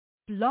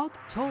Blog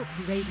Talk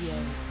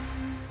Radio.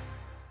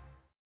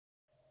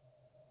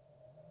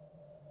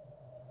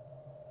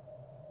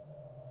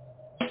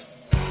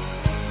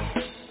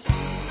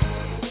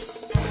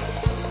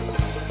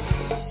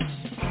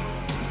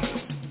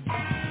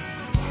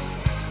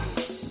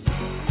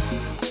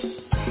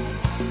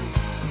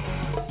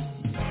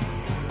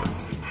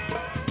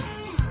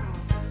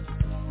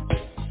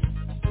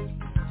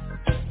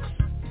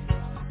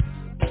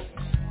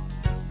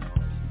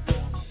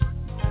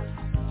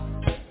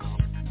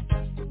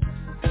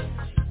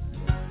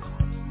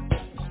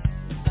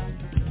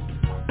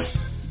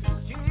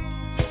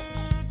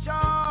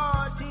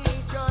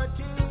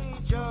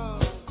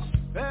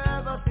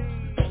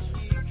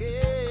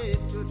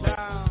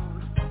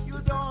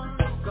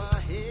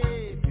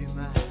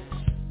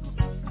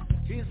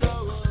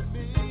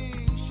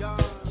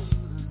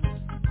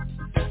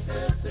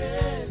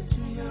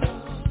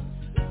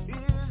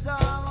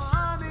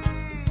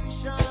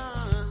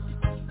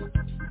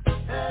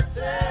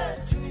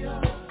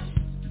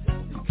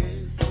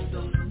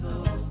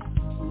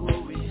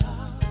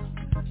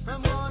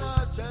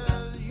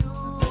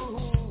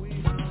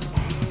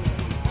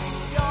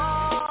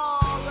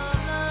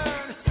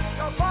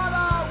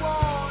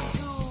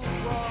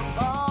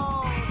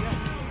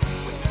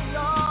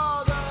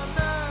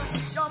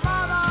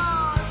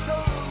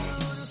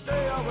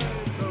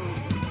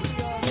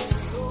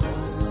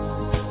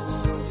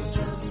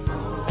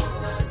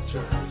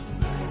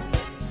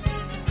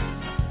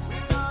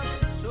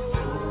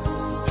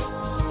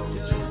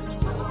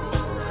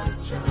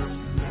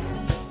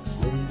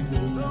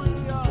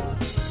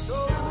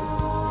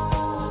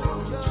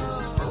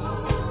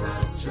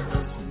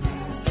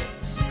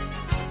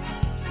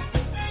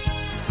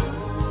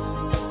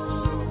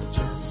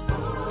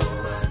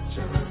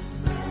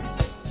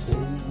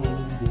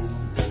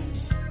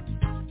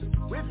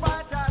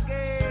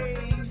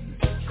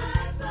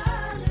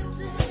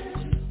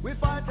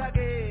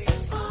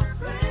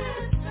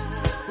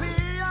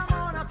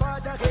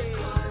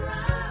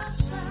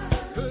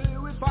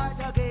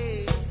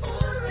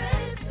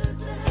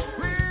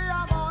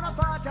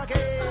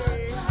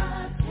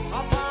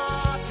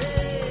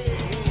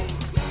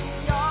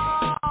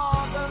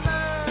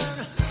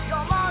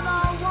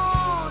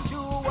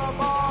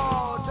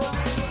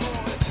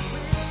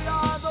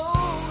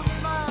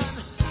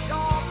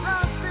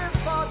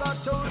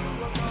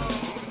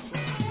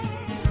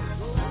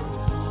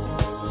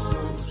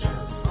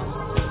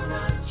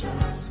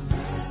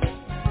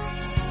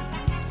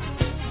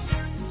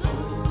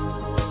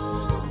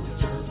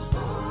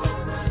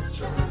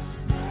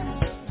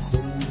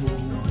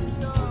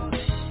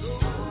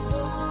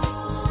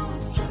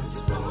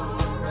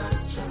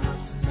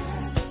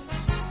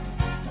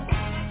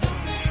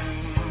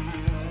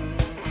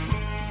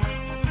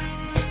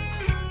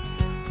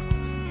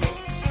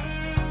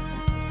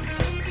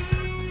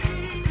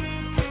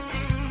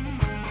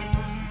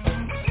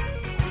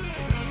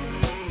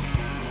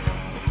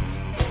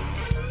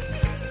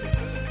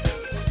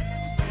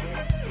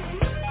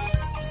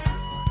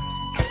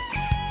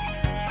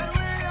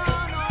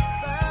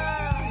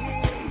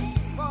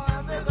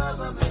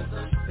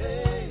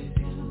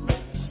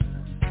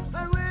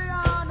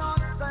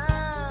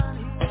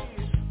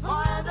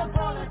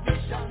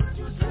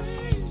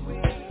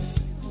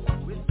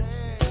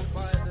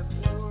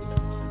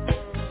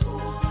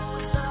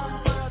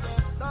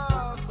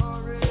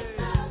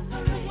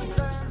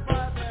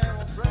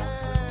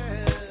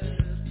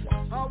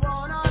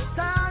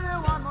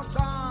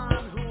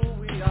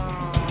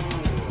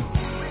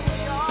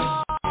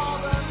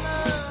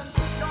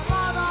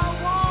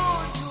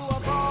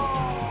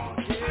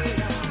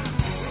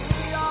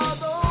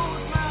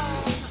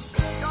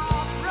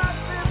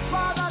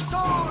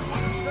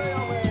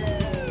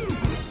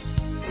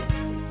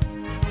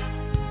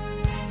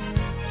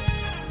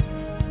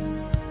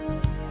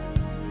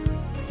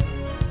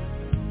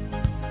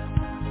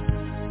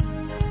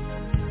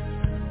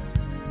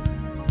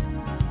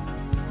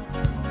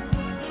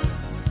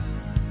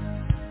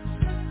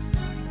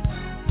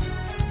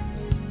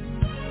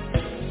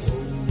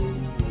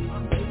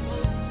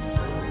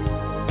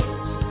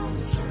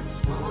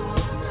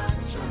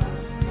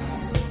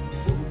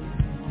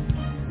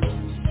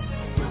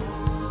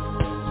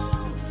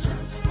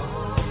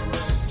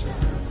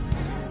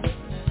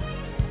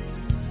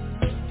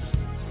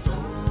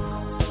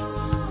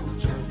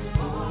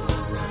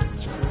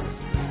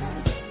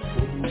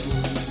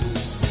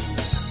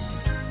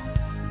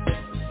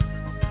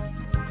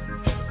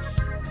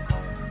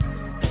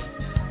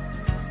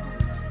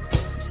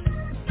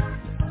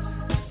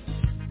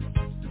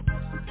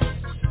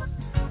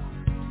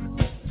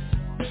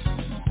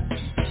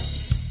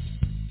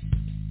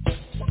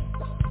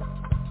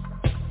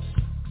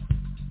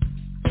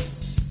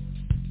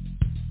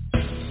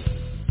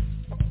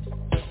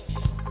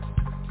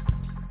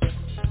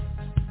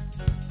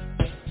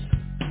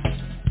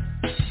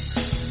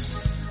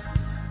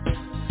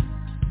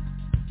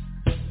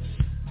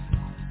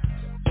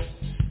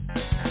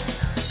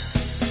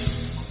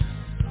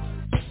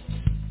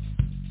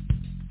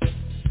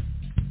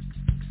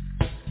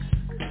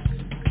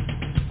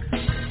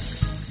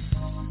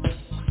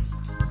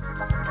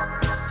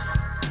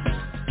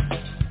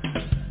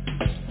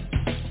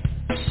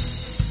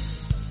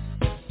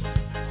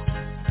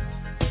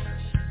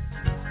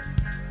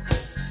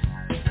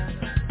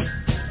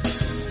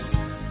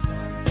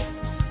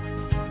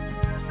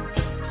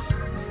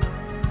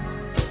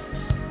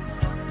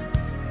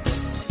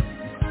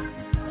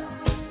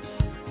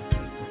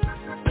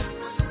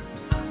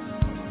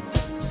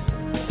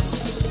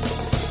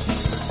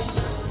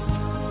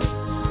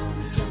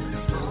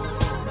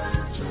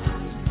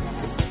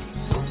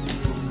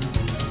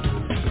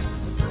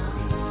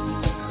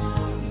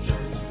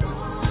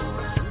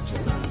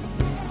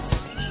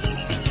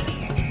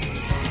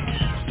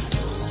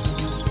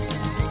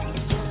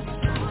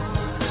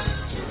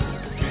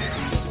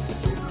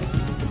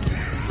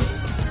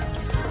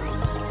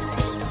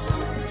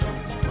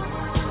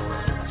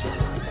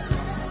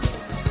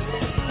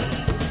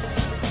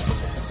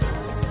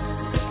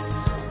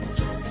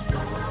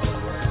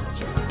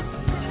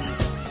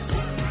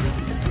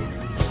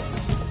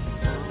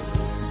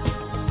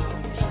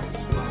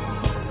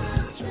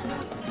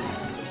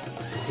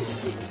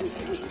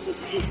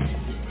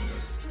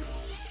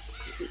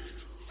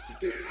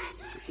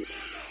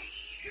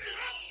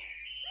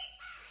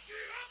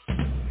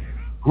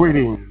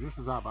 Greetings, this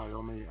is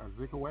Abayomi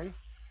Azikiwe,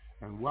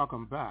 and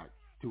welcome back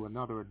to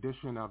another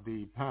edition of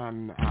the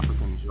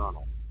Pan-African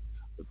Journal.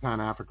 The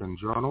Pan-African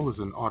Journal is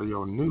an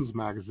audio news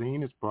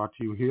magazine. It's brought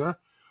to you here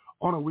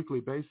on a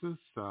weekly basis.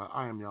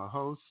 I am your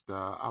host,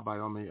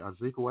 Abayomi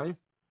Azikiwe.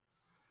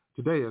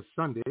 Today is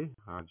Sunday,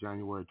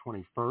 January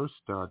 21st,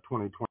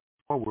 2024.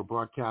 We're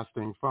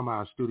broadcasting from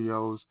our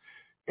studios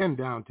in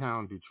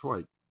downtown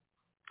Detroit.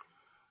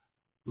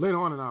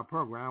 Later on in our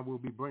program, we'll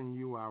be bringing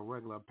you our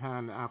regular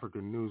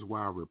Pan-African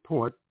Newswire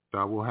report.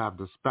 We'll have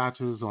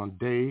dispatches on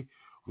day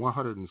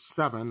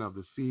 107 of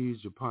the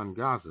siege upon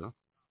Gaza.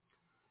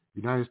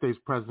 United States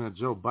President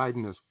Joe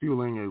Biden is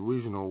fueling a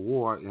regional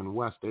war in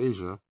West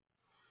Asia.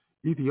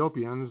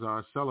 Ethiopians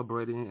are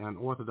celebrating an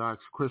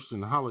Orthodox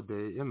Christian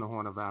holiday in the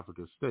Horn of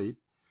Africa state.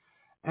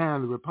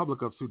 And the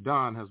Republic of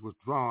Sudan has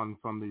withdrawn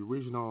from the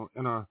regional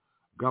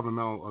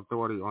Inter-Governmental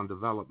Authority on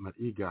Development,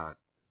 IGAD.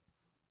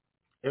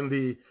 In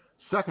the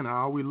second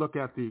hour, we look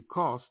at the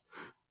cost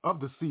of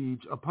the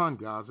siege upon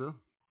Gaza.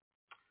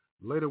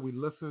 Later, we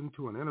listen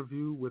to an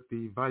interview with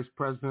the Vice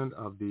President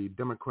of the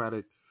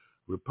Democratic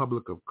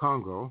Republic of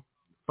Congo.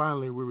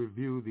 Finally, we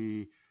review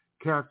the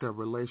character of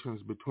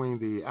relations between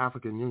the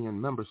African Union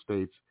member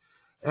states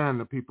and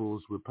the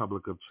People's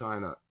Republic of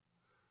China.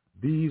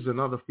 These and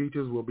other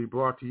features will be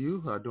brought to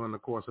you during the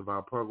course of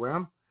our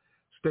program.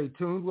 Stay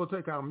tuned. We'll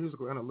take our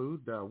musical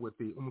interlude with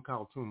the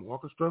Kulthum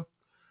Orchestra.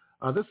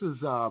 This is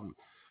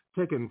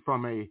taken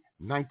from a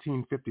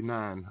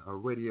 1959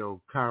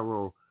 Radio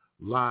Cairo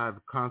live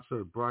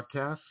concert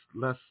broadcast.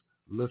 Let's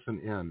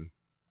listen in.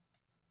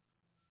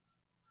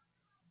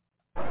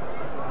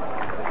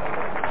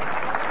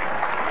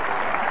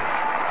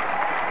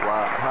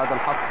 وهذا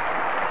الحفل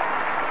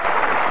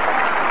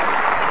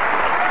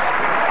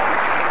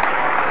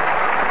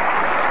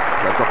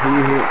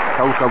وتحييه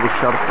كوكب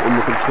الشرق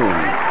أم كلثوم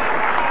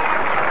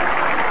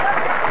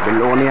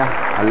بالأغنية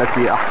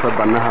التي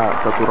أحسب أنها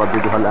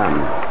سترددها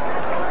الآن،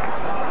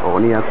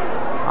 أغنية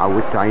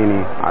عودت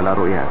عيني على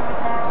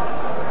رؤياك.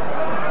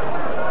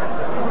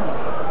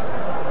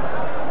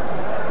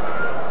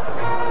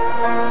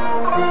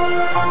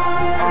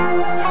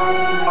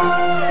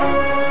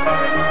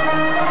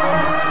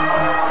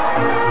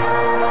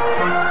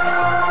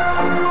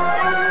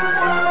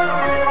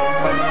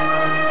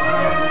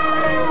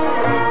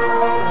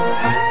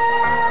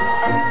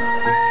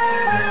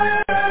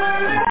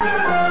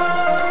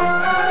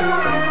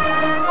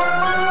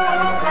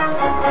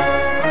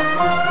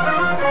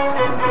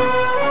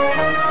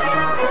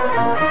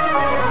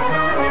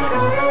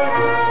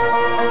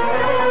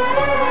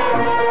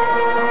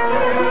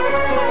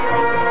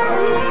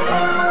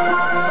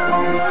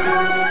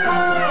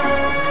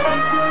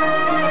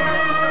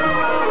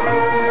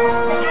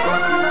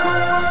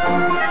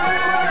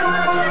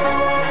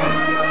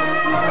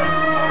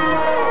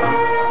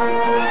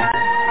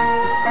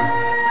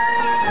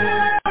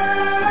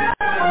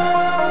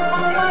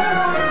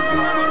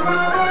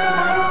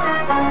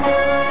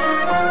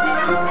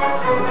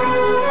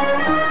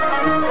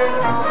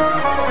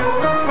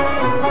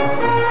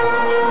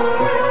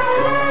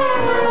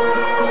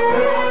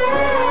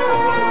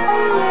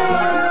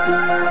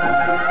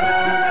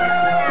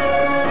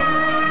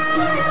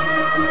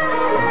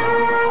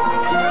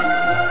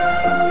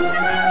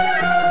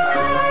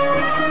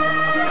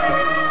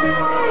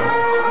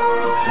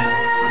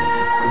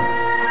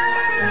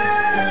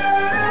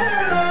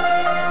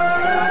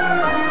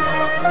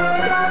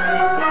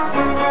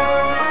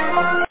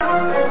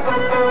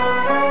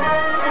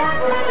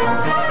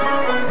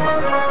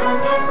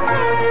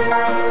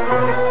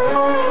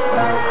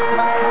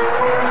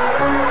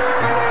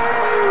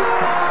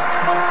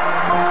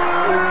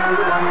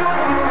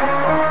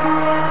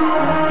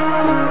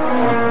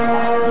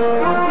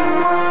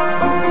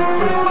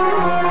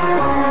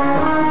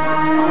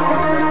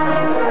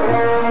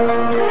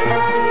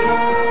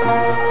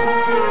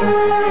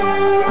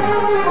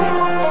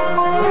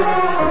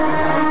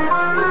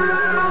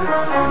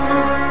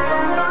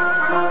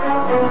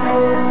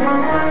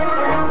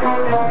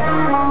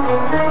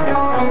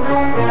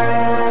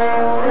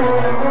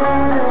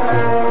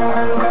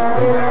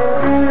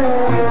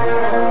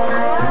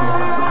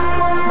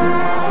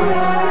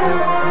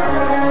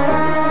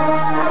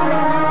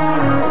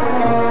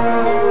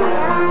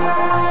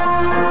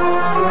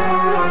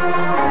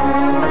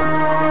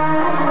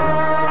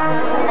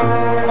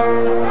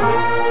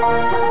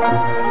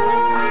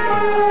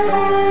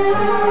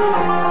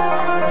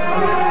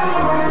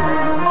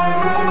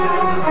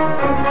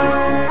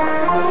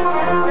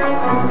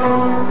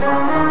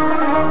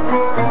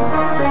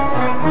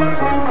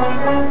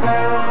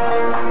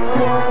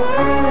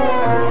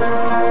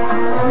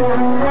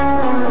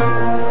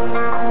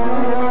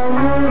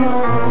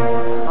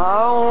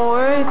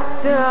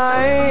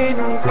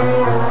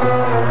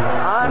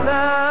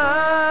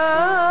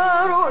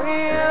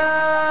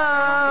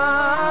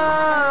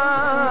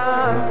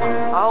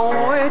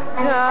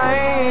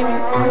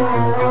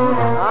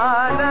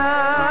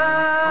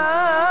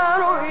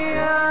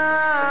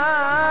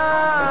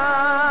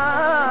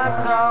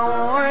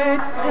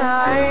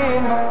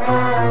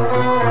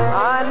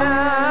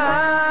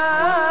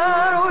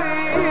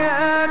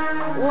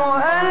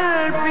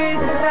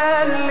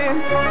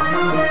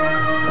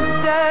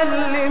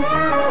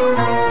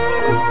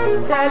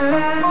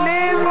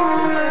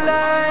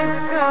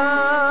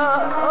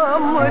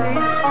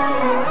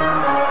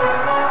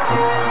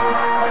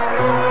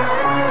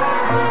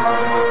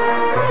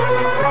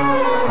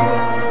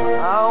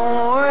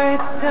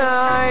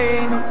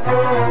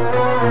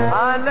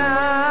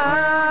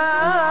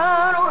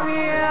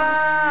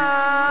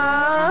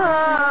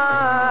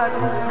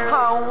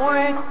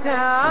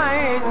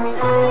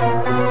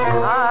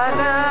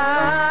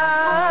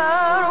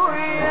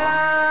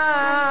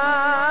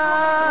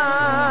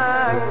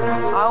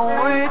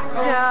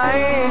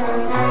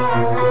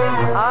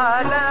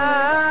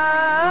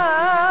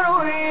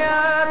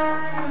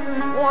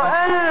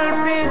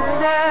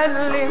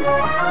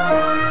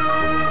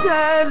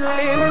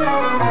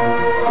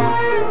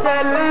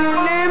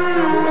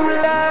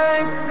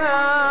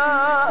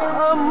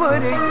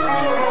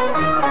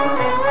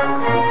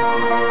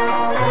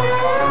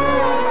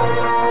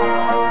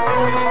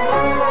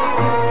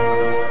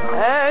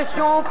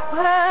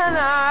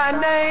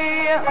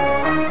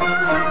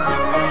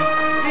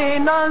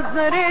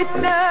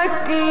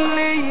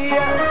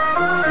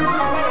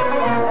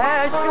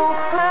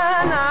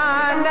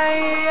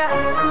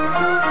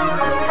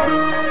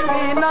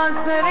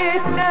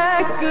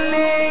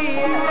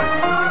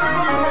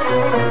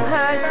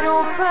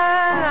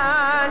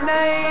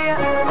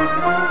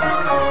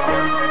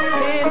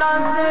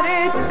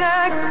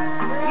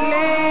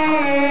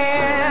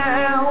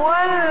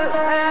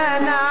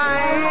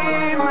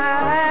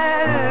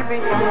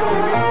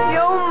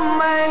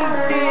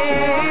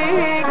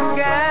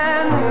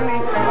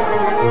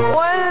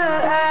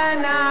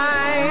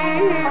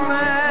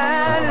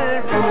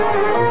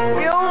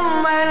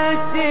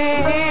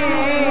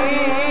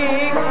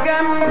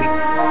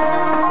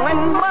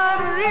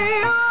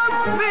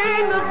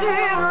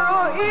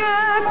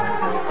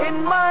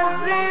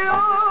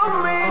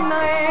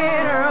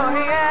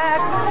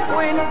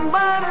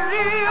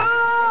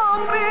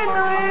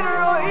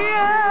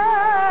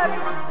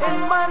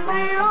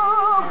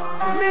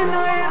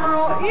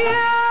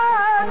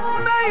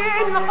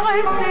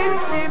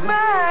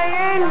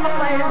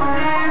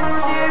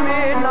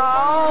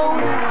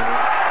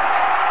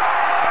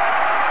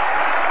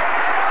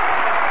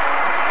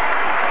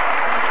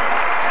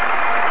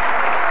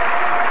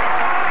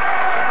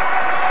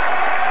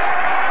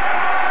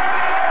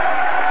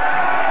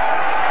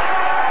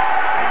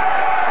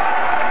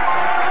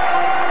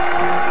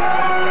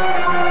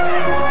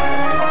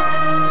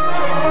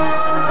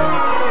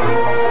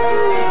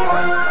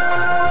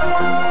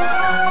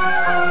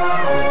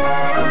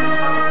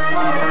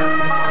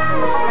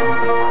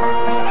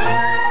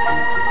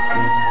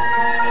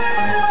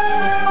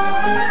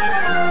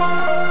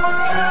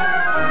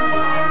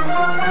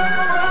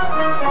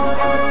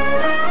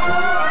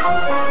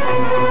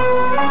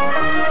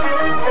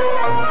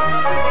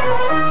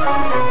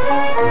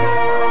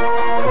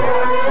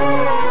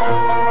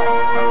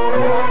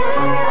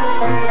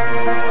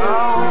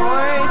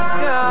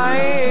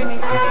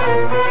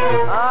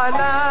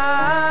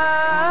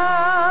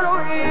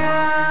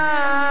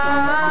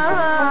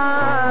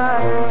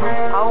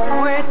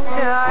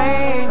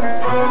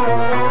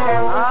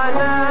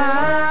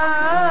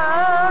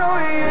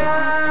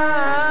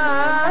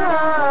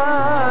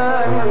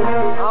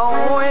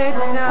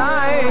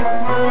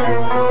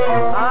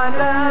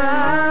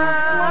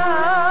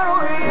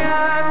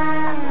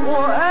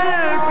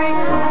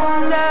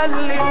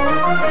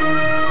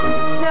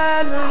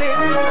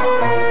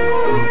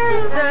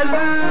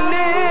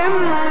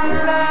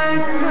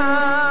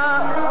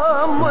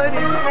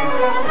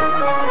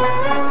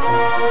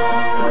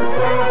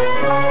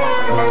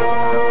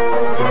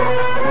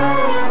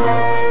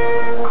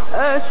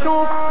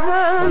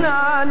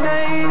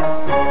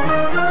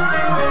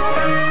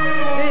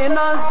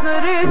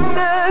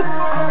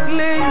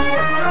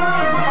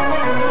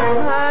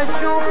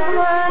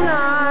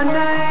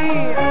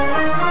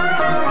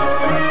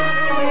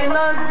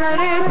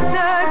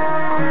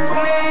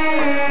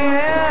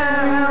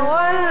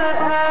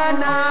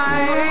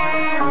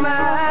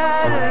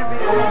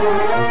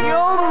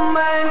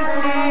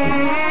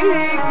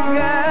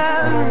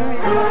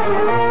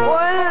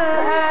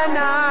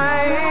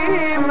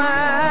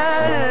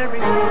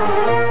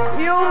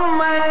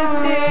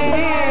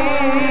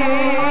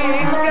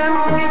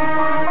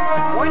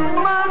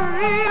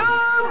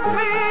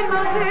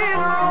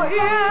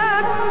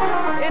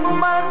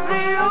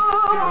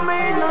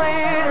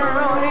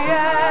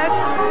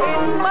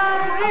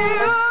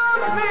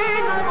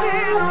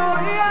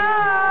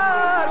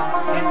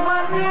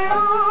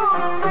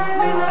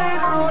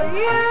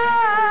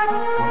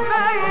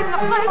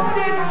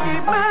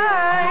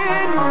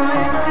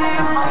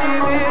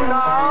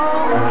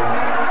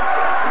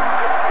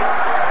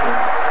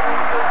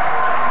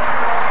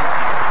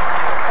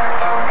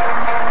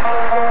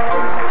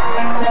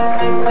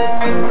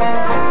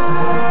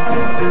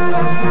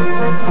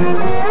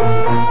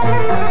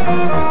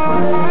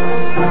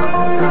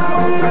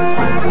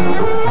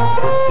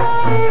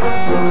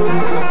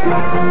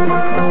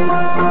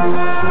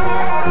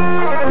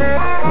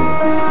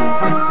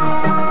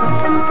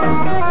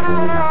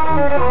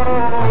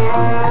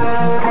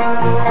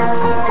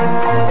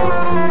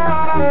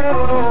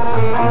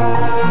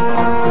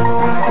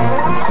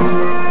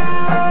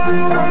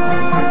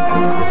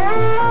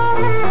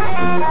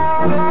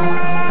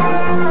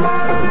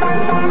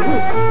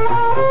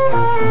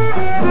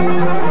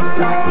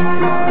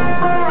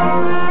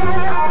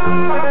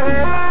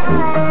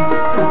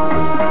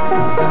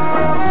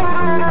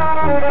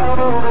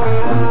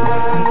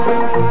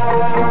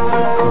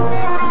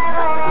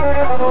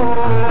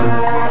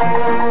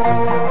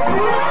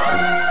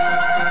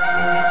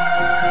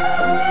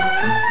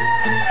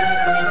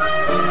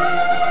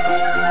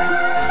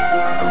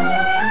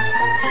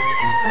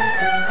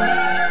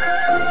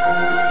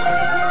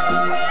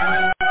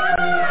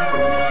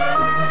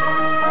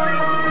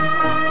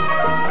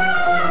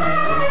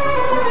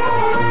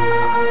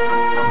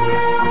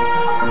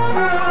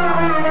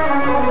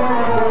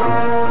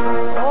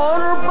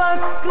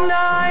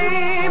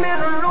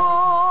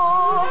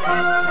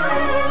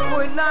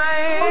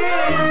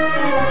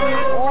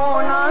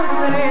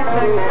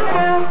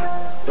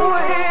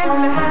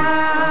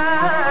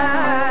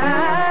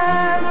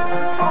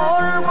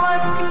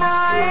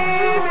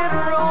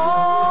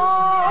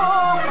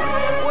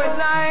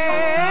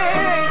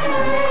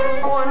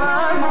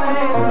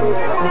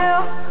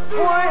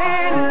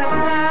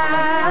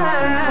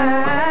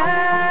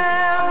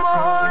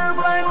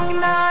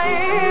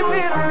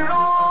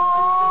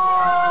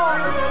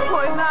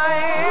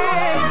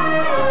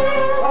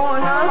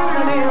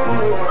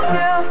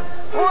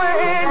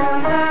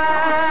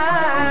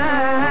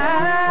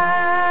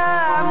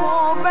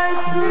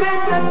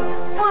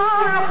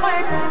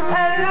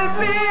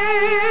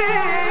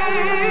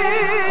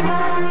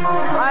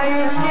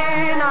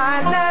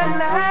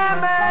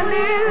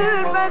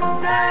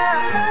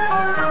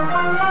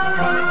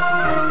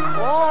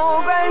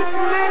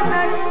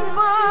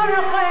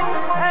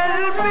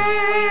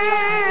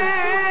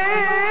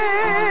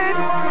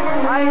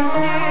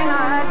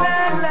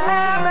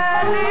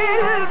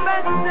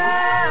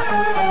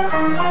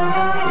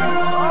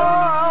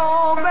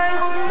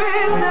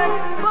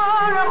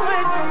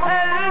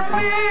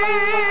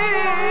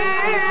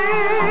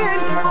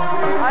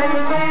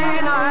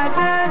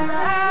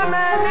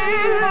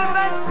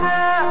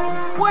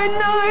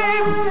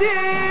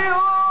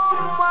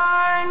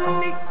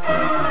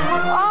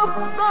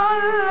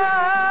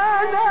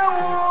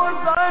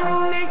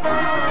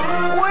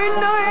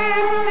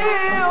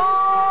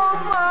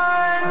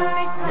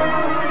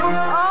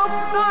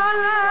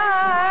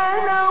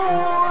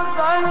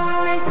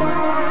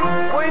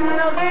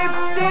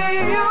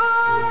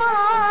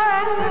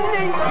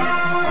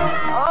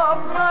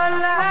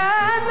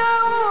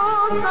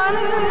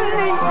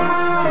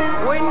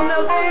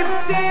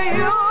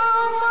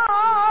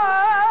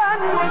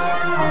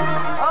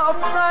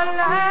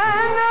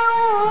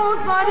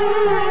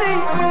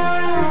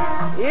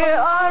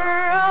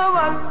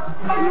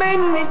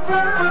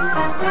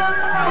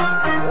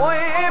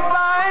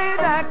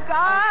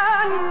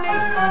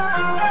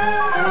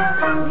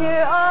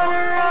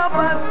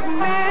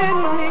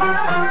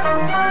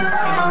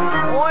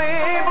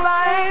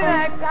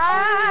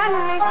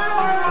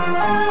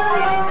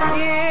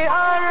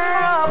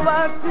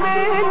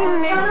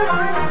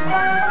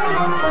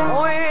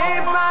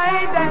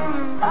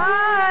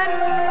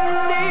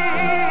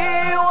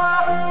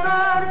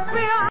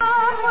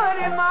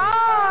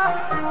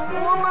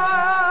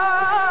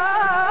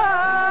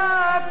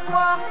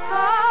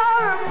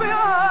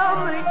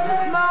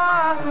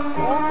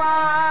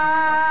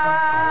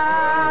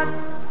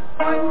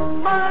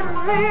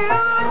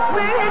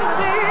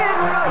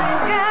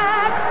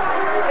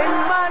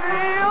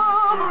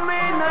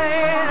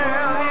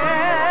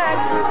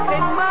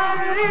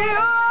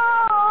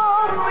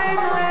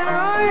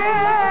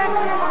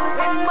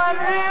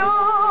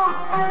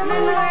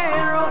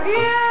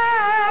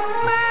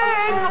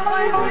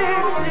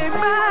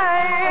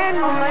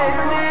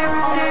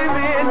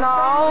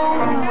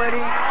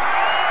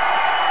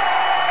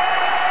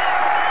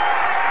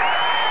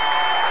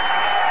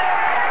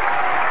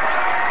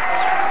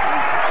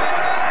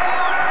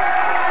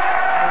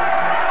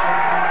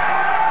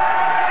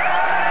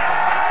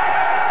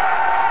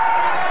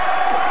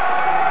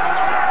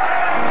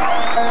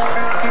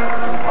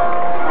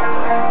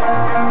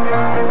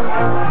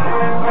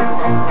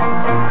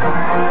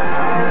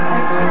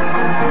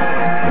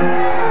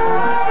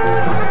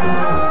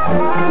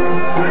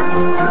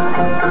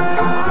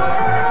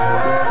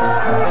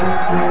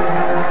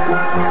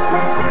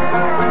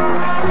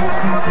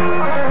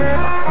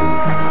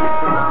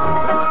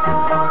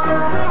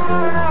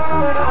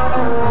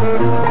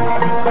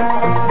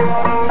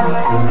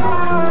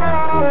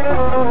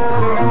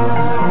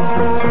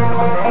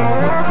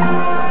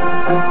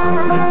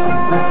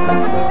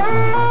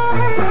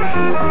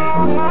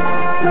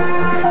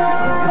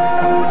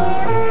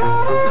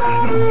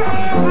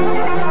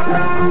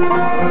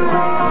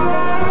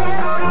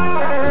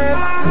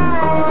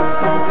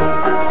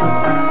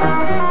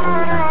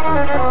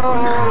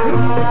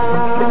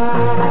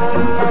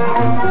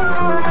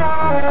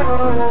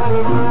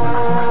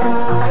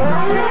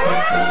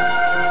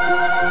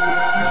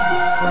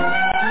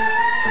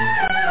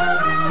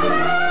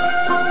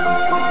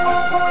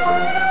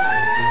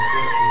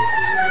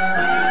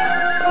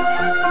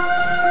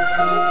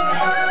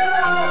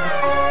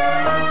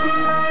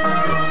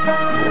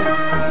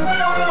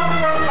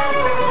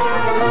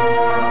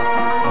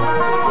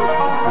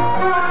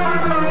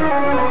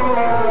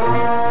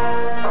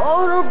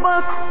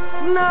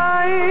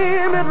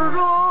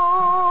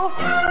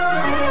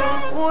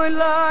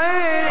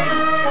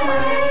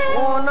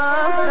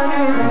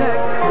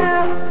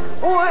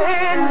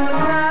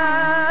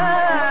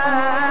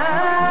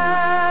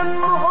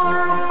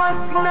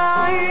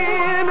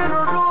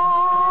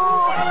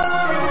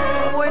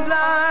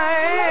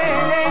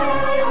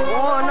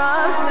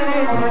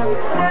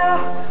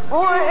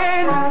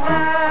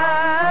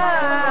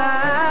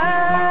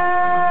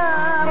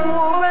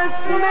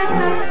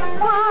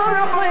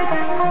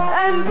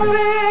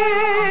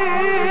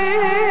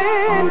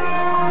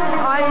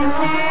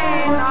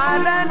 عايشين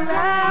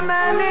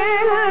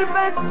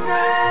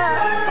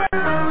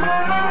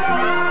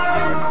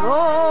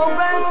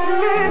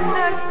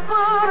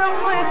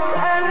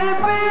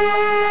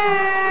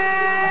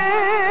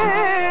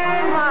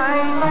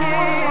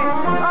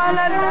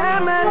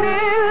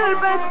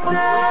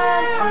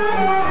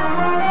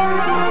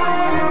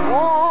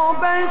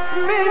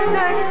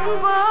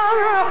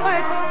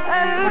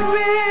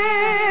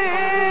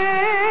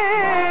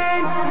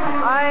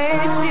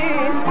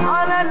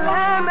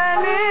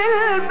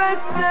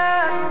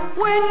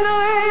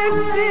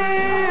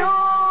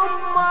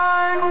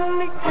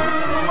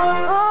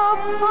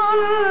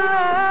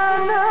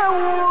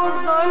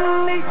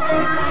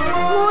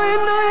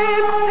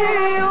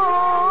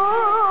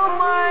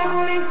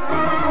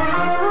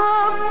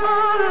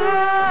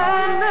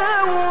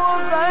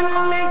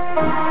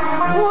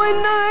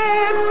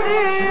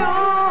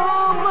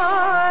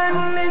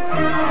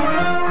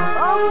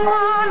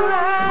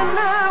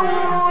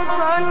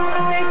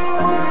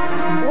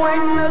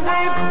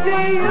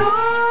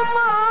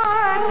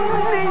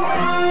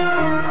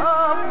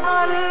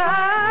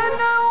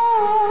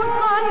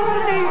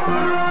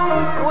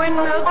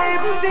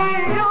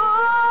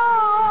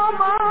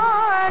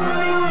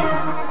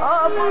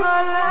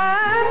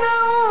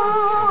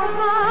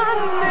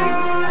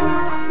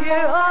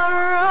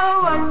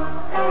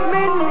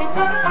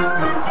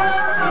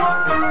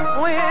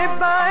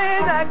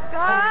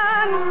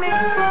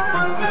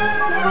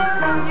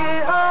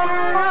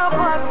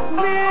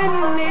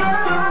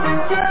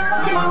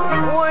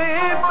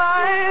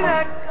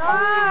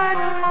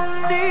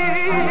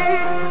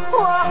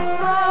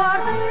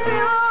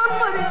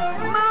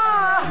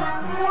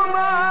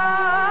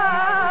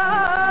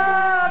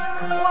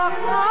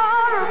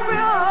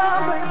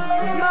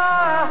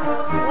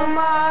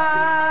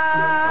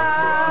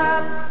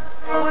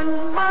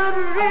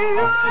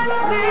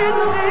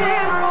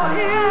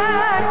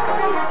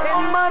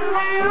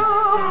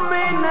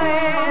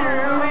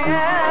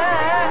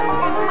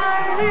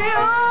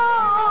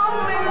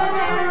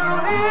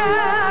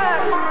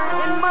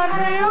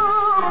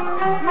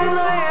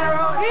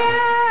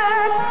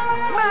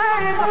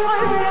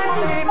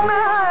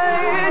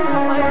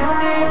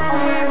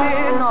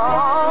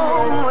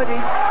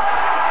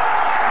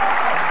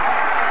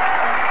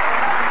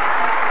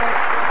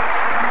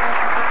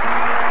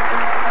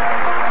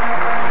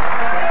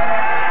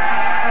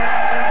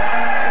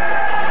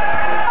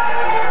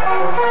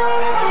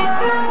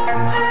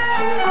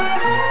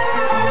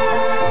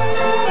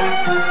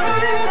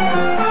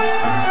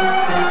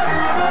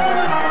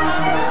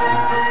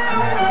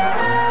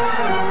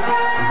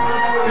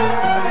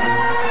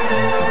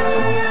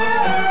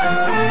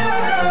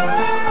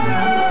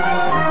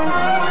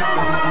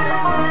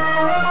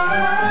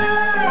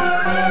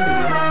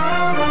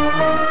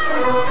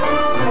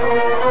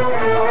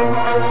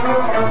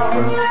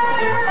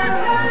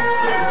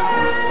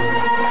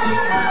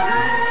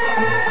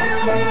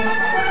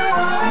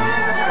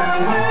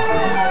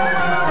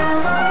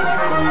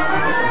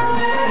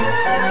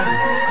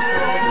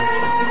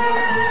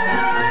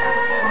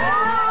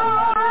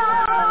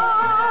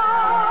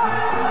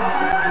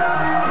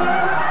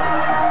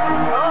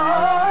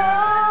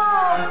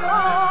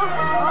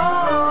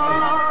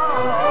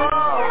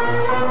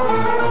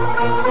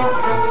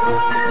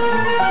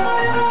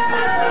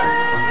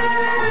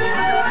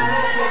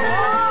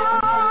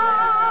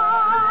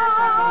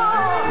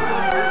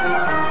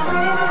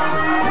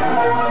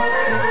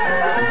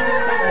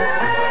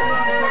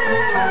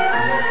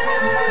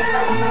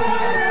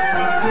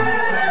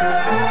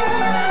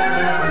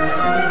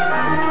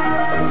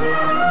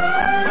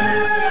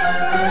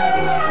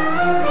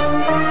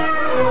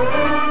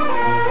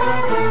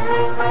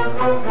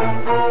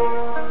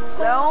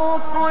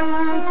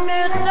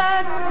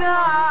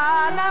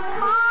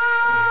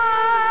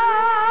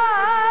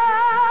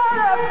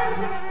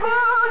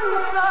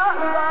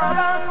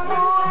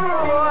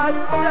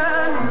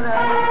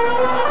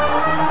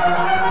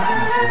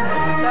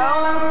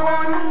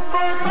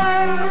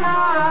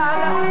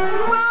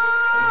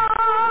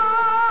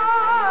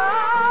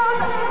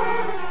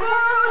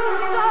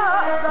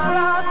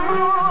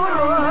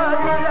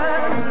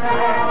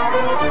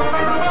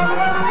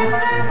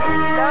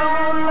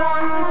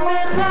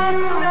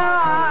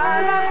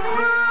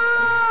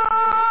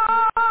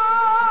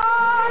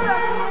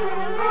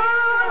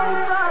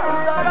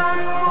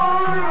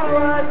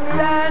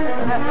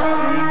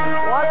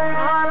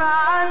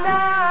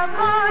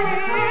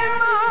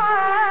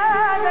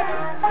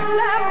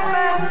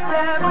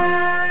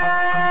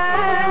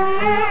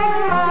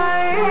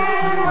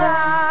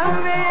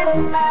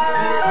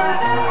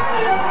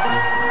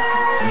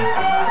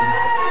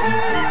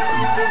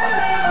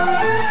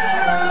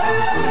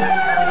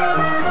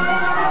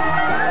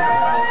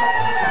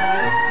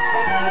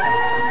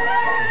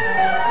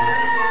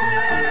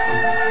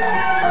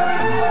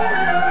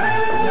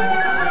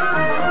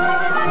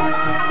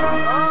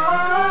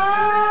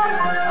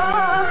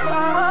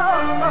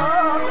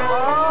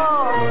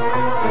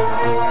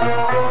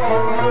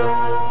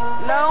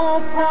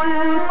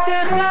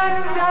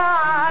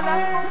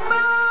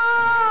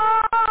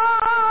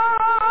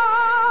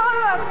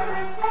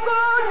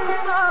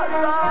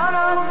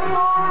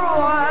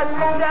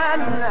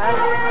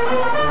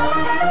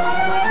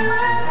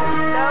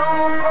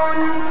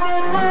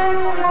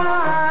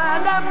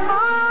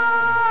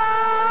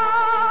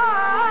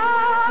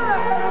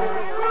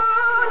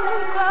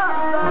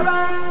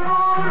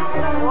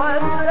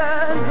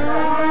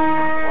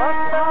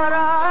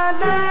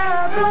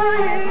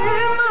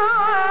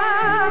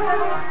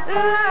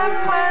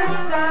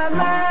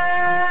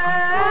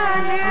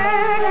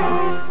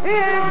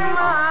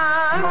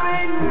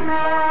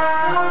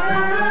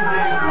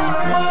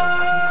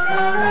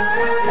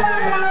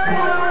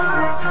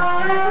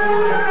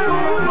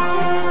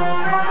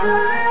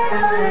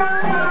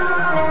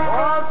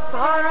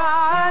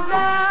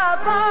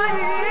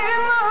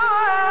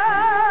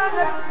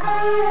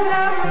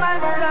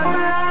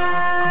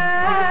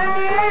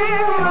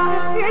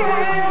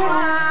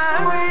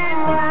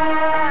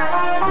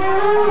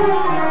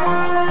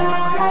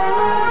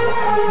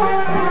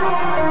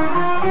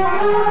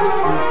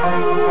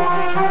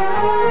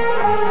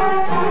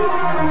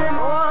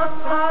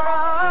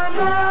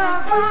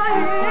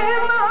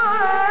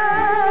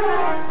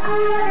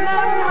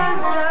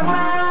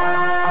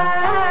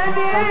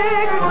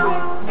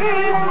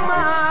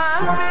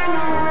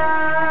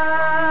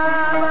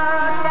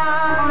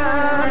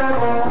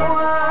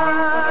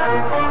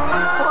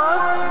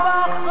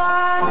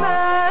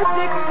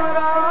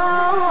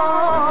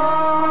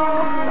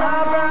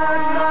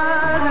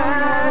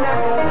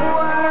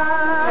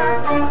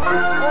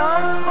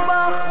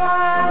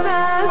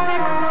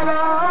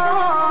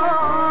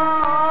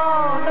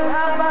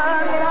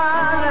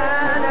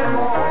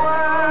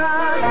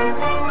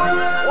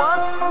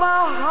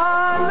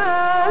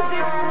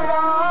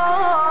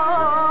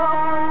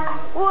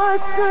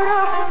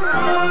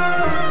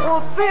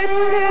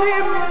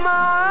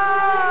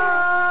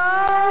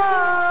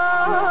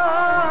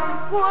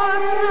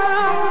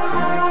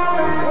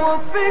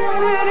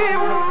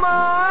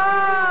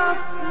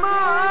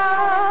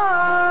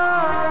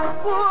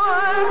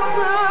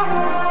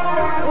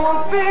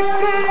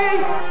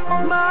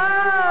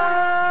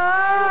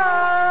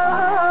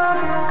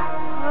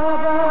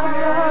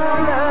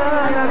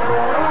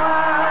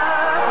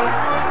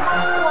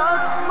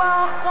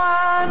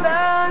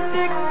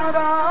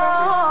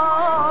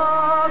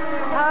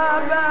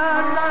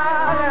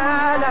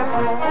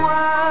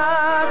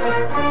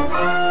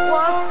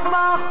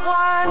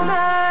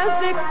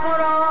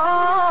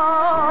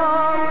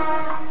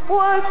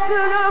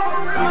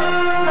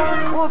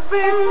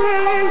Yeah.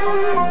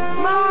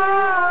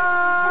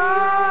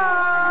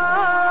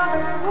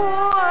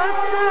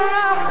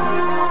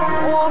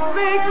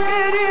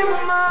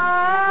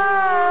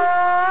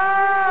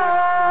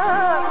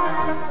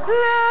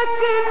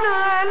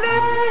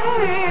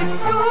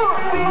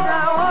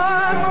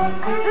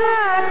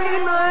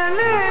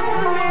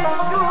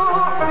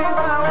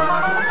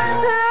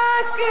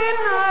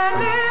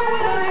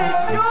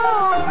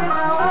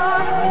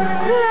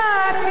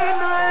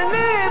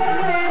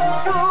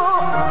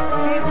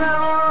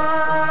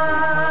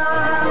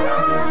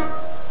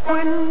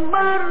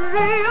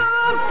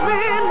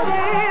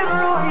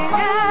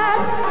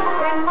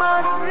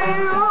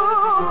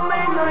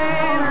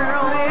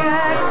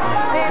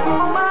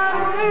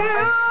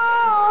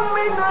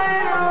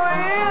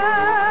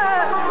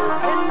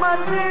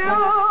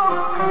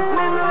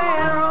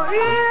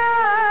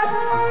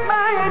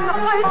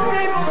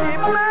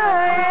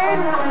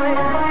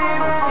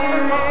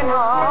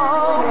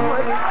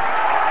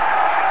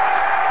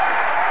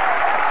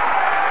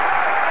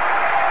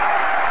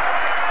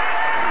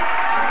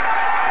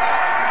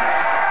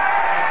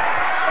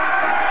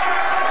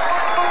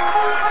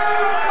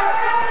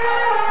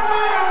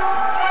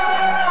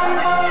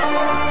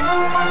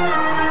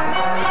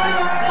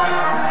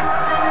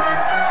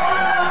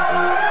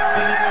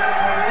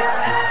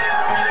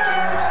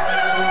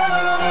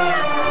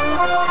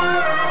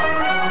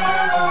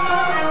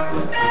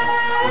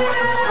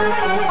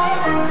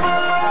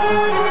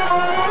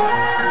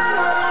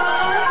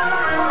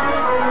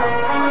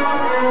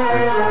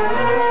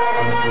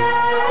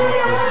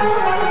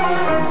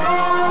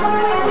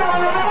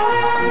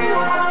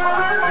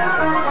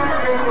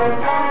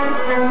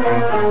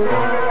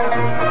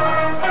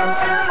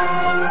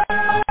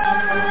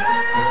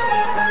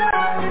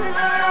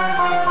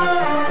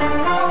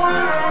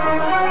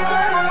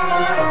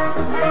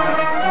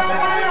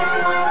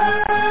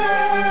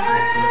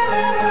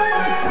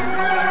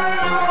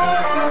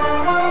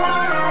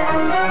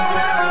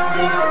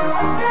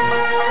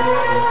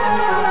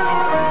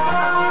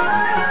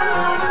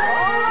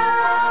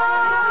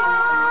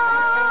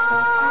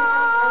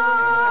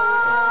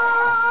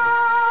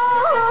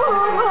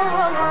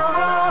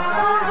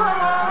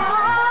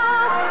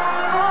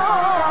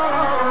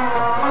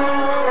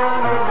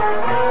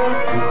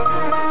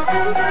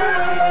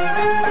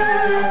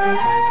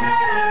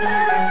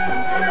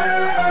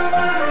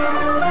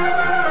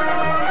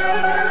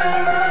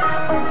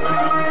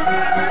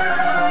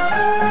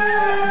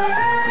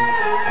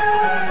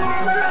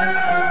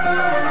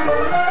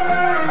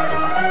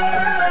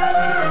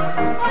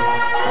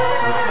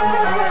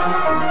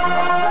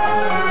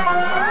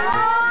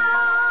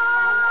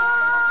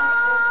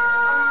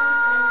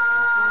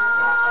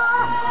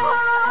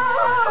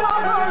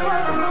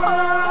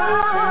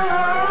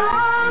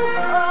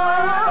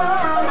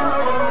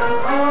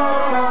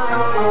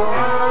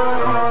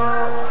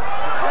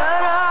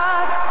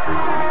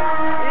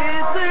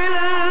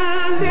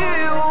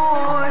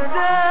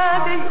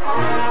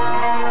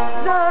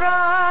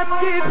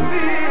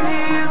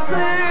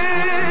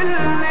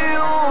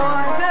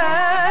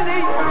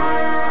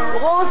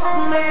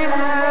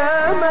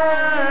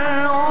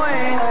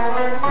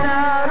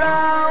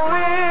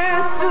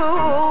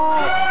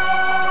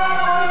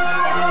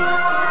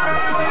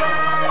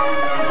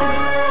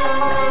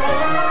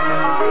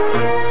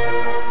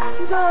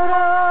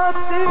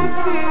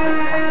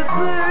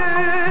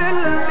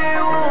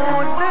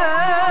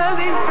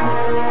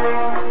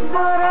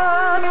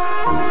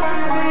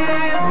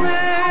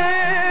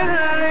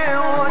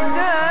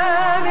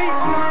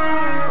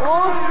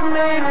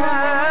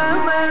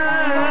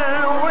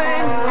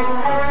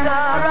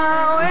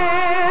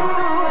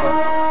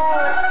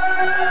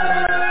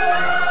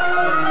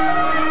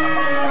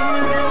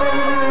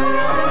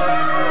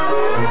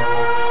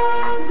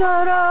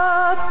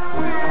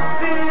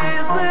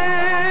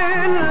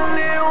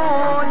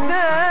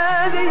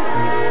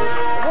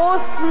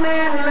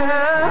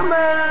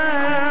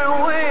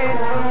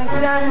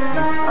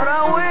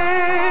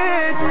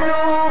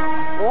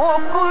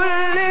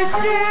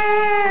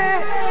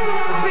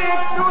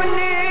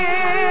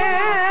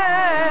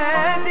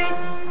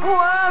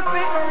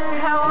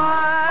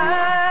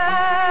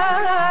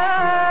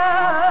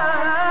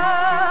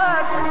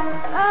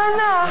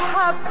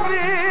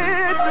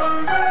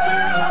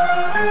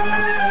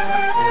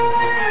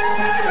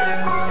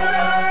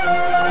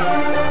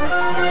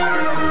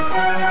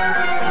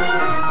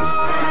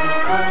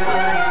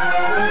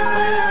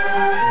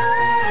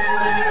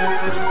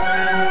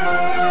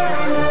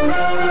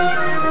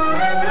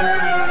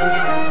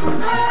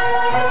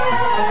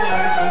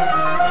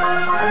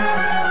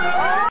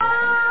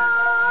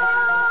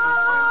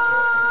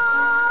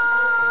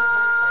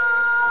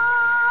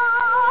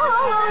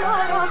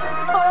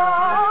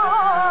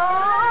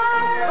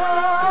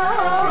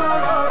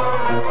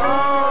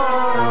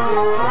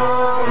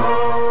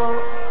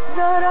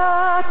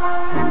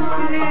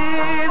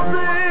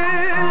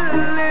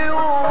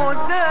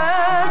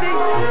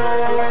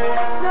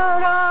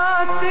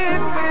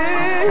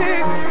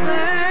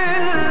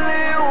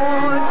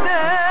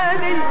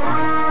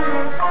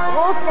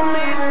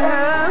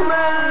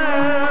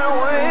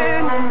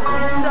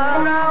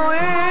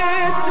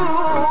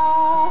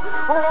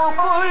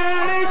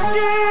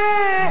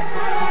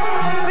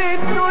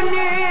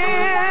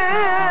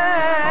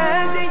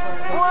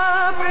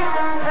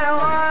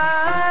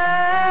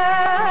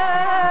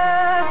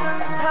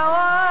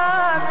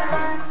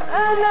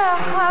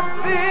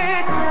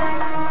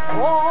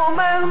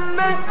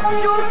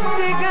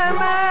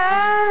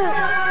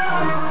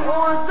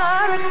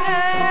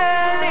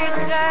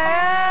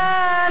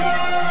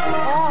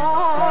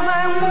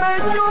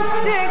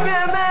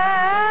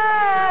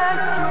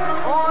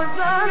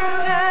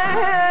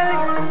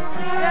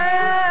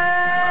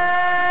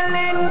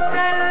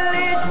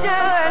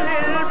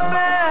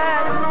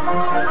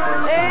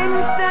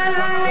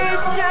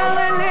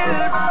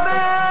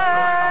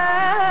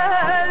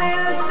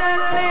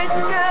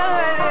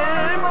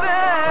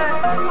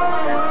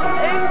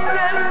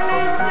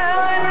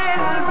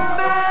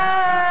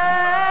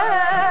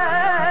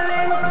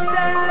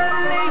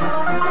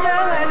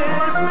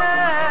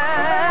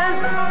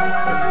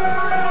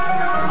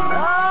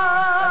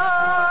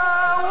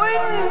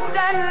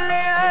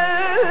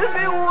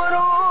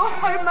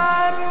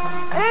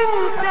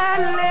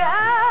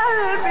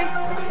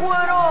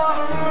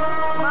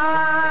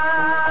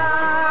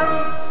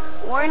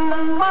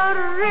 ونمر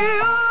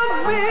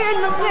يوم من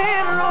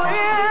غير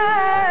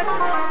رؤياك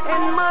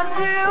نمر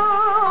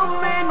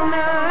يوم من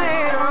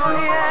غير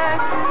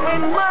رؤياك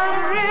نمر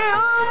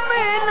يوم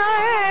من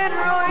غير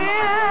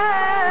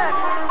رؤياك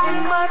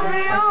نمر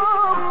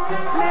يوم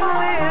من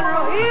غير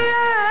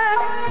رؤياك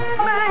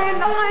ما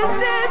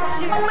ينحسبش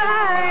ما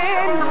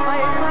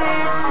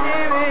ينحسبش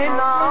من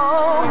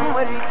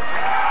عمري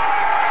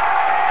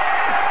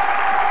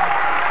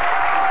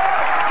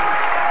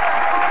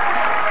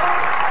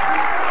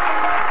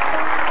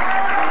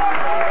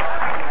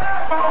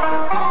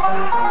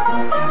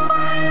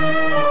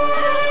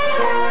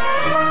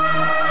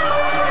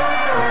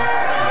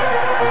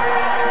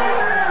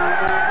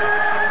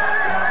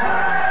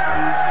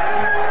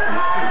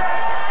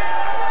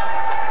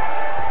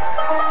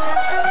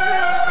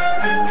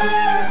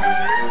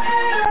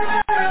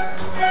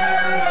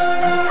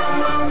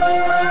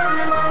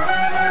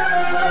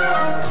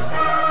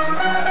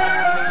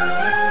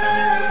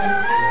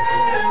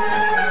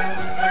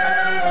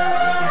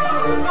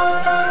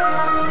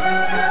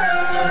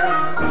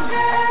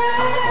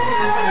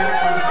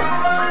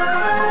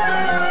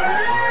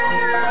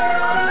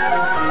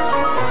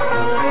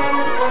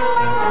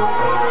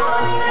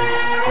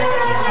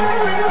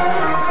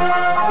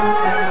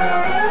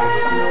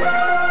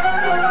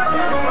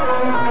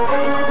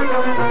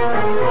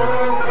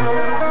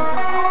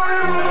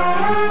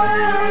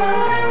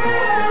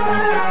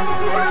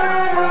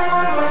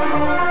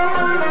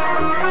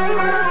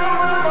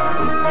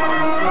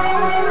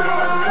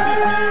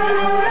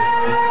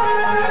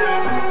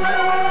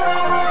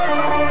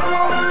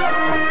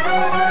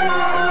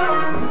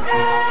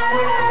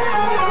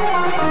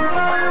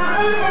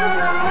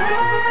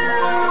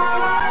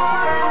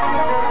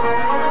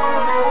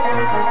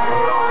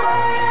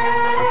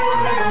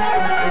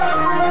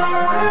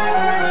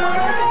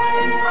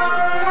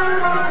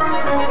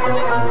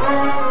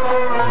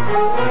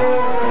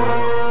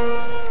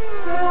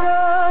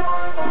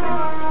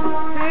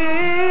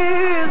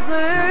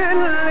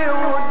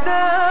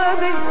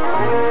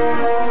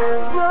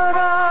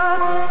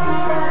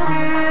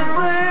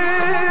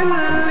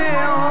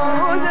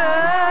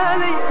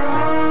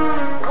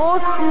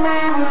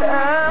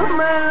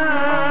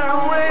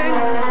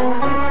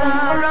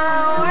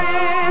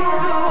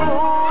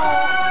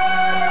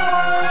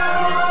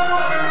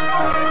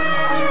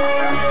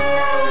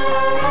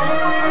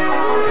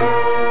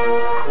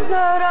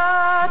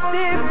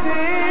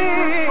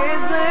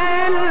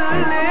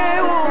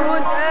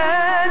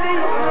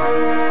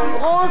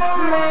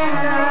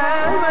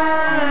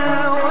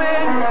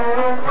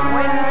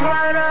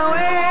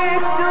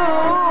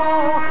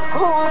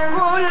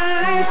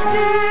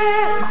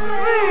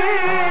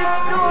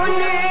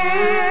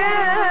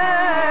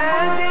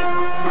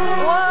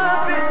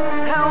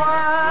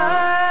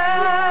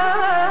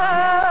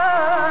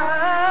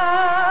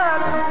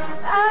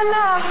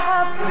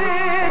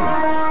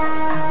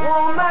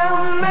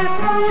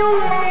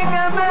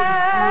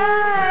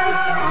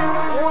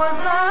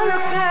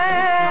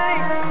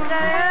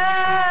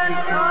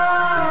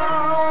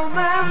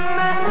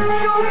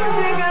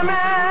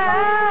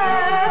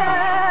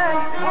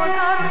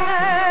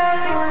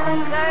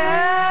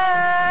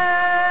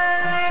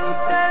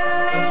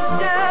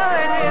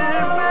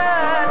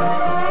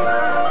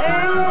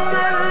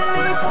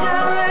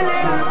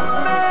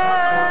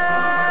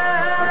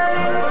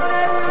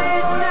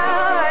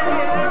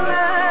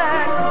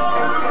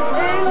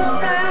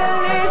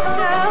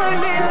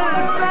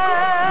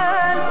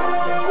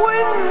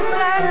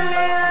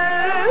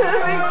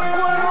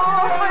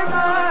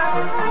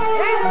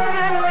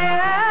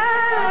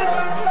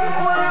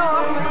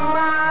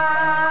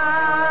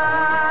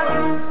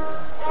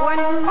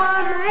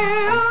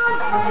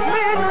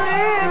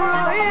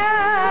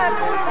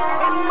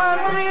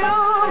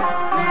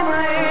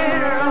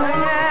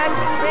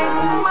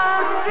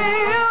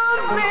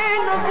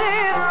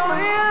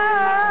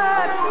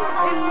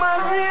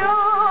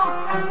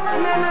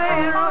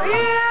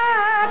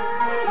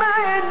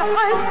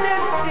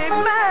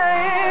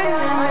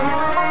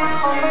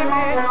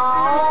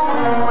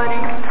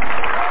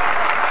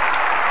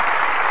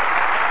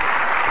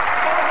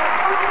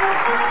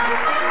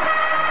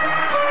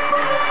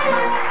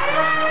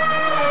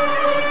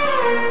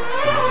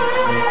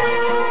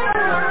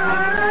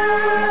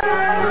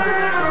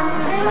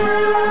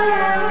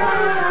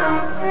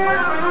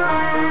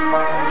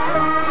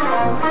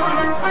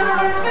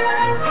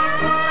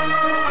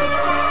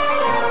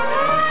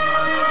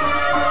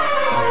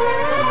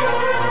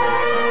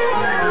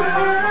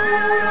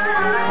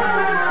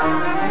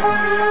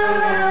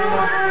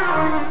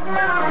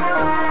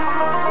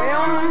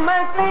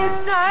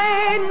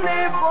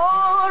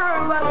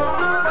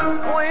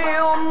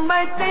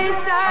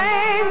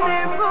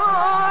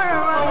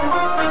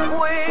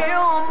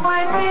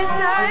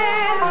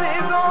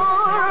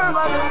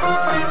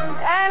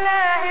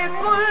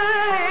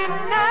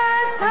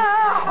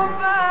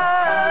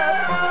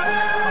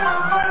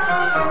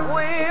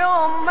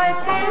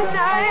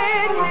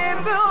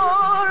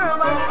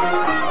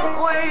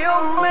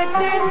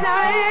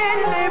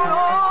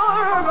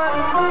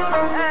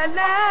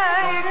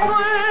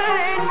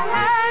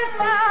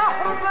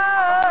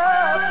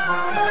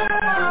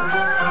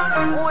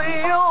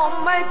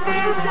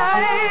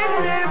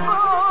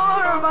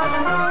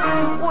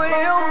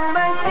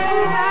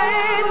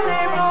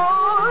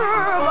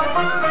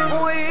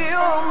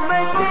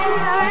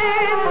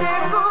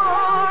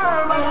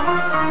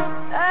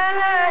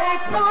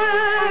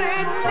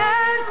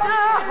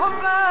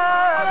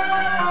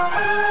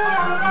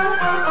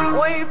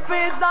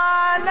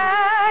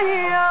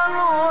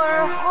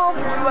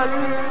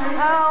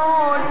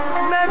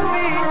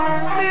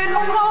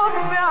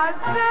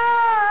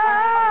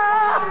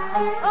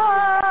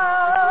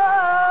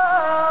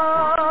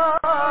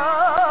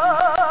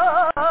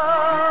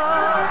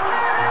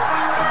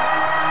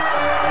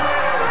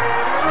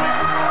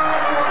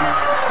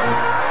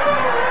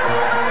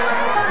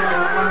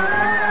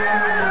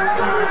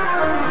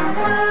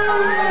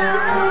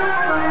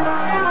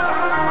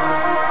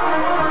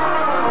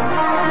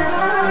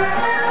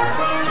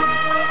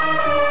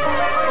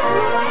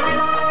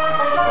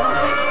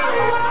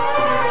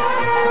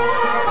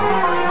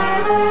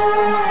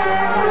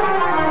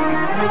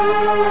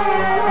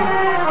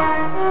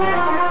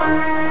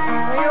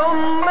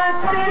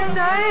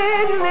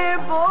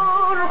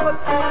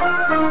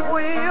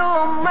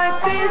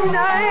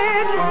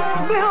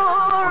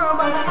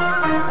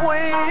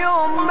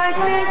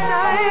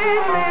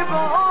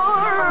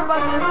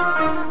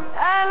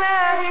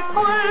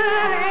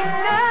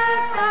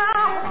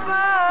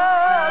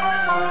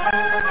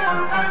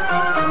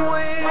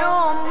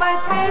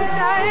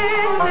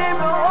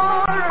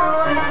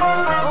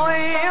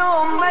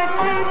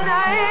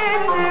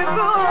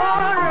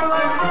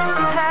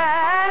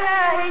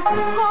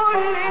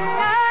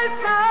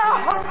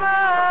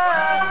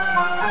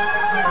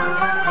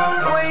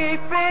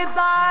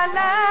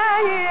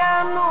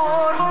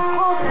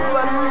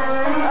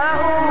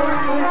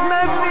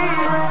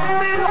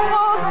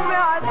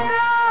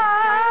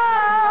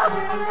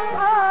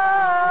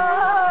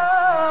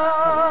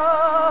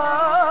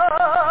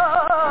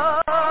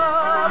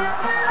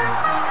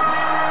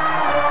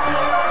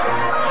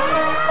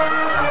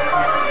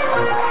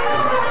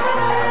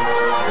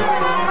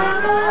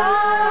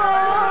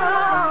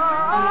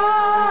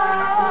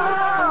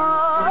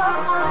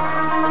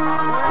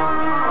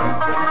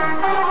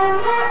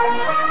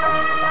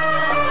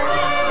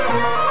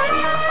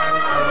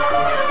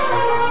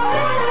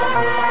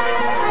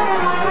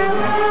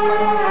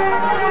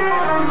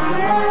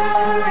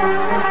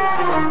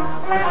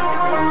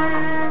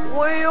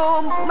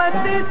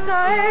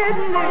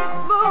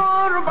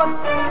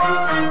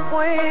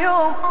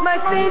ما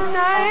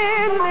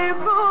تسعدني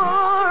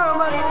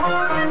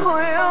بقربك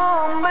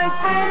ويوم ما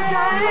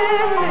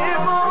تسعدني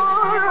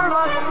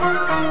بقربك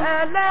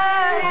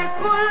ألاقي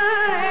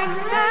كل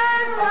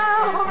الناس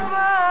أحبك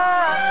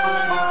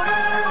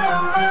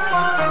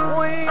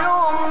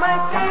ويوم ما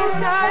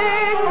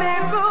تسعدني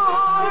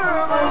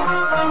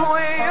بقربك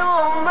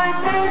ويوم ما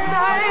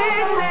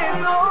تسعدني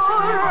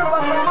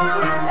بقربك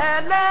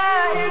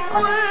ألاقي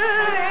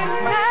كل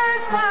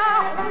الناس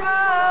أحبك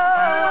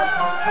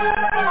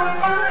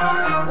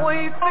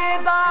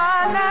ويفيض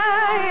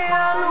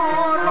عليا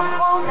نور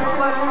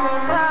حبك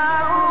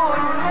هقول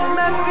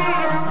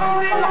مفيش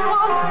في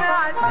الحب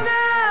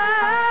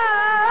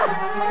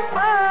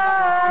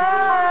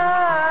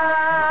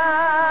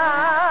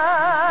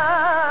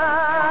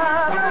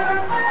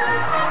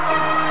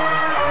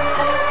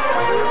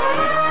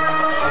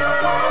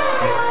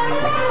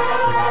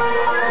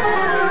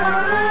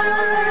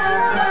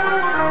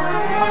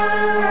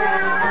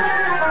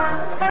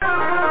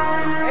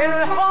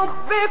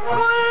الحب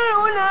كله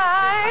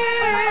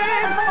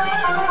نعيم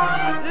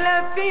لا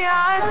في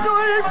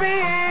عسل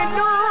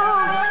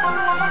بيدوم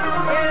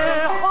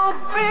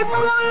الحب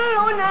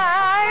كله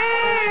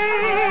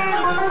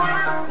نعيم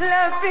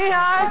لا في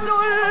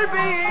عسل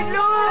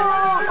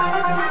بيدوم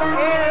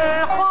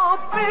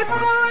الحب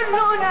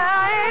كله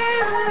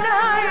نعيم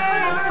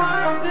نعيم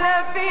لا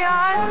في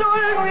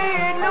عسل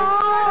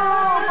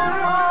بيدوم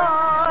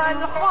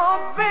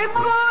الحب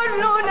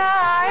كله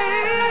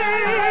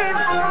نعيم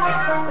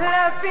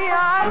لا في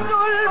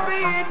عسل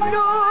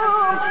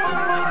بيدوم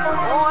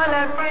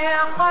ولا في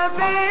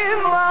حبيب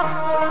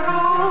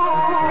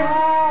مخروب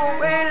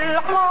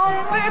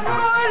الحب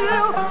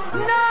كله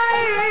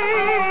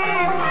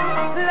نعيم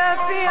لا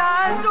في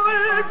عسل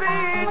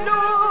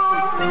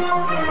بيدوم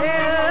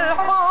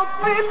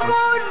الحب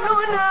كله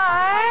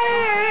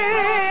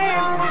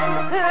نعيم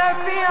لا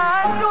في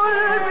عسل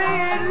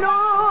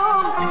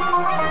بيدوم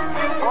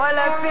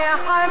ولا في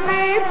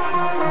حبيب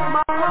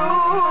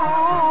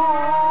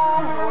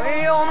مخروب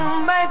ويوم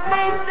ما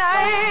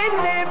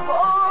تسعدني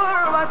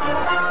بقربك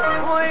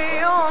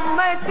ويوم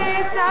ما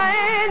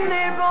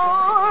تسعدني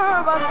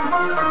بقربك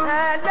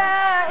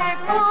هلاقي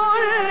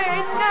كل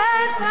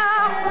الناس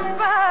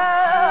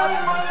أحبك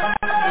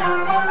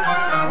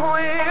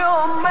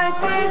ويوم ما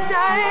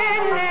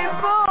تسعدني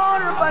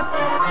بقربك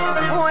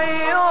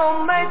ويوم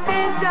ما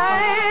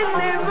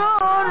تسعدني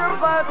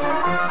بقربك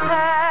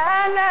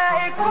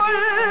هلاقي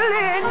كل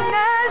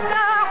الناس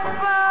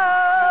أحبك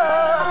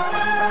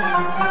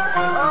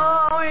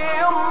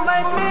ويوم ما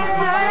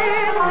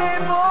تسعدني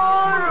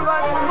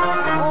بقربك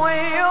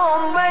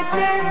ويوم ما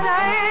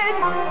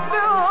تسعدني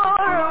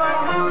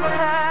بقربك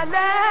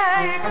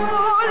هلاقي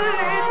كل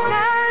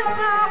الناس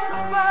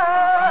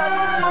أحبك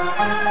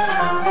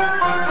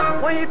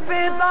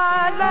ويفيض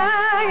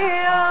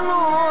عليا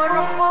نور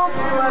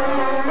حبك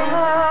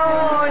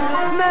هقول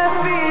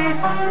مفيش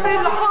في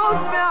الحب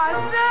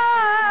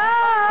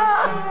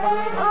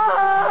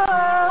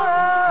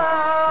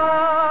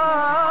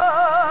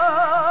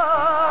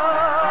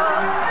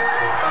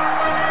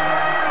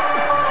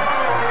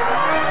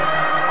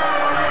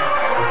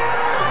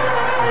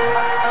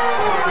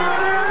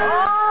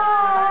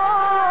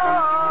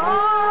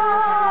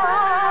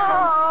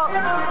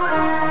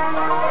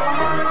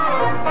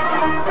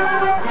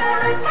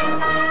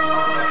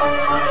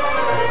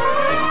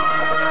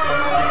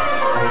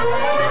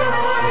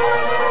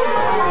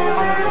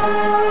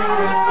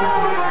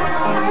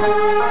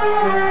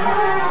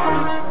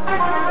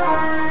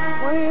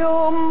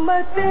ويوم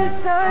ما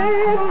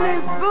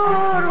تسعدني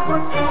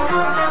بقربك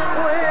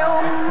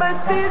ويوم ما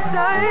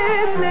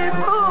تسعدني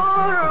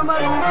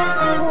بقربك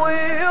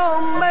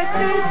ويوم ما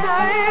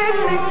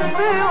تسعدني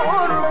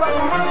بقربك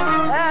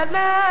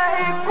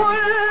ألاقي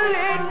كل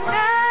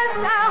الناس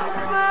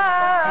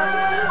أحبك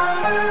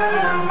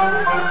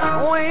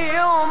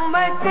ويوم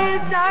ما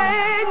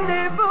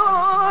تسعدني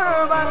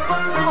بقربك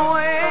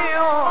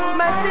ويوم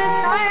ما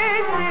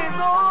تسعدني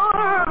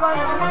بقربك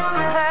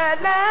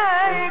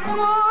هلاقي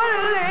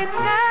كل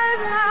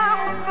الناس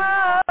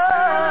أحبك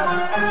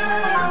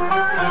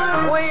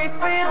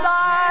ويفيض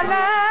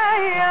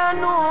عليا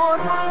نور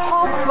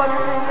حبك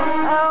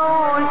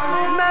أقول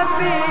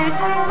مفيش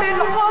في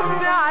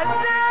الحب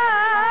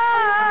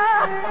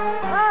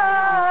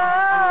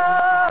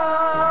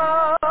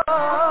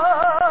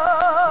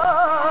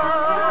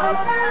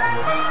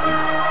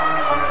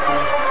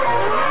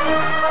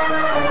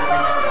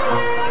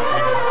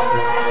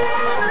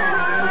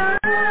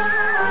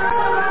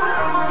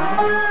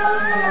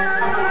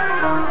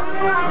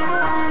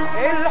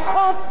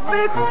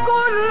الحب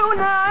كله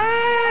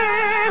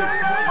نعيم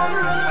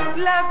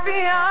لا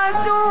في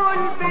عسل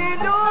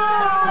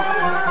بيدوم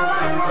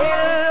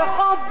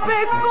الحب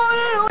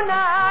كله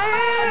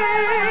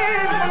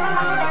نعيم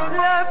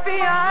لا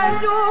في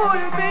عسل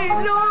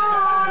بيدوم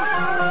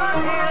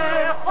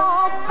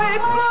الحب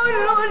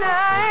كله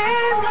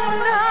نعيم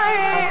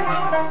نعيم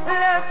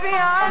لا في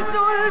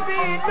عسل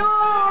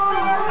بيدوم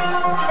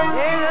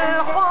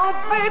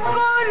الحب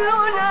كله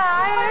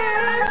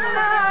نعيم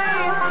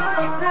نعيم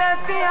لا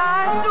في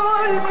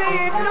عسل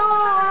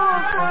بيدوم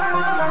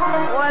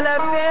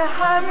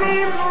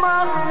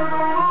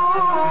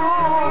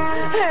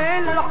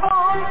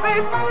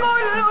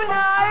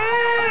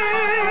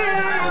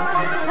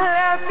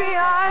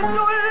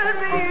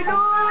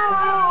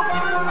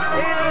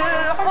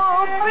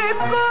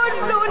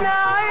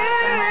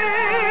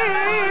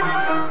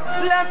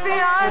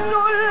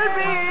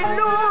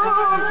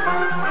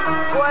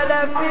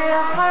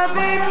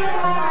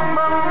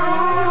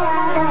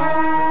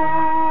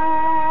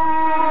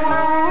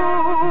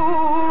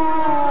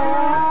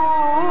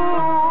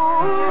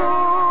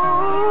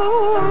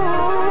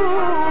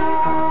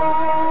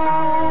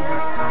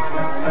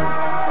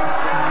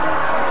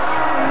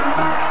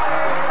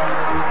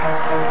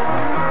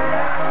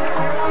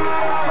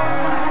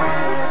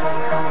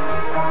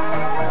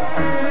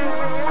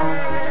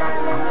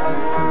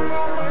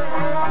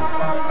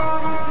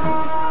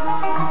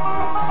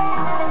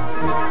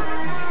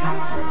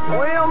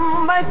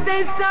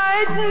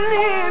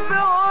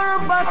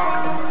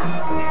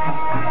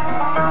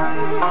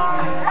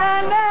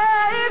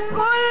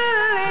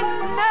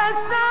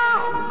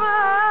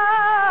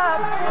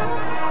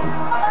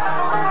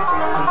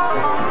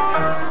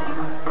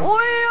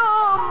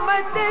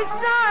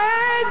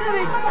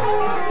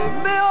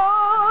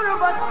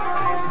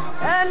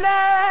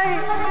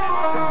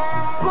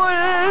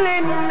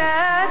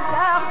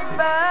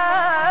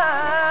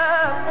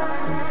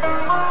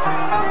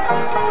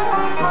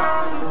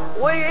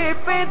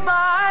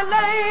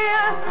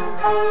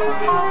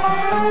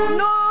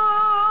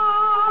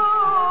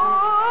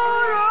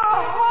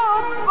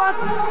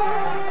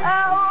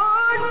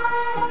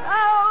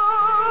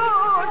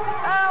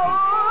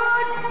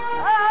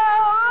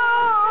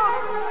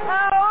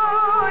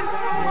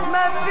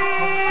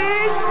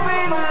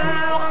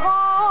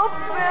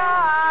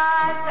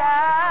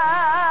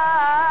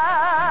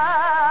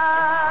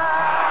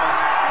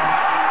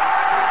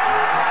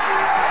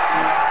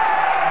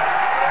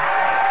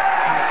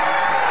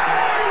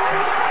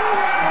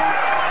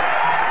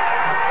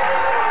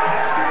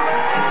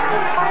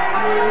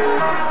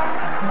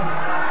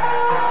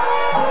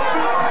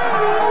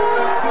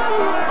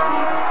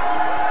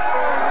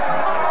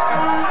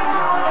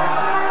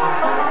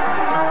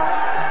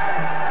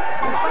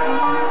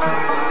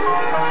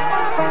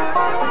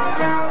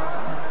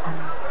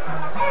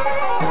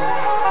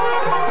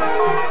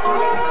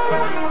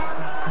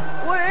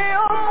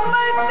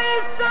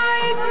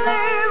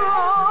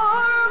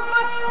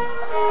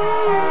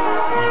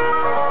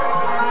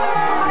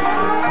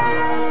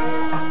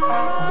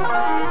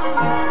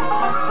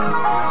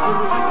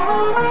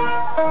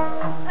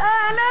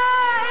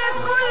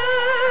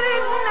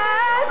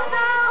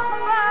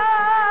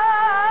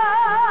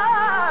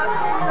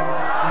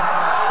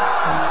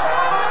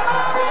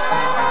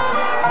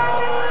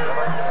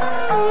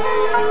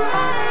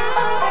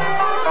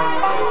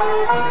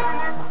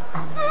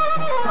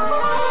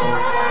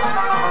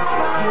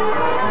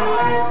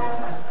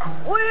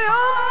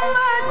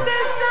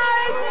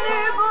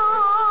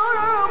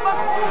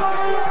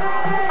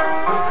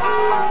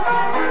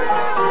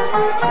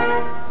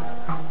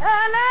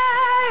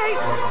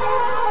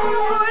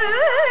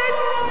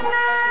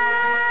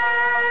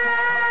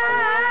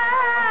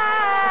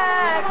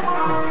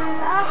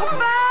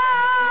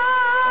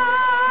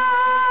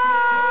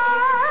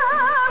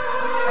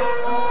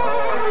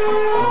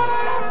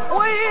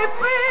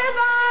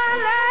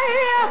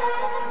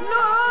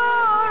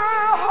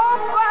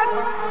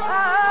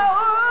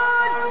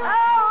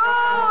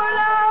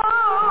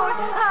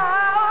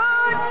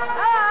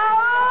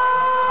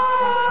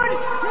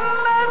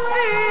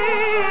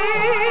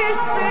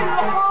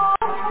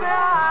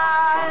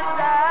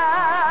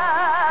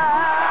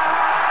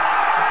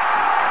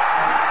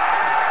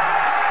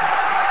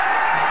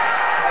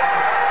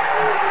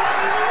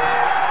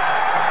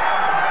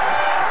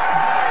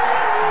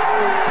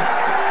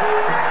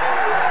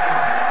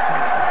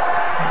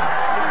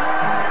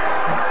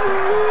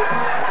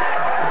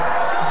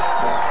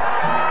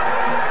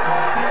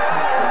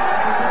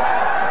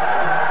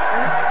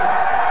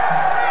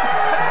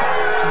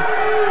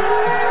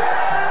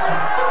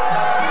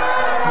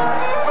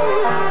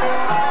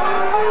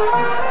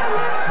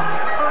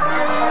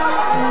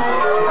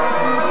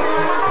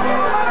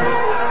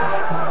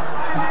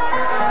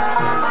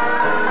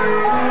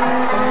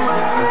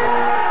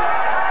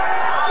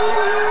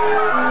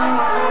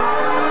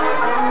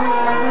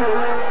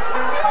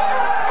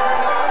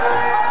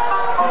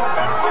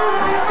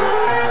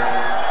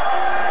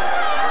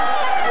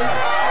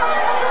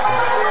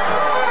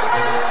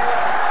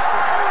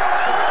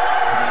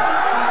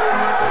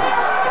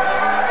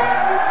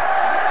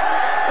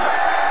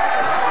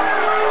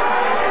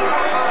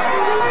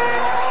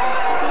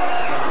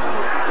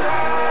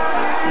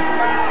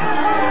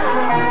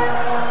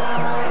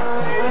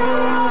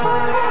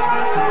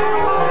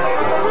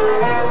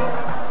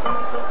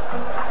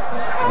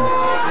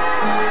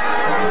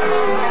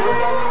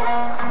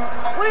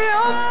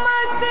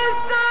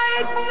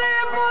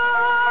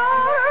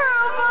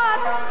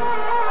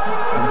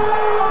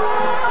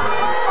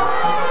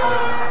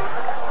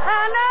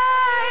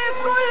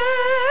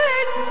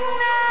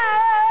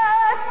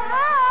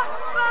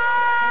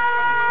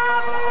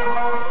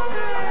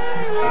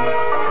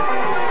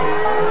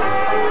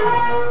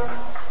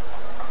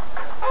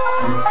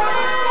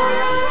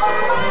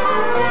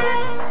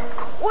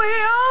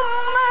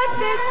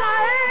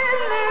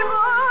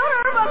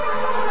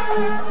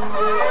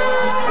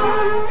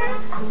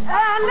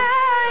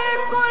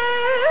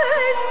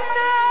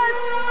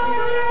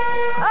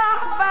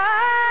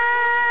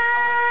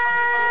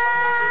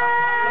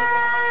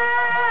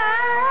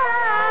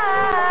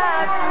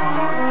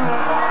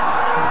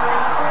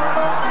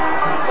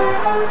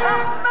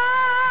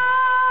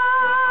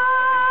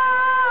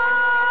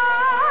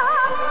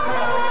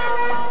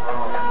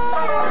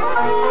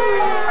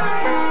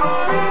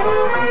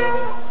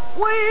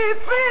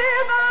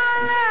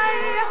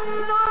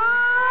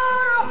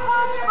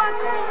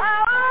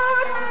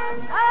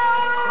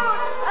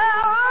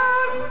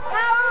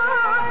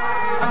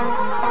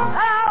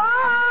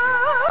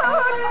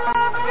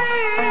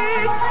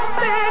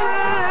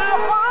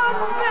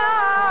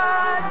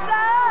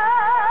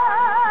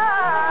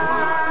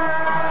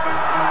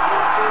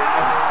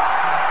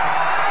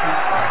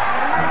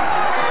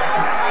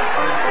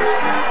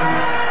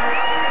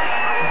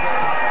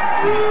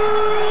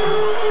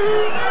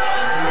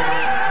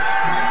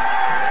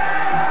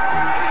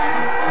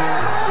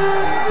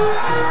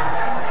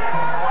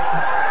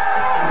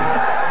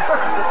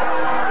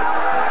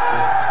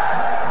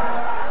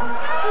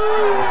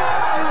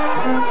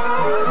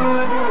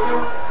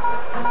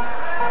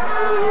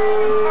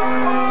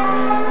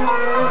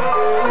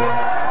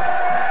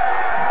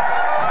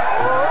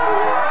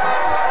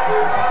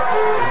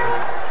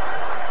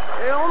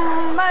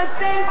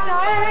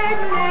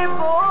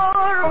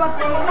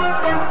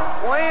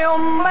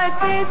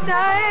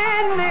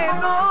تشعلني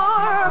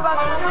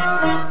قربك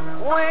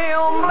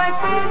ويوم ما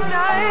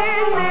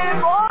تشعلني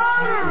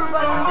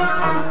قربك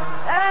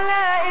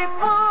الاقي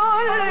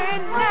كل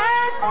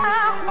الناس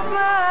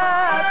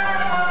احباب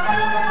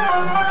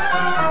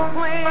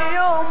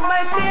ويوم ما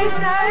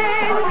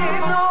تشعلني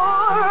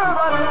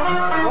قربك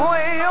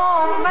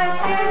ويوم ما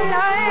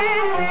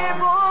تشعلني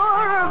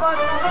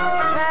قربك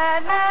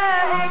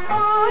الاقي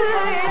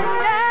كل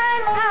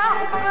الناس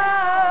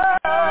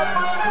احباب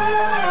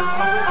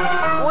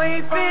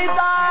ويفيض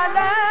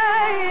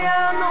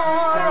عليا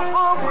نور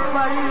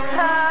حبك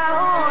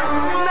هقول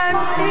ما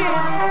مشيت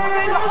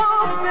في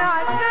الحب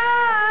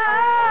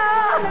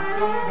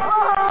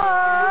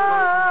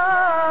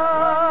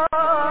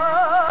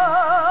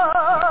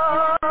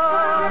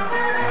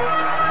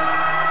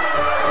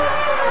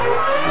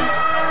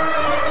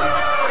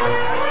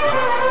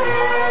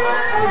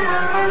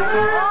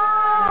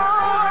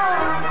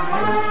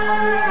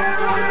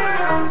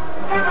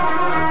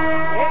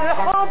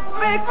الحب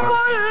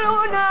كله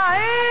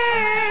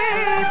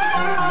نعيم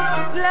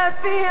لا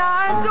في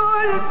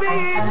عدل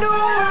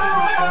بيلوم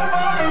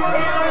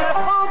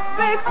الحب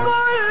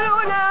كله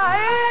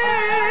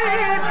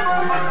نعيم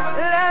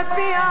لا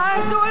في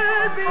عدل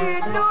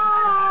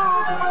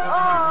بيلوم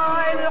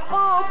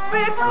الحب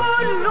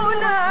كله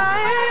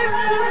نعيم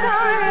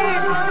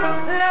نعيم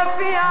لا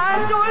في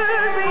عدل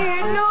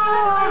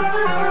بيلوم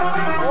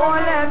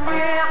ولا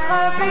في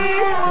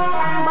حبيب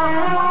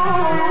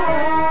محروم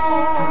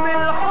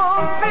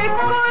الحب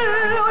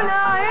كله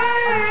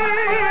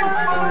نعيم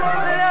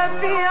لا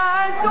في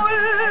عدل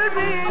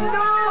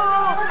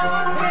بيلوم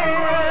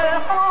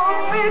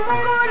الحب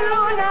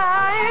كله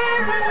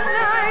نعيم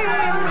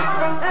نعيم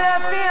لا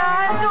في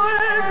عدل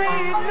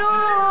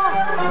بيلوم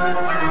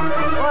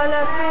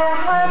ولا في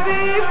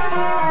حبيب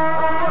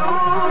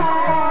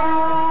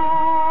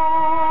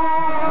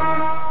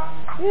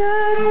يا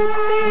ريت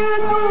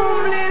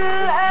يدوم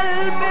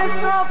للقلب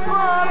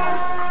سفر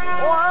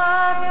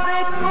وقضي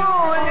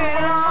طول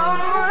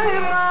العمر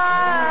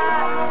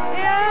معاك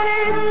يا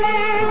ريت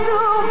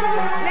يدوم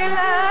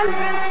للقلب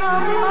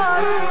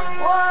سفر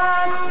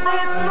وقضي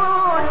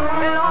طول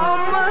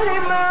العمر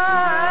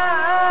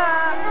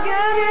معاك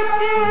يا ريت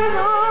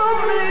يدوم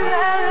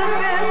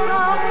للقلب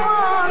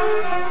سفر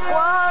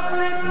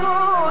وقضي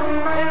طول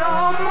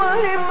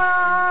العمر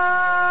معاك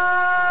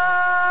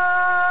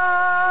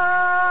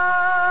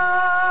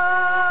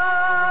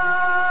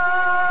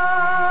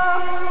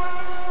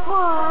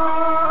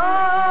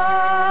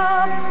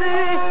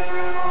وقضي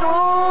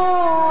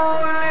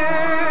طول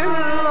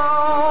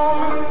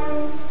العمر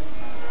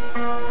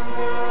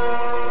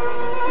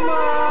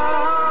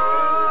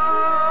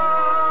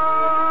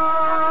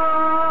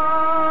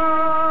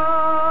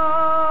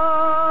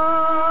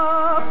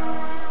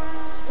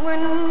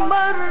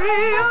ونمر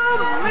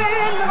يوم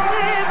من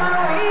غير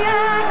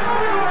رؤياك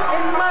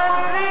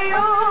نمر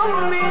يوم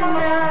من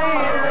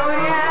غير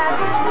رؤياك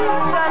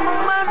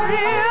نمر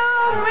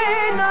يوم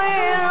من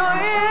غير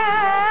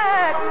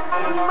رؤياك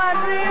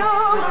نمر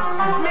يوم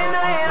من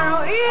غير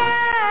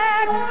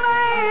رؤياك ما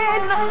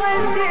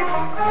ينحسب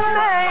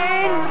ما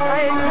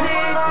ينحسبش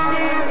من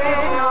عمري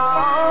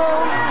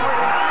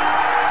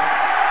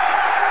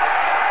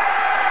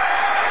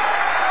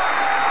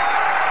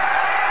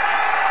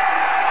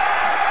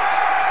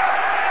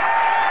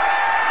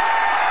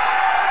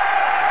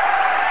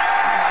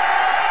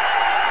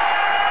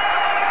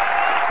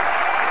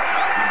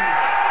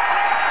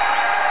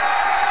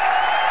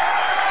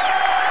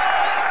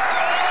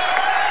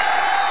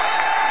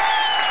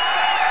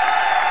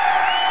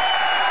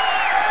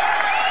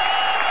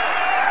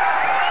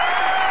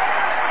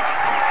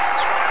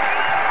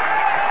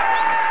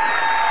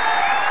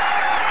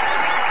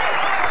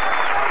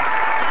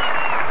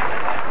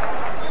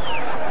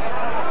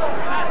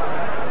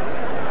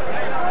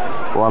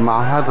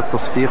ومع هذا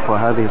التصفيق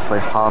وهذه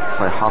الصيحات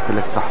صيحات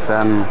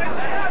الاستحسان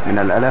من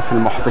الآلاف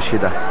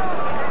المحتشدة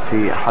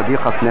في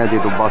حديقة نادي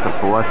ضباط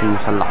القوات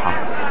المسلحة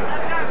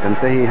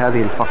تنتهي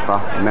هذه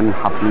الفقرة من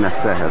حفلنا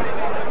الساهر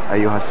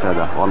أيها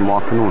السادة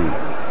والمواطنون.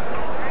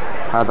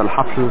 هذا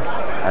الحفل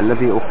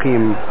الذي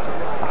أقيم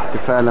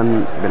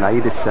احتفالا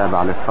بالعيد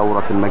السابع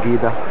للثورة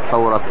المجيدة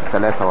ثورة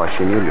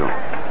 23 يوليو.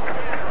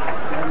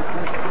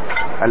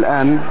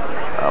 الآن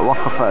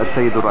وقف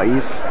السيد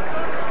الرئيس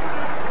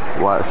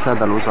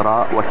والسادة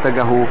الوزراء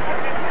واتجهوا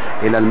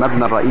إلى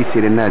المبنى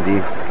الرئيسي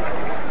للنادي،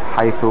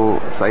 حيث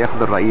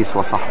سيقضي الرئيس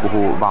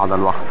وصحبه بعض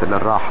الوقت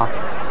للراحة،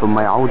 ثم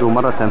يعودوا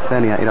مرة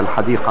ثانية إلى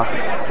الحديقة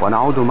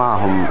ونعود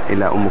معهم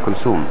إلى أم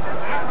كلثوم.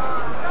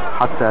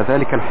 حتى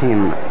ذلك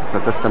الحين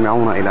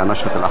ستستمعون إلى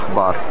نشرة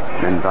الأخبار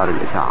من دار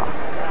الإذاعة.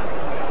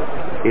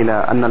 إلى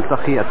أن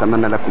نلتقي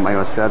أتمنى لكم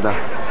أيها السادة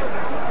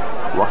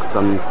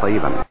وقتا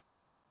طيبا.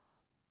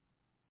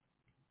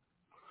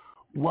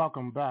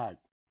 Welcome back.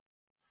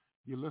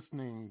 You're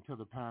listening to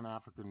the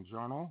Pan-African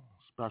Journal,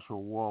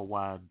 special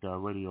worldwide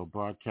radio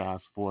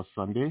broadcast for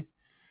Sunday,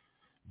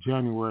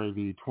 January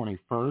the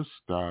 21st,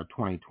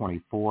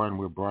 2024, and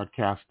we're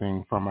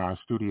broadcasting from our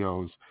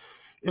studios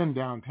in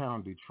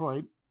downtown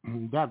Detroit.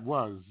 That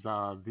was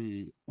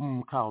the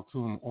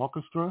Kulthum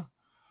Orchestra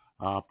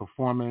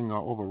performing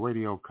over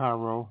Radio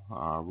Cairo,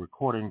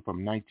 recording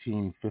from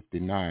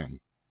 1959.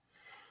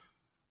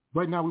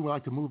 Right now, we would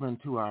like to move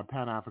into our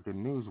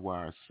Pan-African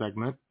Newswire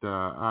segment.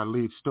 Our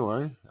lead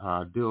story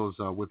deals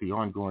with the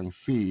ongoing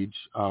siege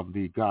of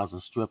the Gaza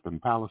Strip in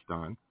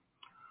Palestine.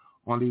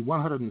 On the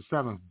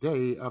 107th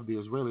day of the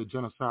Israeli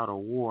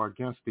genocidal war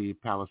against the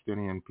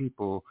Palestinian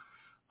people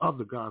of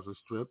the Gaza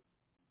Strip,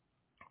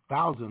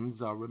 thousands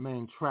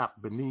remain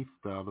trapped beneath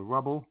the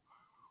rubble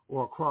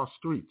or across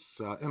streets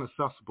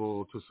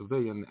inaccessible to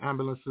civilian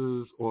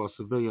ambulances or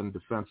civilian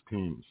defense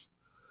teams.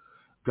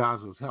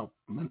 Gaza's health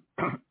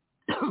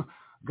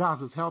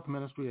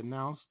ministry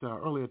announced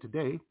earlier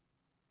today,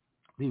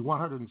 the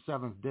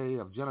 107th day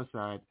of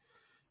genocide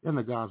in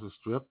the Gaza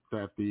Strip,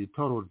 that the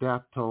total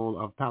death toll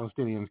of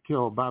Palestinians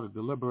killed by the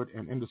deliberate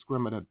and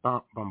indiscriminate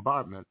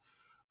bombardment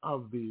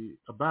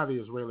by the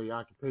Israeli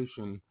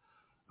occupation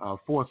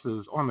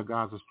forces on the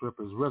Gaza Strip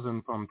has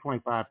risen from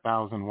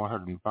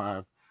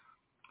 25,105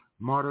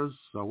 martyrs,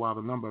 while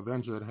the number of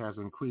injured has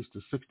increased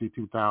to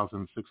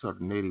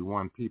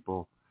 62,681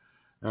 people.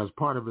 As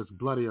part of its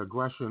bloody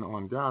aggression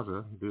on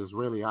Gaza, the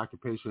Israeli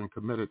occupation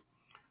committed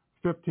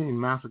 15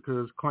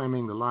 massacres,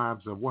 claiming the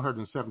lives of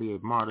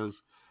 178 martyrs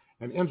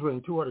and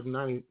injuring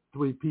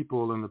 293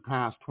 people in the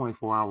past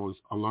 24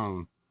 hours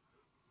alone.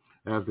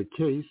 As the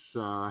case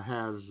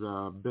has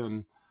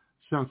been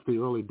since the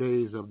early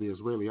days of the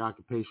Israeli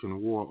occupation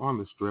war on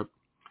the Strip,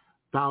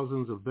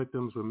 thousands of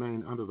victims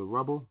remain under the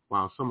rubble,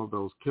 while some of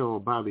those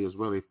killed by the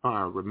Israeli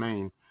fire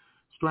remain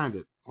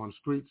stranded on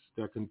streets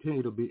that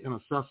continue to be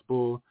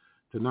inaccessible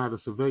to neither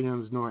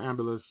civilians nor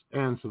ambulance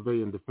and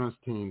civilian defense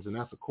teams, and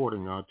that's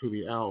according to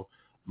the Al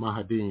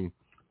Mahadin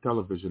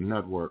television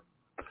network.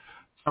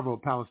 Several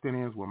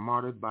Palestinians were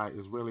martyred by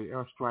Israeli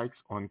airstrikes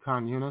on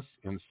Khan Yunis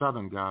in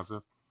southern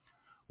Gaza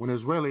when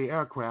Israeli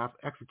aircraft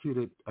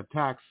executed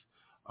attacks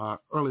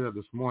earlier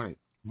this morning,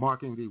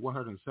 marking the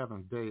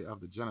 107th day of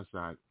the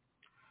genocide.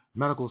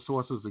 Medical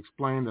sources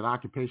explain that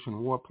occupation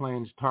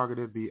warplanes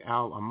targeted the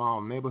Al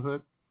Amal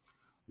neighborhood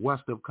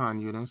west of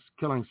Khan Yunis,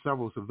 killing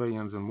several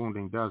civilians and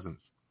wounding dozens.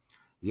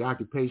 The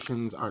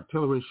occupation's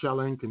artillery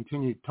shelling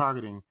continued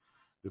targeting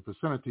the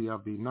vicinity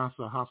of the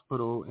Nasser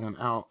hospital in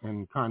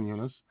Khan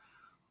Yunis,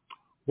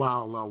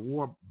 while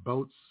war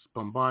boats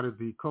bombarded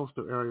the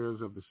coastal areas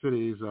of the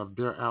cities of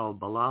Deir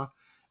al-Balah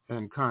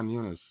and Khan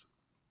Yunis.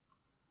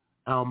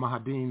 Al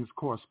Mahadin's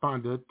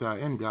correspondent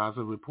in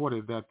Gaza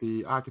reported that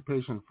the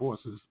occupation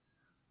forces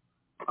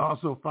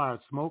also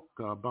fired smoke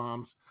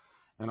bombs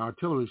and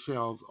artillery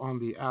shells on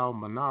the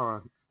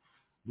Al-Manara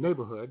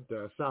neighborhood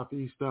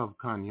southeast of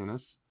Khan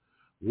Yunis.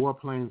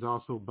 Warplanes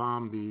also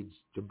bombed the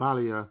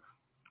Jabalia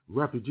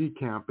refugee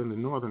camp in the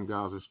northern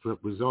Gaza Strip,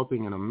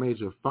 resulting in a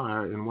major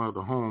fire in one of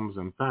the homes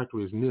and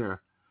factories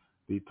near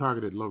the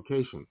targeted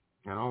location,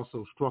 and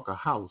also struck a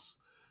house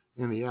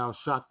in the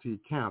Al-Shakti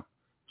camp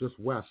just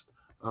west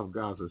of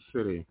Gaza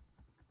City.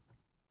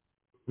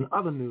 In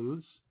other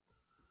news,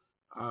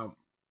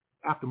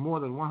 after more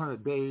than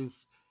 100 days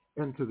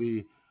into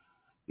the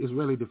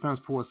Israeli Defense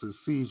Forces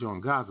siege on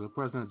Gaza,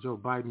 President Joe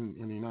Biden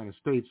in the United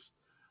States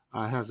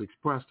has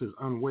expressed his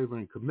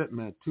unwavering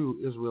commitment to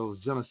Israel's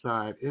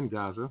genocide in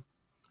Gaza.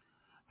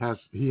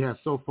 He has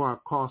so far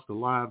cost the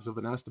lives of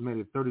an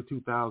estimated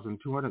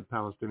 32,200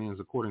 Palestinians,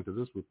 according to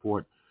this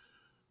report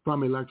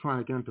from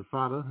Electronic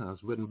Intifada, as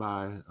written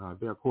by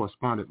their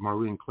correspondent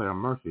Maureen Claire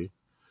Murphy.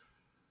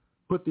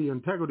 Put the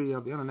integrity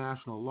of the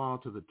international law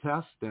to the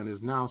test and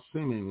is now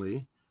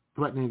seemingly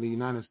threatening the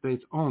United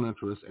States' own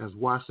interests as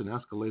Washington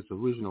escalates a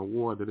regional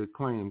war that it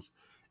claims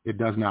it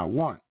does not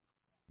want.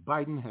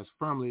 Biden has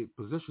firmly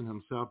positioned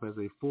himself as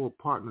a full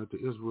partner to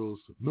Israel's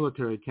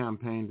military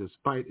campaign,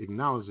 despite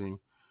acknowledging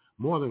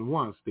more than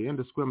once the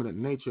indiscriminate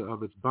nature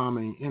of its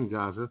bombing in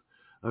Gaza,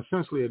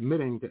 essentially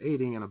admitting to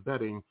aiding and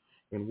abetting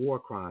in war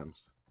crimes.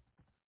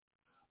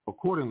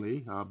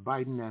 Accordingly,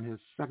 Biden and his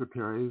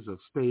secretaries of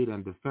state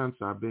and defense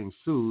are being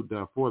sued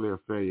for their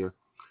failure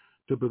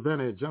to prevent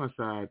a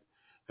genocide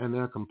and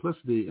their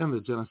complicity in the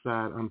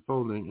genocide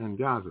unfolding in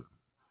Gaza.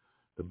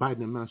 The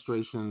Biden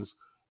administration's,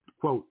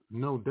 quote,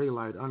 no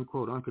daylight,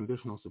 unquote,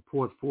 unconditional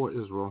support for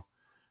Israel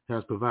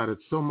has provided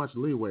so much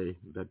leeway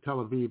that Tel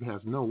Aviv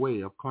has no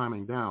way of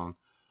climbing down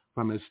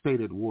from its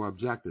stated war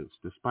objectives,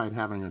 despite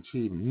having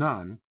achieved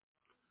none.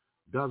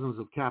 Dozens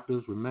of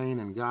captives remain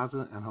in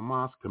Gaza, and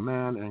Hamas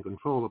command and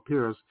control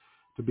appears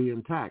to be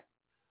intact,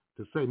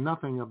 to say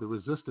nothing of the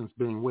resistance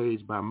being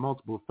waged by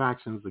multiple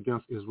factions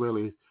against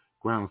Israeli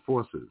ground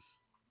forces.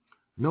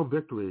 No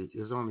victory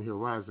is on the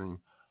horizon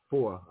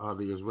for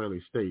the Israeli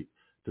state,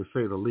 to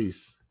say the least.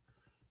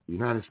 The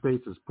United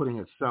States is putting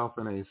itself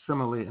in a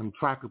similarly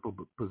intractable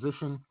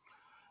position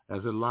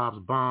as it lobs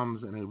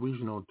bombs in a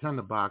regional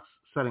tinderbox,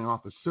 setting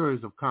off a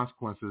series of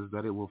consequences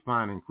that it will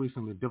find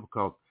increasingly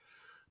difficult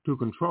to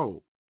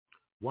control.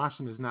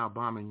 Washington is now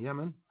bombing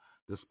Yemen,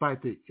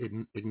 despite the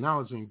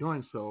acknowledging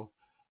doing so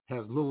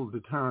has little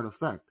deterrent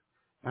effect.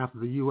 After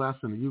the U.S.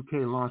 and the U.K.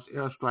 launched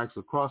airstrikes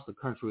across the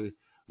country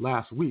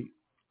last week,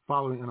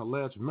 following an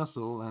alleged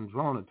missile and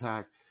drone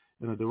attack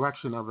in the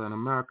direction of an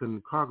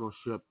American cargo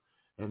ship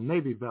and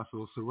Navy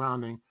vessels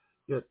surrounding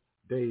it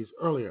days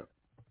earlier.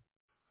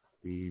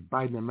 The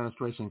Biden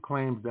administration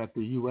claims that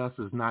the U.S.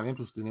 is not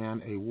interested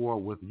in a war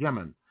with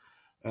Yemen,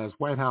 as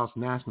White House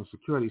National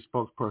Security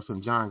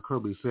spokesperson John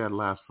Kirby said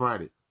last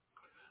Friday.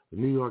 The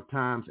New York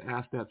Times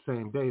asked that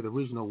same day, the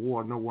regional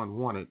war no one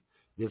wanted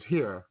is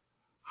here.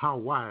 How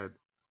wide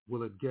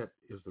will it get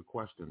is the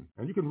question.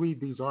 And you can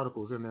read these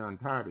articles in their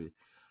entirety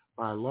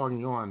by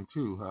logging on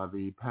to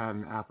the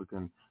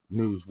Pan-African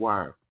News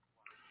Wire.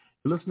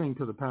 You're listening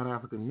to the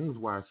Pan-African News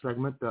Wire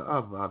segment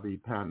of the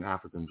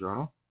Pan-African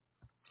Journal.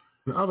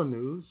 In other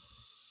news,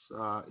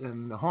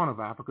 in the Horn of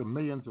Africa,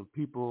 millions of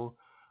people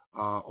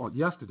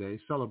yesterday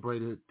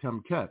celebrated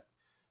Timket,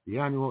 the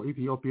annual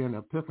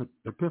Ethiopian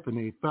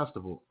Epiphany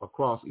Festival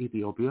across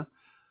Ethiopia,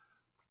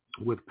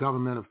 with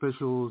government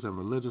officials and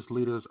religious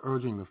leaders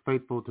urging the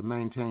faithful to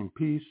maintain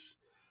peace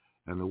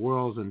and the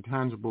world's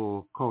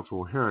intangible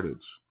cultural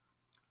heritage.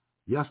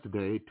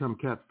 Yesterday,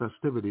 Timket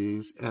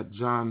festivities at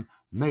John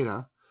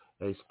Meda,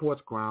 a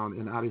sports ground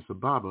in Addis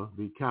Ababa,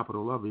 the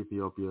capital of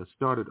Ethiopia,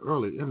 started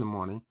early in the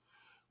morning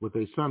with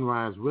a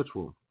sunrise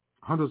ritual.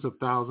 Hundreds of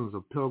thousands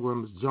of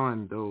pilgrims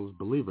joined those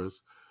believers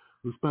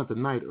who spent the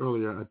night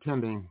earlier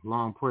attending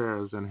long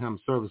prayers and hymn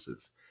services.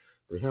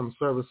 The hymn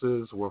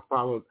services were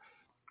followed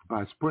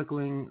by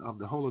sprinkling of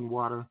the holy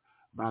water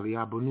by the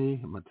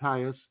Abuni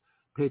Matthias,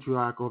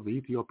 patriarch of the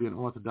Ethiopian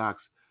Orthodox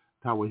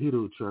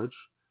Tawahedo Church,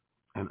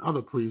 and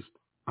other priests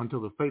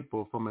until the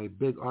faithful from a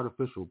big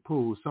artificial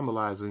pool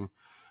symbolizing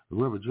the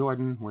River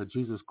Jordan, where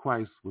Jesus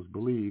Christ was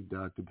believed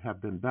to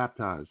have been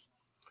baptized.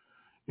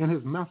 In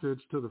his message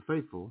to the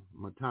faithful,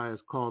 Matthias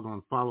called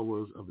on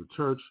followers of the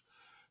church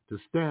to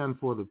stand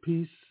for the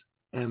peace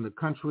and the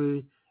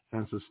country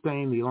and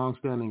sustain the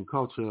long-standing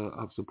culture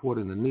of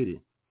supporting the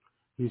needy.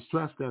 He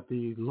stressed that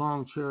the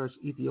long-cherished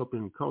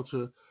Ethiopian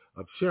culture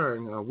of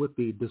sharing with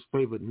the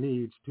disfavored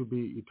needs to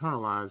be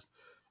eternalized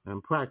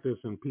and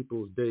practiced in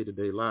people's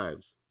day-to-day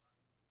lives.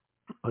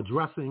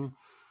 Addressing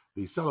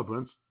the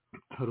celebrants,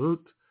 Harut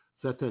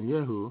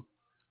Setenyehu,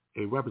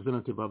 a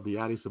representative of the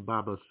Addis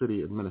Ababa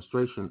city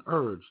administration,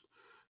 urged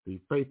the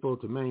faithful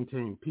to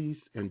maintain peace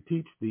and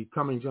teach the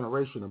coming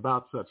generation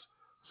about such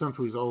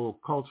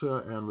centuries-old culture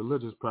and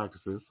religious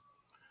practices.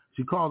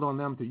 She called on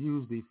them to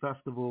use the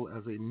festival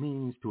as a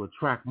means to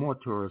attract more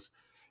tourists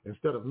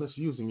instead of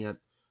misusing it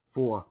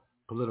for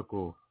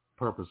political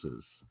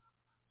purposes.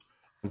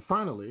 And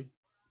finally,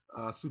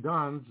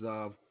 Sudan's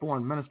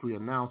foreign ministry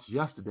announced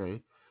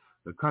yesterday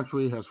the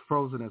country has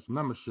frozen its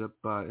membership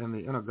in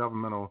the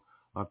Inter-Governmental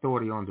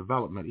Authority on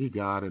Development,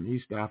 IGAD, and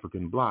East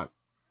African Bloc.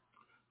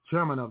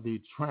 Chairman of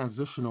the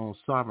Transitional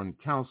Sovereign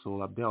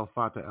Council, Abdel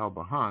Fattah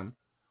el-Burhan,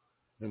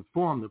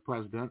 informed the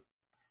president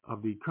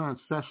of the current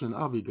session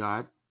of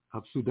IGAD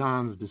of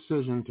Sudan's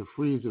decision to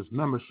freeze its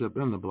membership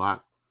in the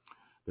bloc.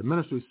 The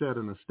ministry said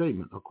in a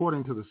statement,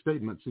 according to the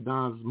statement,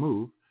 Sudan's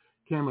move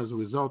came as a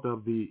result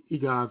of the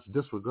IGAD's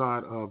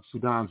disregard of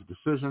Sudan's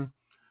decision,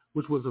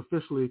 which was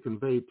officially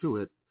conveyed to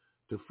it,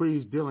 to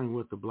freeze dealing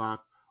with the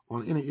bloc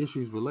on any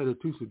issues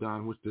related to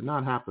Sudan, which did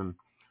not happen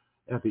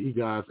at the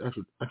IGAD's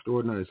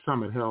extraordinary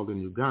summit held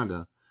in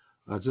Uganda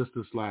just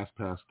this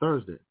past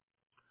Thursday.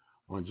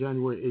 On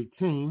January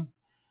 18,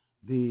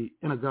 the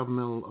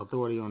Inter-Governmental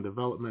Authority on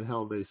Development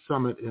held a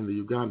summit in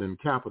the Ugandan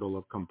capital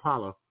of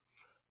Kampala,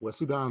 where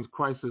Sudan's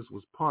crisis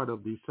was part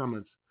of the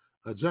summit's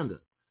agenda.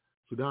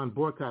 Sudan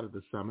boycotted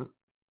the summit.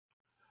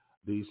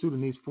 The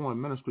Sudanese Foreign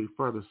Ministry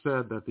further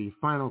said that the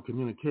final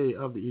communique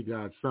of the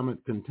IGAD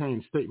summit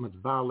contained statements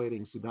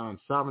violating Sudan's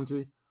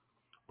sovereignty,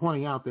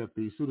 pointing out that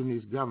the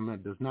Sudanese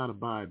government does not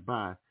abide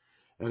by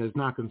and is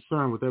not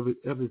concerned with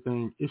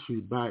everything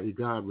issued by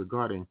IGAD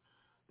regarding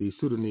the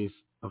Sudanese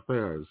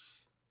affairs.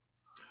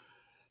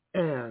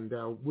 And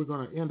we're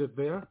going to end it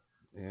there.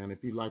 And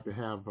if you'd like to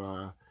have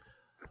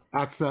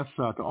access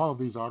to all of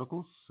these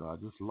articles,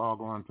 just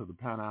log on to the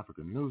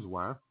Pan-African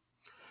Newswire.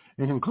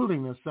 In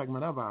concluding this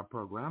segment of our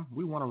program,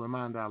 we want to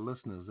remind our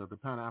listeners that the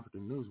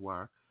Pan-African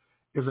Newswire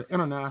is an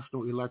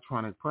international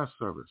electronic press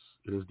service.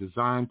 It is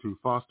designed to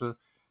foster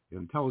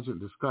intelligent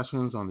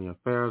discussions on the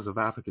affairs of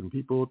African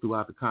people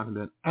throughout the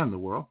continent and the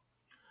world.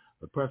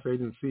 The press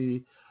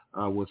agency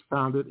was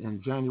founded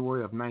in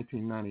January of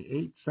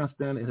 1998. Since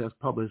then, it has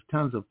published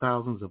tens of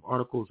thousands of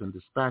articles and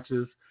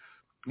dispatches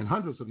in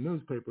hundreds of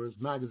newspapers,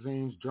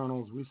 magazines,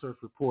 journals,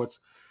 research reports,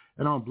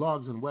 and on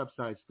blogs and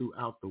websites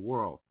throughout the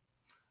world.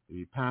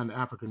 The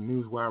Pan-African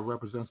Newswire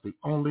represents the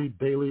only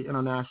daily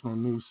international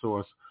news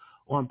source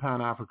on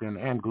Pan-African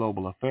and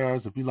global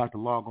affairs. If you'd like to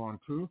log on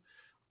to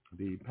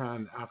the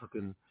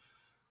Pan-African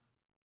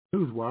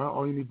Newswire,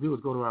 all you need to do is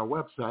go to our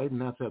website,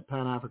 and that's at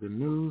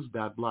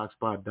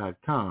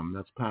panafricannews.blogspot.com.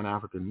 That's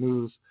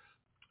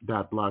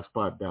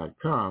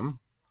panafricannews.blogspot.com.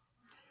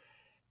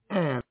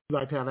 And if you'd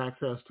like to have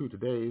access to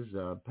today's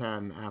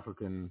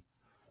Pan-African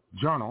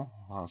Journal,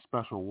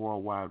 special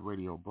worldwide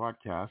radio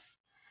broadcast,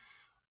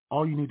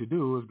 all you need to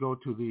do is go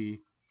to the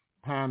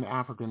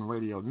Pan-African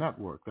Radio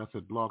Network. That's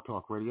at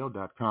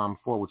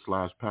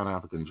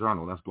blogtalkradio.com/Pan-African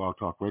Journal. That's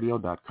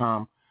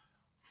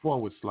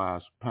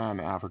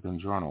blogtalkradio.com/Pan-African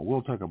Journal.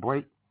 We'll take a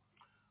break.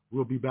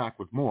 We'll be back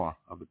with more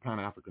of the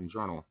Pan-African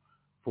Journal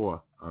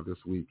for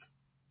this week.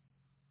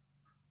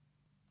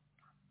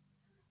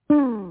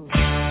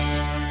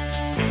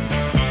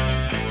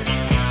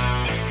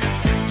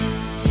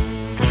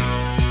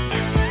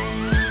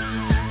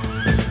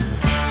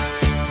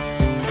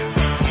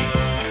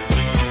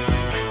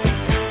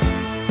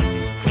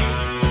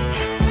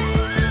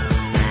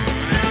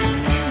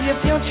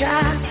 If your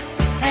child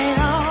ain't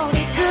all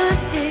he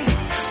could be,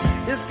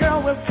 this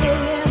girl will put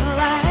him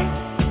right.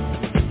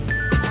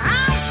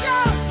 I'm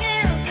sure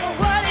him for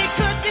what he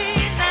could be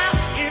now.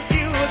 If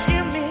you would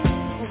give me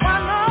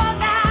one more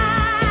night.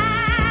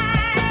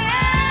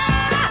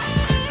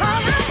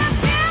 I'm a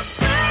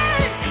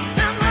princess,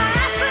 I'm a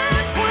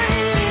African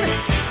queen,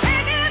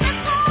 taking it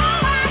for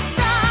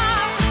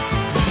myself.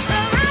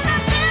 I'm a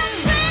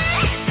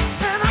princess,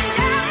 and I'm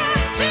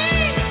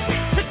guaranteed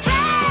to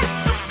tear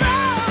the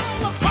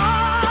soul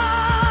apart.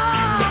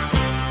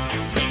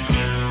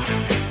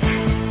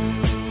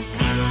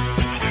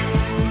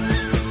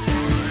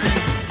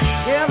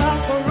 Give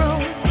up a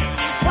room,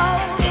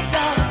 close the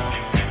door,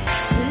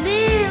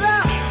 leave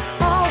her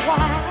for a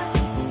while.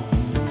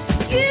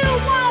 You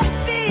won't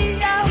be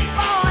a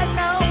boy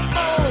no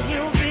more,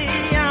 you'll be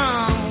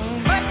young,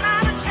 but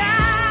not a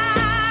child.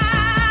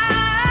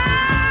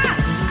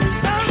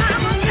 'Cause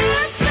I'm a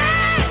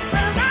princess,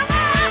 and I'm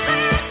a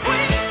African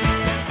queen,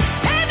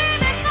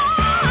 taking it for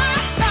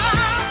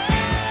myself.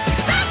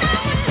 I'm a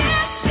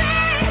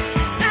princess,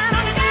 and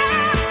I'm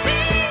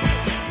guaranteed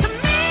to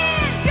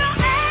mend your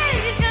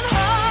aching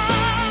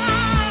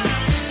heart.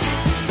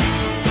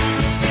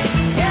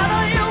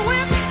 Gather your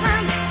wits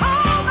and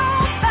hold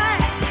on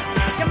back.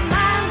 Your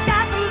mind's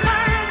got to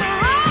learn the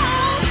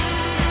ropes.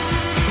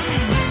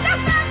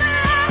 Just as the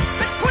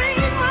African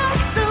queen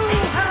runs through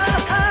her,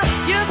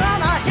 you're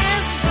gonna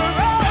hit the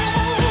road.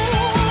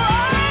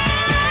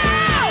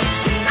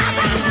 'Cause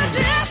I'm a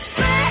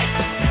district,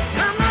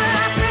 I'm a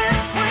African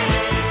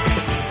queen,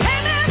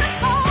 taking it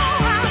for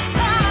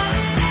myself.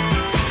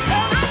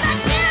 'Cause I'm a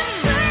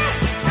district,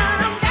 and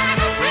I'm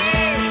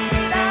guaranteed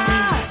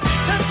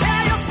to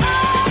tear your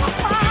soul apart.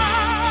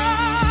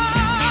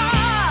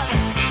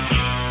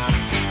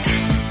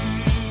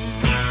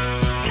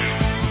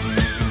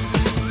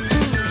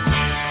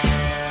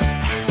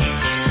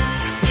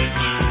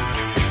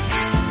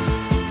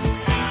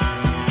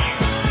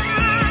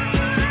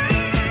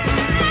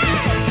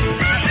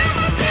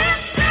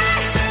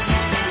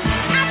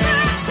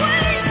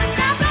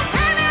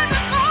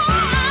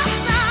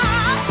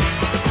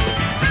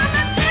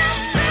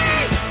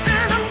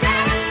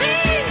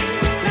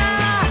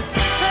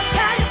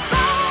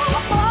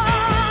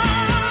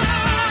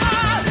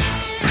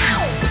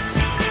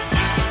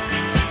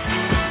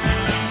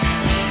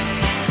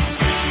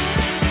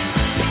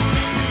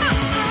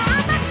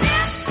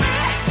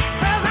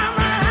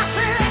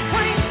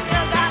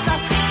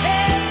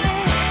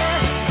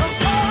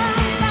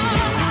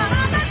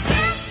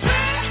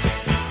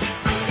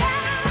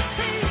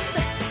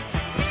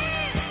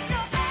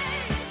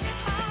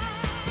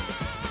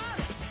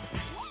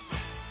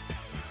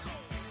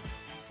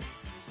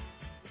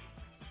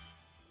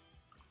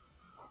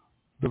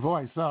 The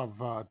voice of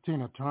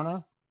Tina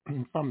Turner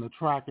from the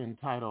track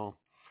entitled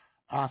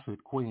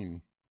Acid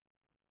Queen.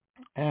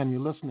 And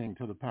you're listening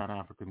to the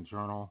Pan-African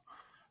Journal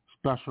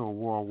special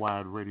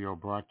worldwide radio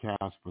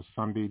broadcast for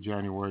Sunday,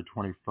 January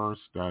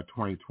 21st,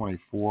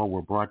 2024.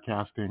 We're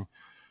broadcasting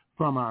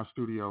from our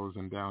studios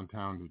in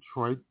downtown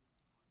Detroit.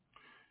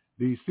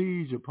 The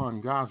siege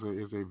upon Gaza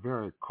is a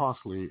very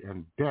costly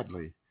and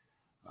deadly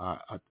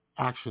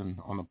action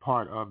on the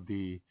part of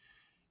the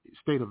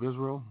State of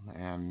Israel,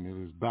 and it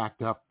is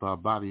backed up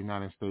by the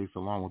United States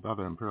along with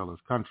other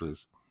imperialist countries.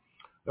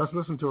 Let's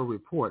listen to a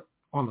report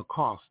on the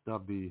cost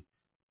of the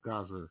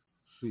Gaza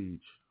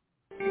siege.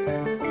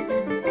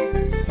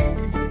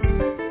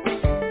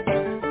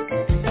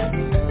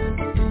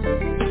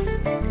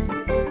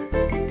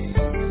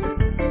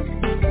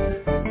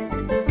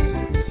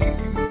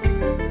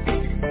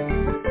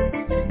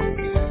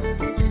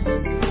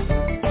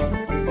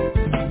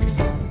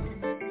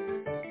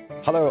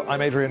 Hello,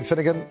 I'm Adrian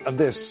Finnegan, and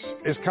this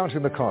is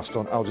Counting the Cost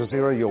on Al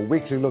Jazeera, your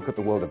weekly look at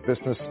the world of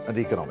business and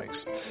economics.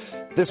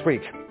 This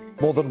week,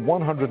 more than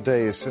 100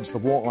 days since the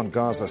war on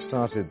Gaza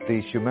started,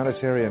 the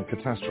humanitarian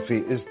catastrophe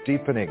is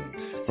deepening.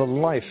 The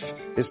life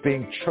is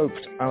being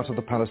choked out of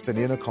the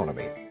Palestinian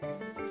economy.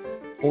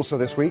 Also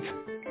this week,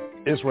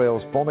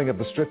 Israel's bombing of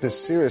the Strip is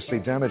seriously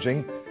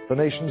damaging the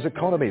nation's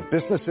economy.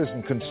 Businesses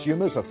and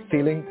consumers are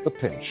feeling the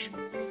pinch.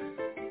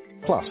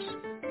 Plus,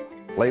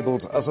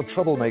 labeled as a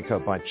troublemaker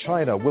by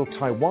China, will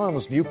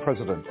Taiwan's new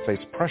president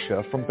face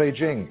pressure from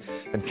Beijing?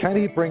 And can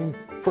he bring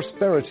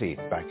prosperity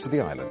back to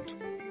the island?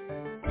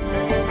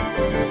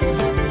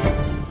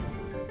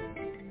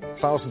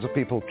 Thousands of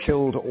people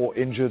killed or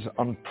injured,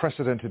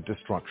 unprecedented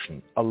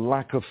destruction, a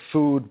lack of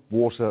food,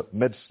 water,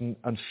 medicine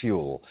and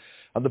fuel,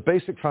 and the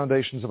basic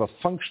foundations of a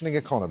functioning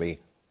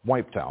economy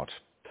wiped out.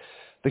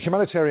 The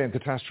humanitarian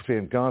catastrophe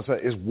in Gaza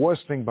is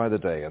worsening by the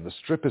day, and the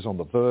Strip is on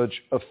the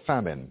verge of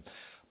famine.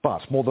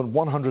 But more than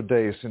 100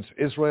 days since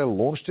Israel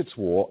launched its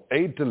war,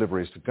 aid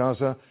deliveries to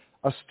Gaza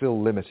are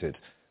still limited.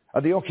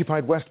 And the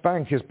occupied West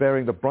Bank is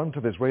bearing the brunt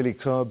of Israeli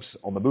curbs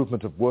on the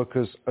movement of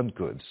workers and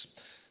goods.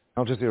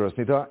 Al Jazeera's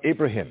Nida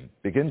Ibrahim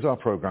begins our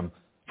program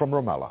from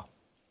Ramallah.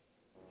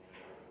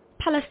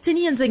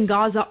 Palestinians in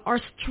Gaza are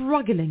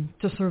struggling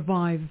to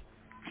survive.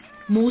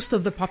 Most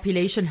of the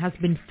population has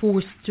been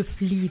forced to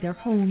flee their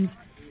homes.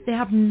 They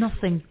have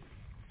nothing,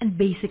 and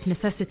basic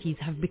necessities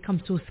have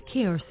become so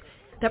scarce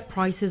that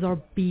prices are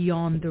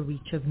beyond the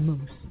reach of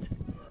most.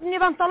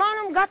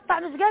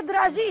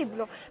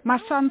 My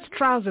son's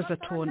trousers are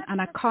torn and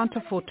I can't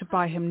afford to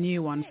buy him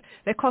new ones.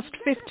 They cost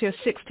 50 or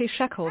 60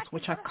 shekels,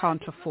 which I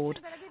can't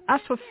afford.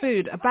 As for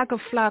food, a bag of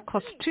flour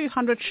costs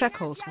 200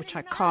 shekels, which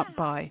I can't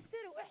buy.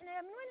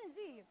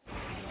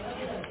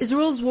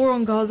 Israel's war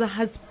on Gaza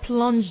has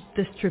plunged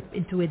the Strip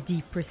into a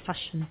deep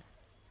recession.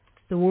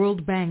 The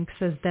World Bank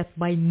says that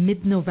by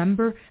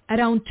mid-November,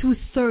 around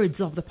 2/3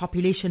 of the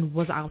population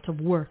was out of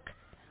work.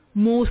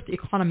 Most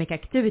economic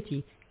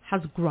activity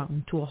has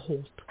ground to a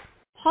halt.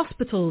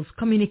 Hospitals,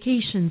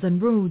 communications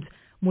and roads,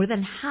 more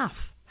than half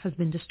has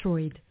been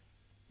destroyed.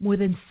 More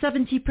than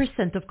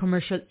 70% of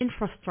commercial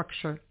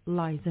infrastructure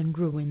lies in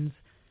ruins.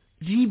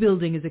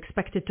 Rebuilding is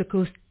expected to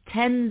cost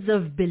tens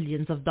of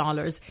billions of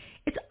dollars.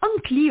 It's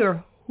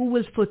unclear who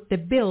will foot the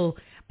bill,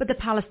 but the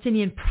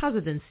Palestinian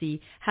presidency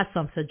has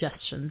some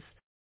suggestions.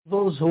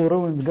 Those who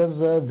ruined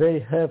Gaza, they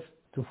have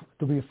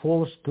to be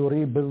forced to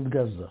rebuild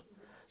Gaza.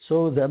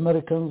 So the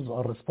Americans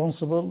are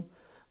responsible.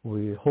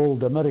 We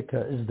hold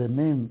America as the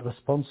main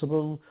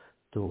responsible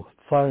to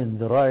find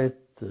the right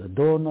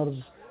donors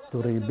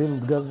to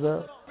rebuild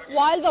Gaza.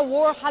 While the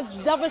war has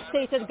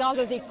devastated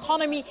Gaza's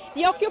economy,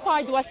 the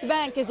occupied West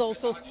Bank is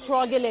also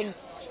struggling.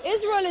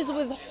 Israel is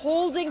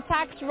withholding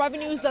tax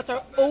revenues that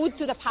are owed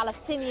to the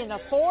Palestinian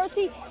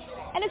Authority,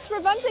 and it's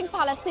preventing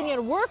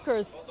Palestinian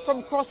workers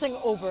from crossing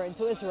over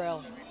into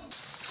Israel.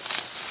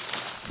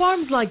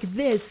 Farms like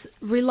this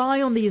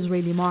rely on the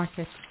Israeli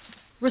market.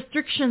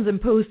 Restrictions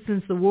imposed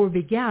since the war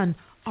began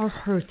are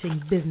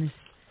hurting business.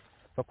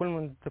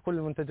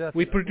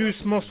 We produce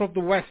most of the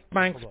West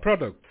Bank's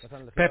products.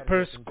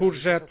 Peppers,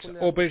 courgettes,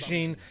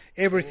 aubergine,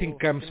 everything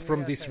comes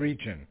from this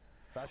region.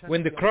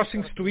 When the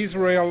crossings to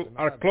Israel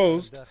are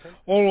closed,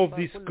 all of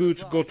these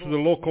goods go to the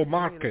local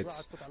markets,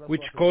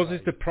 which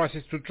causes the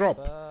prices to drop.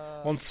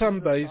 On some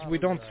days, we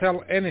don't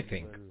sell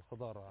anything.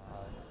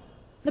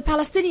 The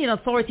Palestinian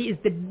Authority is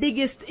the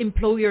biggest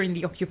employer in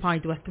the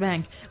occupied West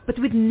Bank, but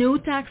with no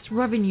tax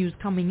revenues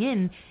coming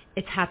in,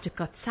 it had to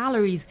cut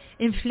salaries,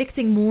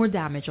 inflicting more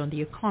damage on the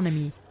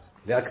economy.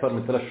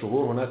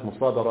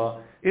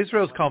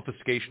 Israel's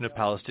confiscation of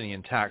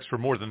Palestinian tax for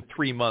more than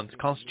 3 months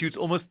constitutes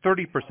almost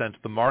 30%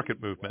 of the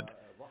market movement.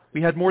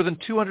 We had more than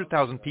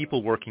 200,000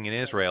 people working in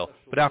Israel,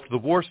 but after the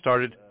war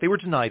started, they were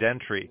denied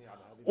entry.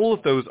 All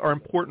of those are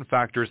important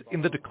factors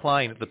in the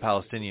decline of the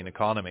Palestinian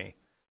economy.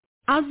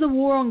 As the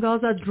war on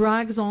Gaza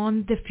drags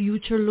on, the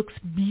future looks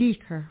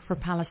bleaker for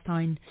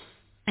Palestine.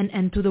 An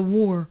end to the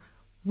war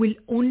will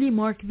only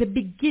mark the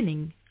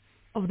beginning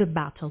of the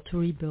battle to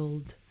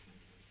rebuild.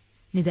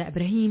 Nida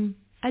Ibrahim,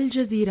 Al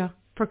Jazeera,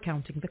 for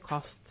Counting the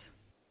Cost.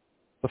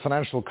 The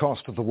financial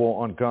cost of the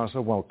war on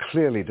Gaza, while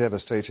clearly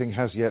devastating,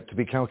 has yet to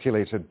be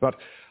calculated. But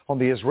on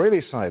the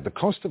Israeli side, the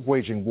cost of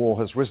waging war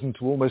has risen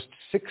to almost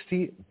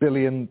 $60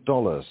 billion.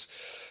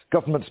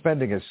 Government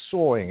spending is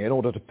soaring in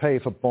order to pay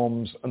for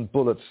bombs and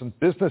bullets, and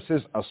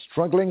businesses are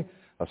struggling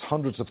as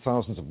hundreds of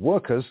thousands of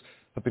workers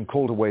have been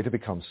called away to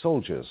become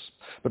soldiers.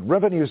 But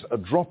revenues are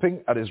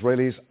dropping and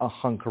Israelis are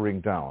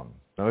hunkering down.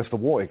 Now, if the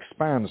war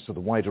expands to the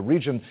wider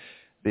region,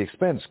 the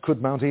expense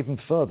could mount even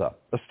further.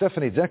 As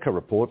Stephanie Decker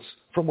reports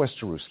from West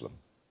Jerusalem.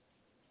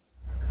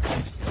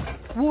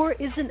 War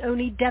isn't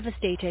only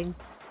devastating,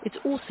 it's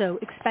also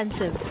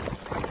expensive.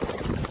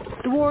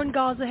 The war in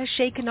Gaza has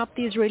shaken up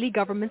the Israeli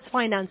government's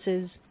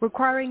finances,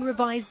 requiring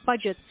revised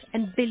budgets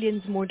and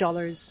billions more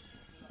dollars.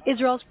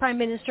 Israel's Prime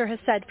Minister has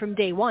said from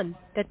day one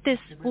that this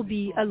will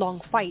be a long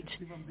fight,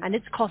 and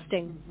it's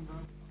costing.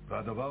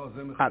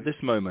 At this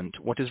moment,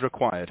 what is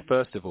required,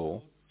 first of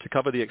all, to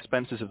cover the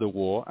expenses of the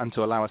war and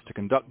to allow us to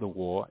conduct the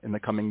war in the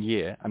coming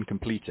year and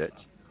complete it,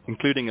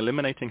 including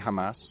eliminating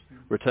Hamas,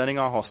 returning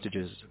our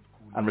hostages,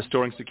 and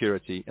restoring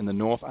security in the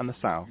north and the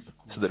south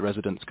so that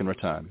residents can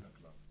return.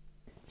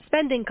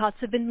 Spending cuts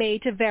have been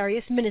made to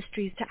various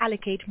ministries to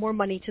allocate more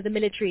money to the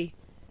military.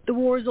 The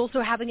war is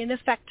also having an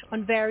effect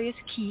on various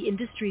key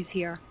industries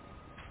here.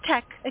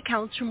 Tech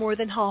accounts for more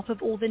than half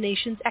of all the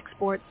nation's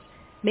exports,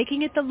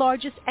 making it the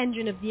largest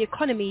engine of the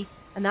economy,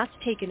 and that's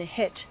taken a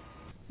hit.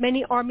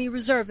 Many army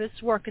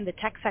reservists work in the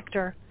tech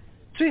sector.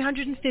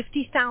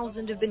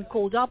 350,000 have been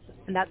called up,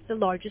 and that's the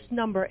largest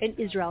number in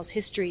Israel's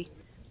history.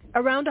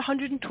 Around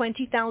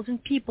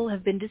 120,000 people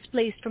have been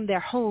displaced from their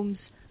homes,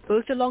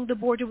 both along the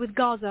border with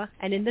Gaza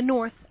and in the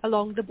north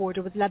along the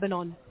border with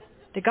Lebanon.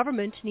 The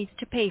government needs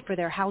to pay for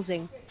their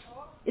housing.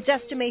 It's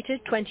estimated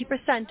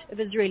 20% of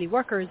Israeli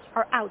workers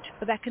are out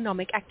of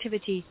economic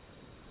activity.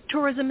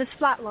 Tourism is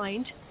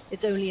flatlined,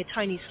 It's only a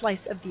tiny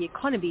slice of the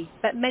economy,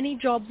 but many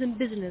jobs and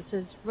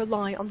businesses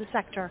rely on the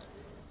sector.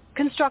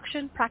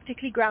 Construction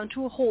practically ground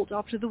to a halt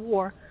after the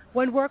war,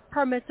 when work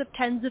permits of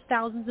tens of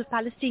thousands of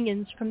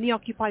Palestinians from the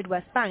occupied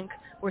West Bank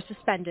were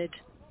suspended.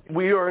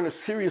 We are in a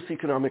serious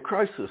economic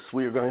crisis.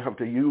 We are going to have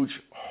a huge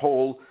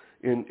hole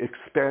in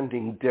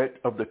expanding debt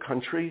of the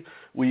country.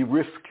 We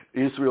risk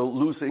Israel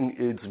losing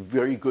its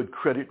very good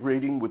credit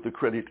rating with the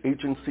credit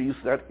agencies.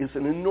 That is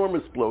an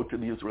enormous blow to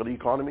the Israeli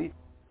economy.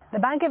 The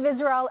Bank of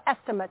Israel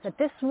estimates that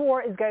this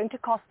war is going to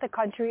cost the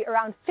country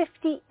around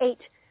 $58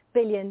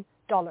 billion.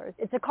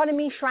 Its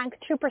economy shrank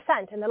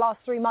 2% in the last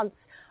 3 months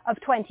of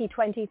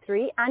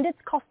 2023, and it's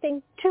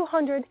costing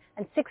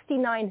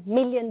 $269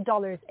 million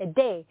a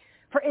day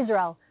for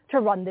Israel to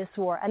run this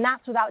war. And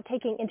that's without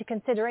taking into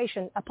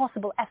consideration a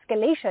possible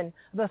escalation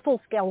of a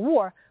full-scale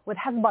war with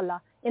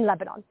Hezbollah in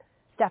Lebanon.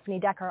 Stephanie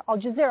Decker, Al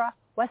Jazeera,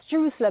 West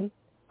Jerusalem,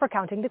 for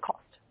Counting the Cost.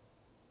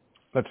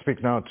 Let's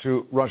speak now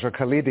to Raja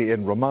Khalidi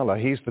in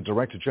Ramallah. He's the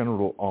Director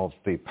General of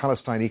the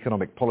Palestine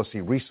Economic Policy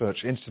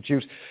Research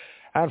Institute.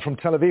 And from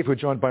Tel Aviv, we're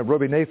joined by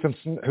Robbie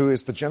Nathanson, who is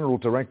the General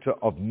Director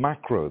of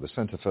Macro, the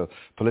Center for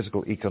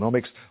Political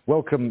Economics.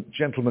 Welcome,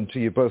 gentlemen, to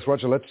you both.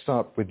 Raja, let's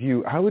start with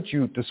you. How would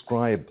you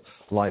describe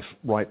life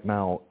right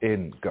now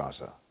in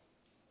Gaza?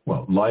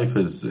 Well, life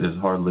is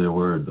hardly a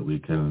word that we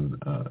can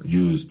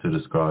use to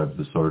describe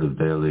the sort of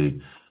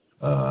daily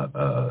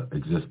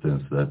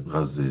existence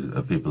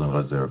that people in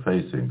Gaza are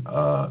facing.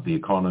 The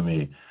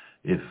economy,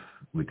 if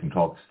we can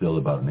talk still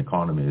about an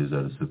economy, is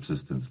at a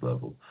subsistence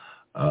level.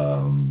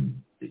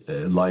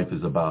 Life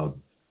is about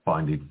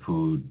finding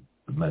food,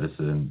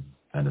 medicine,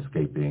 and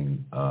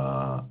escaping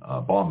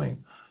bombing.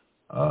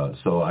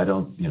 So I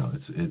don't,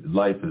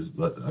 life is,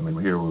 I mean,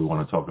 here we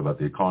want to talk about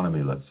the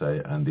economy, let's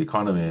say, and the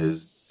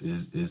economy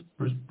is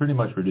pretty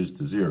much reduced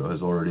to zero,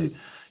 has already,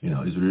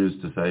 is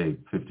reduced to say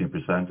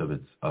 15%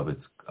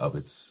 of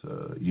its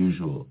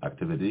usual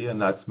activity,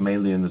 and that's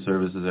mainly in the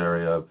services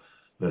area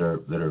that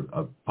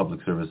are public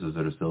services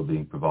that are still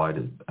being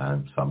provided,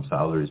 and some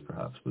salaries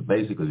perhaps. But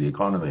basically the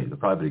economy, the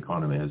private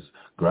economy, has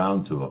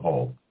ground to a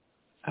halt.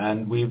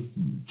 And we've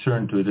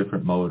turned to a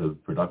different mode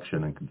of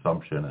production and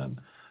consumption and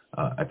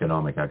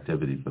economic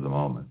activity for the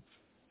moment.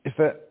 Is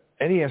there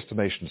any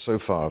estimation so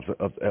far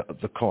of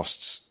the costs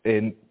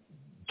in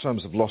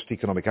terms of lost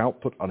economic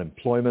output,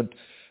 unemployment,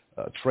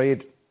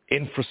 trade,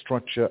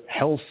 infrastructure,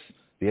 health,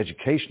 the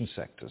education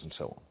sectors, and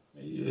so on?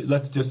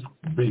 Let's just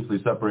briefly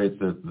separate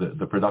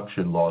the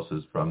production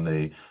losses from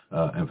the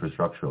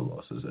infrastructural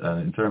losses.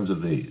 And in terms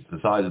of the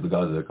size of the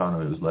Gaza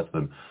economy, it was less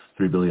than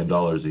 $3 billion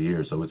a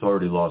year. So it's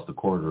already lost a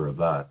quarter of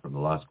that from the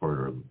last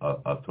quarter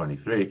of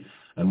 23.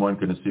 And one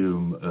can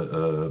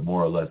assume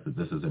more or less that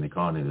this is an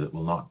economy that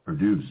will not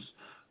produce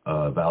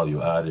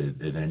value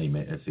added in any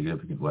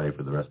significant way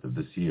for the rest of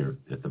this year,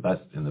 in the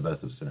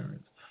best of scenarios.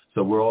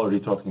 So we're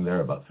already talking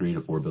there about $3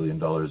 to $4 billion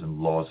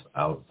in lost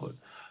output.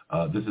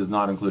 This is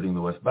not including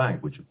the West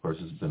Bank, which of course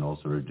has been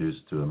also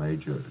reduced to a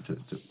major,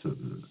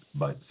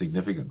 by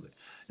significantly.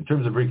 In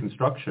terms of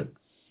reconstruction,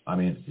 I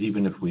mean,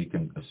 even if we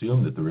can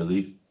assume that the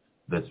relief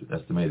that's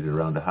estimated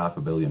around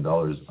 $500 million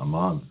a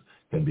month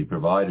can be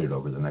provided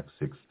over the next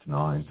 6 to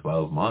 9,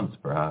 12 months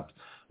perhaps,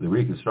 the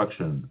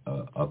reconstruction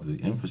of the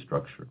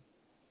infrastructure,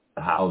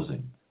 the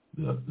housing,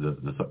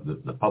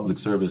 the public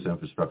service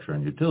infrastructure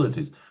and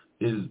utilities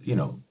is,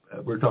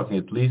 we're talking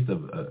at least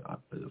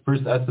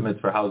first estimates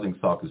for housing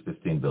stock is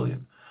 $15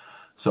 billion.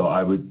 So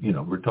I would,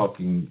 we're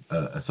talking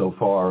so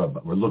far,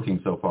 we're looking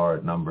so far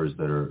at numbers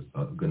that are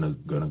going to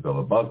go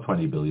above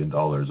 $20 billion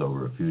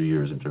over a few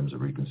years in terms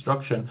of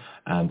reconstruction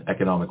and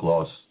economic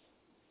loss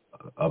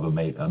of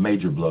a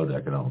major blow to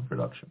economic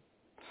production.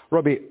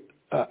 Robbie,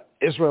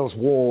 Israel's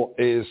war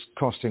is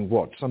costing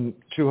what? Some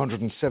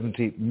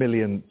 $270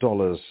 million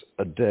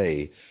a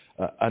day.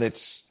 And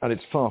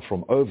it's far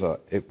from over,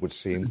 it would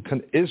seem.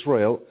 Can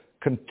Israel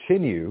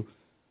continue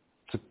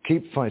to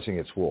keep fighting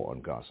its war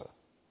on Gaza?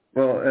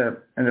 Well,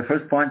 in the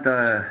first place,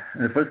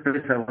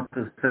 I want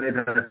to say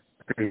that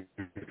the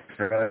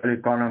Israeli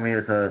economy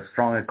is a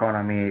strong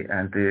economy,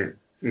 and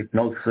it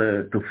knows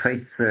to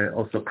face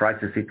also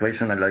crisis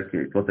situation, like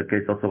it was the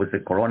case also with the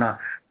corona.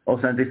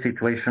 Also in this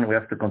situation, we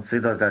have to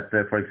consider that,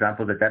 for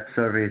example, the debt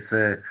service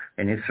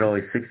in Israel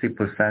is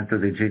 60% to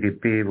the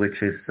GDP,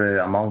 which is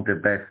among the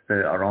best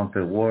around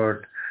the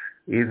world.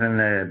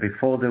 Even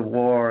before the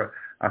war,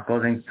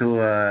 according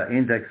to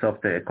index of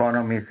the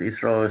economies,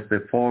 Israel is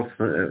the fourth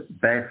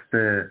best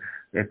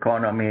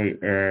economy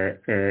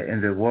in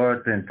the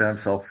world in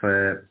terms of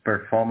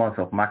performance,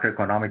 of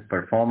macroeconomic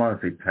performance.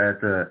 It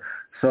had a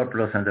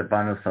surplus in the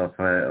balance of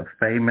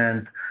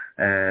payment,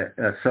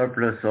 a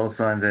surplus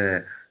also in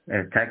the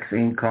tax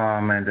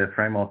income and the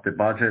frame of the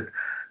budget.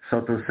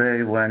 So to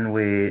say, when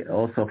we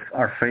also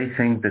are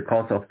facing the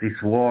cost of this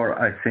war,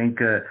 I think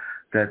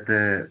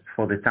that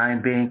for the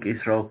time being,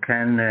 Israel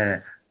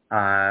can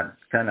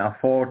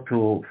afford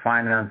to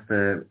finance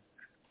the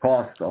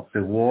cost of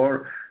the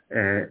war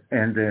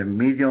in the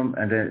medium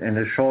and in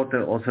the short,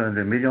 also in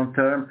the medium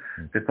term.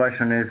 The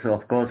question is,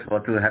 of course,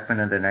 what will happen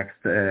in the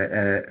next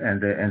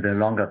in the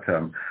longer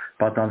term.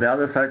 But on the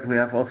other side, we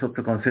have also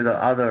to consider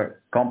other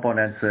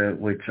components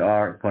which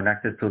are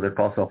connected to the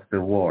cause of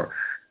the war.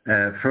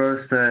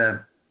 First,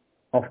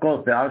 of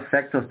course, there are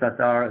sectors that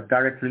are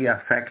directly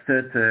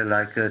affected,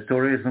 like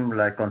tourism,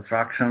 like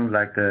construction,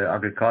 like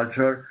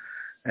agriculture,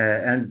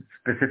 and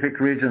specific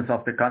regions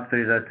of the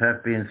country that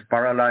have been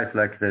paralyzed,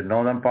 like the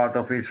northern part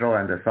of Israel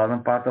and the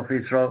southern part of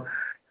Israel.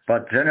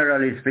 But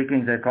generally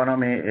speaking, the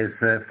economy is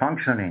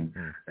functioning.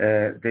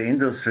 The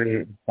industry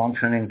is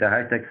functioning, the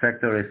high-tech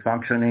sector is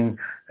functioning,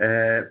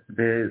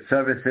 the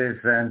services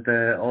and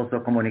also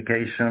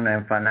communication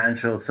and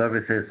financial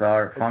services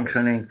are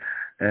functioning.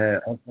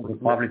 Also the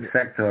public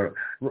sector.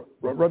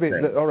 Robbie,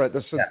 all right,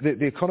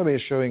 the economy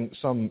is showing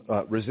some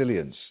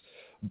resilience,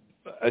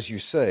 as you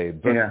say,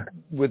 but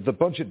with the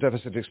budget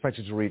deficit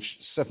expected to reach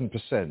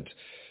 7%,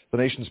 the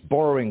nation's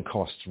borrowing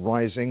costs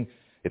rising,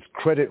 its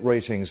credit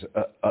ratings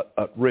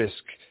at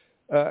risk,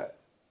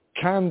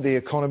 can the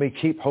economy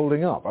keep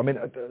holding up? I mean,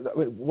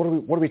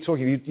 what are we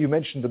talking? You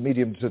mentioned the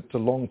medium to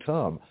long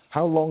term.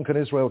 How long can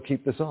Israel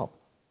keep this up?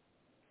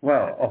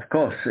 Well, of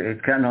course,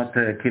 it cannot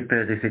keep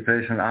the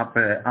situation up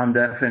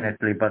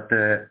indefinitely, but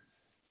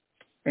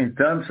in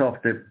terms of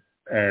the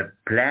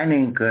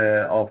planning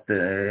of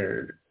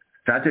the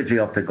strategy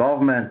of the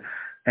government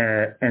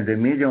and the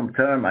medium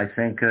term, I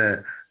think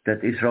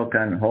that Israel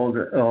can hold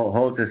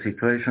the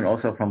situation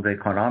also from the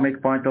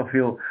economic point of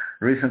view.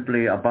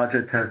 Recently, a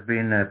budget has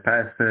been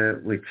passed,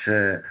 which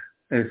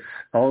is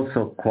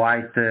also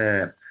quite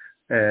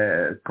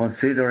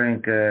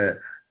considering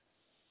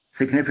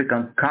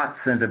significant cuts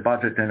in the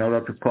budget in order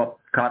to cope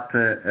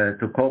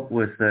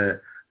with the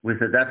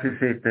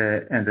deficit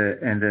in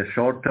the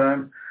short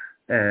term.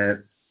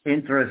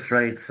 Interest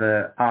rates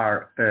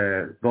are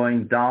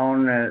going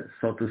down,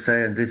 so to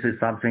say, and this is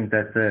something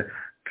that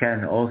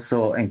can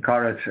also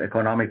encourage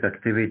economic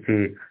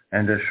activity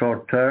in the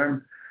short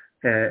term.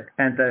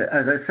 And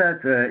as I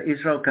said,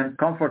 Israel can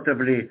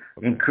comfortably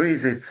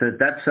increase its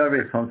debt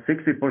service from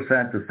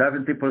 60% to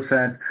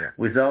 70%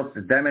 without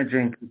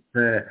damaging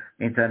its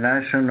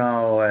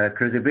international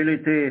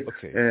credibility,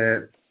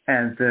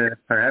 and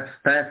perhaps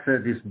pass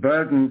this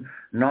burden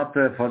not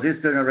for this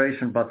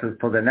generation but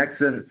for the next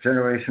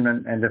generation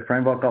and the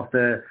framework of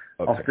the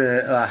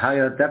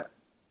higher debt.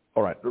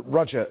 All right,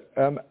 Roger.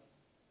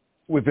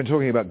 We've been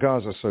talking about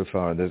Gaza so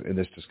far in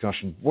this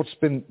discussion. What's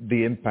been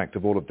the impact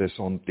of all of this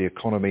on the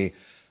economy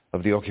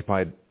of the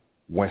occupied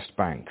West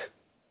Bank?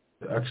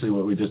 Actually,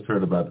 what we just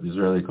heard about the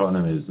Israeli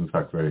economy is, in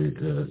fact,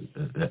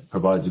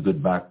 provides a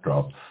good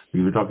backdrop.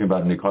 We were talking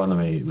about an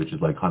economy which is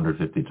like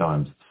 150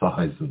 times the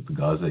size of the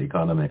Gaza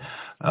economy,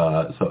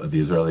 so the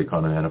Israeli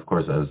economy, and of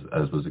course,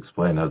 as was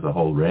explained, has a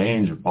whole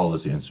range of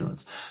policy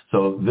instruments.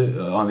 So,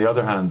 on the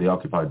other hand, the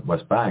occupied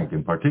West Bank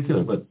in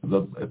particular, but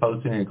the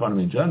Palestinian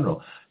economy in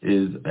general,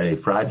 is a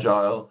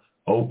fragile,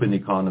 open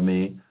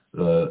economy.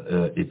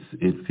 It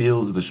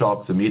feels the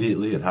shocks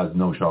immediately. It has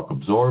no shock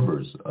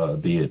absorbers,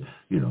 be it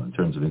in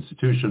terms of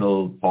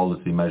institutional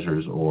policy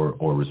measures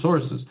or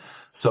resources.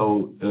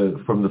 So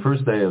from the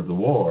first day of the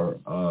war,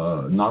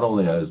 not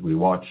only as we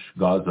watch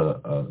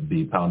Gaza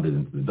be pounded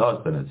into the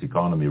dust and its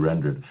economy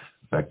rendered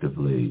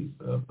effectively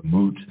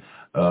moot,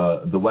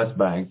 the West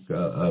Bank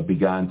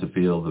began to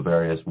feel the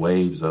various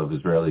waves of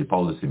Israeli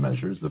policy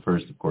measures. The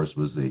first, of course,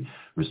 was the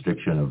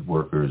restriction of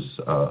workers,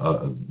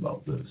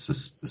 the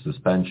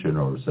suspension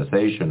or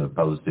cessation of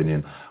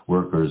Palestinian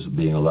workers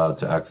being allowed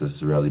to access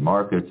Israeli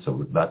markets.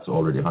 So that's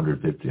already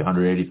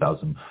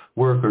 180,000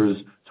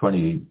 workers,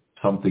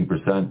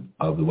 20-something%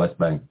 of the West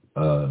Bank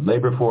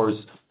labor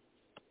force,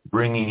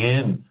 bringing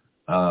in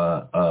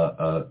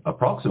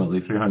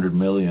approximately $300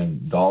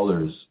 million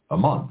a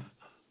month.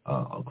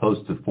 Close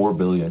to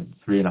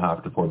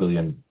 $3.5 to $4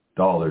 billion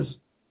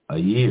a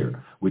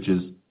year, which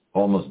is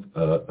almost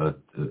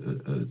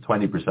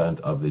 20%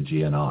 of the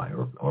GNI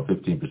or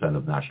 15%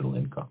 of national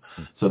income.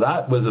 So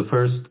that was the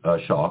first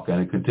shock,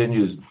 and it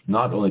continues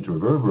not only to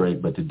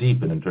reverberate but to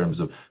deepen in terms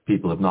of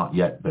people have not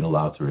yet been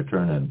allowed to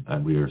return,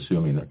 and we are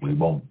assuming that we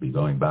won't be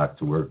going back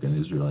to work in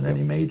Israel in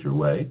any major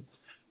way.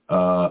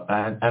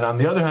 And on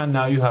the other hand,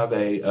 now you have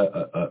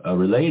a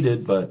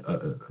related but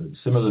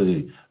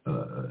similarly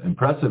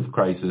impressive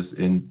crisis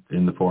in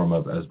the form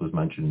of, as was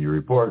mentioned in your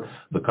report,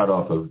 the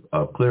cutoff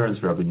of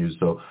clearance revenues.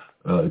 So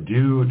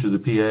due to the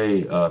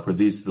PA for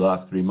these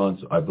last 3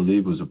 months, I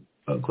believe was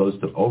close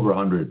to over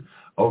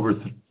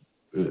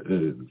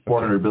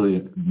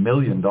 $400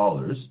 million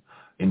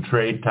in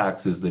trade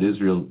taxes that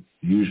Israel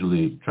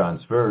usually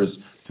transfers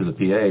to the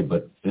PA,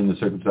 but in the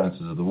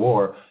circumstances of the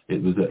war,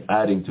 it was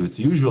adding to its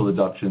usual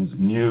deductions,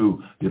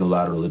 new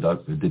unilateral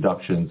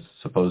deductions,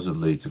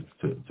 supposedly to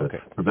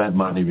prevent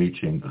money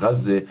reaching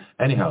Gaza.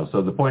 Anyhow,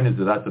 so the point is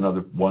that that's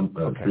another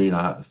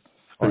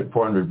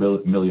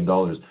 $400 million,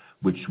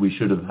 which we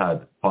should have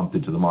had pumped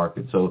into the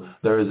market. So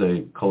there is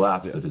a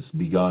collapse that has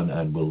begun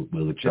and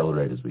will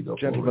accelerate as we go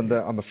forward. Gentlemen,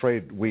 I'm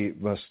afraid we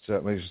must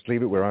just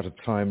leave it. We're out of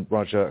time.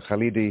 Raja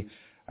Khalidi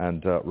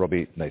and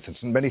Robbie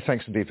Nathanson. Many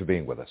thanks indeed for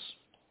being with us.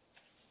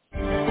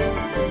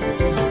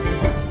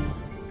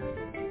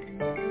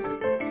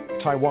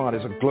 Taiwan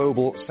is a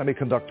global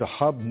semiconductor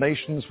hub.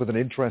 Nations with an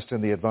interest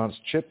in the advanced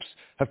chips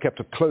have kept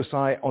a close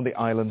eye on the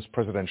island's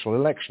presidential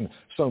election,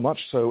 so much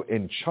so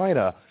in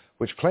China,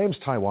 which claims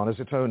Taiwan as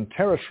its own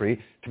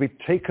territory to be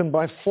taken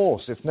by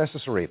force if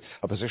necessary,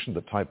 a position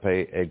that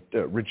Taipei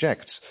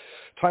rejects.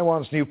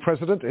 Taiwan's new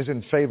president is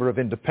in favor of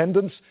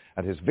independence,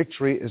 and his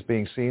victory is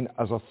being seen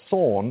as a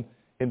thorn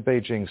in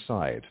Beijing's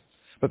side.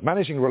 But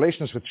managing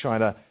relations with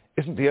China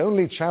isn't the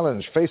only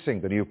challenge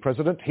facing the new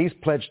president. He's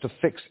pledged to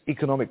fix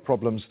economic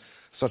problems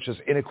such as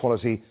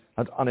inequality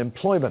and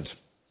unemployment.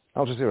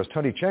 Al Jazeera's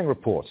Tony Cheng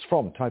reports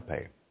from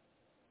Taipei.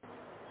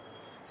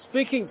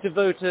 Speaking to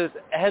voters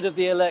ahead of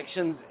the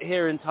elections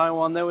here in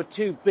Taiwan, there were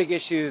two big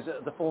issues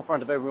at the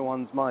forefront of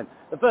everyone's mind.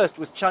 The first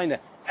was China.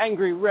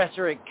 Angry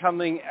rhetoric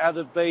coming out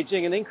of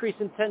Beijing, an increase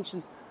in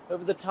tensions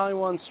over the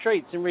Taiwan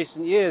Straits in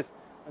recent years,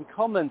 and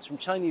comments from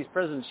Chinese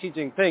President Xi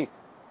Jinping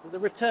that the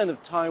return of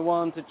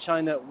Taiwan to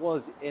China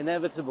was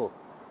inevitable.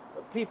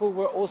 But people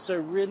were also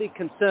really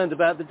concerned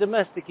about the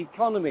domestic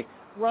economy,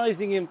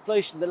 rising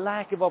inflation, the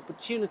lack of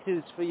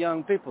opportunities for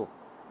young people.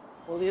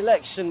 Well, the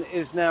election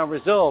is now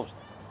resolved,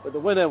 but the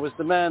winner was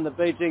the man that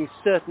Beijing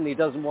certainly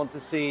doesn't want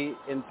to see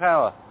in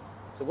power.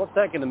 So what's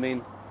that going to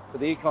mean for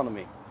the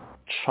economy?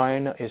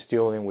 China is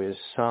dealing with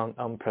some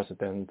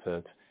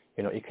unprecedented,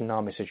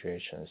 economic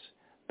situations,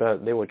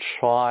 but they will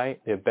try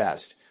their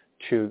best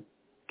to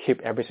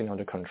keep everything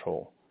under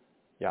control.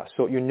 Yeah,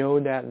 so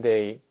that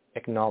they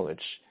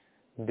acknowledge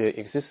the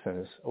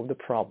existence of the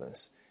problems,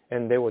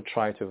 and they will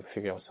try to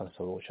figure out some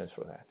solutions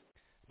for that.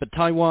 But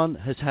Taiwan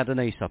has had an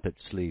ace up its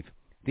sleeve.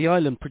 The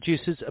island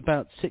produces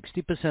about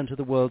 60% of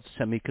the world's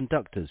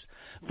semiconductors,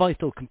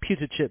 vital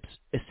computer chips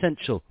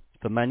essential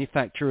for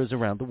manufacturers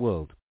around the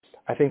world.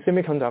 I think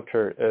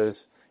semiconductor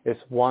is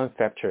one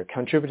factor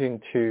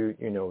contributing to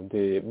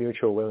the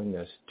mutual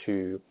willingness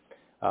to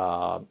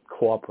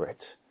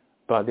cooperate,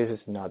 but this is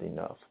not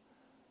enough.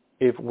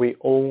 If we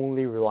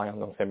only rely on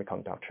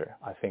semiconductor,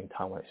 I think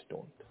Taiwan is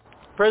doomed.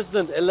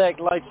 President-elect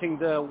Lai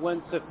Ching-te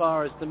went so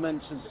far as to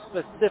mention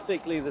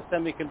specifically the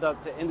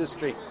semiconductor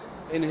industry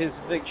in his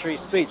victory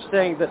speech,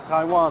 saying that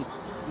Taiwan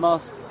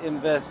must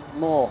invest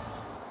more.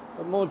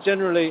 But more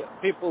generally,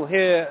 people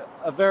here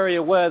are very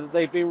aware that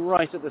they've been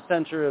right at the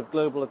center of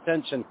global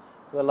attention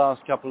for the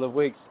last couple of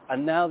weeks,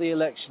 and now the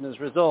election is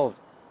resolved.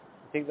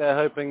 I think they're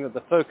hoping that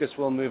the focus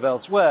will move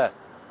elsewhere,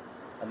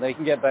 and they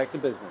can get back to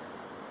business.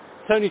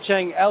 Tony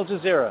Cheng, Al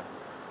Jazeera,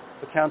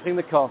 for Counting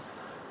the Cost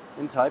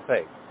in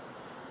Taipei.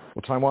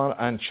 Well, Taiwan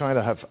and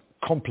China have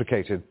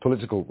complicated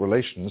political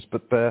relations,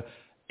 but they're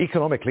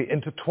economically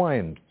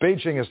intertwined.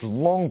 Beijing has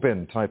long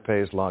been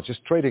Taipei's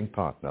largest trading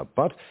partner,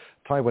 but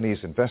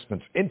Taiwanese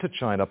investments into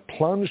China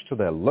plunged to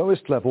their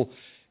lowest level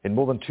in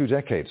more than 2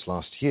 decades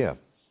last year.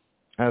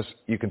 As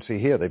you can see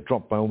here, they've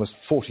dropped by almost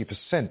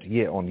 40%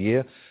 year on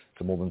year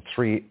to more than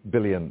 $3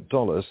 billion.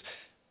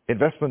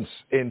 Investments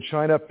in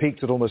China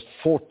peaked at almost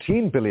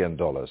 $14 billion in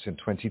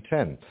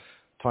 2010.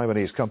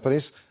 Taiwanese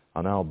companies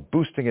are now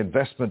boosting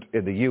investment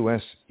in the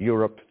US,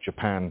 Europe,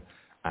 Japan,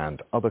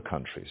 and other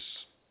countries.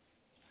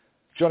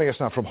 Joining us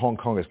now from Hong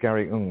Kong is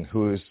Gary Ng,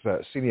 who is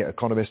senior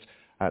economist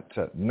at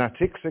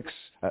Natixis,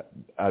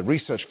 a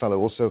research fellow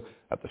also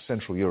at the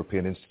Central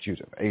European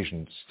Institute of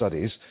Asian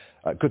Studies.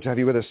 Good to have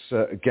you with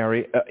us,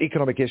 Gary.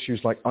 Economic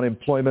issues like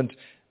unemployment,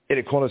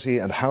 inequality,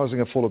 and housing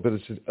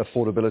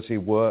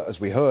affordability were, as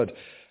we heard,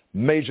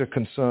 major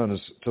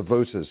concerns to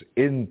voters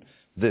in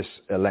this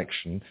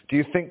election. Do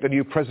you think the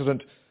new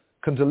president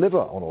can deliver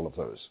on all of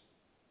those?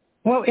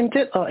 Well,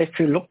 indeed, if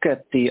you look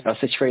at the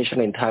situation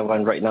in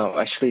Taiwan right now,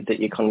 actually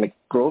the economic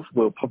growth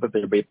will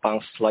probably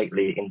rebound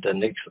slightly in the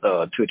next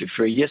 2 to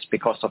 3 years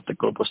because of the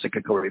global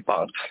cyclical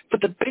rebound. But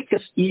the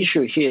biggest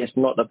issue here is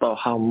not about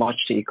how much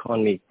the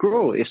economy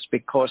grows, it's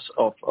because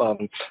of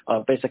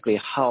basically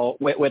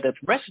whether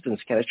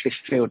residents can actually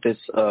feel this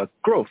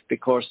growth,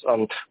 because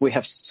we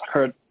have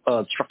heard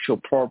structural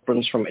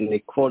problems from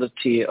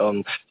inequality,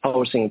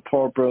 housing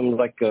problem,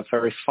 like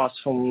very fast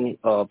home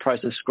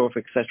prices growth,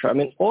 etc. I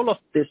mean, all of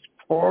these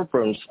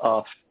problems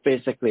are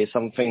basically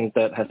something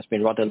that has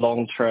been rather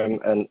long-term,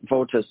 and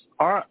voters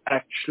are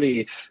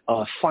actually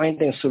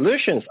finding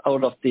solutions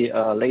out of the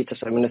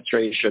latest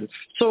administration.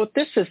 So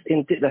this is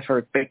indeed a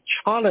very big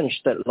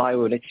challenge that Lai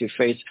will need to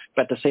face.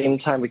 But at the same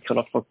time, we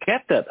cannot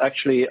forget that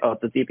actually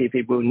the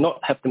DPP will not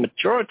have the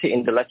majority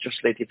in the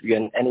legislative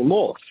yuan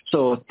anymore.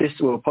 So this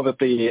will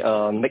probably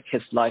make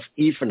his life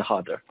even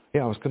harder.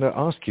 Yeah, I was going to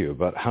ask you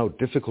about how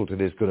difficult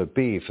it is going to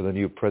be for the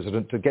new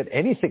president to get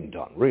anything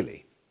done,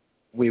 really.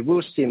 We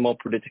will see more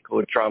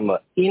political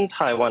drama in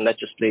Taiwan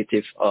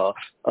Legislative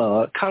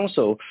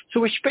Council, so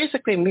which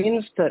basically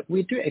means that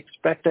we do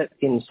expect that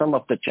in some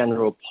of the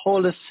general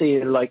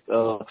policy, like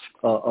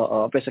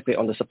basically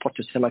on the support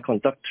to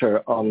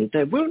semiconductor,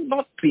 there will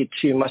not be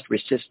too much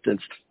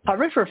resistance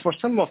However, for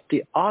some of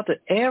the other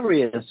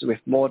areas with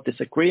more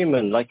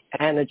disagreement, like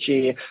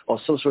energy or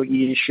social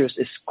issues,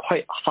 it's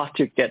quite hard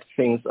to get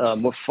things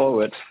move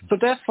forward. So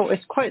therefore,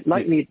 it's quite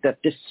likely that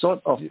this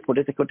sort of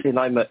political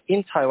alignment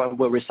in Taiwan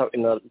will result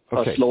in a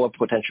slower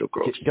potential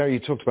growth. Gary, you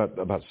talked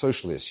about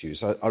social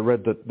issues. I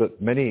read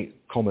that many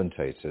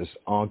commentators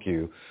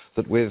argue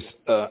that with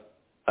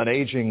an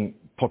aging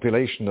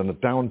population and a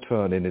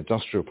downturn in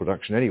industrial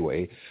production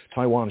anyway,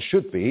 Taiwan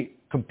should be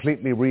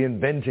completely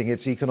reinventing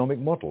its economic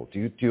model.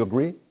 Do you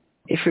agree?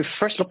 If you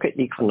first look at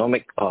the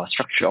economic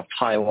structure of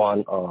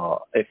Taiwan,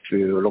 if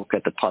you look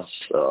at the past,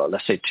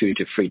 let's say 2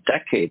 to 3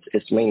 decades,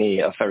 it's mainly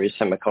a very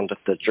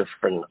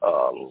semiconductor-driven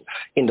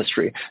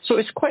industry. So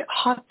it's quite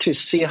hard to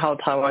see how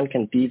Taiwan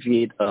can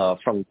deviate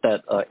from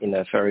that in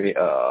a very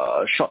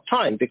short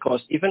time,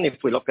 because even if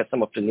we look at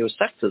some of the new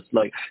sectors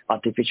like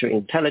artificial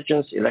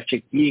intelligence,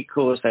 electric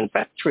vehicles, and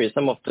batteries,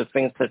 some of the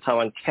things that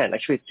Taiwan can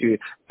actually do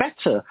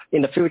better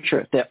in the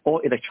future, they're all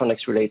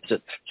electronics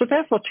related. So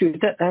therefore, to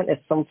that end,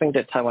 it's something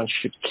that Taiwan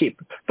should keep.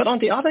 But on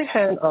the other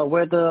hand,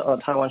 whether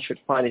Taiwan should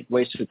find it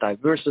ways to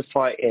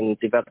diversify in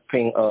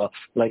developing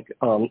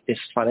its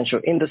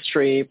financial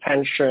industry,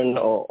 pension,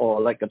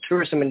 or like a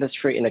tourism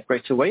industry in a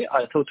greater way,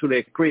 I totally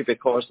agree,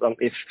 because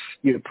if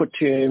you put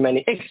too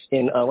many eggs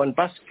in one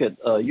basket,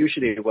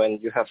 usually when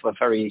you have a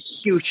very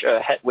huge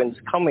headwinds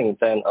coming,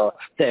 then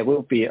there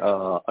will be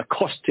a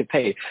cost to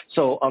pay.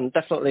 So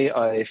definitely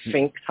I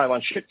think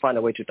Taiwan should find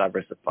a way to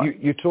diversify.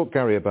 You talk,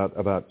 Gary,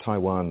 about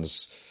Taiwan's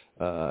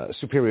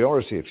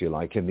superiority, if you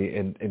like,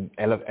 in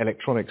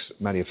electronics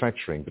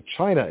manufacturing. But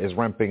China is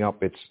ramping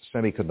up its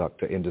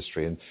semiconductor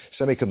industry, and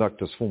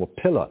semiconductors form a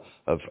pillar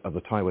of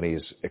the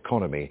Taiwanese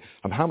economy.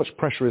 And how much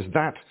pressure is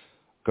that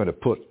going to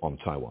put on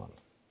Taiwan?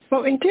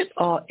 Well, indeed,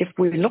 if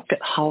we look at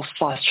how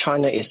fast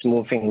China is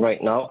moving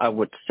right now, I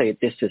would say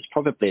this is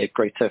probably a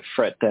greater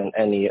threat than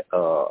any,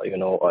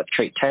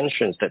 trade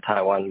tensions that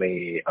Taiwan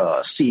may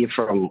see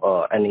from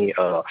any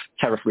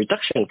tariff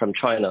reduction from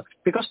China,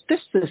 because this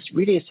is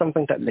really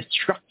something that is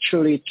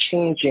structurally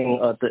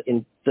changing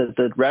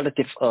the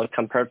relative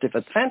comparative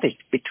advantage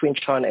between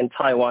China and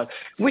Taiwan,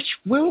 which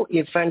will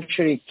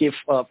eventually give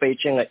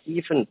Beijing an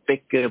even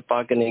bigger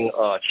bargaining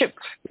chip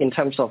in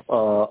terms of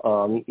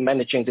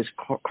managing this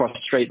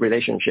cross-strait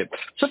relationship.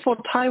 So for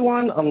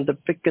Taiwan, the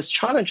biggest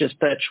challenge is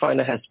that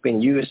China has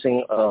been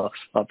using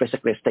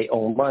basically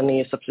state-owned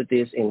money,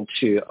 subsidies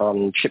into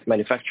chip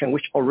manufacturing,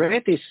 which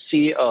already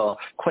see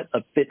quite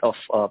a bit of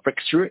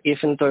breakthrough,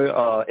 even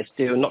though it's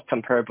still not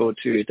comparable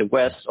to the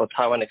West or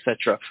Taiwan,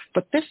 etc.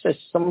 But this is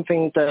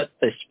something that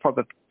is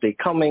probably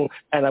coming,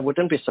 and I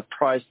wouldn't be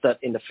surprised that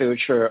in the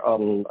future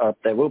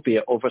there will be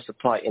an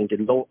oversupply in the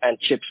low-end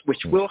chips,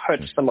 which will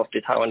hurt some of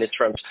the Taiwanese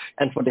firms.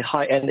 And for the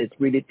high-end, it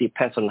really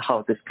depends on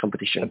how this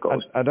competition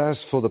goes. And as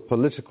for the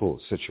political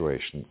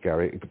situation,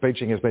 Gary,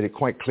 Beijing has made it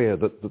quite clear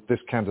that this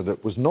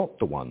candidate was not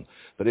the one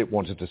that it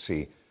wanted to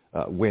see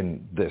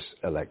win this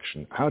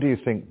election. How do you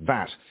think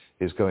that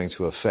is going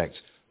to affect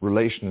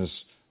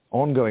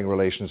ongoing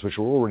relations which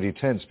are already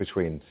tense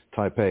between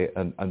Taipei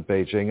and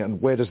Beijing,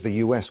 and where does the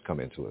US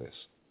come into this?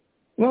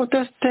 Well,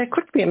 there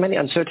could be many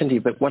uncertainty,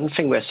 but one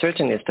thing we're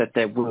certain is that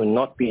there will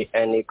not be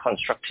any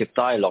constructive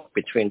dialogue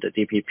between the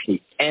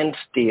DPP and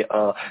the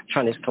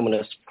Chinese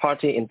Communist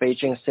Party in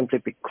Beijing, simply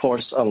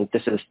because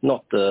this is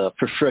not the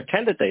preferred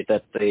candidate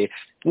that they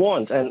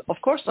want. And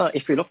of course,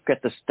 if you look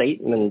at the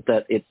statement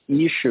that it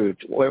issued,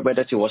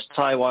 whether towards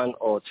Taiwan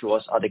or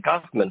towards other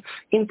government,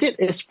 indeed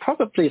it's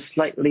probably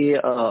slightly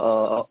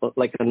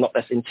not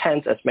as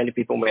intense as many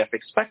people may have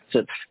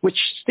expected, which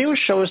still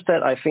shows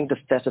that I think the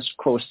status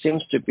quo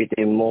seems to be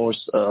the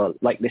most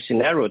likely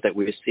scenario that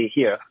we see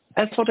here.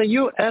 And for the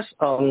U.S.,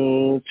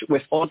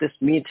 with all these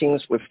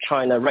meetings with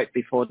China right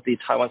before the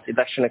Taiwan's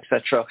election,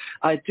 etc.,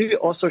 I do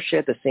also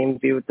share the same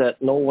view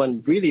that no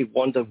one really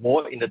wants a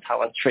war in the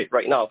Taiwan Strait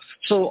right now.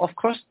 So, of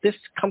course, this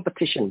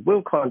competition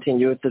will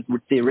continue,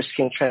 the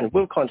risking trend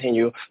will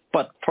continue,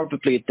 but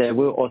probably there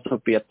will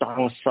also be a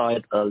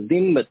downside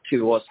limit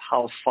towards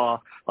how far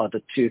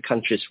the two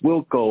countries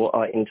will go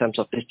in terms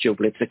of this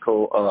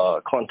geopolitical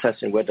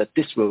contest, and whether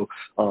this will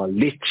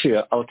lead to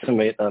an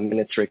ultimate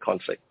military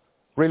conflict.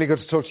 Really good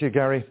to talk to you,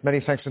 Gary.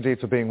 Many thanks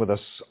indeed for being with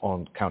us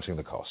on Counting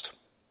the Cost.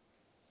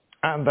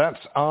 And that's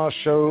our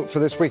show for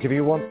this week. If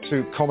you want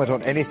to comment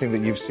on anything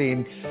that you've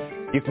seen,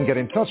 you can get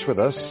in touch with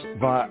us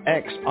via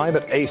X. I'm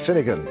at A.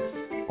 Finnegan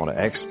on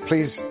X.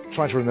 Please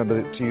try to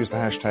remember to use the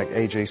hashtag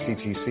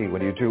AJCTC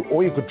when you do,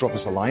 or you could drop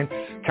us a line.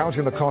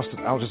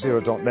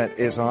 countingthecost@aljazeera.net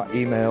is our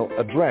email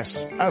address.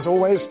 As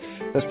always,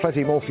 there's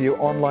plenty more for you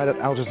online at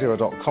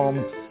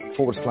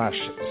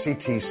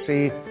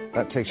aljazeera.com/CTC.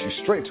 That takes you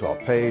straight to our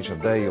page,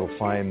 and there you'll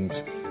find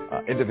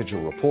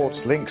individual reports,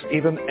 links,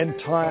 even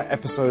entire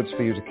episodes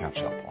for you to catch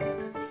up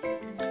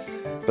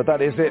on. But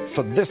that is it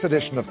for this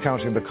edition of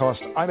Counting the Cost.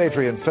 I'm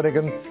Adrian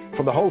Finnegan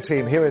from the whole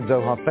team here in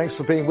Doha. Thanks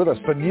for being with us.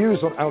 The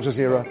news on Al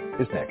Jazeera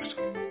is next.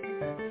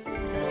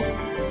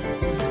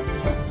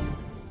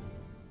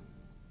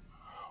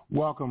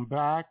 Welcome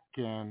back,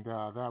 and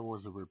that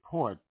was a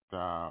report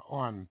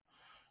on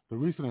the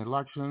recent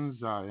elections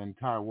in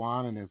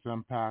Taiwan and its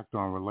impact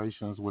on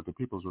relations with the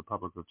People's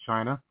Republic of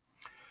China,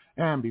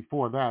 and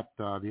before that,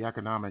 the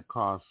economic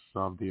costs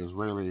of the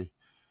Israeli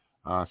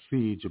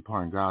siege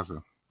upon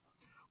Gaza.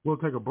 We'll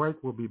take a break.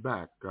 We'll be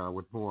back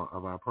with more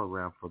of our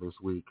program for this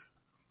week.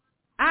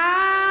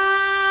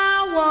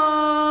 I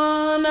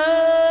want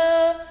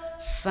a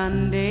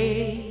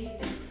Sunday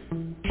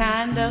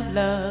kind of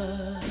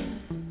love,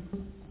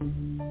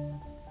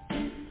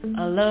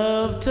 a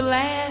love to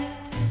last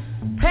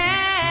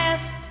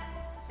past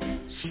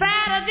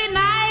Saturday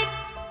night,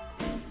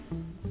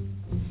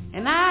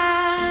 and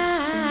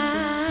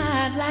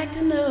I'd like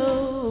to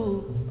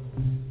know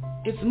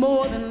it's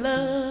more than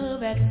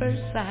love at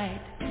first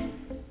sight.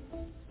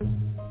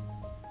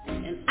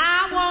 And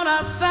I want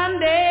a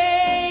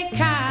Sunday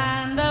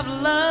kind of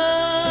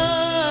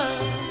love.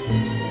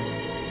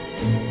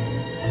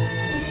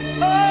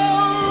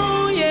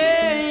 Oh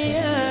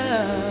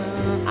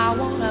yeah, I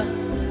want a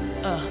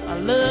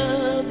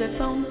love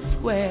that's on the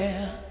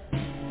square.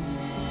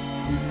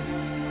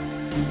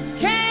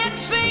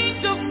 Can't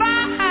seem to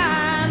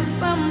find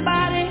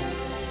somebody,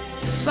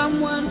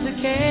 someone to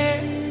care.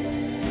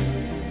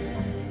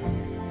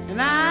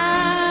 And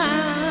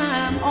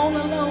I'm on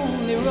a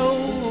lonely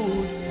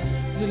road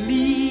that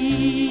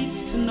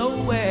leads to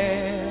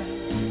nowhere.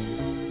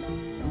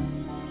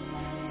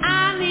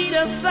 I need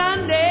a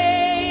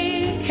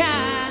Sunday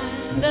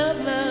kind of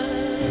love.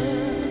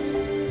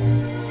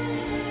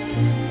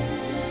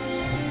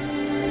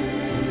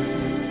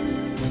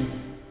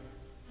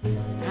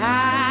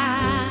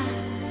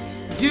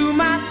 I do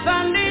my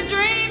Sunday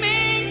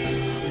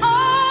dreaming,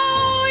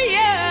 oh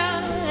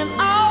yeah, and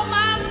all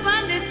my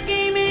Sunday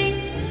scheming,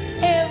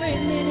 every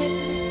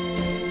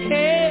minute,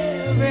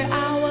 every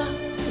hour,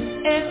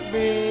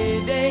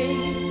 every day.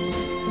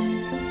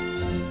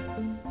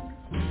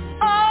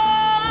 Oh,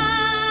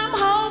 I'm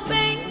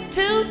hoping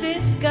to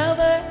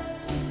discover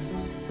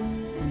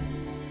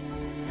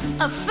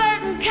a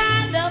certain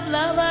kind of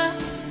lover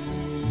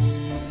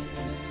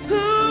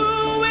who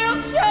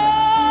will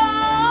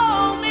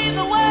show me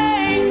the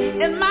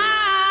way, and my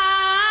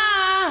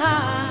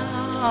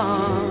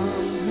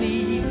arms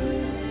need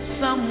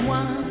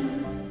someone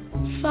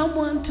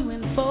to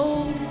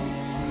enfold,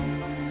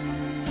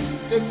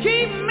 to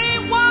keep me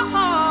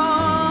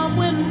warm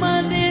when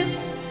Mondays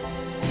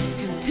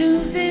and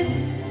Tuesdays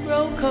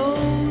grow cold.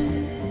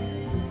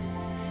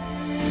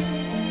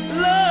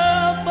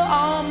 Love for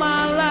all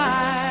my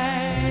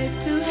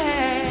life to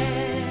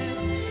have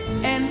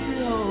and to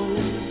hold.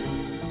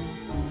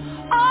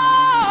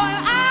 Oh, and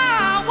I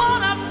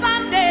want a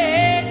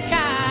Sunday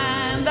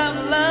kind of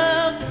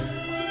love.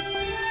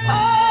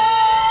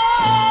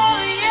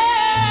 Oh, yeah.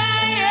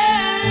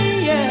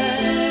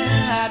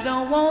 I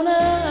don't want a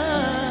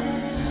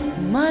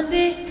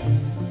Monday,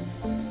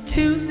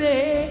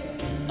 Tuesday,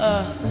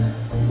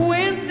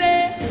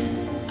 Wednesday,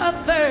 or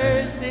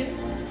Thursday,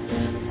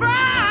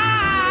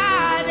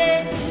 Friday,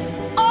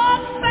 or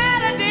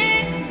Saturday,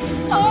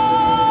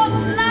 oh,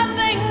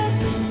 nothing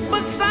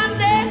but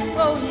Sunday.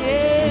 Oh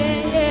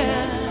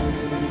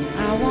yeah, I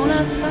want a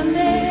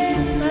Sunday.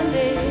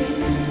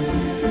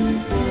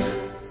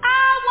 I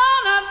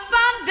want a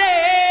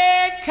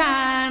Sunday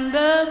kind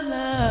of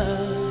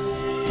love.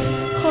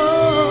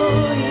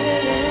 Oh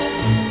yeah,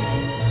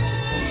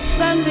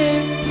 Sunday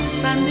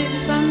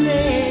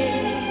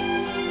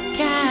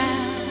kind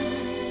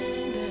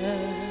of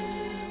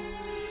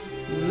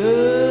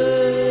love.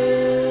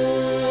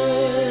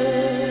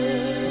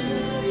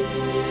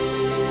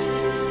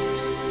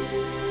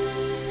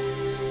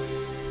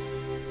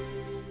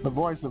 The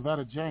voice of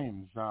Etta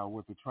James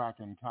with the track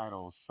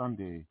entitled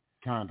Sunday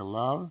Kind of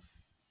Love.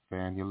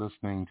 And you're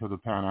listening to the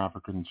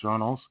Pan-African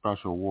Journal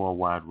special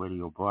worldwide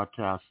radio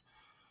broadcast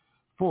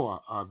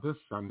for this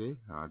Sunday,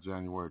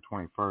 January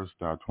 21st,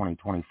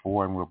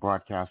 2024. And we're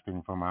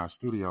broadcasting from our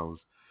studios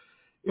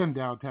in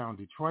downtown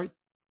Detroit.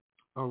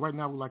 Right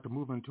now, we'd like to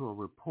move into a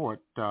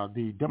report.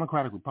 The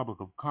Democratic Republic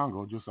of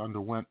Congo just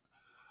underwent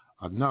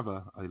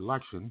another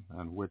election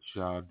in which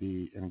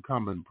the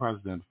incumbent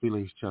president,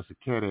 Felix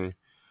Tshisekedi,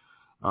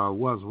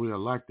 was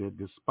reelected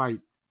despite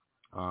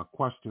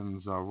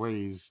questions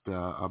raised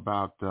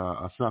about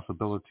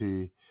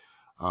accessibility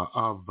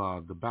of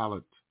the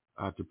ballot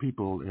to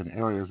people in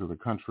areas of the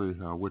country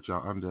which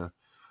are under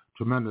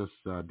tremendous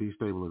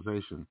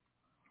destabilization.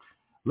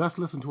 Let's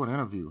listen to an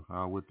interview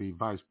with the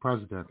Vice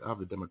President of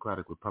the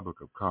Democratic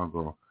Republic of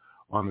Congo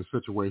on the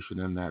situation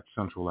in that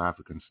Central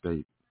African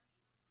state.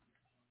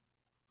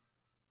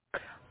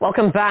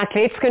 Welcome back.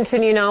 Let's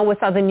continue now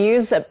with other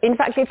news. In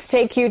fact, let's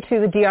take you to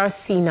the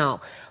DRC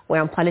now,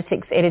 where our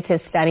politics editor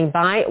is standing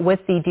by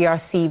with the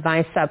DRC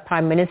Vice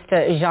Prime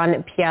Minister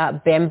Jean-Pierre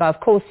Bemba.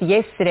 Of course,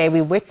 yesterday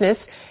we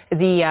witnessed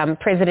the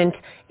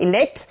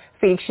President-elect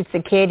Felix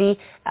Tshisekedi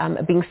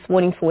being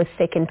sworn in for a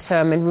second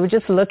term. And we were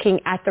just looking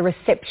at the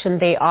reception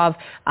thereof,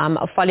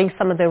 following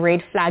some of the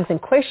red flags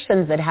and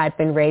questions that had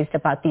been raised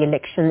about the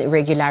election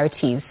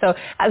irregularities. So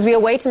as we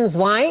await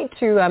Zwy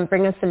to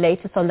bring us the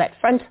latest on that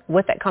front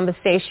with that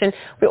conversation,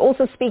 we're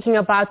also speaking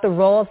about the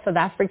role of South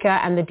Africa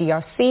and the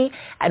DRC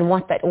and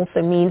what that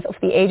also means of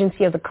the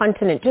agency of the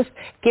continent, just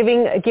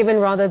given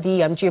rather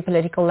the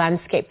geopolitical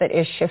landscape that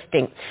is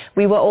shifting.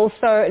 We were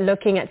also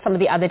looking at some of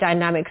the other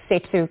dynamics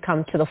set to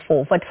come to the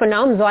fore. But for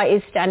now, Zwy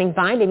is standing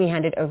by. Let me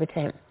hand it over to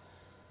him.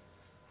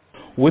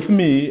 With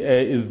me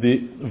is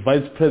the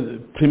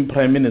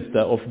Prime Minister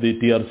of the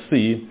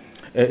DRC,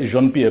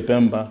 Pierre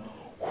Bemba,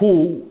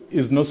 who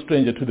is no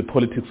stranger to the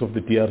politics of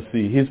the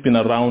DRC. He's been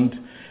around.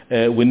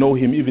 We know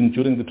him even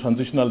during the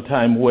transitional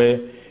time where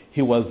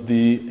he was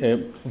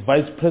the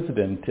vice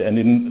president.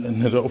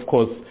 And of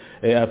course,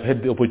 I've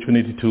had the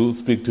opportunity to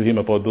speak to him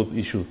about those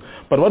issues.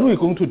 But what we're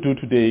going to do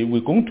today, we're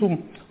going to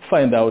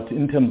find out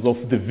in terms of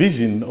the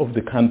vision of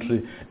the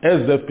country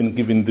as they've been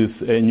given this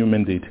new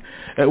mandate.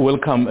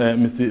 Welcome,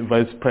 Mr.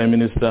 Vice Prime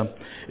Minister.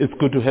 It's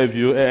good to have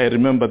you. I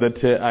remember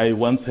that I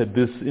once had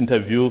this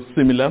interview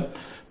similar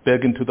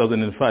back in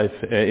 2005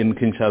 in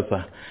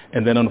Kinshasa.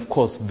 And then, of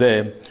course,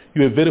 there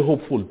you were very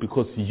hopeful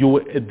because you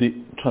were at the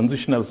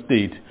transitional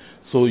state.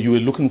 So you were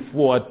looking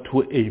forward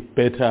to a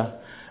better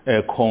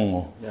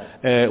Congo.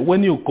 Yeah.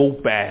 When you go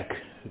back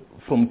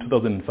from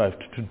 2005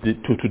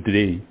 to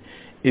today,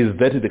 is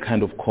that the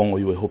kind of Congo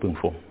you were hoping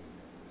for?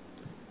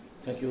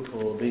 Thank you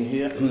for being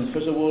here.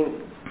 First of all,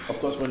 of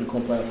course, when you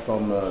compare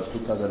from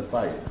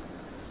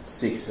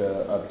 2005-6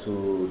 up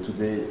to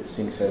today,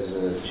 things has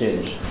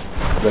changed.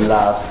 The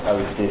last, I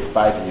would say,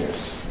 5 years,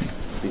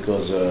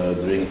 because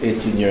during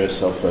 18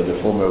 years of the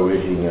former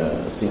regime,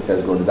 things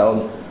has gone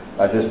down.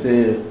 I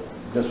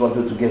just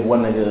wanted to give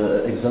one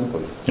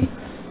example.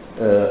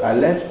 I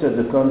left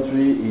the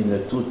country in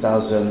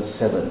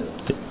 2007.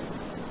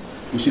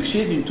 We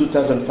succeeded in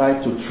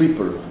 2005 to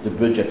triple the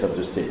budget of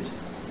the state,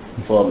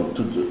 from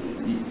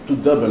to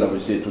double, I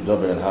would say, to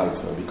double and half,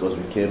 because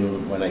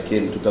when I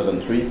came in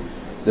 2003,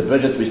 the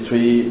budget was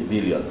 3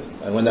 billion,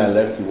 and when I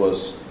left it was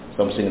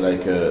something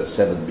like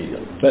 7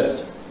 billion.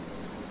 But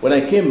when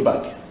I came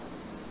back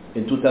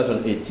in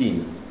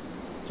 2018,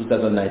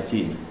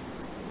 2019,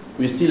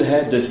 we still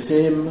had the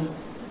same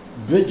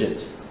budget,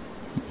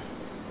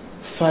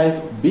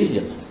 5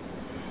 billion.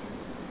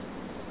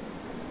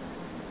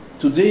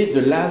 Today,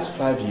 the last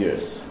 5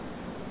 years,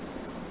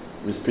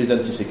 with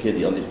President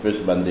Tshisekedi on his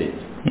first mandate,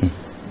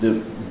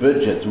 the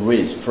budget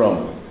raised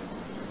from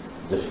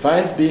the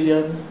 5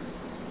 billion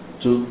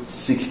to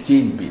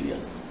 16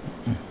 billion.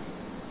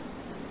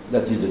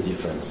 That is the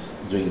difference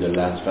during the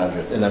last 5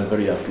 years, and I'm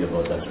very happy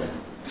about that one.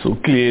 So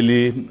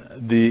clearly,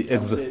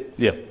 billion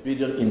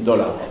in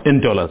dollars.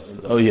 In dollars,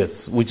 oh yes,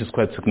 which is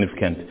quite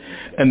significant.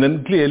 And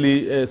then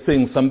clearly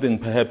saying something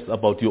perhaps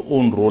about your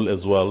own role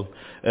as well,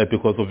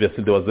 because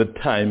obviously there was a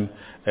time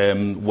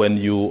when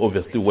you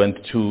obviously went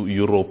to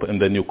Europe and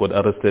then you got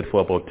arrested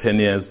for about 10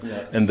 years,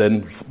 and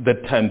then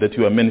that time that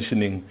you are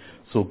mentioning,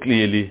 so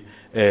clearly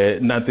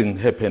nothing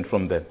happened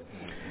from there.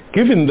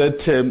 Given that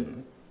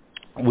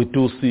we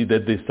do see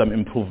that there's some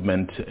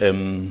improvement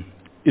in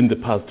the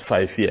past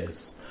 5 years,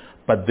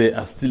 but there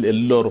are still a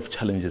lot of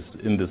challenges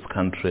in this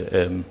country,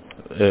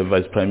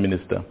 Vice Prime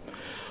Minister.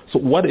 So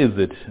what is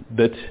it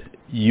that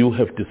you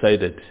have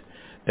decided,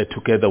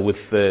 together with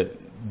the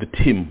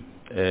team,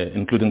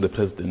 including the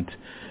President,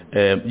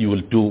 you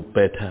will do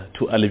better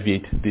to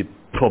alleviate the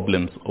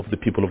problems of the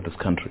people of this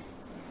country?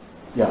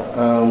 Yeah,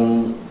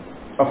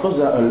 of course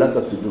there are a lot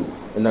to do.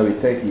 And I will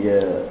take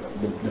the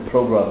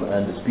program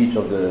and the speech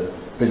of the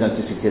President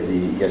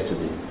Tshisekedi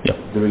yesterday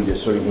during the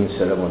swearing-in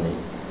ceremony.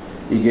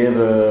 He gave 6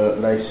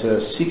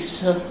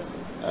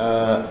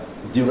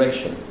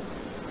 directions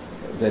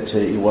that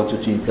he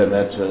wanted to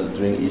implement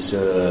during his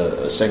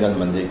second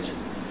mandate.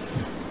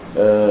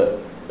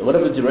 One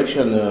of the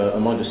directions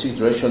among the 6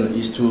 directions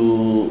is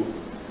to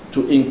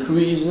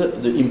increase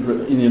the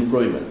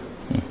employment,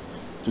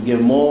 to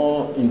give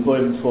more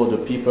employment for the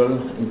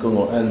people in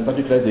Congo, and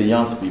particularly the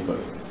young people,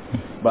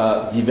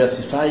 by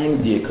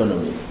diversifying the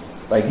economy,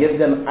 by giving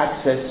them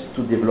access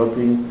to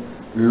developing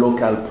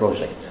local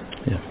projects.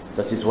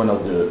 That is one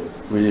of the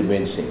really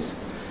main things.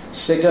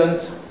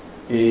 Second,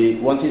 he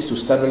wanted to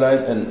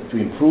stabilize and to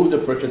improve the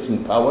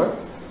purchasing power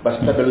by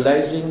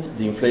stabilizing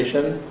the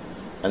inflation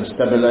and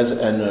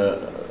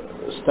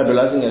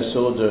stabilizing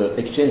also the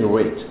exchange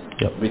rate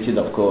between,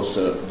 of course,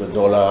 the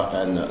dollar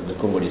and the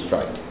Congolese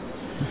franc.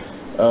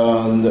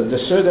 The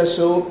third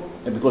also,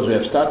 because we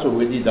have started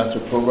already that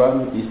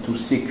program, is to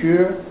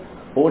secure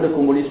all the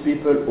Congolese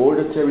people, all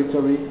the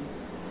territory,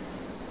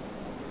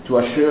 to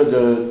assure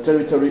the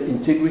territory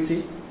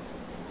integrity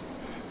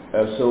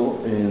also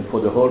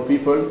for the whole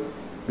people,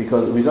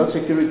 because without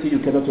security you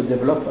cannot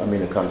develop a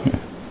country.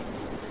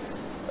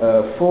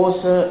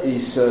 Fourth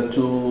is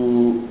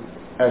to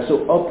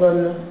also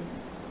open,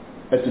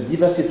 to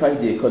diversify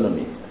the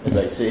economy, as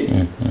I say,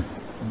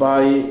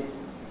 by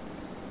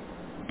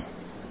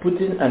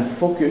putting and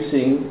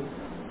focusing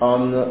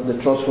on the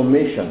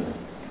transformation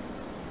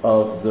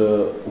of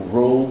the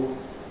raw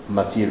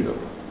material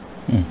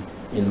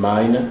in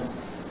mine,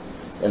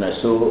 and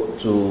also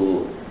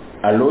to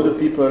allow the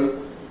people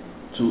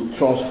to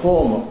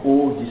transform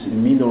all this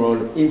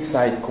mineral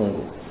inside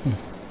Congo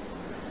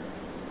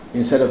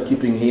instead of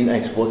keeping in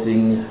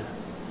exporting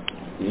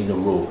in a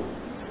raw.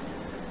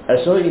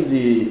 Also in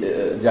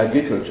the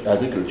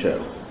agriculture,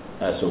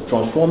 so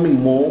transforming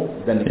more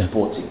than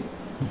exporting.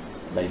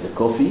 Like the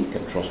coffee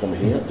can transform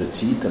here, the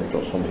tea can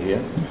transform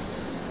here,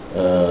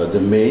 the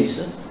maize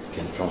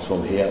can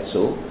transform here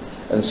also,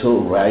 and so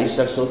rice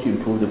also to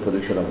improve the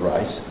production of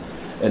rice,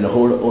 and the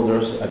whole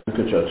other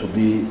agriculture to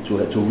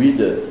reach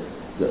the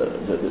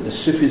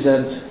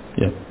sufficient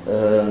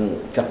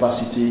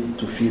capacity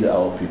to feed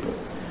our people.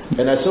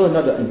 And I saw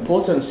another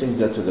important thing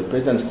that the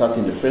President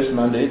started in the first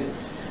mandate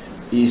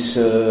is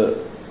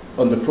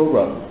on the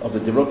program of the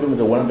development of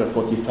the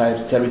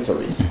 145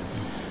 territories,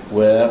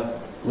 where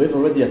we've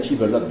already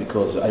achieved a lot,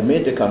 because I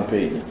made the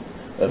campaign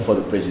for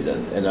the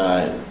President, and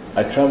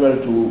I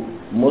traveled to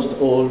most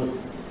all,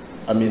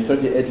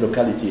 38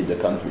 localities in the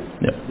country,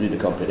 with the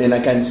campaign, and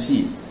I can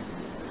see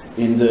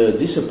in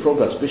this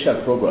program,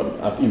 special program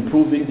of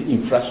improving the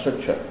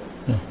infrastructure,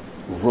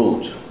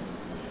 road,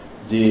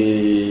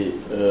 the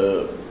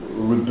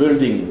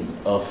rebuilding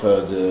of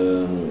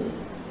the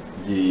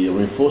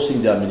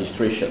reinforcing the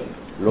administration,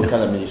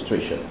 local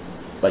administration,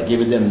 by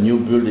giving them new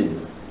building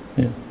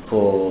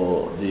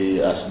for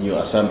the new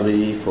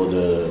assembly, for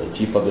the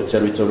chief of the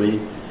territory,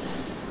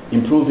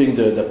 improving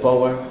the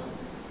power,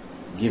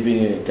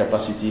 giving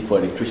capacity for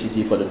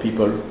electricity for the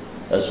people,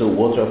 also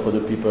water for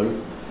the people.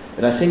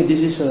 And I think this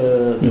is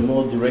the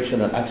more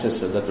direction and access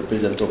that the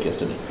President talked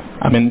yesterday.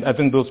 I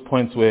think those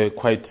points were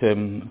quite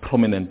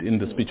prominent in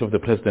the speech of the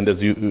President, as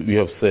you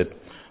have said.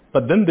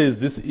 But then there's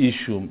this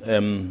issue.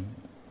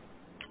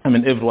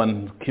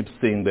 Everyone keeps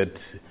saying that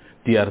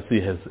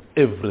DRC has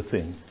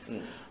everything,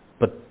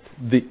 but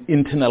the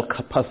internal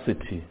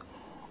capacity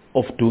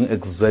of doing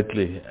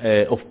exactly,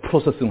 of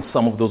processing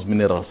some of those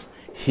minerals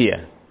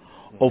here,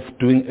 of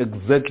doing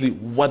exactly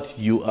what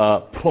you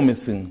are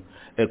promising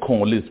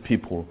Congolese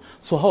people.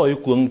 So how are you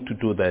going to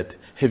do that?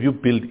 Have you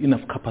built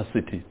enough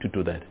capacity to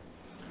do that?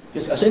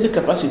 Yes, I think the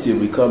capacity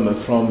will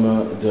come from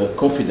the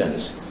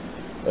confidence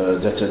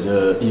that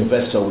the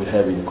investor will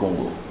have in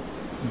Congo.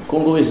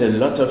 Congo is a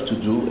lot of to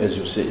do, as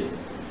you say.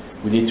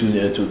 We need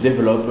to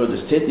develop, the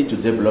state need to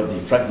develop,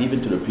 in fact,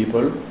 even to the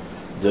people,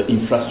 the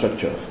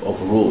infrastructure of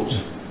roads,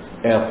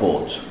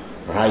 airports,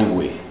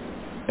 highway,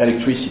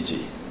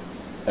 electricity,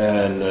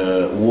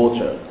 and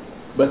water.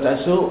 But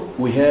also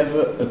we have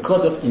a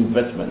code of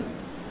investment,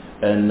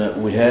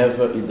 and we have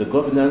in the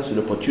governance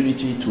the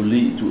opportunity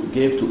to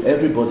give to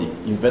everybody,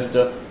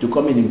 investor, to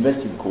come and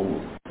invest in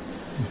Congo.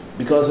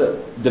 Because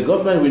the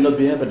government will not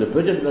be able, the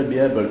budget will not be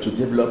able to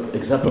develop,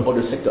 example, all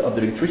the sector of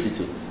the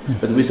electricity.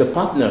 But with a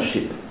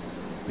partnership,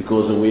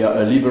 because we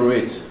are a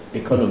liberate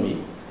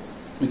economy,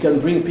 we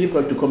can bring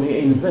people to come here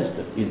and invest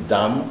in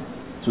dam,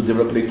 to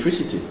develop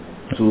electricity,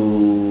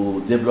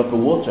 to develop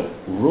water,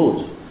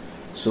 roads.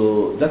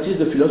 So that is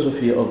the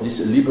philosophy of this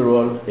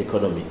liberal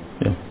economy.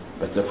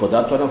 But for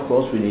that one, of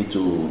course, we need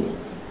to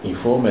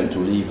inform and to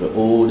leave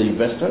all the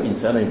investors,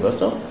 internal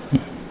investors,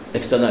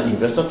 external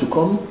investors, to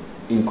come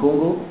in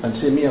Congo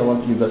and say, I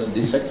want to invest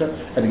in this sector,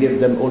 and give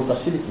them all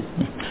facilities.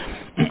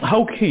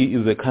 How key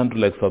is a country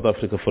like South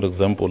Africa, for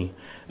example,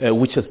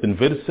 which has been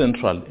very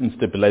central in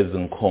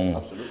stabilizing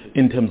Congo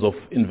in terms of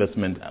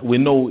investment? We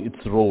know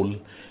its role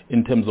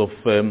in terms of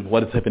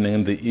what is happening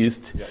in the East,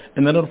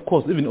 and then of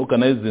course even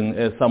organizing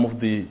some of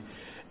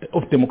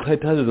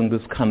democratizing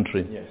this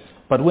country.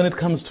 But when it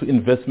comes to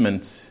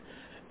investment,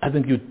 I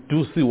think you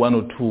do see one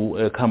or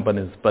two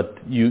companies, but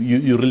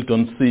you really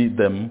don't see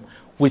them,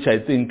 which I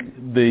think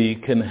they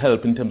can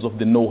help in terms of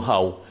the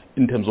know-how,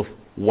 in terms of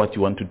what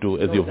you want to do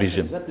as your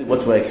vision. Exactly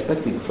what we're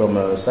expecting from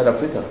South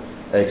Africa,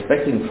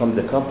 expecting from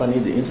the company,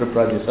 the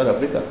enterprise in South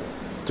Africa,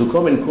 to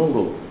come in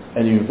Congo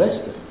and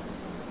invest.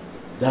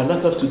 There are a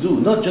lot of to do,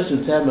 not just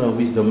in terms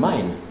with the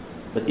mine,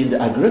 but in the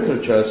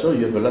agriculture. So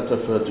you have a lot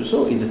of to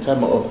show in the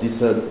term of this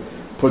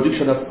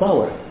production of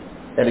power,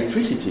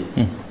 electricity.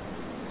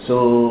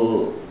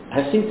 So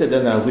I think that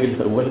then I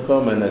will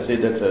welcome, and I say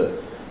that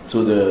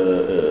to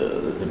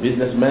the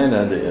businessmen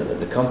and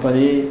the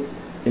company,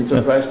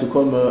 enterprise to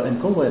come and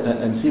Congo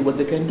and see what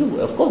they can do.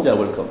 Of course they are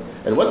welcome.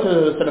 And what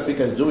South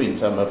Africa is doing in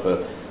terms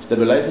of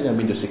stabilizing,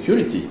 the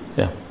security,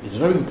 is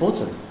very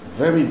important,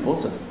 very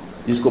important.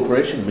 This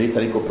cooperation,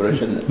 military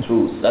cooperation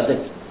through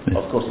SADC,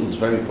 of course, is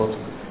very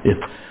important. Yes.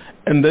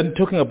 And then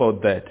talking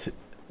about that,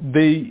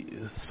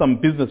 some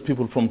business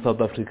people from South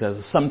Africa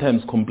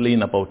sometimes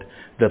complain about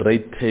the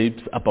red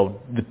tapes, about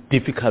the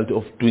difficulty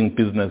of doing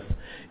business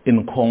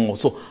in Congo.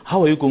 So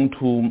how are you going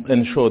to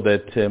ensure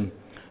that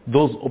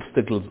those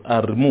obstacles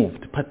are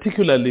removed,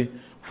 particularly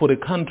for a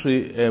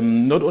country,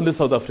 not only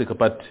South Africa,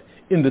 but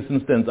in this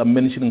instance, I'm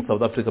mentioning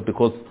South Africa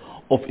because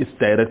of its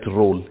direct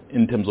role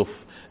in terms of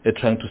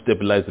trying to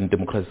stabilize and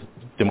democratize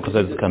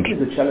the country.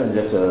 This is the challenge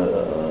that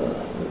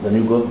the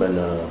new government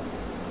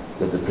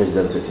that the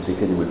President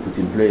Tshisekedi will put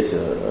in place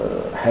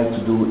have to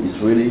do is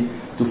really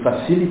to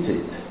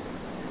facilitate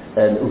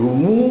and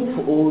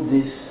remove all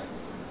these,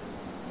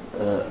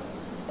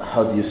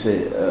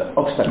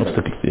 obstacles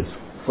yes.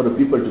 for the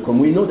people to come.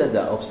 We know that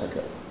there are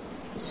obstacles,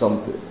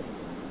 some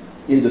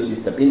in the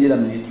system, in the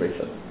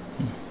administration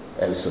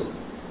also.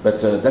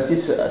 But that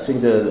is, I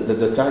think,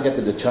 the target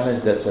and the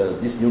challenge that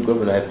this new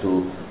government has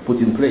to put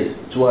in place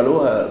to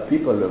allow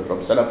people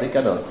from South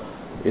Africa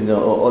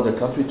or other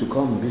countries to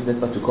come,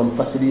 businessmen to come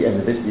facility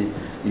and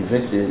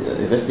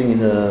investing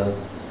in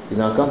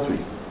our country.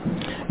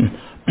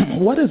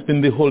 What has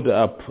been the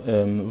hold-up,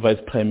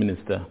 Vice Prime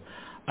Minister?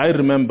 I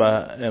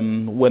remember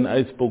when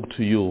I spoke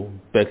to you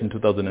back in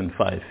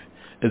 2005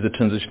 as a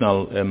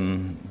transitional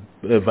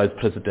Vice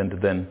President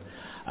then,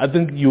 I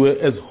think you were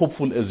as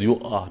hopeful as you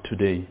are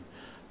today.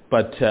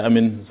 But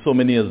so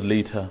many years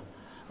later,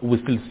 we're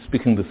still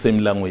speaking the same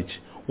language.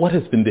 What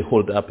has been the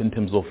hold-up in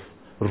terms of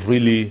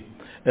really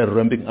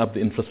ramping up the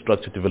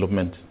infrastructure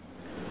development?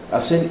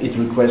 I think it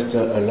requires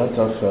a lot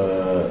of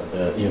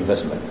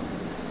investment.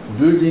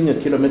 Building a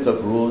kilometer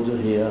of road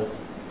here,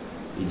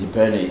 it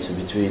depends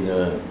between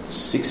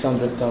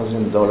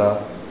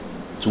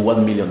 $600,000 to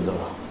 $1 million.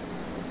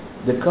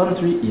 The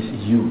country is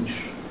huge,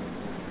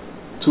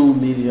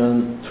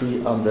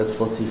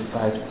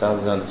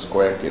 2,345,000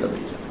 square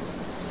kilometers.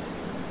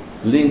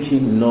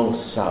 Linking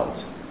north-south,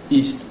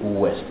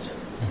 east-west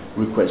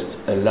requires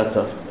a lot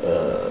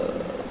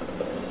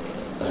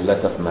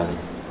of money.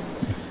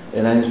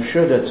 And I'm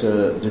sure that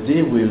the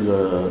day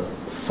we'll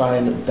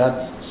find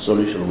that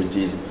solution, which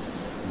is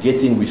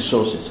getting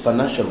resources,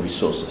 financial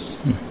resources,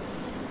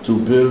 to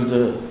build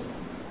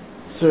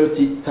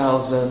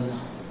 30,000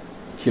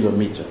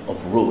 kilometers of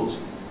roads.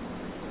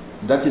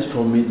 That is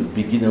for me the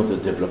beginning of the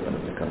development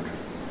of the country.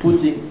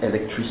 Putting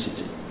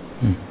electricity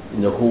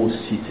in the whole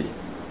city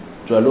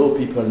to allow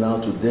people now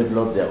to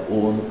develop their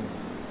own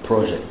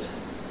project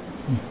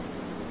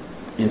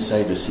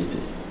inside the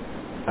city.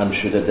 I'm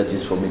sure that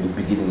is for me the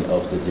beginning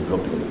of the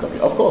development of the country.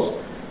 Of course,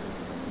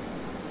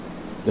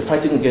 the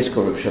fighting against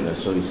corruption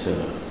also is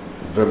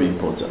very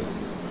important.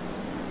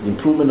 The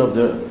improvement of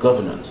the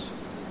governance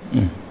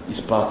is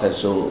part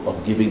also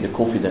of giving the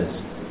confidence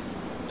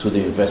to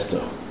the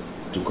investor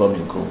to come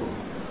in Congo.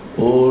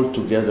 All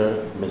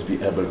together must be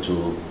able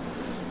to,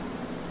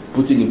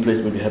 putting in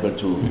place, must be able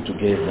to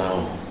give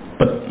now.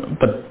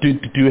 But do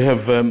you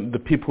have the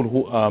people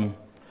who are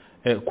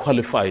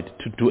qualified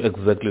to do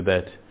exactly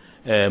that?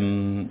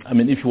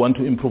 If you want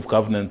to improve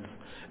governance,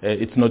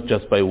 it's not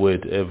just by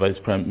word, Vice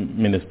Prime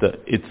Minister,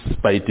 it's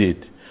by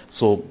deed.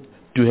 So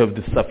do you have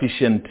the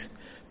sufficient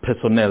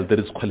personnel that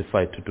is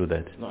qualified to do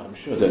that? No, I'm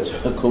sure that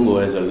Congo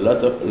has a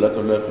lot of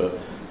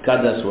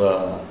cadres who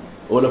are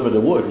all over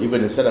the world.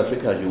 Even in South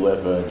Africa, you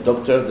have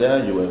doctors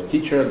there, you have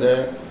teachers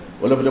there,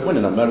 all over the world,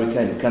 in America,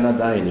 in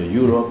Canada, in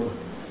Europe.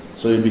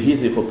 So it will be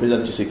easy for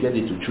President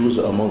Tshisekedi to choose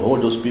among all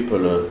those people,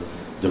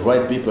 the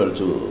right people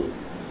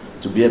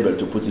to be able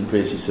to put in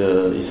place his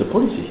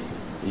policy,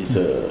 his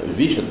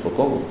vision for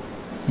Congo.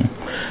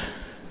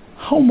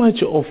 How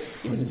much of...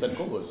 Even in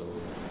Congo, so.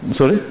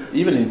 Sorry?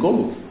 Even in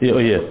Congo.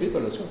 Yeah.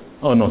 People as well.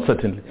 Oh, no,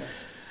 certainly. Yeah.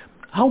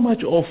 How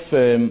much of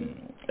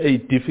a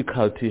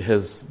difficulty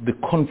has the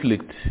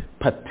conflict,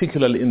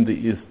 particularly in the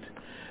East,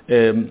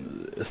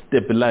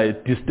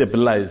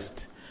 destabilized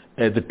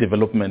the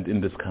development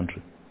in this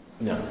country?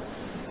 Yeah.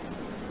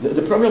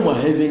 The problem we're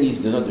having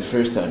is not the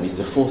first time, it's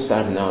the fourth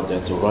time now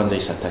that Rwanda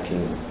is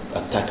attacking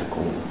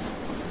Congo.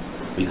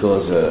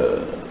 Because,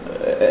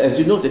 as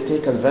you know, they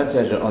take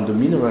advantage on the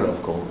mineral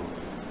of Congo.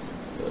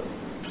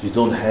 We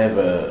don't have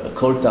a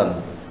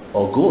coltan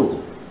or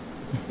gold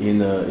in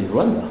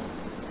Rwanda.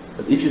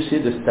 But if you see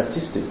the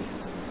statistic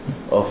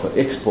of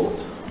export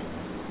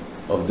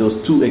of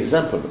those two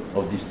examples,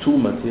 of these two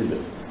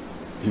materials,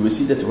 you will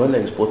see that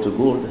Rwanda exports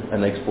gold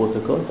and exports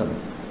coltan.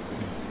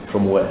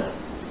 From where?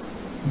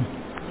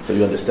 So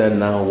you understand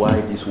now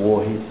why this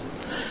war is.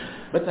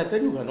 But I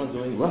tell you, we're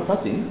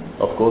fighting,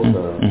 of course,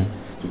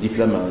 to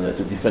defend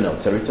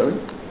our territory,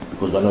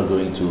 because we're not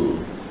going to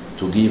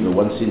give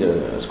one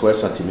square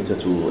centimeter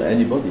to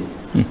anybody,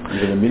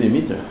 even a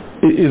millimeter.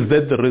 Is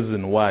that the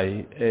reason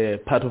why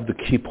part of the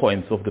key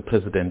points of the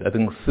president, I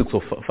think 5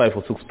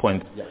 or 6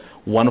 points,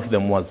 one of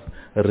them was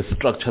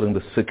restructuring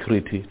the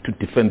security to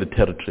defend the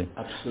territory?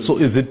 Absolutely. So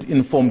is it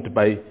informed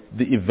by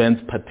the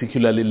events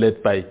particularly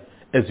led by,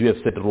 as you have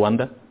said,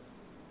 Rwanda?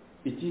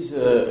 It is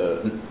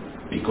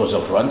because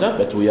of Rwanda,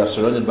 but we are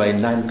surrounded by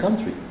 9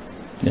 countries.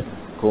 Yeah.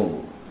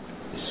 Congo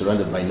is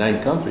surrounded by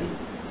 9 countries.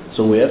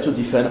 So we have to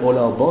defend all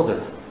our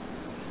borders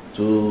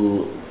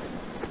to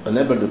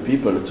enable the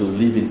people to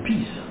live in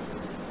peace,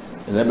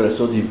 enable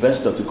also the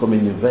investor to come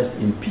and invest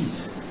in peace,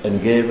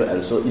 and give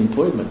also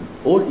employment.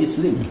 All is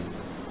linked.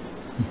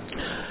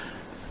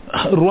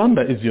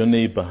 Rwanda is your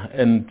neighbor,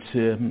 and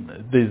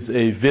there's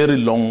a very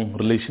long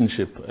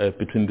relationship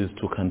between these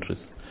two countries.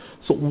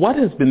 So what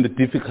has been the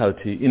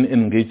difficulty in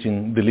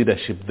engaging the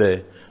leadership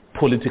there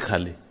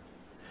politically?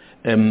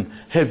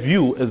 Have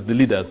you, as the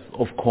leaders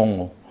of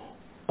Congo,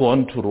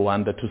 gone to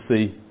Rwanda to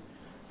say,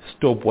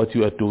 stop what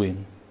you are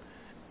doing?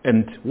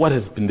 And what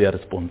has been their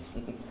response?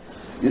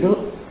 You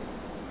know,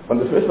 on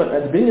the first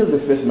at the beginning of the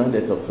first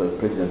mandate of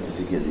President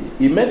Tshisekedi,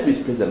 he met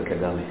with President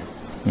Kagame,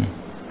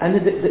 and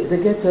they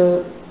get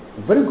a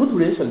very good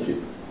relationship.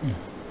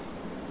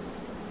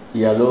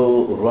 He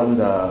allowed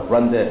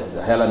Rwanda,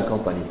 the airline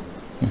company,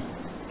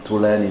 to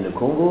land in the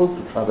Congo,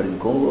 to travel in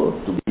Congo,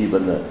 to be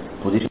even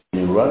positioned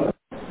in Rwanda.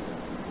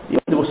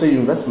 There was an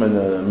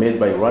investment made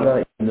by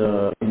Rwanda in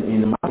the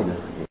mine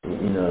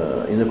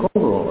in the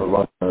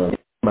Congo.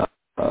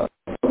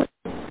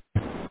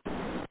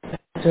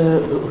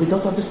 We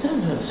don't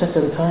understand. At a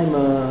certain time,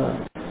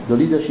 the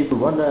leadership of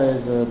Rwanda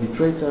has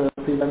betrayed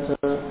President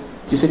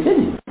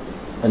Tshisekedi,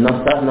 and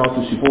now start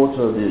to support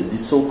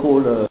the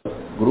so-called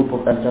group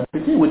of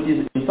anti-security, which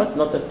is in fact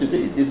not that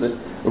today. It is the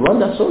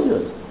Rwanda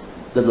soldiers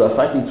that we are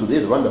fighting today.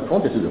 The Rwanda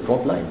front is the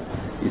front line.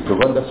 It's the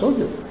Rwanda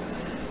soldiers.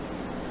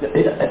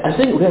 I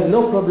think we have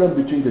no problem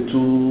between the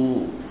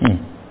two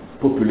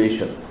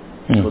populations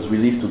because we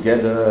live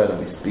together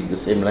and we speak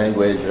the same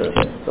language,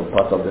 some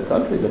parts of the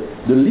country. But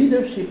the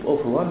leadership of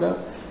Rwanda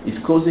is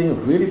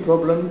causing really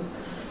problem,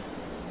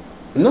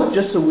 not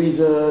just with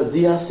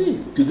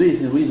DRC. Today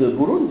it's with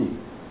Burundi.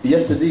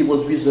 Yesterday it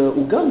was with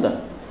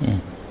Uganda.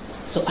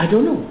 So I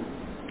don't know.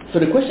 So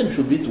the question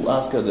should be to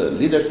ask the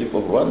leadership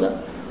of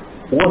Rwanda,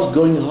 what's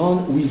going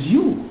on with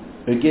you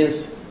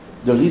against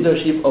the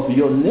leadership of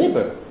your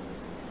neighbor?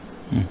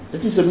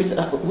 That is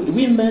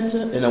we met,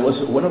 and I was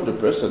one of the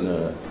person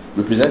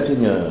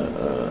representing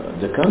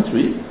the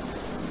country,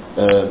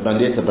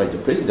 mandated by the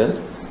president,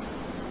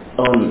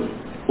 on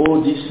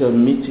all this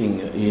meeting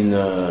in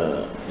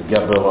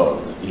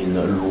Gaborone, in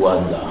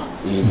Luanda,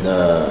 in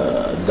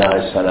Dar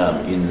es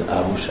Salaam, in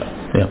Arusha,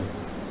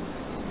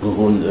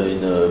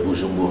 in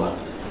Bujumbura.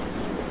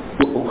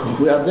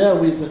 We are there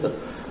with the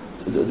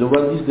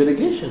Rwandese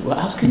delegation. We're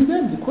asking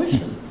them the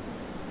question.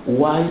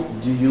 Why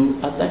do you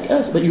attack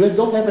us? But you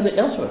don't have any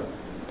answer.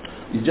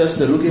 You're just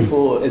looking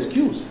for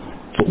excuse.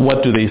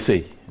 What do they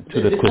say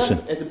to that question?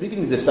 At the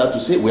beginning they start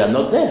to say, we are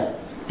not there.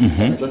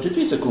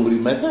 It's a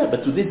Congolese matter,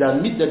 but today they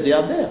admit that they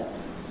are there.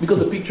 Because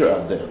the picture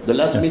are there. The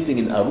last meeting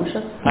in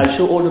Arusha, I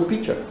show all the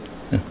picture.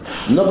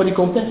 Nobody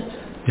contests.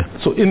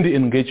 So in the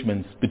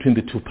engagements between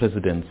the two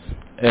presidents,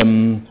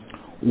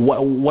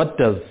 what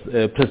does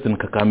President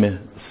Kagame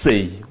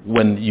say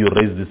when you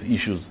raise these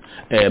issues?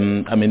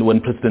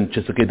 When President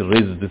Tshisekedi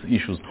raises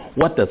these issues,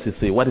 what does he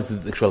say? What is his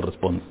actual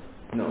response?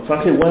 No,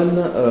 frankly, when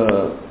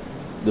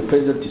the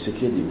President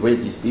Tshisekedi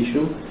raised this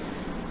issue,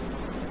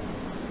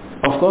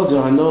 of course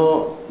there are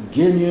no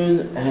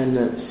genuine and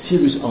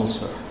serious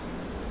answers.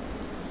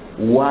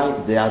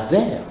 Why they are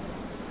there?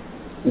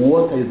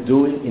 What are you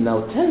doing in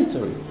our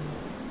territory?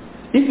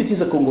 If it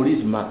is a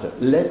Congolese matter,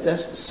 let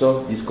us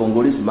solve this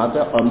Congolese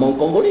matter among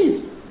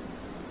Congolese.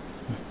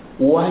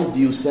 Why do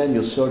you send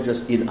your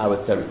soldiers in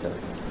our territory?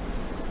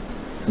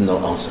 No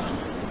answer.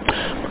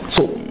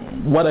 So,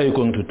 what are you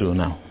going to do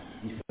now?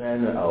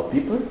 Defend our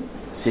people,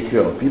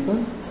 secure our people,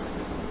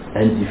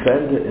 and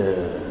defend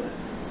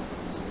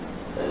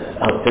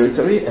our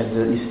territory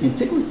and its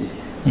integrity.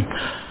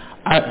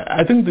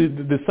 I think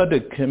the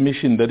SADC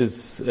mission that is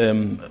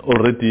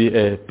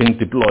already being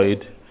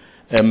deployed,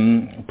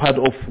 part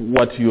of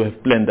what you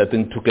have planned, I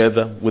think,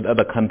 together with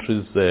other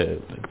countries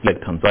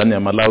like Tanzania,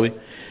 Malawi,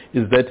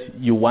 is that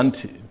you want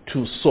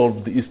to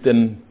solve the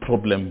Eastern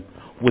problem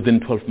within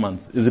 12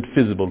 months. Is it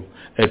feasible,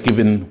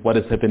 given what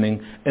is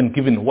happening and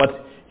given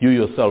what you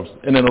yourselves,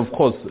 and then of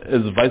course,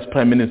 as Vice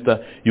Prime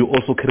Minister, you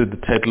also carry the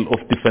title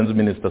of Defense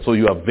Minister, so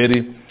you are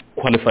very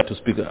qualified to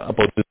speak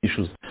about the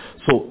issues.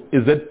 So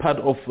is that part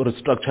of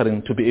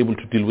restructuring to be able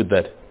to deal with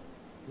that?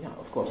 Yeah,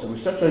 of course. The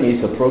restructuring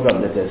is a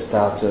program that has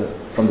started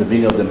from the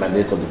beginning of the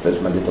mandate of the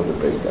first mandate of the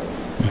president,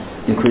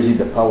 increasing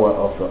the power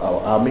of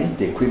our army,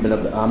 the equipment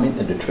of the army,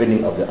 and the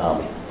training of the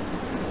army.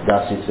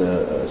 That is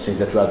things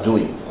that we are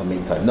doing in the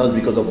meantime, not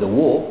because of the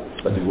war,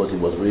 but it was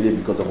really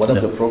because of one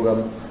of the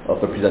program of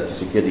President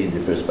Tshisekedi in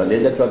the first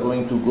mandate that we are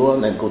going to go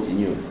on and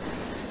continue.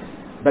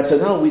 But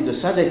now with the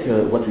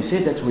SADC, what we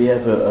say that we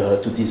have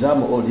to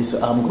disarm all this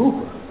armed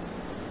group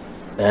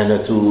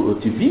and to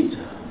defeat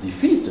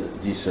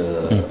this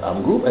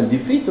armed group and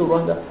defeat the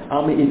Rwanda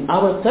army in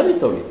our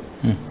territory.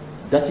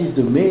 That is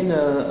the main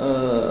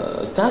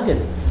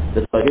target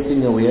that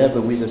we have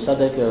with the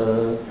SADC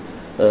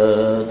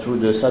through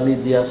the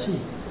summit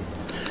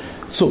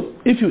DRC. So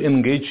if you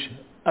engage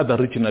other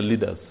regional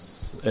leaders,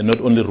 and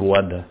not only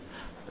Rwanda,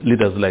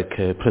 leaders like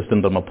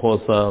President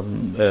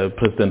Ramaphosa,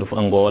 President of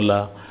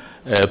Angola,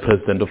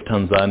 President of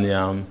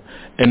Tanzania,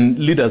 and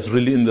leaders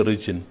really in the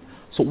region.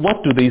 So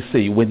what do they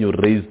say when you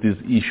raise this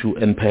issue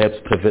and perhaps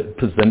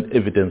present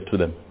evidence to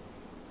them?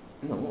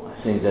 No,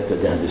 I think that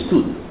they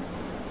understood.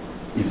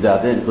 If they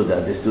are there, because they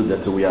understood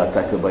that we are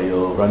attacked by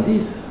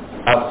Rwandese.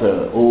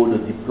 After all the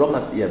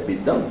diplomacy has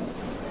been done,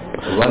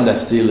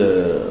 Rwanda still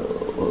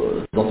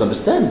don't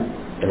understand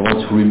and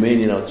wants to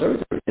remain in our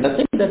territory. And I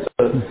think that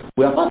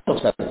we are part of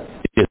SADC.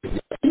 Yes.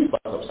 We are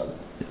part of SADC.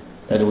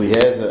 And we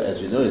have, as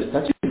you know, a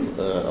statute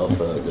of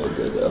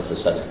the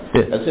SADC.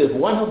 Yes. And so if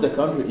one of the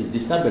countries is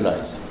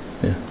destabilized,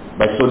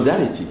 by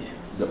solidarity,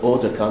 the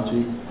other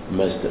country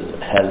must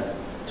help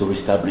to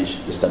reestablish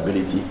the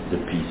stability, the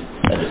peace,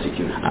 and the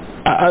security.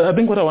 I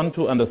think what I want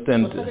to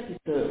understand,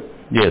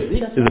 yes,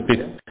 is a big,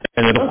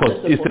 and then of course,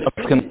 East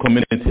African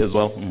community as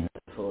well.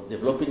 For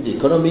developing the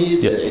economy,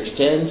 the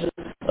exchange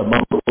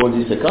among all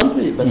these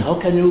countries, but how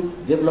can you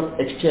develop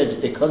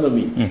exchange,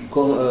 economy,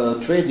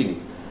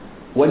 trading,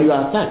 when you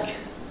are attacked?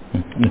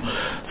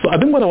 So I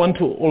think what I want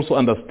to also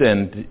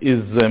understand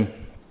is,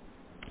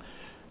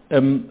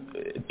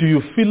 do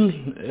you feel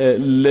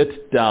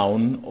let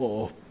down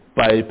or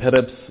by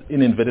perhaps,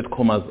 in inverted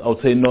commas, I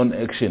would say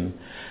non-action?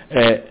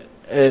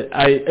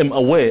 I am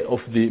aware of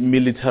the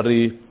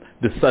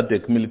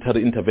SADC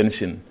military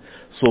intervention,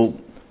 so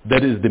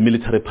that is the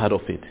military part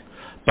of it.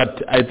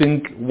 But I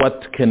think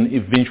what can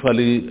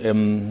eventually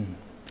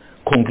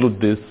conclude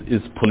this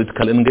is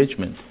political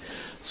engagement.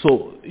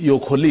 So your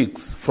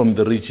colleagues from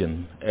the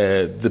region,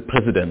 the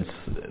presidents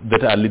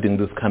that are leading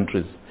these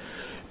countries,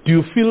 do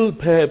you feel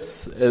perhaps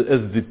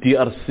as the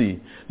DRC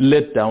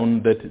let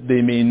down that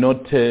they may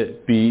not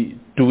be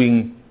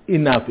doing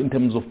enough in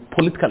terms of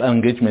political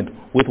engagement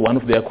with one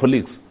of their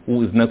colleagues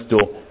who is next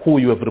door, who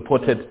you have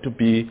reported to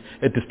be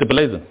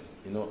destabilizing?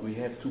 You know, we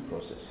have two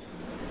processes.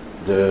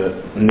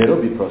 The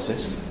Nairobi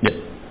process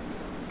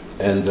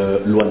and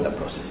the Luanda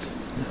process.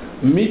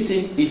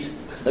 Meeting is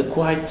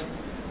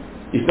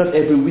it's not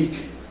every week,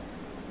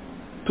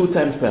 2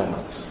 times per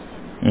month,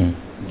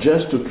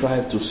 just to try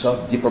to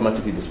solve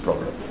diplomatically this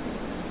problem.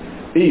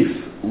 If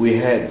we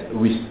had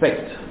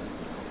respect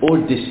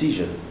all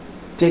decisions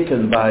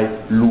taken by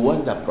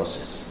Luanda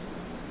process,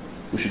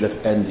 we should have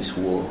ended this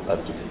war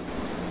up today.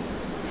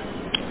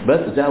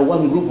 But there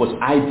one group was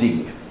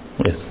hiding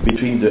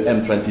between the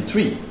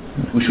M23.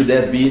 We should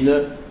have been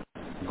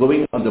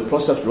going on the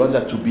process of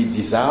Rwanda to be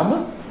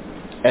disarmed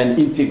and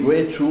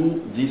integrate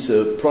through this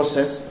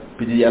process,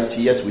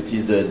 PDFTS, which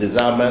is the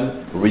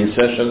disarmament,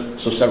 reinsertion,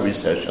 social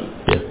reinsertion.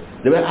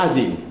 They were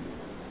hiding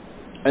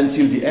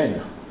until the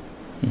end.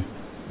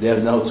 They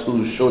have now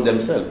to show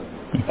themselves,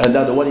 and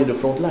they're the one in the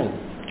front line.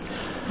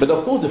 But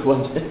of course, the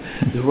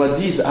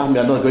Rwandese army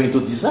are not going to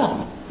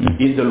disarm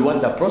in the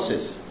Luanda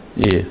process.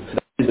 Yes.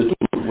 That is the truth.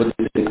 What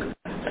they think.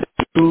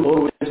 The truth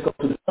always comes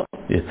to the top.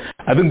 Yes.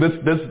 I think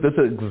that's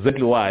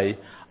exactly why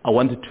I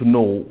wanted to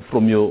know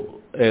from your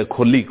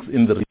colleagues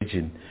in the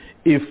region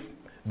if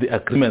the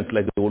agreements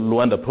like the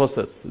Luanda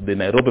process, the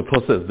Nairobi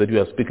process that you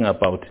are speaking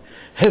about,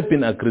 have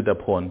been agreed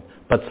upon,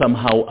 but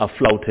somehow are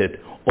flouted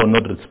or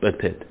not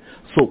respected.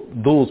 So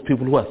those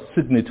people who are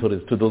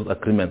signatories to those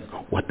agreements,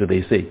 what do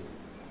they say?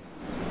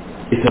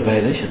 It's a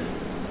violation.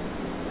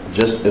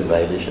 Just a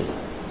violation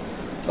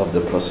of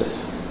the process.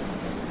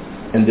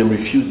 And they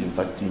refuse, in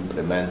fact, to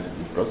implement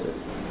this process.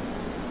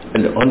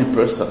 And the only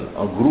person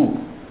or group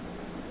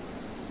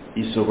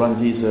is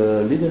Rwanda's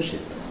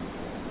leadership.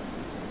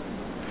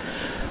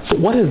 So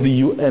what has the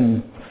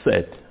UN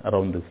said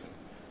around this?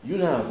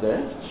 UN are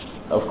there.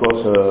 Of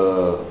course,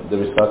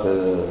 there is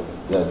the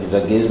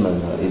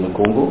disengagement in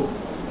Congo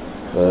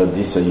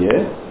this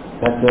year.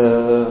 But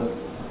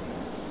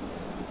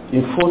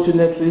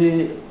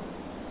unfortunately,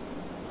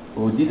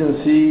 we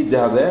didn't see they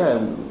are there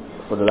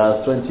for the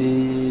last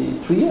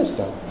 23 years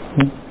now.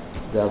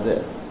 They are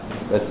there.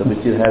 But we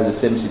still have the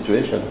same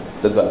situation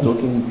that we were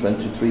talking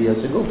 23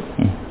 years ago.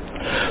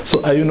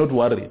 So are you not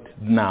worried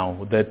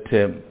now that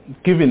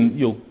given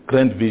your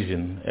grand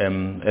vision,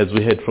 as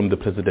we heard from the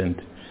President,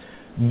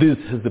 this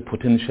has the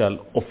potential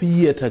of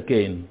yet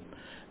again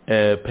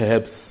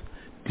perhaps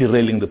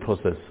derailing the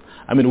process?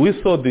 I mean, we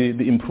saw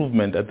the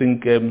improvement, I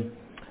think,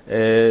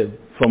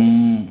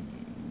 from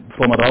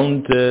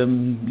around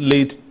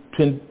late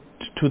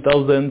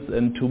 2000s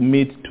and to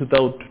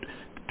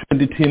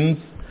mid-2010s,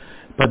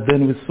 but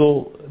then we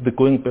saw the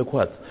going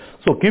backwards.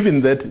 So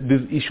given that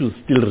these issues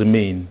still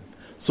remain,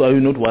 so are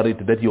you not worried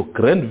that your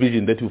grand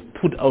vision that you've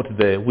put out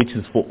there, which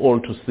is for all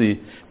to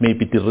see, may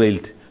be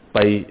derailed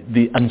by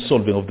the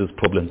unsolving of these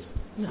problems?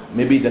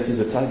 Maybe that is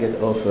the target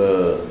of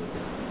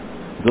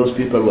those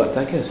people who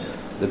attack us.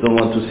 They don't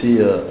want to see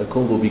a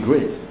Congo be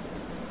great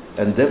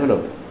and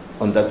develop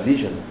on that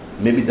vision.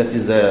 Maybe that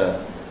is the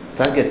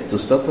target to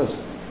stop us.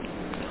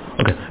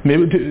 Okay,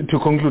 maybe to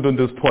conclude on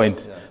this point,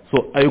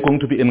 so are you going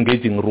to be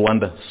engaging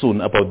Rwanda soon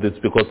about this?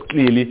 Because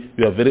clearly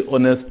you are very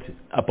honest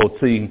about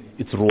saying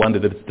it's Rwanda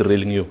that is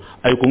derailing you.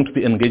 Are you going to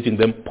be engaging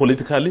them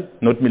politically,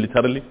 not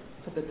militarily?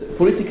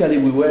 Politically,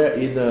 we were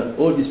in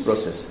all this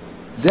process.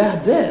 They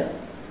are there.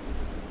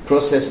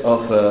 Process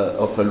of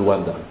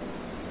Rwanda.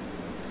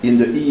 In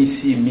the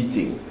EEC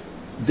meeting.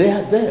 They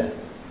are there.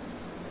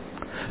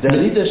 The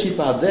leadership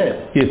are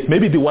there. Yes,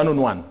 maybe the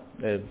one-on-one.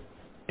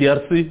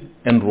 DRC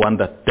and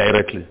Rwanda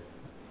directly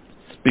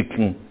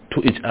speaking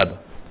to each other.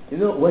 You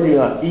know, when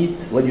you eat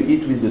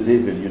with the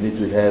devil, you need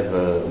to have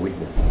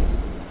witness.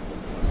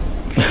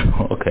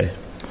 Okay.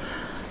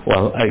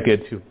 Well, I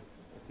get you.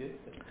 Okay.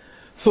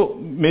 So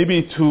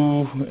maybe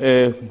to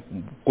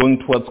going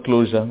towards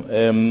closure,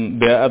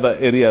 there are other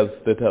areas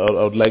that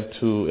I would like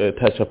to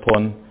touch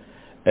upon,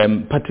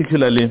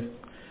 particularly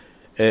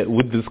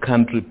with this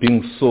country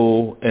being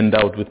so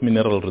endowed with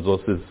mineral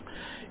resources,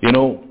 you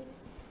know,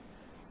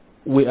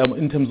 we are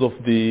in terms of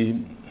the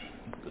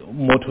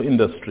motor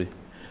industry.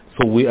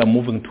 So we are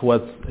moving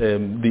towards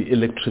the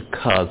electric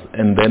cars,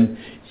 and then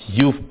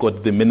you've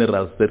got the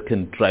minerals that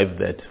can drive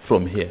that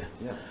from here.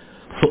 Yeah.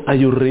 So are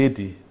you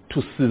ready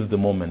to seize the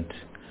moment?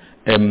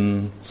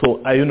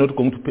 So are you not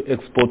going to be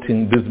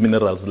exporting these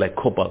minerals like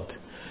cobalt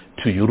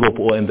to Europe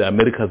or in the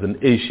Americas and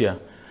Asia?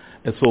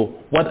 And so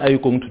what are you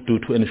going to do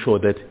to ensure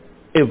that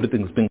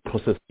everything is being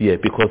processed here,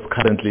 because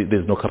currently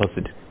there's no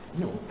capacity?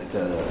 No,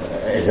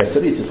 as I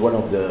said, it is one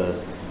of the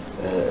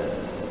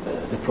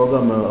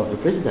program of the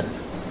president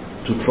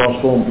to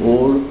transform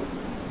all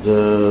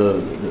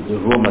the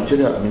raw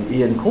material, I mean,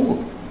 here in Congo,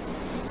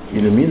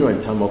 in the mineral,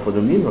 in terms of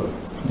the mineral.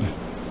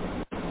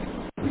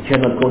 We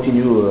cannot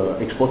continue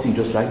exporting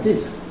just like this.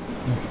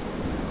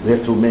 We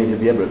have to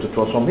be able to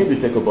transform. Maybe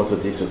take about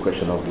this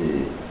question of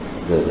the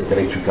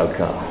electrical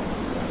car.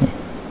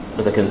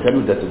 But I can tell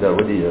you that there are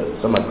already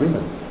some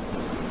agreement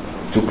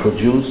to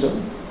produce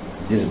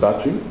this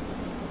battery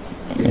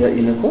here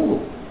in Congo.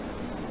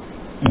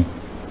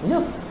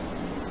 Yeah.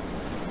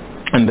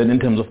 And then in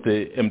terms of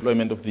the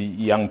employment of the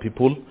young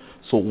people,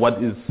 so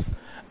what is,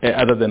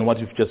 other than what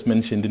you've just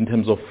mentioned, in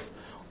terms of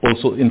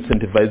also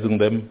incentivizing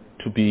them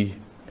to be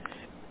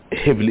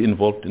heavily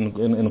involved in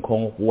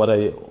Congo, what are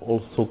you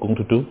also going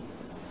to do?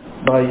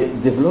 By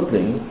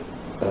developing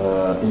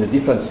in a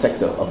different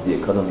sector of the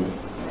economy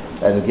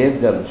and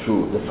give them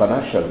through the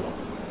financial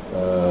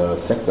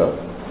sector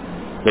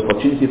the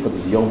opportunity for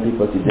these young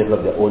people to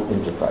develop their own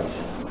enterprise.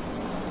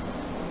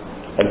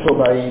 And so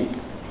by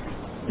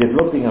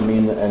developing,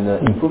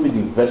 and improving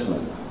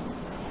investment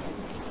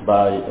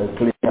by a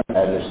clear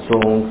and a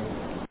strong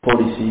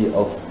policy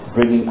of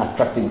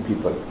attracting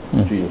people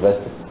to invest,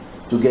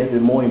 to get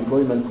more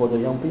employment for the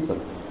young people.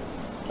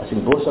 I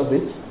think both of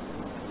it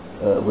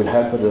will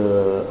help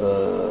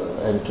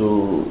and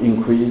to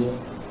increase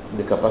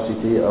the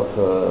capacity of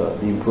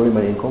the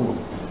employment in Congo.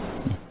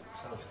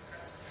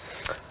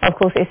 Of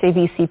course,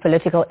 SABC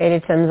political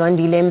editor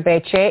Nzondile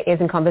Mbeche is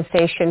in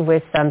conversation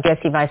with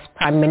DRC Vice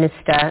Prime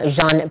Minister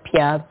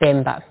Jean-Pierre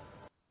Bemba.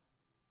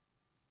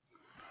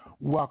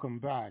 Welcome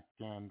back,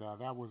 and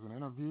that was an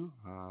interview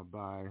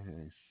by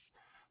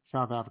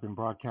South African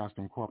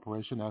Broadcasting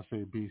Corporation,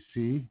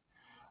 SABC,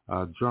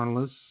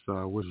 journalist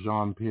with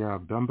Jean-Pierre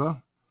Bemba,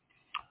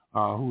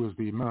 who is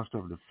the Minister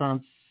of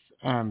Defense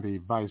and the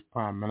Vice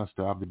Prime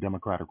Minister of the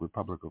Democratic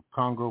Republic of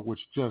Congo,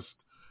 which just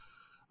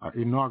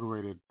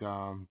inaugurated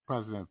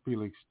President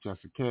Felix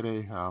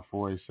Tshisekedi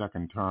for a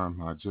second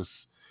term just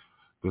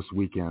this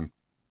weekend.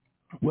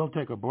 We'll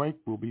take a break.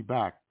 We'll be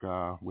back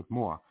with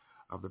more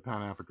of the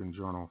Pan-African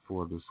Journal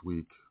for this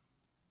week.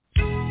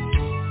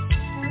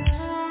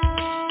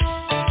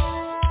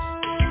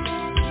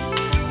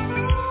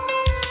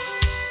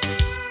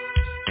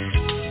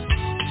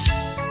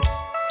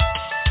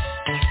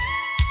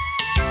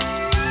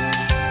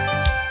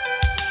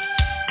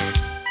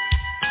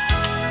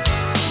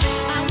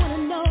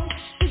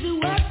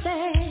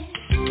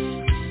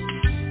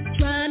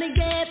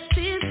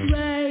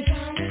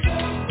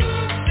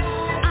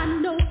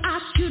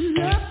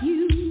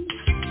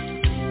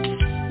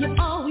 You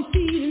always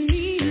feel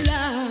me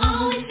love.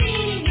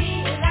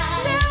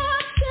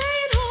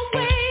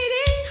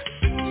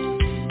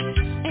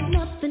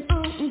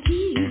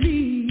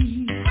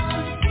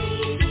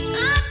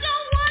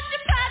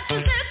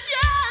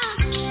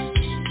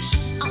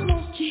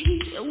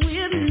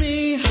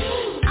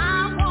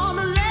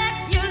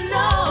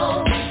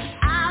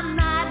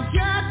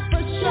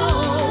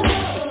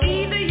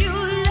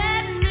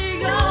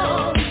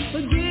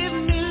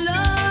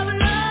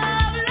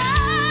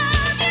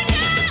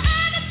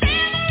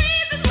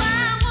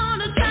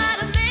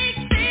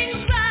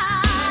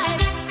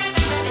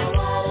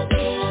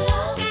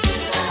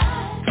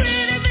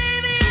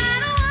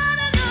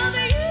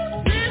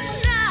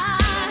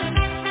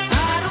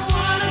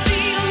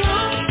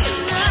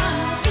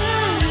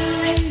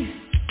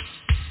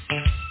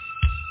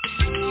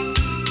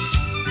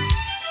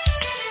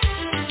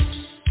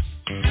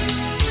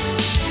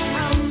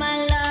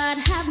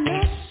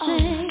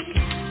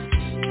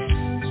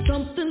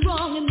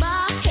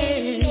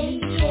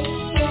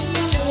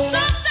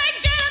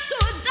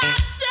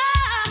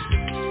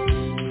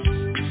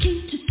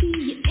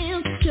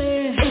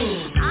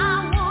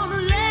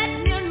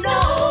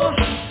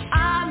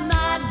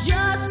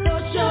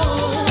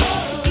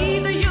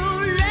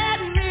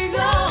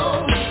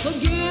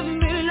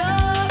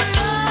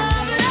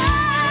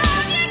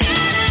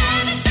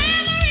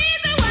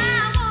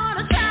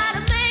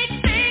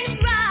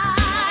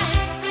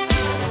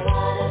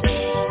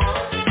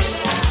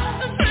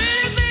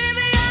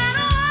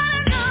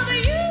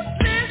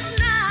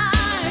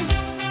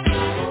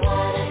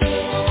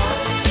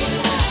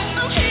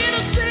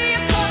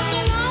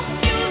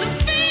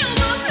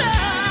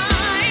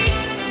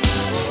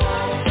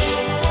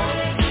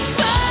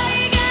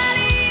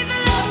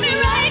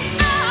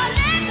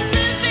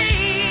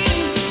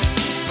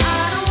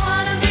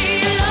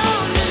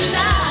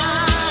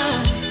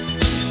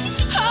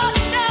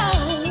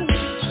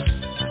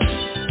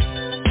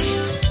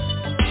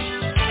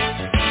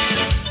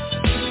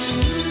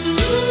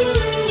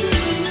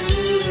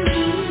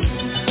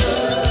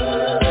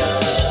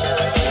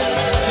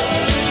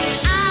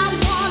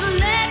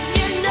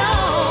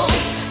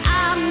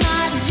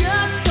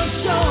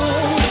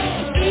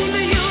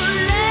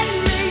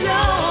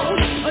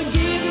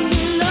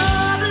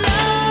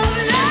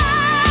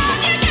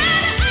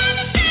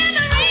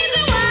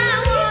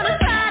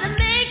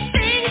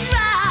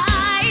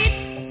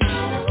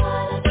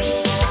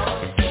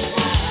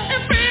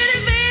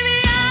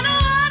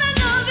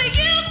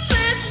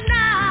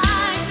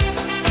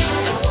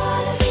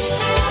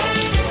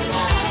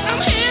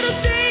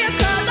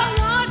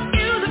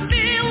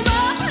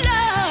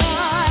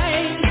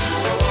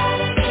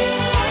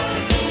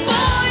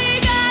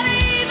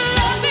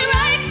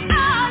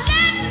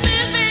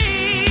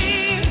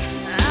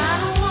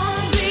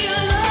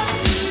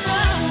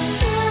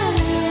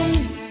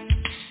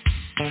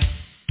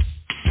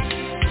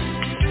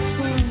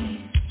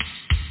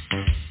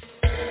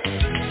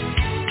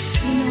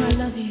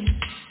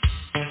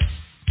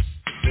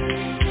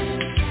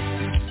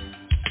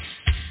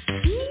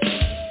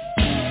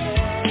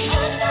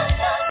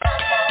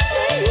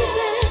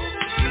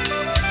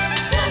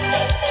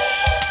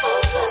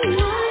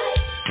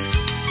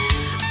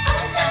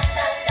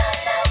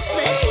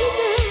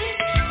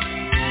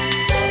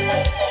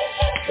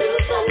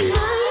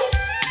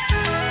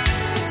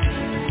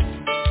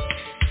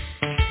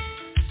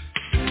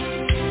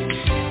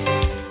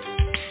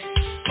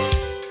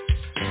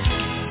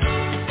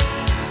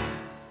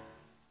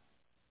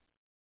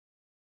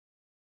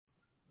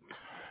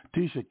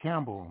 Keisha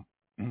Campbell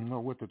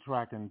with the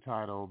track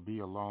entitled Be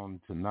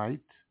Alone Tonight.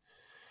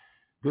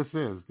 This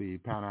is the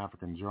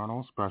Pan-African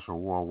Journal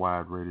special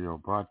worldwide radio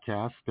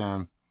broadcast,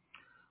 and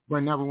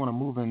right now we want to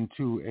move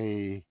into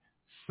a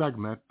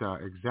segment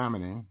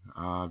examining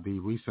the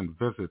recent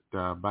visit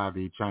by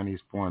the Chinese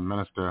foreign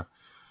minister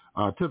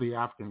to the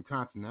African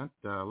continent.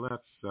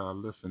 Let's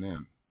listen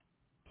in.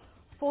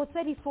 For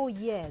 34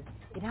 years,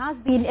 it has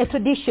been a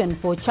tradition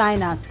for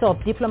China's top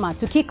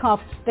diplomat to kick off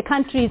the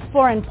country's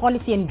foreign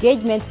policy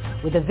engagement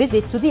with a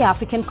visit to the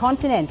African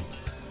continent.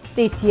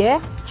 This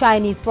year,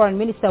 Chinese Foreign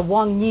Minister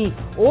Wang Yi,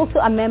 also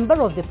a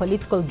member of the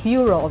Political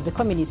Bureau of the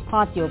Communist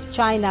Party of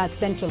China's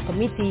Central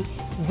Committee,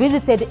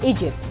 visited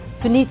Egypt,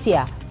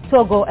 Tunisia,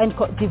 Togo and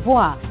Cote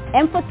d'Ivoire,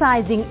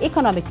 emphasizing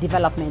economic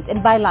development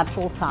and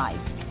bilateral ties.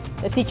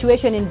 The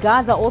situation in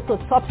Gaza also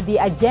topped the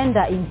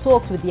agenda in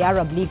talks with the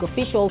Arab League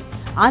officials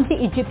and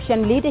the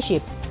Egyptian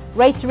leadership,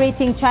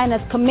 reiterating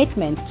China's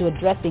commitment to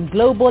addressing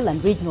global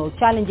and regional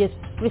challenges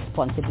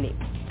responsibly.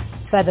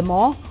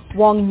 Furthermore,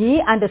 Wang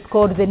Yi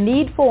underscored the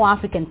need for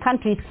African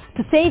countries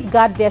to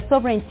safeguard their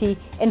sovereignty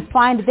and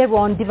find their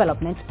own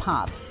development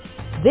path.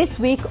 This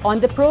week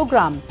on the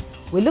program,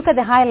 we look at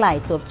the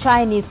highlights of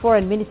Chinese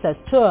Foreign Minister's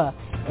tour,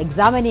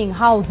 examining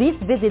how these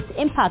visits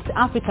impact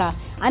Africa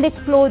and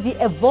explore the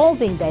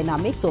evolving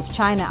dynamics of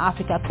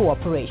China-Africa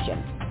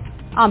cooperation.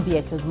 I'm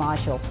Beatrice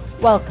Marshall.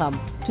 Welcome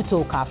to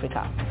Talk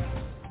Africa.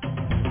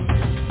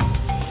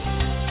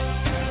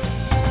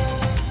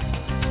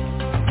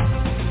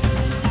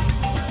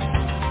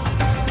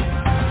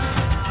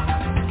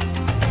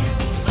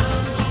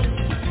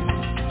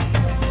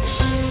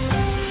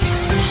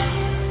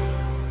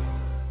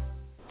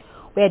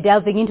 We are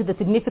delving into the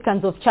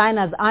significance of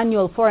China's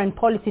annual foreign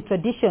policy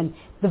tradition,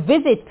 the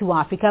visit to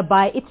Africa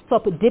by its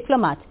top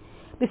diplomat.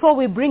 Before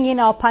we bring in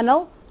our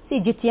panel,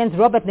 CGTN's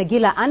Robert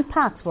Nagila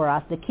unpacks for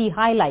us the key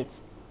highlights.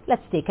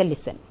 Let's take a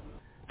listen.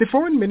 The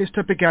foreign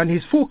minister began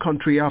his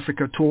four-country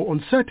Africa tour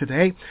on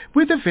Saturday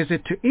with a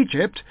visit to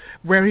Egypt,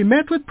 where he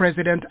met with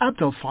President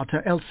Abdel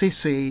Fattah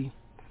el-Sisi.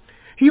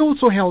 He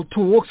also held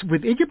talks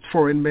with Egypt's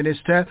foreign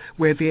minister,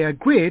 where they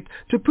agreed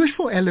to push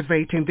for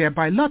elevating their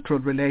bilateral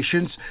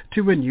relations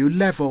to a new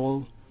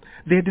level.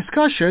 Their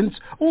discussions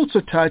also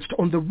touched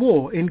on the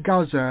war in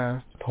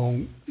Gaza.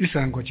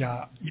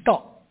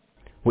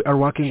 We are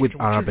working with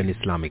Arab and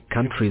Islamic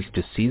countries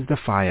to cease the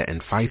fire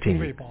and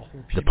fighting.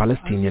 The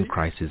Palestinian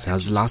crisis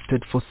has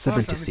lasted for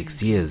 76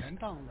 years.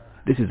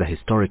 This is a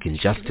historic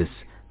injustice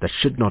that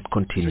should not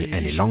continue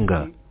any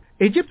longer.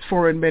 Egypt's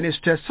foreign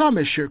minister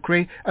Sameh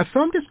Shoukry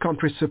affirmed his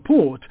country's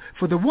support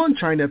for the One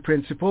China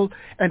principle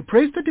and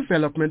praised the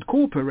development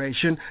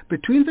cooperation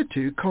between the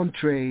two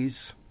countries.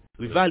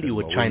 We value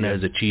what China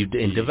has achieved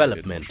in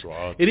development.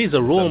 It is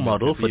a role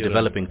model for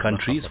developing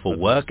countries for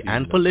work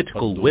and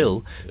political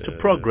will to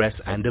progress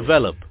and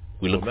develop.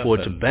 We look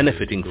forward to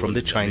benefiting from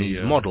the Chinese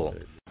model.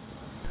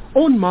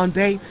 On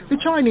Monday, the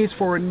Chinese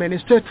foreign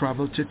minister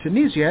traveled to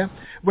Tunisia,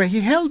 where he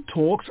held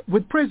talks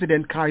with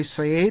President Kais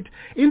Saied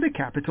in the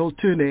capital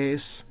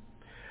Tunis.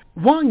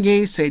 Wang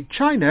Yi said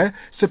China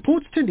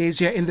supports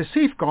Tunisia in the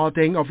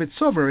safeguarding of its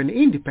sovereign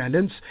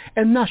independence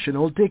and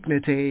national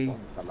dignity.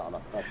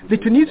 The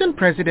Tunisian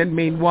president,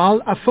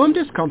 meanwhile, affirmed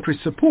his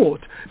country's support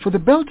for the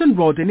Belt and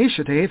Road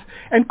Initiative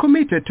and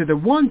committed to the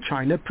One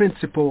China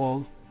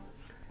principle.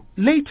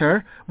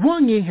 Later,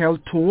 Wang Yi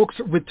held talks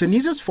with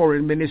Tunisia's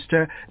foreign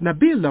minister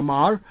Nabil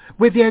Lamar,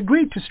 where they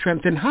agreed to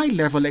strengthen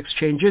high-level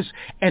exchanges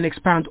and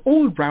expand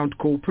all-round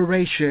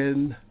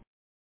cooperation.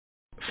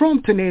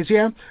 From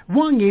Tunisia,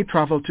 Wang Yi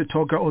traveled to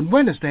Togo on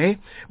Wednesday,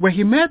 where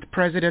he met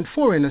President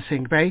Faure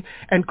Gnassingbé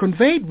and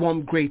conveyed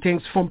warm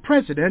greetings from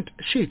President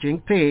Xi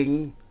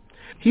Jinping.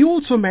 He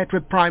also met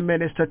with Prime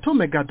Minister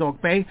Tomega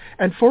Dogbe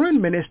and Foreign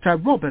Minister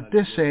Robert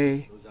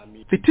Dessay.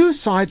 The two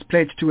sides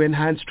pledged to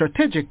enhance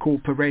strategic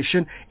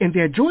cooperation in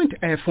their joint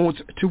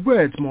efforts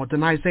towards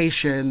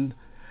modernization.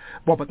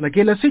 Robert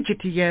Nagila,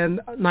 CGTN,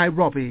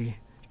 Nairobi,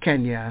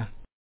 Kenya.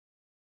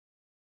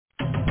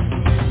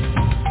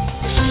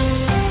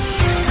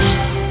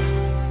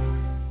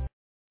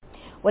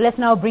 Well, let's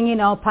now bring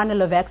in our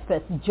panel of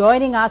experts.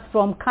 Joining us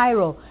from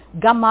Cairo,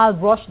 Gamal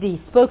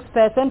Roshdi,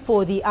 spokesperson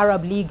for the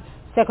Arab League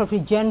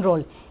Secretary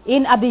General.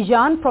 In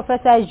Abidjan,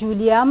 Professor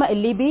Juliam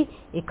Libi,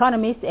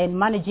 economist and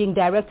managing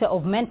director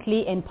of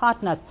Mentally and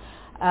Partners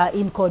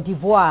in Cote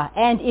d'Ivoire.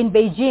 And in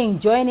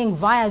Beijing, joining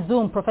via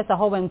Zoom, Professor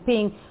Ho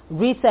Wen-ping,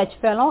 research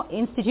fellow,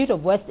 Institute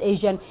of West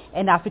Asian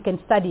and African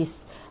Studies.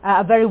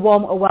 A very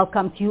warm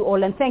welcome to you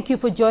all, and thank you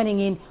for joining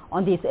in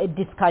on this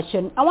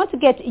discussion. I want to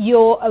get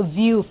your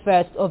view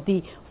first of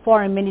the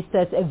foreign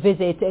minister's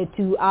visit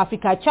to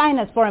Africa.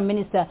 China's foreign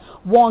minister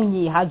Wang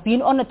Yi has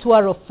been on a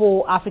tour of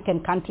 4 African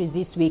countries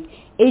this week: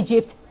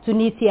 Egypt,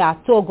 Tunisia,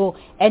 Togo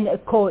and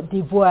Cote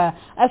d'Ivoire.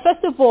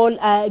 First of all,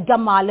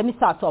 Gamal, let me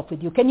start off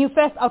with you. Can you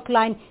first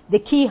outline the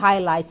key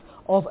highlights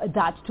of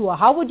that tour?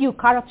 How would you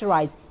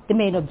characterize the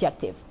main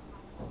objective?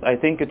 I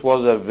think it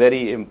was a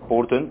very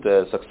important,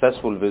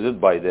 successful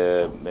visit by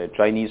the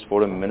Chinese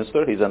foreign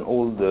minister. He's an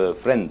old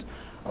friend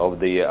of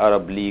the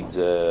Arab League's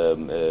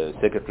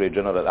Secretary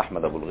General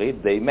Ahmed Abul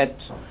Gheit. They met.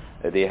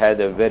 They had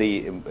a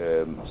very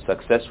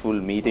successful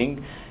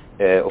meeting.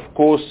 Of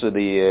course,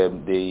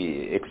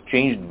 they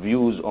exchanged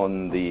views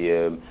on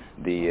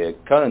the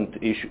current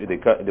issue,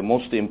 the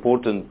most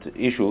important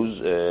issues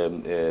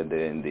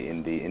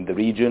in the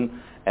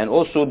region, and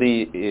also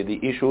the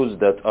issues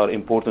that are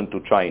important to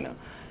China.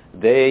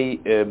 They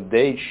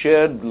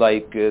shared,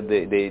 like they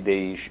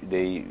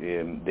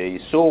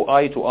saw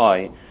eye to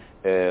eye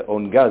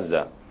on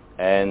Gaza,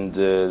 and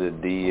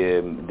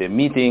the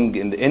meeting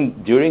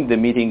during the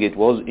meeting it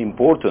was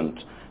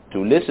important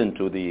to listen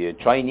to the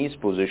Chinese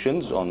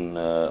positions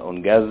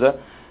on Gaza,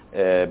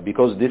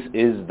 because this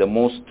is the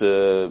most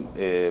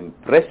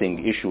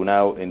pressing issue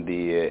now in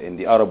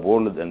the Arab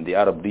world and the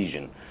Arab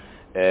region.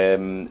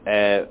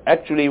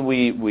 Actually,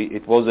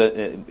 it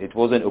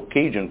was an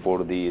occasion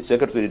for the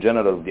Secretary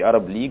General of the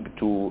Arab League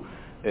to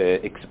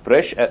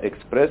express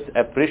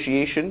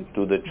appreciation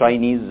to the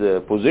Chinese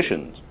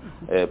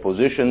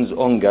positions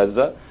on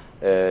Gaza.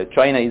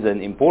 China is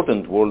an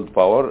important world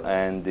power,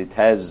 and it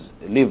has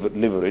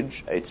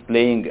leverage. It's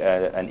playing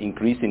an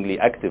increasingly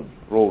active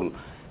role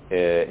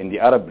in the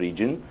Arab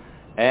region,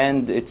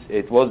 and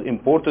it was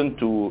important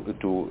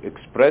to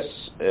express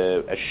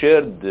a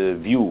shared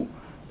view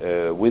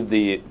with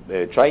the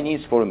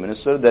Chinese foreign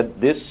minister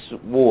that this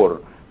war,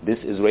 this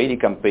Israeli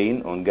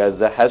campaign on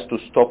Gaza has to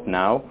stop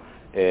now.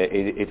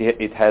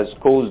 It has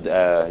caused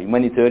a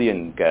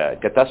humanitarian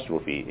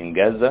catastrophe in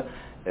Gaza.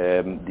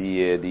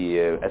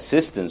 The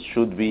assistance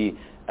should be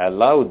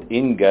allowed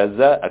in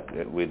Gaza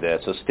with a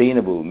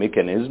sustainable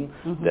mechanism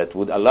that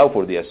would allow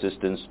for the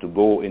assistance to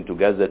go into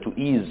Gaza to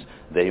ease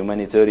the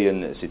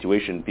humanitarian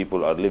situation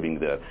people are living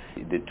there.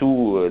 The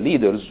two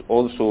leaders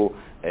also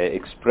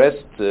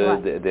expressed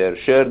their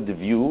shared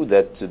view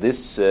that this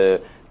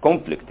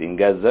conflict in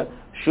Gaza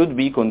should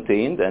be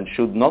contained and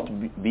should not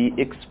be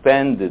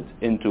expanded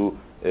into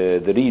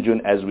the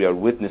region, as we are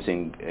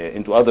witnessing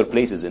into other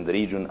places in the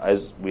region, as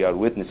we are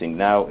witnessing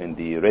now in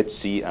the Red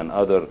Sea and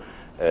other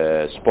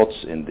spots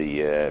in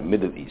the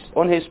Middle East.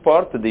 On his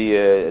part,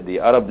 the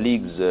Arab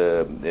League's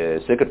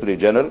Secretary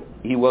General,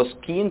 he was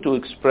keen to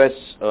express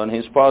on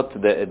his part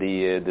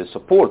the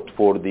support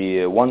for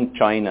the one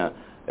China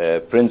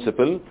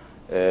principle,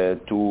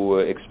 to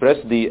express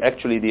the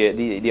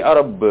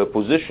Arab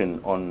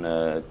position on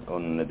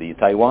the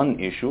Taiwan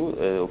issue.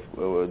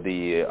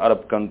 The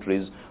Arab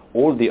countries,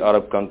 all the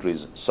Arab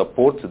countries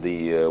support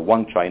the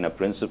one China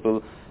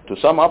principle. To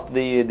sum up,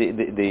 the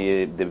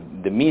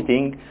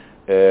meeting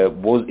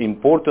was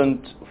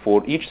important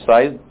for each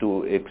side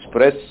to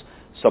express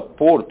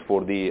support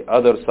for the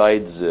other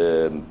side's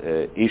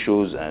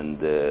issues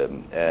and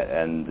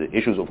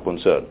issues of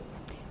concern.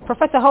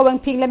 Professor Ho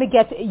Wen-ping, let me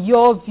get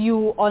your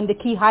view on the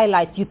key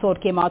highlights you thought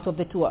came out of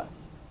the tour.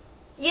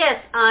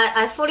 Yes,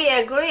 I fully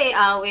agree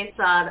with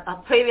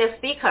previous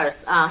speakers,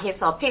 his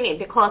opinion,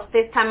 because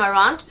this time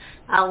around,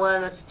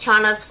 when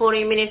China's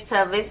foreign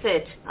minister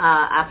visit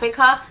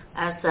Africa,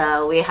 as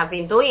we have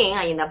been doing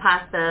in the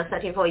past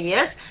 34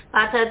 years.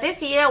 But this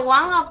year,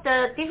 one of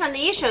the different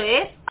issues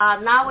is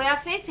now we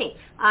are facing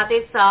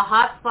this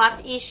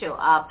hotspot issue,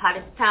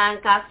 Palestine,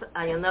 Gaza,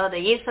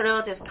 the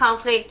Israel, this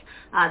conflict,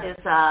 this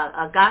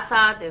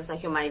Gaza, there's a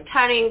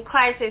humanitarian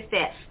crisis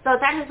there. So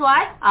that is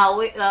why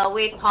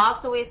we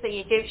talked with the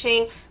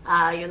Egyptian,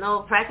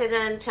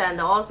 president and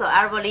also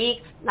Arab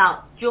League.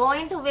 Now,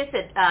 joint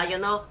visit,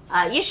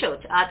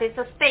 issued this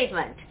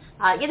statement.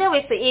 Either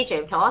with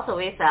Egypt, also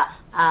with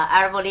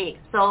Arab League.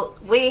 So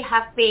we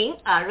have been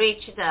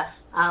reached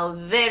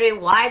very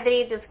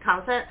widely this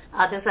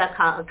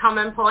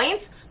common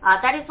points.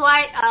 That is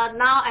why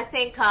now I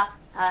think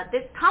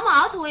this come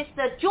out with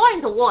the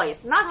joint voice,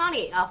 not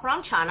only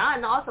from China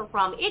and also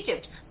from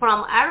Egypt,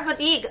 from Arab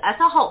League as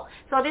a whole.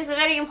 So this is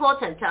very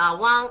important.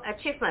 One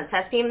achievement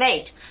has been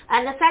made.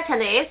 And the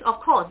second is, of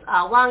course,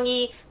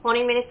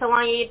 Foreign Minister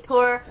Wang Yi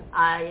tour,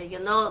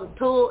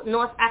 two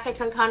North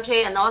African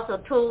countries and also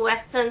two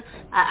Western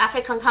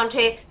African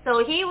countries.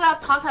 So he will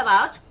talk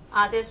about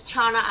this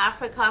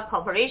China-Africa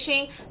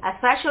cooperation,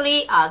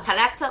 especially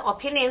collect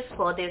opinions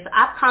for this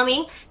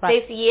upcoming.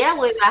 This year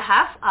we will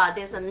have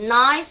this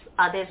nice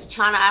this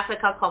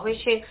China-Africa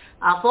cooperation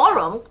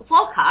forum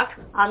forecast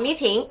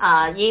meeting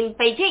in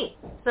Beijing.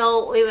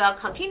 So we will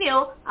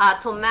continue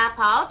to map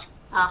out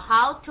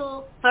how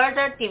to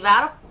further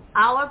develop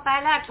our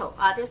bilateral,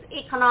 this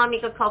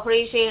economic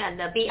cooperation and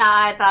the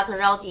BRI Belt and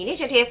Road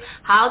Initiative,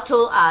 how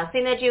to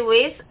synergy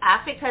with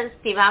African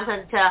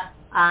development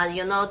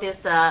this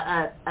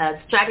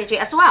strategy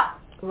as well.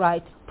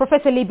 Right.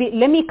 Professor Libby,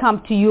 let me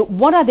come to you.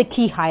 What are the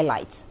key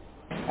highlights?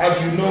 As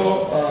you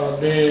know,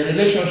 the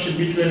relationship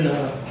between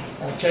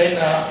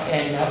China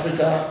and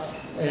Africa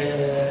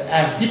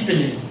are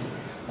deepening.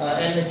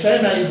 And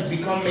China is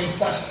becoming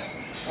fast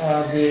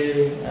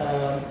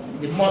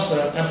the most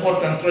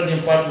important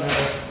trading partner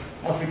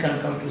of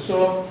African countries.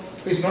 So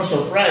it's no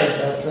surprise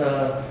that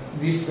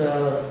the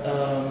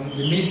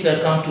minister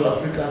come to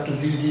Africa to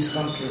visit this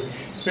country,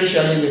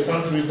 especially the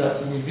countries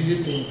that he is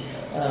visiting.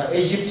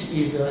 Egypt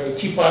is a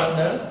key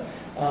partner,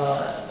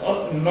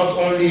 not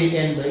only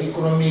in the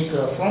economic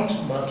front,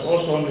 but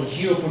also on the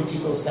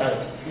geopolitical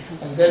side.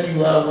 And then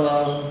you have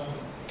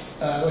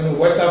in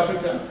West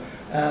Africa,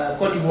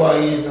 Cote d'Ivoire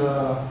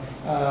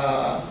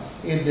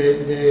is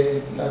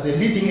the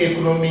leading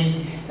economy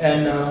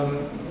and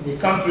the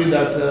country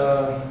that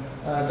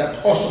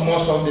hosts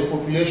most of the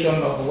population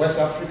of West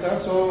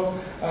Africa. So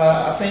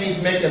I think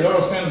it makes a lot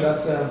of sense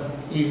that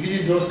he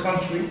visits those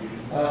countries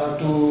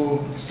to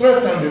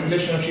strengthen the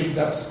relationship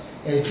that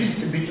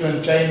exists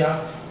between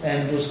China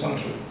and those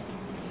countries.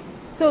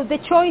 So the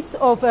choice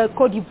of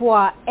Cote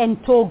d'Ivoire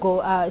and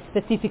Togo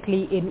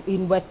specifically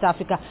in West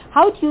Africa,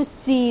 how do you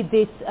see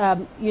this,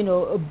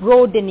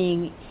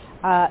 broadening,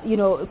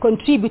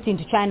 contributing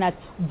to China's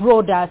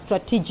broader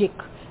strategic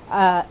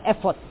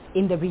efforts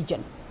in the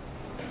region?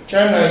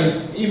 China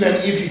is, even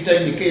if you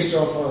take the case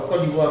of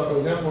Cote d'Ivoire, for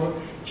example,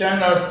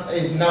 China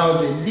is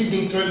now the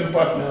leading trading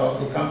partner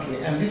of the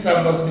country, and this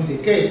has not been the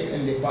case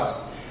in the past.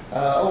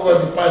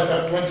 Over the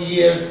past 20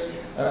 years,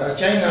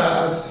 China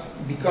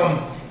has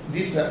become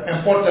this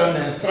important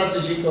and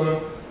strategic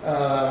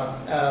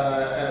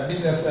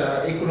business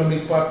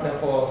economic partner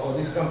for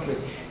this country.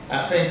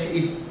 I think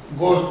it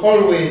goes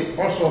always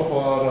also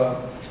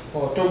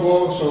for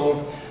Togo.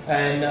 So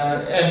and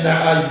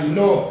as you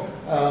know,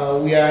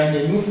 we are in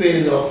a new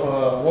phase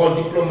of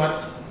world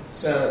diplomat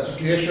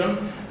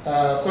situation.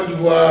 Cote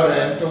d'Ivoire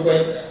and Togo,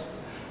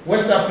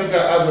 West Africa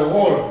as a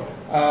whole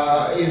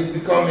is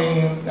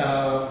becoming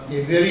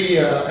a very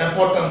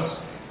important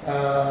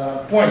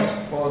point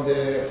for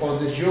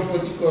the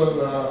geopolitical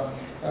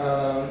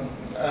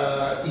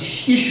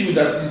issue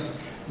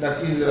that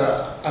is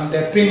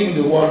underpinning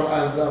the world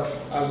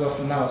as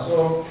of now.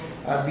 So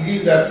I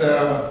believe that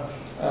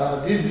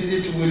this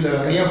visit will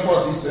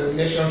reinforce this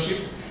relationship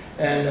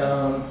and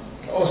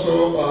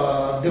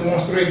also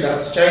demonstrate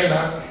that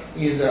China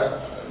is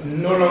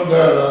no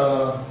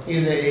longer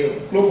is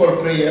a global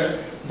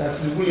player that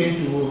is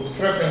willing to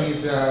strengthen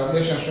its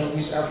relationship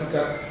with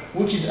Africa,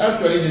 which is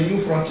actually the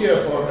new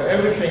frontier for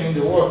everything in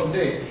the world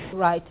today.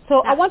 Right.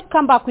 So I want to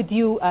come back with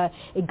you,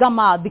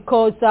 Gamal,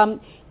 because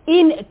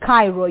in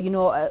Cairo,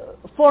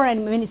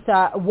 Foreign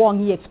Minister Wang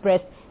Yi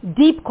expressed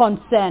deep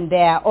concern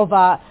there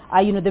over,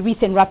 the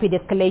recent rapid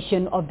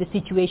escalation of the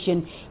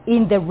situation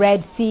in the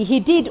Red Sea. He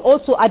did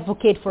also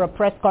advocate for a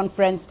press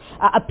conference,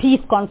 a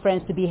peace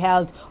conference to be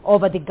held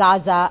over the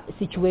Gaza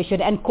situation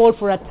and called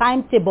for a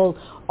timetable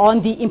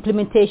on the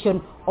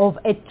implementation of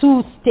a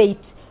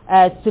two-state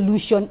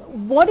solution.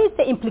 What is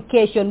the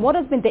implication? What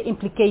has been the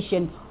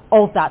implication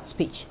of that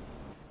speech?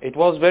 It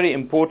was very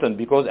important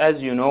because, as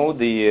you know,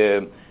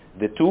 the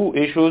two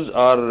issues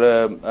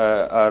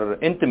are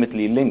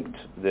intimately linked.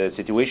 The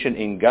situation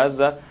in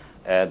Gaza,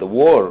 the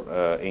war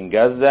in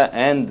Gaza,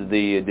 and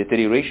the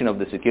deterioration of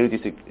the security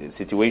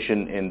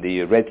situation in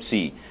the Red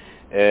Sea.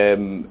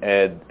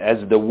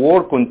 As the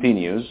war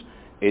continues,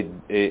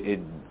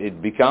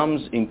 it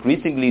becomes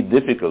increasingly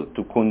difficult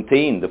to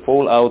contain the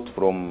fallout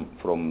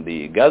from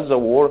the Gaza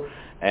war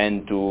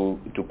and to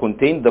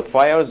contain the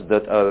fires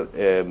that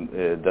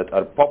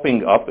are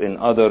popping up in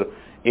other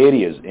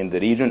areas in the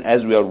region,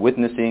 as we are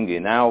witnessing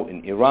now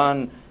in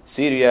Iran,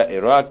 Syria,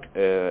 Iraq,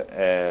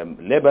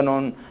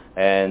 Lebanon,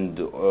 and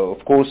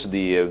of course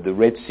the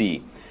Red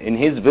Sea. In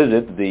his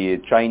visit, the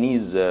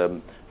Chinese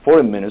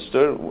foreign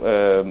minister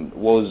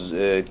was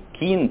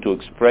keen to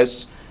express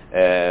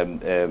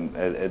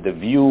the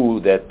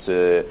view that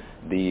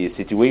the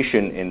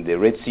situation in the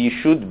Red Sea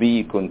should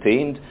be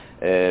contained.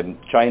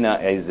 China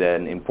is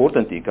an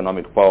important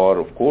economic power,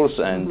 of course,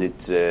 and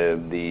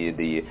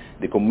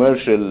the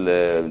commercial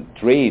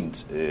trade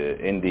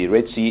in the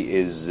Red Sea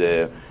is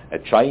a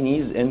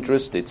Chinese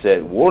interest. It's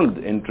a world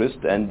interest,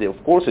 and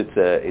of course,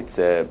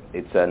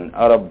 it's an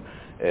Arab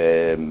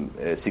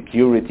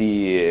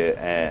security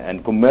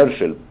and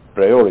commercial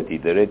priority.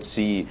 The Red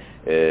Sea,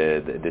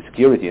 the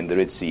security in the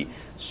Red Sea.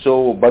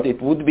 So, but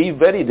it would be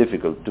very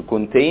difficult to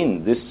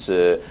contain this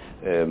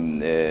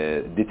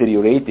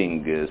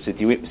deteriorating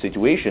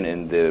situation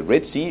in the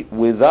Red Sea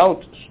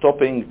without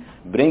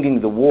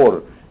bringing the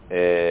war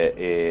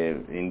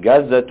in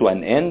Gaza to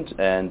an end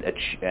and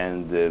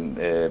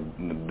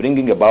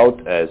bringing about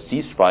a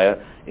ceasefire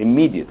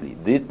immediately.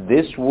 This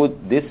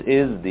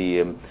is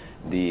the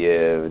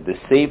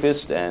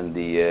safest and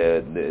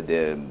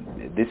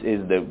this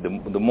is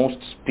the most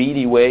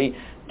speedy way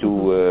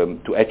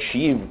to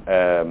achieve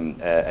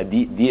a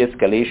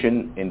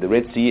de-escalation in the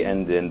Red Sea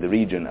and in the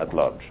region at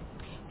large.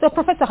 So,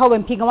 Professor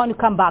Howard Mping, I want to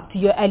come back to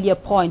your earlier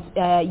point.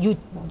 You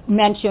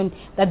mentioned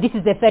that this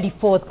is the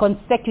 34th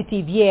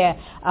consecutive year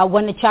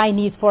when a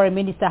Chinese foreign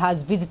minister has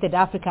visited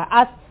Africa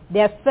as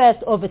their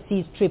first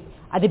overseas trip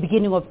at the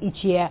beginning of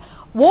each year.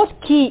 What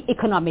key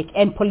economic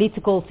and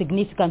political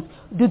significance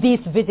do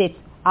these visits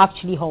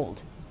actually hold?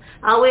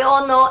 We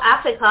all know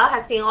Africa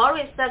has been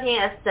always serving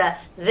as the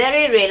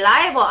very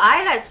reliable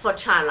island for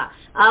China.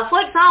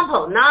 For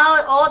example,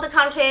 now all the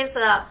countries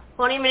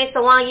Foreign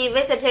Minister Wang Yi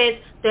visited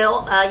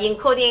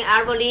including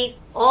Arab League,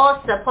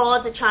 all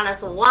support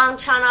China's One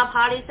China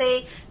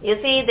policy. You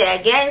see, they're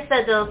against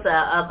those,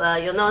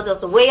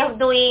 those way of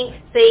doing,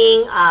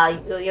 saying,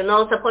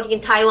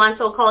 supporting Taiwan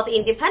so-called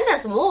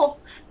independence move.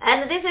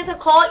 And this is a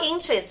core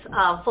interest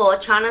for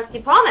China's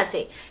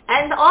diplomacy.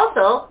 And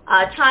also,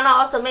 China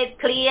also made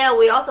clear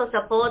we also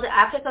support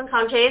African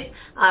countries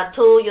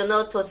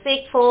to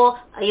seek for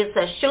its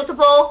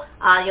suitable,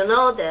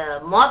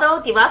 the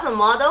model, development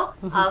model,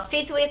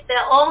 fit with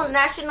their own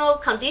national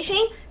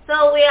condition.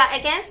 So we are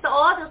against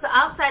all those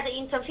outside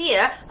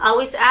interfere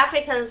with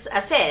Africans'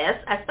 affairs,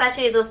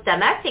 especially those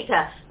domestic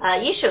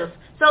issues.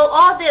 So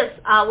all this,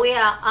 we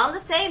are on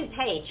the same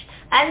page.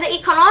 And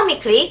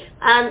economically,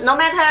 no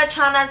matter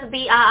China's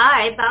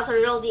BRI, Belt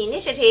and Road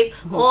Initiative,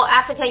 or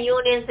African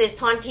Union's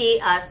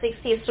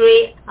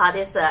 2063,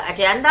 this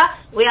agenda,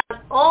 we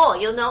are all,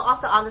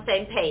 also on the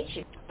same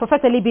page.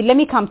 Professor Libby, let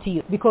me come to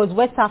you, because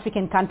West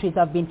African countries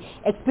have been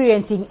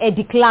experiencing a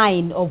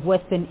decline of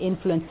Western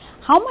influence.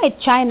 How might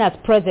China's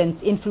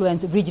presence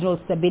influence regional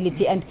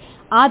stability, and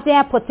are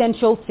there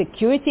potential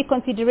security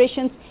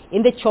considerations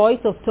in the choice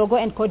of Togo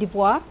and Cote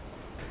d'Ivoire?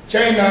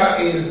 China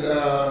is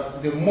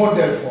the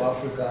model for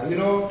Africa.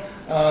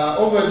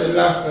 Over the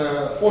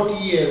last 40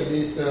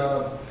 years,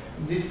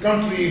 this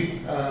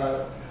country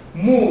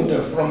moved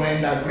from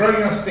an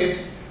agrarian state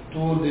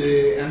to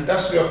the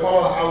industrial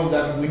powerhouse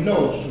that we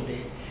know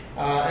today.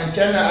 And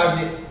China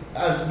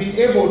has been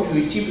able to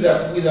achieve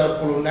that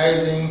without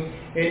colonizing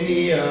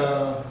any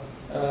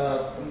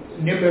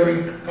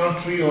neighboring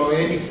country or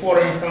any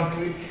foreign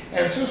country.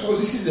 And so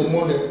this is the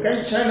model.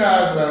 China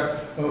has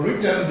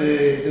written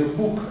the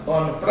book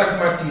on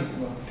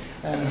pragmatism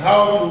and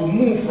how to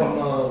move from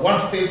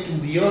one state to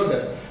the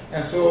other.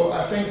 And so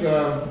I think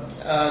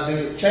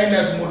the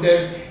China's model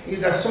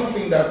is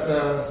something that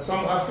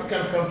some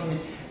African countries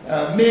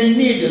may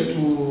need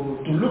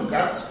to look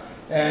at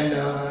and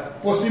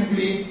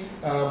possibly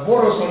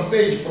borrow some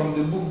page from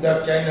the book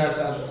that China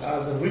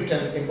has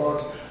written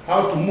about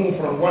how to move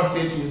from one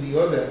state to the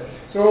other.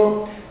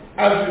 So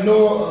as you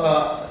know,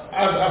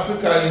 as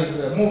Africa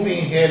is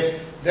moving ahead,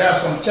 there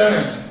are some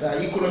challenges. There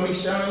are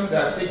economic challenges,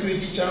 there are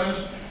security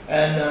challenges,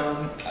 and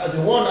as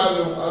a whole,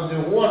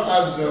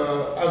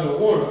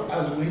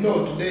 as we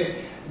know today,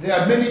 there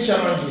are many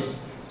challenges.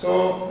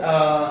 So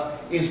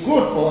it's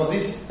good for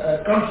this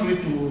country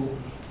to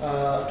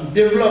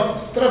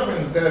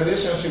strengthen the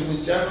relationship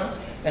with China,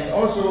 and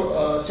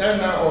also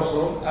China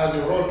also has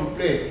a role to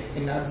play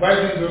in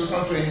advising those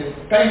countries in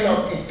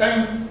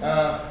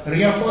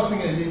reinforcing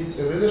this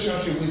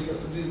relationship with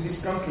this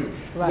country,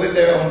 right,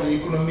 whether on the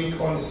economic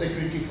or on the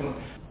security front.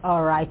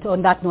 All right.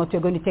 On that note, we're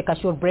going to take a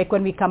short break.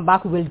 When we come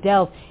back, we will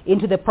delve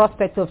into the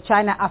prospects of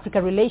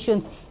China-Africa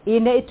relations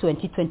in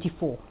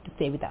 2024.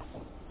 Stay with us.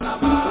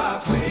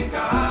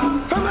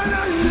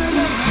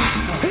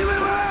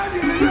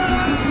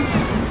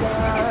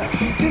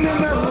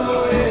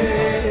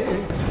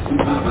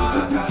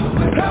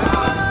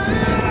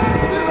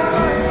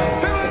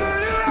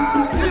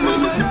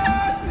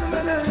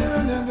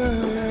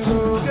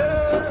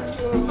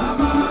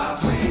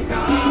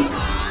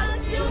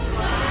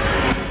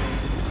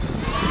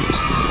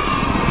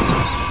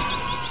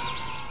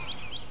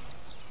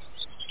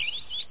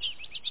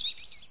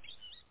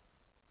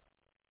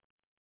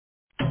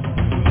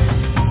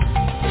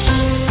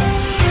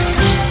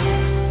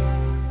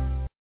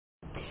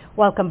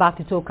 Welcome back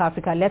to Talk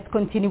Africa. Let's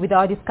continue with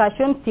our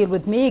discussion. Still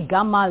with me,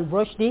 Gamal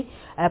Roshdi,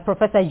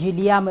 Professor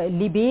Juliam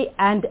Libby,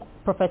 and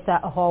Professor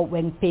Ho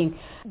Wenping.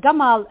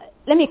 Gamal,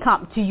 let me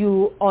come to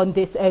you on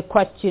this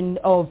question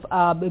of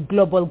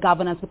global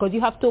governance, because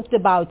you have talked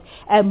about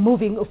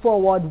moving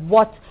forward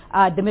what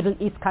the Middle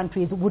East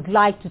countries would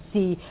like to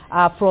see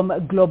from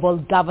global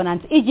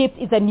governance. Egypt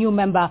is a new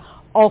member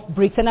of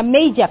BRICS and a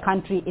major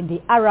country in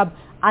the Arab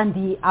and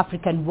the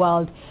African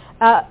world.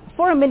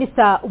 Foreign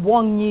Minister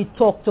Wang Yi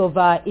talked of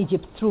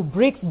Egypt through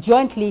BRICS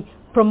jointly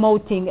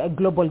promoting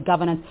global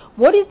governance.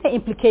 What is the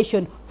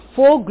implication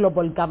for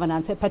global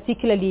governance,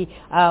 particularly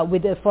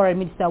with Foreign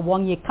Minister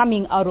Wang Yi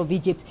coming out of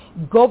Egypt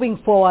going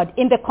forward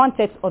in the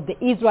context of the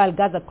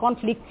Israel-Gaza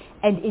conflict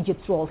and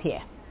Egypt's role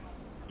here?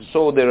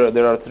 So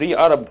there are three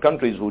Arab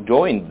countries who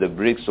joined the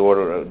BRICS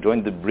or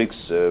joined the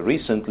BRICS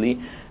recently,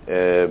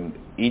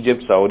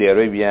 Egypt, Saudi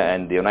Arabia,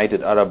 and the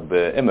United Arab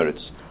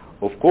Emirates.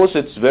 Of course,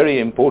 it's very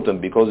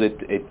important because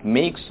it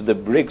makes the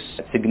BRICS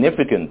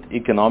significant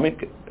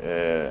economic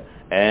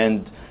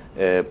and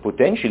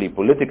potentially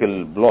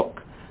political bloc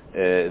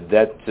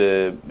that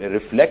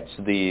reflects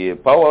the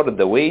power,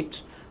 the weight,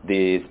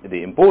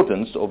 the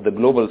importance of the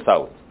global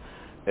South.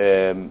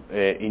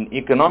 In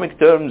economic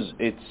terms,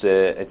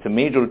 it's a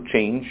major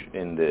change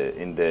in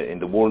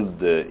the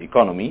world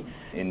economy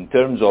in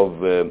terms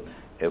of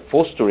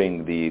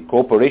fostering the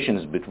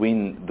cooperations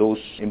between those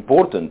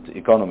important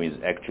economies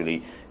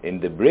actually in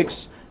the BRICS.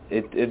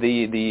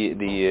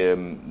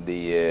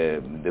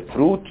 The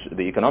fruit,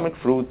 the economic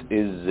fruit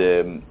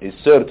is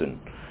certain,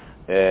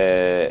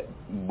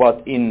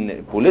 but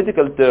in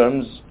political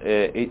terms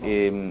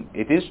it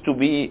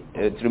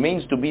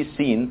remains to be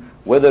seen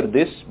whether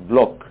this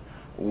bloc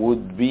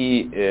would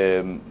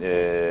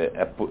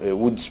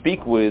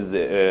speak with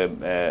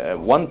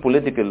one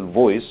political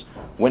voice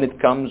when it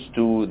comes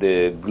to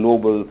the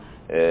global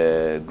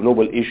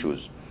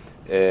issues.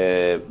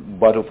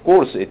 But of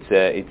course, it's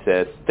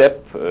a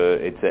step.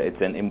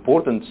 It's an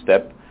important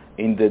step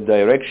in the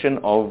direction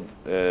of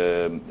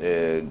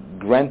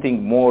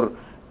granting more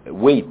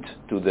weight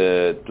to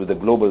the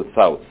global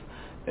South.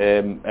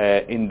 In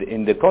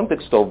the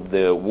context of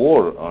the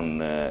war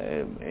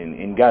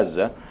in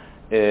Gaza,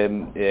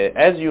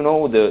 as you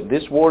know,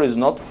 this war is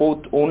not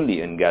fought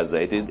only in Gaza.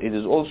 It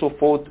is also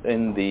fought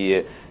in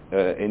the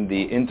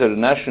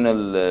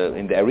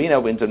arena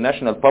of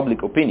international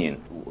public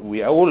opinion.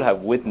 We all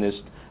have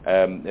witnessed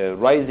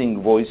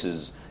rising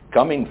voices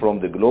coming from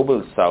the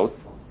global South,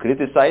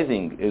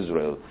 criticizing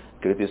Israel,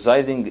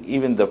 criticizing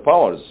even the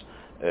powers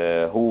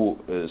who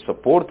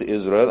support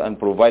Israel and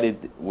provide it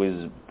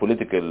with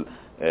political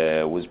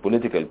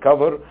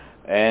cover.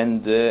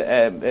 And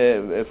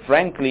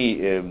frankly,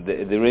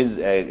 there is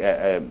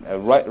a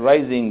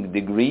rising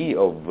degree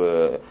of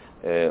a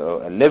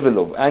level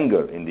of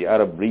anger in the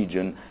Arab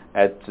region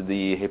at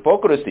the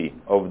hypocrisy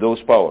of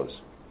those powers.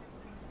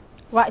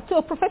 Right.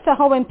 So, Professor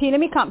Howen P, let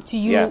me come to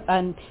you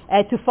and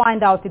to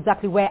find out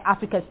exactly where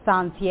Africa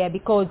stands here,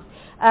 because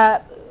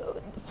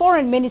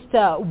Foreign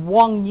Minister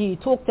Wang Yi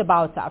talked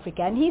about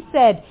Africa, and he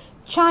said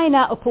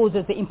China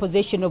opposes the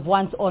imposition of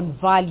one's own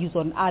values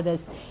on others,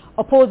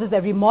 opposes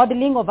the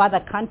remodeling of other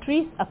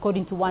countries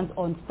according to one's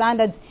own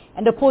standards,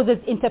 and opposes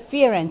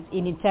interference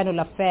in internal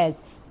affairs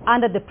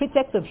under the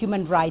pretext of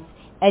human rights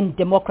and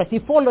democracy.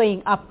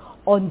 Following up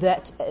on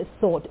that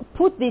thought,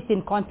 put this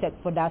in context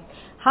for us.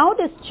 How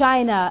does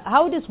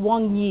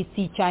Wang Yi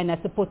see China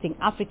supporting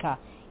Africa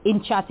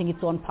in charting its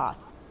own path?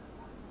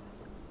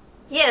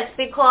 Yes,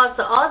 because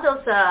all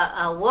those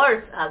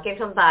words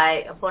given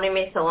by Foreign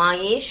Minister Wang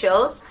Yi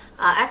shows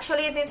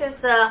actually this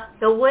is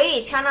the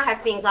way China has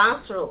been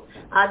gone through.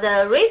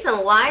 The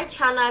reason why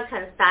China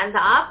can stand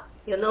up,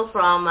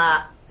 from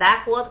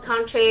backward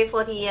country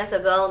 40 years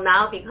ago,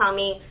 now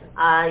becoming,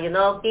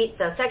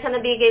 the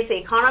second biggest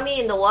economy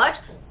in the world,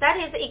 that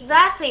is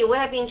exactly we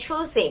have been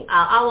choosing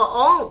our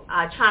own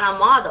China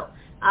model,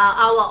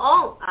 our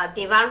own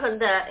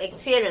development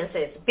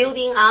experiences,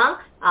 building on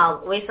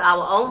with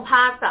our own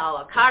past,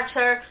 our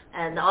culture,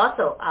 and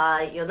also,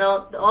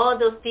 all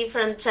those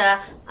different,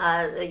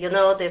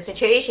 the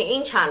situation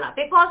in China.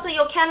 Because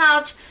you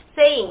cannot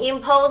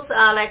impose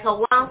like a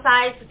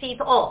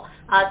one-size-fits-all.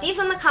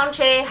 Different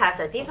country has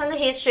a different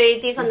history,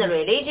 different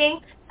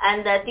religion,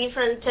 and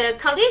different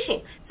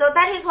condition. So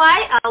that is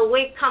why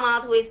we come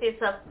out with this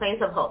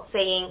principle,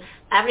 saying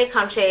every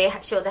country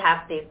should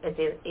have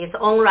its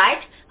own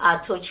right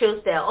to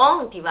choose their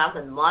own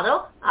development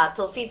model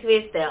to fit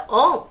with their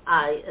own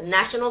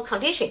national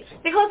condition,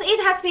 because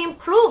it has been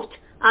proved,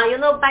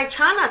 by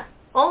China's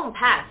own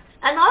past,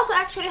 and also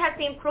actually has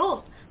been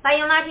proved by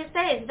United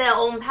States, their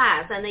own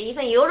past, and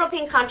even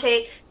European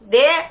country,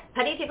 their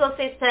political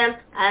system,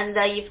 and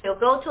if you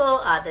go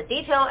to the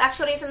detail,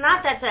 actually it's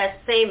not that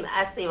same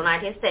as the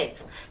United States.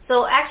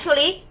 So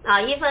actually,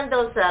 even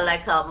those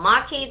like a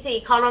market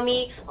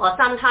economy, or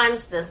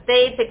sometimes the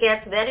state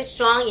gets very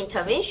strong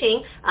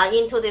intervention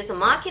into these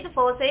market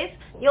forces,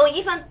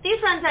 even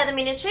different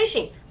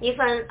administration,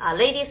 even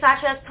Lady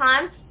Thatcher's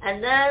time,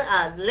 and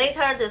then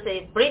later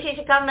the British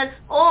government,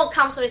 all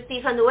comes with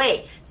different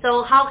way.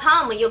 So how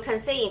come you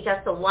can say in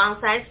just one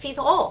size fits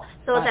all?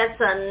 So that's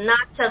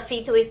not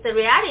fit with the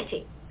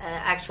reality,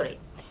 actually.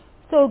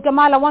 So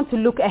Gamal, I want to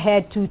look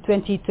ahead to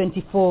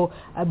 2024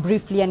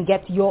 briefly and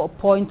get your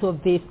point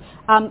of this.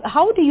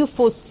 How do you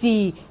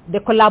foresee the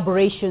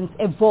collaborations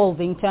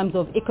evolving in terms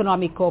of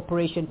economic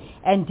cooperation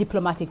and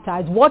diplomatic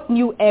ties? What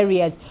new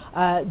areas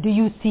do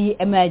you see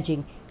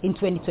emerging in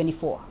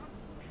 2024?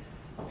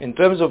 In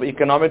terms of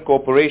economic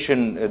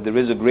cooperation, there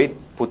is a great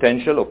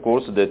potential. Of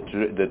course,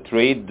 the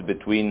trade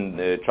between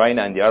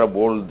China and the Arab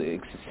world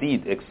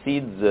exceeds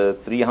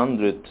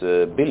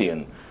 300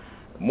 billion,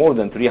 more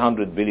than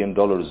 $300 billion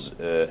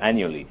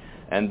annually,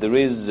 and there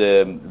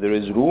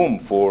is room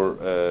for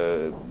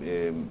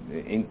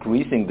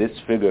increasing this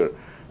figure,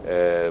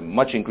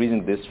 much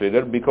increasing this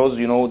figure, because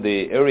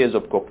the areas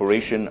of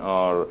cooperation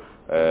are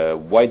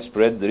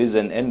widespread. There is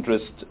an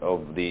interest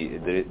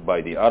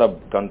by the Arab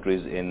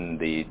countries in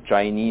the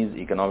Chinese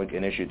economic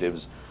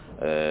initiatives,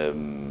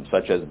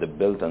 such as the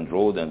Belt and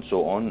Road and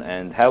so on,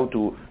 and how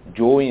to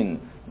join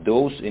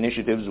those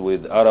initiatives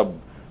with Arab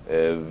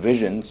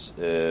visions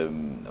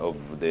of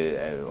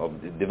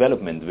the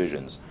development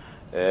visions.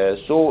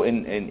 So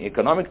in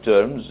economic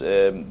terms,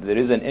 there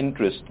is an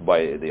interest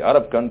by the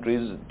Arab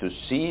countries to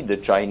see the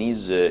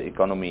Chinese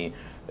economy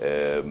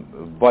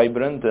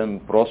vibrant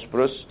and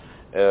prosperous,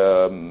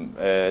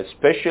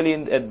 especially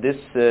at this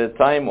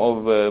time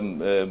of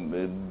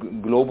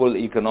global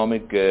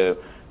economic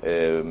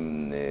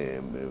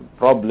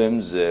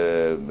problems,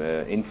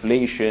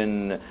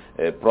 inflation,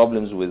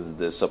 problems with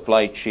the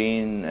supply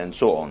chain, and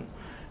so on.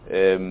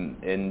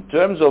 In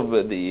terms of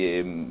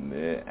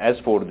as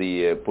for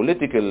the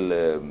political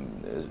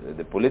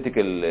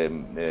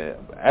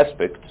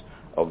aspect,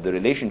 of the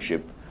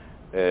relationship,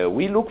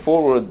 we look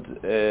forward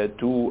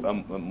to a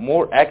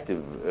more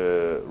active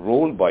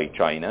role by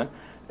China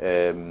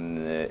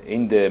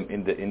in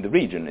the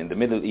region, in the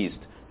Middle East,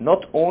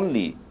 not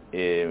only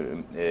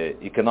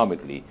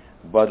economically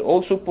but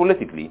also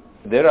politically.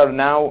 There are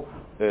now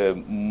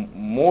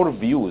more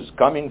views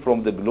coming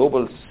from the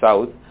global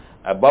South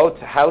about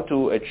how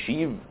to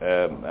achieve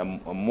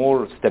a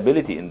more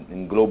stability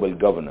in global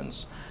governance.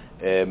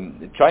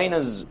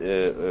 China's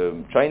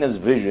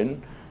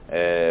vision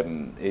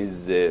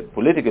is a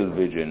political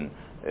vision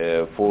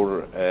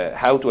for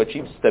how to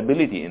achieve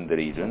stability in the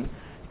region.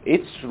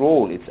 Its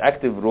role, its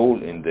active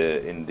role in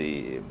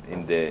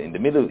the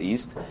Middle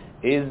East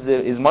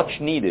is much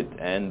needed,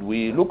 and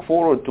we look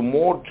forward to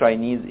more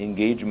Chinese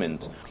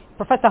engagement.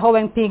 Professor Ho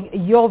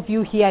Wenping, your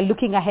view here,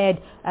 looking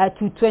ahead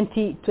to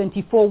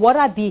 2024, what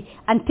are the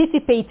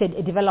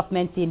anticipated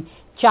developments in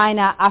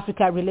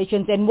China-Africa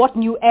relations, and what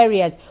new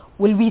areas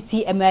will we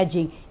see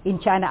emerging in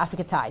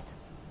China-Africa ties?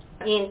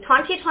 In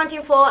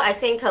 2024, I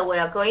think we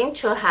are going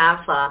to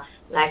have,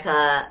 like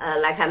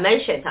I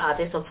mentioned,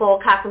 this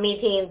forecast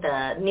meeting,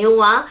 the new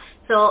one.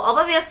 So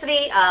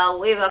obviously,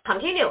 we will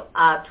continue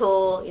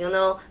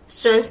to,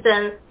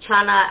 strengthen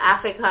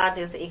China-Africa,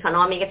 these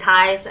economic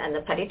ties and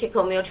the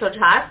political mutual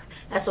ties,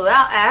 as well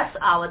as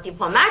our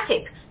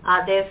diplomatic,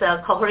 this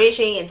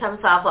cooperation in terms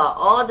of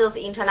all those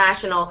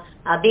international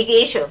big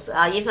issues,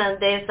 even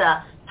this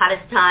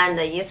Palestine,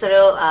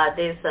 Israel,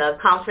 this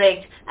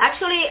conflict.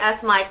 Actually, as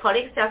my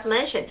colleagues just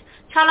mentioned,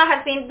 China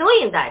has been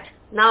doing that,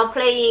 now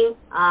playing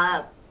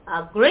a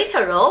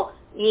greater role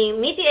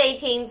in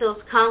mediating those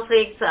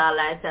conflicts,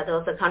 like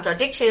those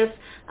contradictions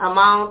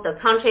among the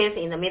countries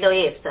in the Middle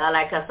East,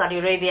 like Saudi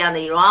Arabia and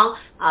Iran.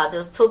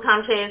 Those two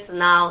countries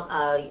now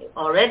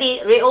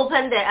already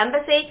reopened their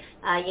embassy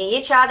in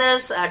each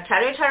other's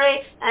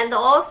territory, and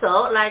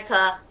also like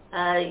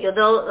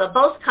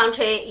both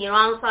countries,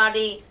 Iran,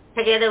 Saudi,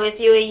 together with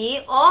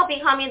UAE, all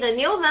becoming the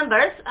new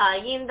members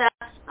in the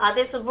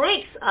this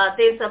BRICS,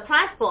 this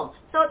platform.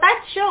 So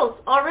that shows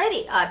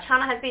already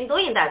China has been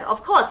doing that.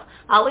 Of course,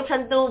 we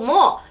can do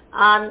more,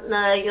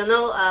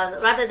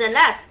 rather than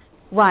less.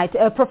 Right.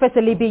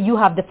 Professor Libby, you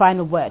have the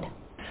final word.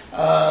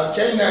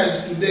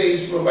 China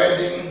today is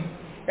providing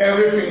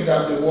everything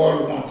that the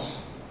world wants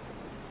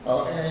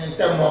in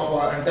terms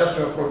of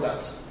industrial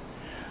products.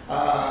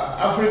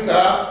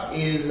 Africa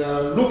is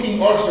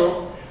looking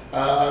also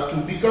to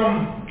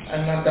become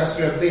an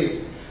industrial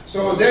base.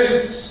 So there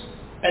is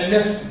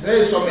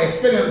some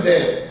experience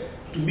there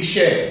to be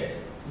shared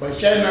by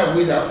China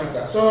with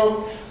Africa.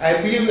 So I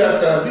believe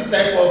that this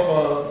type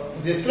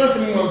of the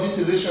strengthening of this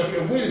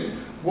relationship will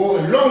go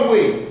a long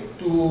way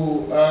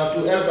to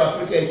help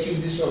Africa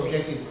achieve this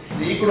objective. On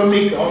the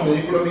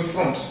economic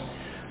front,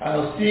 I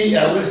will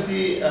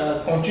see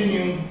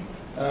continuing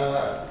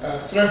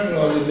strengthening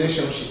of the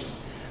relationship.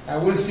 I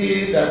will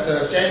see that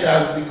China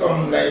has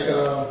become like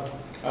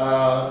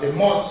the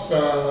most,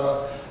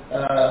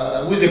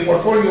 with a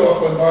portfolio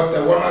of about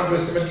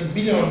 $170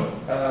 billion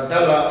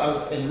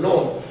in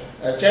loan,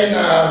 China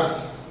has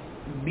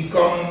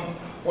become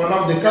one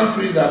of the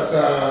countries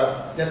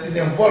that is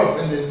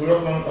involved in the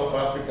development of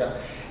Africa.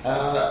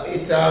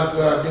 It has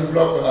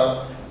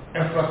developed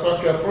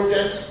infrastructure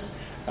projects,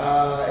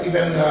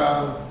 even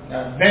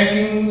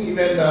banking,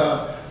 even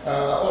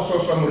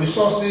also some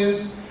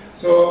resources.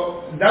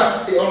 So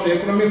that's on the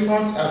economic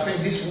front. I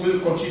think this will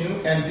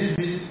continue, and this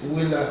visit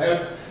will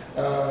help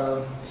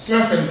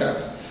strengthen that.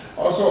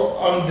 Also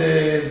on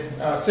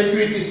the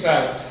security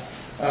side,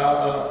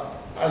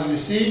 as you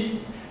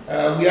see,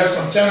 we have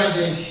some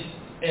challenges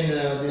in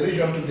the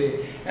region today,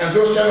 and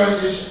those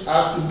challenges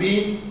have to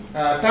be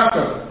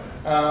tackled.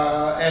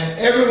 And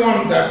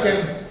everyone that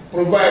can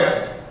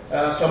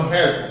provide some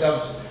help,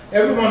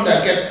 everyone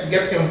that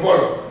gets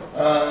involved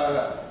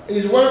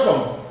is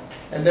welcome.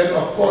 And then,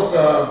 of course,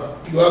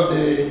 you have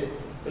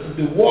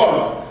the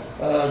war,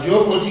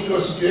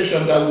 geopolitical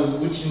situation that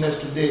we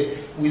witness today,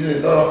 with a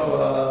lot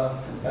of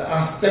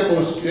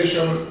unstable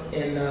situation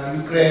in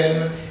Ukraine,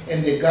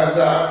 in the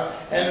Gaza,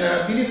 and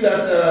I believe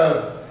that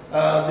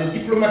the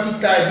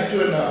diplomatic ties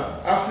between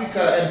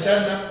Africa and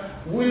China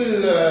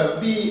will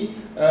be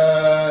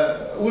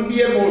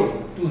able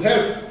to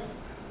help,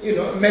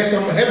 make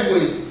some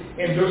headway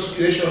in those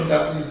situations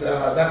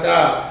that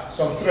are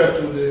some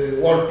threat to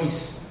the world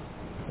peace.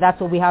 That's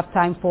all we have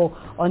time for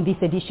on this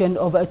edition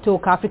of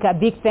Talk Africa. A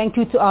big thank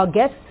you to our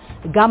guests,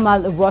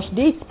 Gamal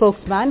Roshdi,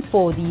 spokesman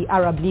for the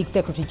Arab League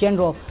Secretary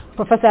General,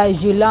 Professor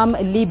Julam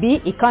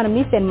Libi,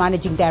 economist and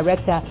managing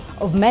director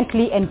of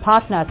Mentally and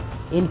Partners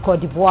in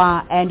Cote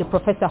d'Ivoire, and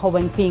Professor Ho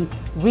Wenping,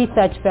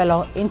 research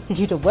fellow,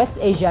 Institute of West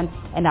Asian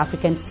and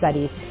African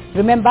Studies.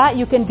 Remember,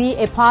 you can be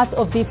a part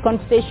of this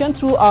conversation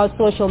through our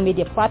social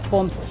media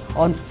platforms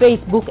on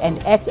Facebook and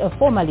X,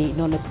 formerly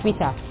known as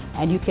Twitter.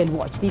 And you can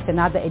watch these and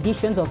other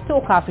editions of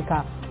Talk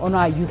Africa on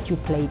our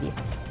YouTube playlist.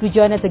 Do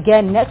join us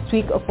again next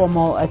week for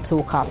more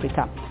Talk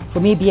Africa. For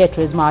me,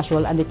 Beatrice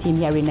Marshall, and the team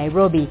here in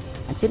Nairobi.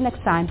 Until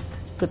next time,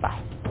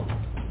 goodbye.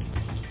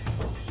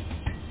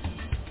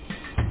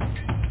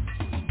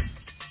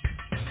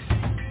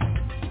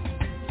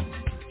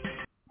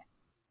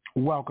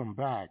 Welcome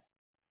back.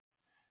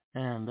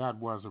 And that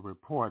was a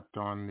report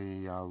on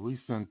the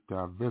recent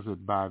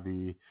visit by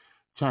the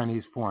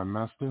Chinese Foreign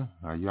Minister,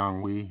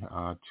 Yang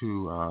Wi,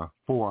 to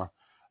 4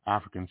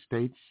 African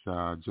states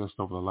just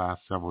over the last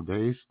several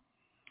days.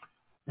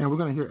 And we're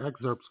going to hear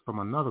excerpts from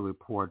another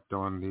report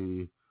on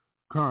the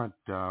current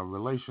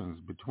relations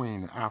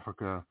between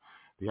Africa,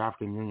 the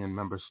African Union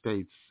member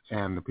states,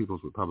 and the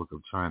People's Republic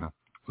of China.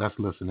 Let's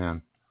listen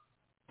in.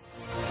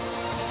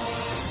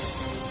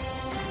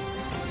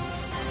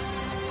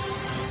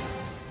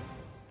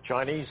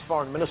 Chinese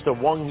Foreign Minister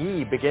Wang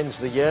Yi begins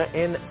the year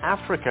in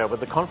Africa with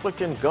the conflict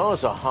in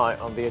Gaza high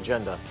on the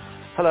agenda.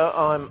 Hello,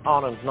 I'm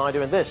Anand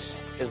Naidu and this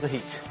is The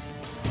Heat.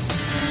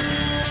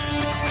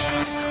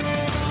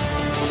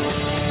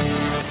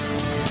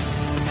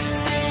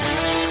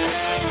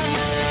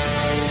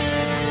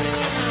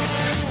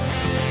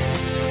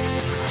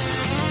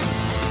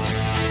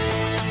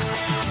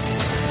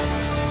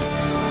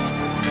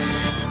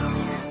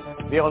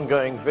 The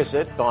ongoing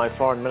visit by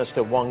Foreign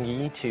Minister Wang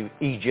Yi to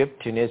Egypt,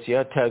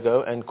 Tunisia,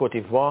 Togo and Cote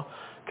d'Ivoire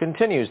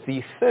continues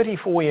the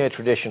 34-year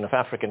tradition of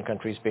African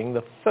countries being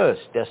the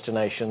first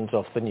destinations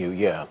of the new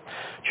year.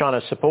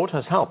 China's support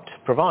has helped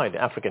provide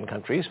African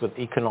countries with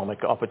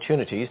economic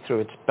opportunities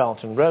through its Belt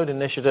and Road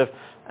Initiative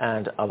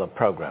and other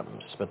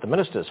programs. But the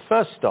minister's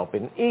first stop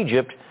in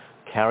Egypt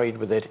carried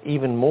with it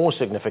even more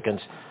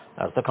significance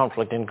as the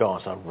conflict in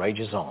Gaza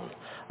rages on.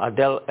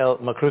 Adel El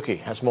Makrouki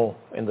has more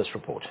in this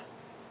report.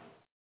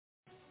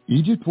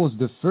 Egypt was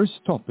the first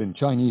stop in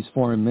Chinese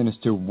Foreign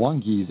Minister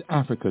Wang Yi's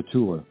Africa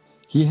tour.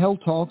 He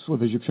held talks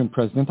with Egyptian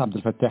President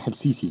Abdel Fattah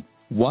el-Sisi.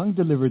 Wang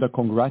delivered a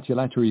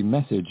congratulatory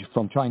message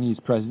from Chinese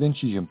President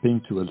Xi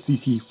Jinping to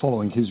el-Sisi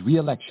following his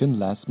re-election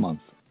last month.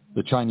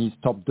 The Chinese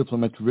top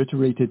diplomat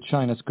reiterated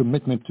China's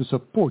commitment to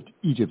support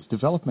Egypt's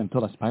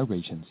developmental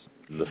aspirations.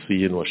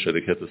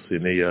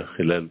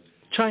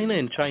 China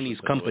and Chinese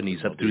companies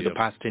have through the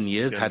past 10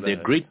 years had their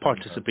great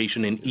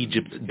participation in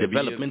Egypt's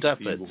development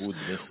efforts.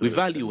 We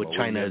value what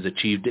China has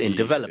achieved in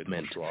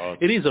development.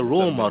 It is a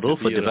role model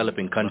for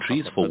developing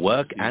countries for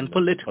work and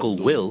political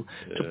will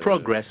to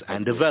progress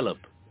and develop.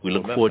 We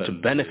look forward to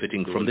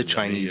benefiting from the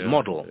Chinese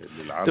model.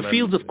 The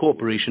fields of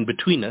cooperation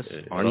between us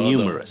are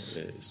numerous.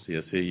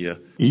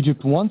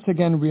 Egypt once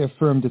again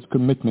reaffirmed its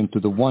commitment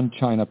to the One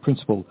China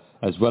principle,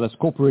 as well as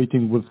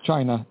cooperating with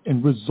China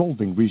in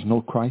resolving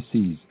regional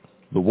crises.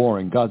 The war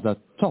in Gaza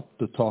topped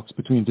the talks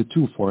between the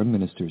two foreign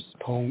ministers.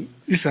 The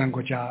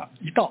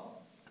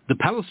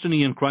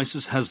Palestinian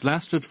crisis has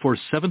lasted for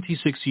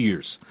 76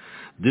 years.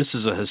 This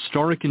is a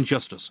historic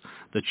injustice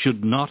that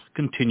should not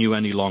continue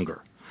any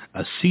longer.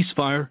 A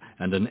ceasefire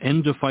and an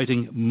end to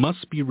fighting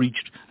must be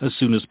reached as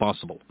soon as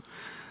possible.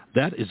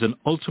 That is an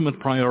ultimate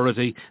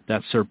priority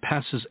that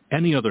surpasses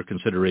any other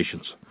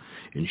considerations.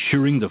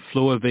 Ensuring the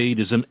flow of aid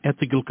is an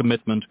ethical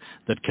commitment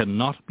that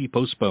cannot be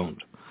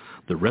postponed.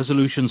 The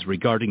resolutions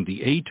regarding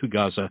the aid to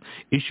Gaza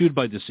issued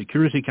by the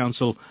Security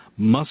Council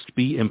must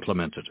be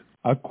implemented.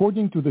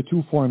 According to the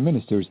two foreign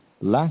ministers,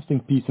 lasting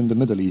peace in the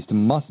Middle East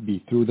must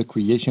be through the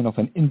creation of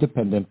an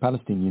independent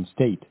Palestinian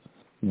state.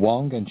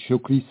 Wang and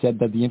Shukri said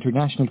that the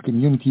international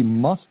community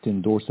must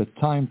endorse a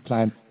time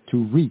plan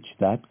to reach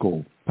that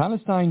goal.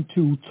 Palestine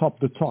too topped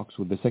the talks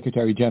with the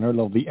Secretary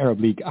General of the Arab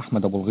League,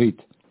 Ahmed Abul-Ghait.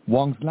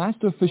 Wang's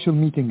last official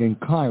meeting in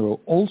Cairo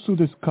also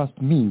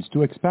discussed means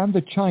to expand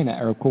the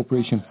China-Arab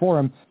Cooperation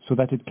Forum so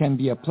that it can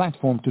be a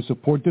platform to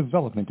support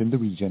development in the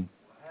region.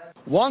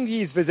 Wang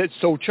Yi's visit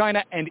saw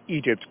China and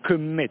Egypt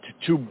commit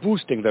to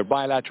boosting their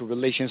bilateral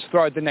relations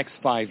throughout the next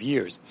 5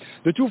 years.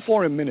 The two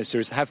foreign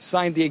ministers have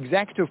signed the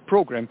executive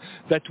program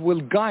that will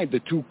guide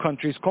the two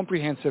countries'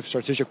 comprehensive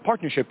strategic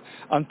partnership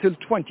until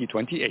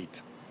 2028.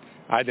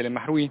 Adel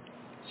El-Makrouki,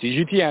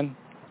 CGTN,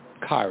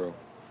 Cairo.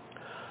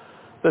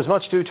 There's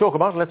much to talk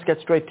about. Let's get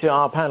straight to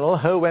our panel.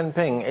 Ho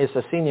Wenping is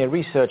a senior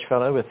research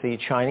fellow with the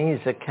Chinese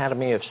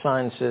Academy of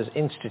Sciences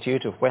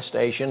Institute of West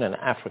Asian and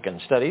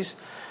African Studies.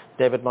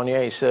 David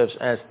Monnier serves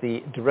as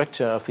the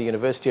director of the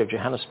University of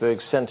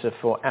Johannesburg's Center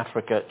for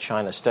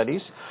Africa-China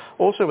Studies.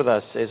 Also with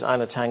us is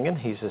Einar Tangen.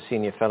 He's a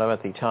senior fellow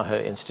at the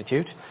Tahe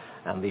Institute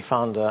and the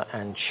founder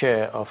and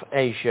chair of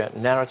Asia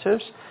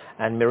Narratives.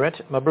 And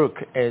Miret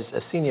Mabrouk is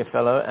a senior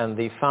fellow and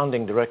the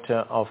founding director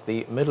of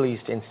the Middle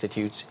East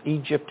Institute's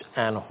Egypt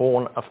and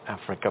Horn of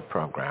Africa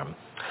program.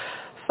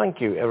 Thank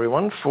you,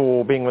 everyone,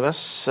 for being with us.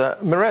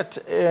 Miret,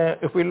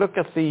 if we look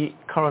at the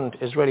current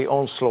Israeli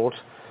onslaught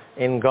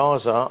in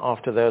Gaza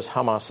after those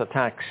Hamas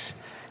attacks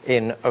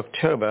in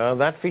October,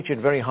 that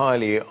featured very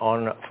highly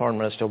on Foreign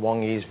Minister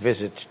Wang Yi's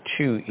visit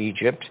to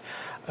Egypt.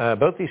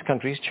 Both these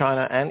countries,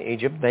 China and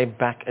Egypt, they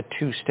back a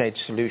two-state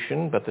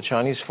solution, but the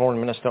Chinese foreign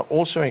minister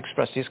also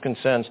expressed his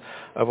concerns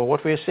over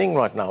what we are seeing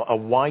right now, a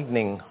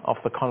widening of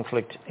the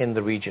conflict in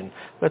the region.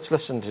 Let's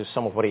listen to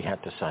some of what he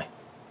had to say.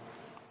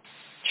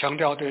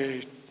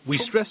 We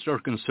stressed our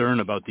concern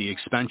about the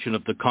expansion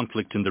of the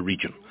conflict in the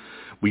region.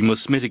 We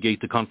must mitigate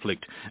the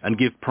conflict and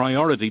give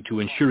priority to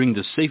ensuring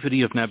the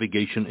safety of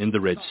navigation in the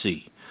Red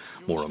Sea.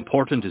 More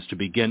important is to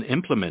begin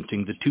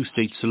implementing the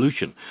two-state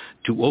solution,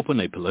 to open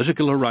a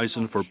political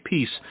horizon for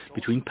peace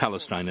between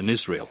Palestine and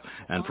Israel,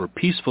 and for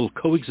peaceful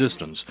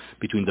coexistence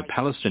between the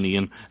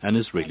Palestinian and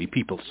Israeli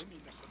peoples.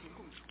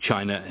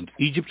 China and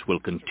Egypt will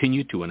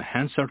continue to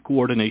enhance our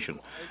coordination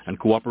and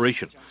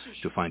cooperation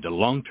to find a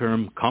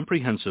long-term,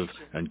 comprehensive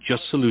and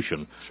just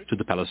solution to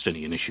the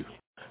Palestinian issue.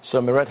 So,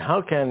 Miret,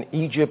 how can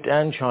Egypt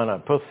and China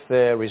put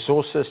their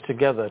resources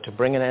together to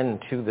bring an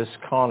end to this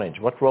carnage?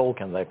 What role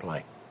can they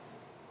play?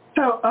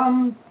 So,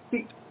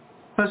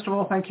 first of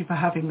all, thank you for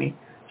having me.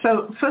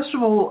 So, first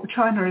of all,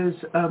 China is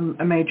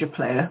a major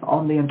player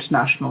on the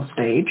international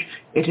stage.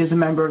 It is a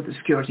member of the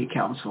Security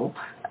Council.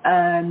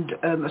 And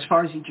as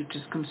far as Egypt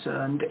is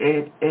concerned,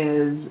 it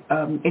is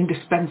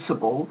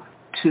indispensable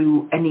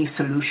to any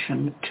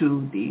solution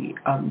to the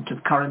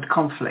current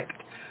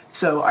conflict.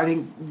 So I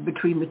think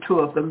between the two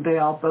of them, they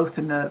are both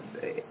in a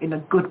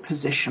good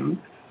position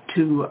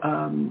to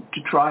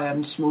try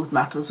and smooth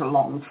matters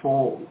along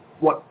for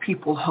what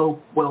people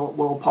hope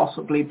will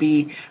possibly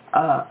be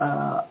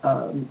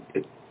an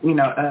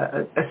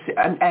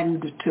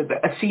end to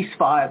a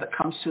ceasefire that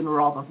comes sooner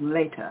rather than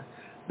later.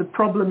 The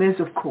problem is,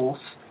 of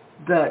course,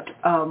 that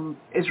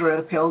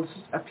Israel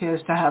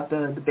appears to have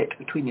the bit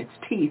between its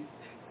teeth,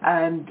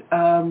 and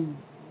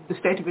the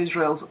state of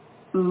Israel's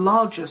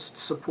largest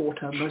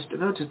supporter, most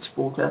devoted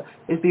supporter,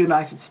 is the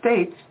United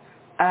States,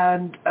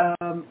 and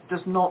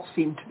does not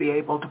seem to be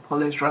able to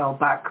pull Israel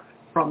back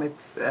from its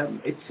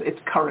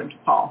current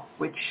path,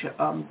 which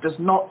does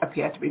not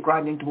appear to be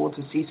grinding towards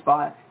a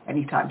ceasefire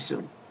anytime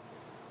soon.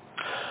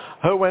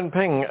 He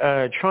Wenping,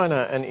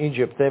 China and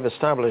Egypt, they've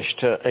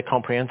established a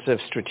comprehensive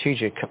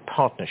strategic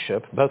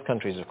partnership. Both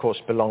countries, of course,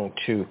 belong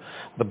to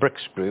the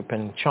BRICS group,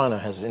 and China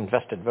has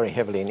invested very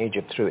heavily in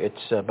Egypt through its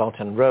Belt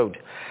and Road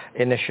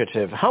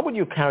initiative. How would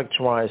you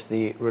characterize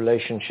the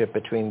relationship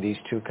between these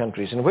two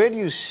countries, and where do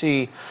you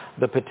see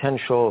the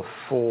potential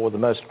for the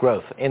most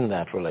growth in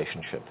that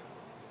relationship?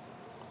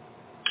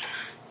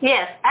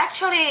 Yes,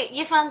 actually,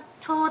 even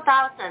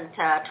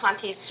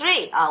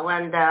 2023,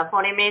 when the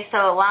Foreign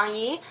Minister Wang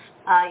Yi,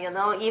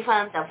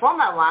 even the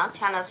former one,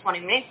 China's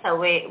foreign minister,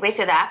 we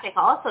visited Africa.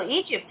 Also,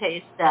 Egypt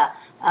is the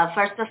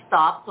first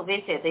stop to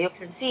visit. You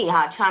can see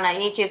how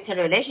China-Egypt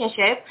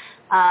relationship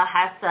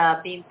has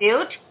been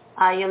built.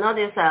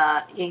 This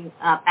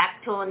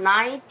back to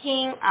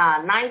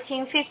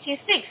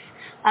 1956.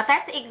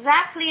 That's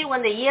exactly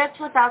when the year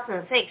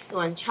 2006,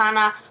 when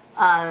China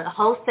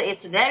hosted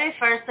its very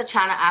first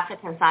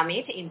China-African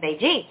summit in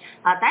Beijing.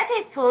 That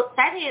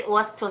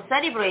was to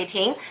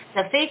celebrating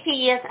the 50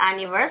 years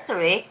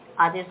anniversary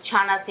of this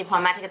China's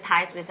diplomatic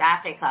ties with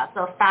Africa.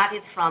 So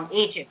started from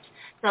Egypt.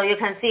 So you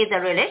can see the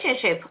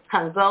relationship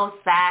can go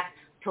back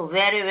to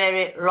very,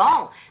 very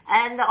long.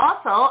 And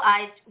also,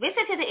 I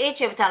visited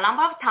Egypt a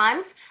number of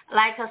times,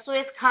 like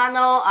Suez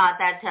Canal,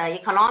 that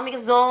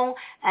economic zone,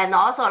 and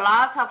also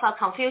lots of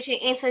Confucius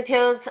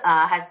Institutes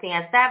has been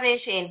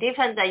established in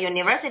different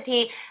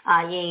universities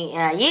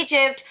in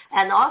Egypt.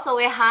 And also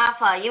we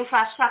have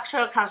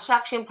infrastructure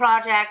construction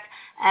project,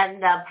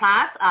 and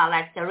plus,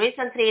 like the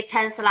recently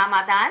 10th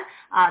Ramadan,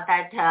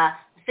 that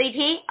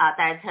city,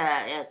 that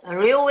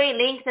railway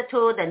linked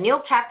to the new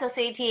capital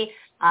city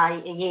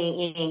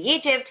in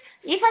Egypt.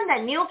 Even the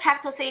new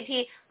capital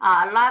city,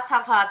 lots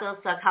of those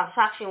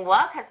construction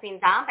work has been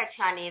done by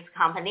Chinese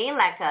company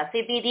like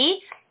CBD.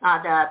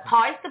 The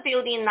tallest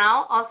building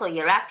now also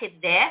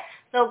erected there.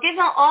 So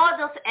given all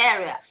those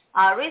areas,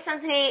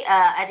 recently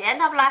at the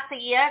end of last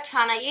year,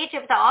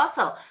 China-Egypt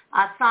also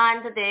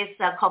signed this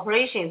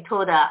cooperation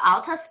to the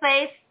outer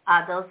space,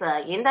 those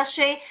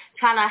industry.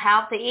 China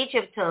helped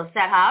Egypt to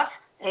set out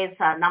its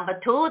number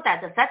 2,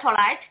 that the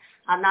satellite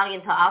now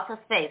into outer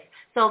space.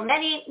 So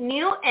many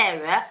new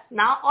areas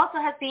now also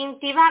have been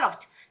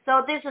developed.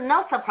 So this is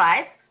no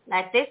surprise.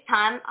 Like this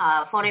time,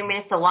 Foreign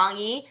Minister Wang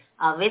Yi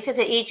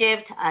visited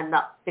Egypt, and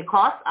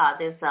because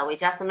this we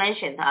just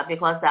mentioned,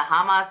 because the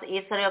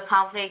Hamas-Israel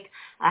conflict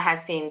has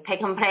been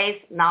taking place,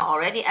 now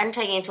already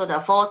entering into the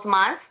 4th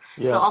month.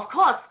 Yeah. So of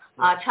course,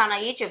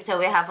 China-Egypt,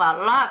 we have a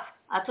lot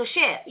to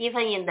share,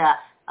 even in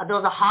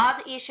those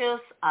hard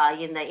issues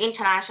in the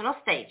international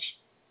stage.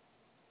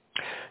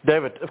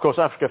 David, of course,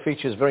 Africa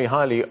features very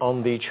highly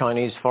on the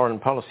Chinese foreign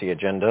policy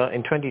agenda.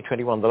 In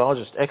 2021, the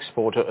largest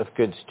exporter of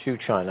goods to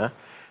China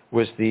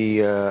was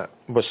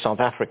South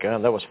Africa,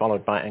 and that was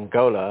followed by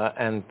Angola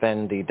and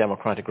then the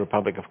Democratic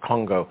Republic of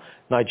Congo.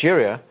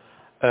 Nigeria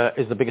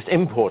is the biggest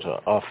importer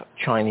of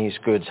Chinese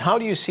goods. How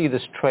do you see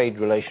this trade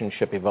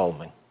relationship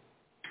evolving?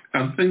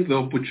 I think the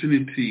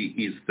opportunity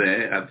is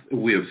there. As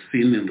we have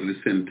seen in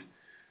recent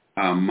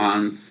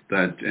months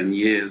and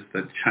years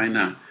that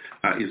China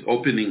is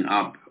opening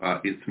up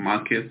its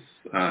markets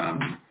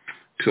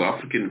to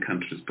African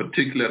countries,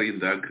 particularly in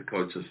the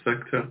agriculture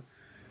sector,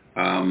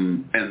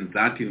 and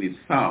that in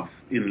itself,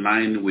 in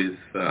line with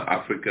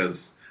Africa's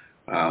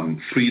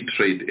free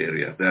trade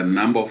area. There are a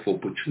number of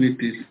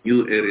opportunities,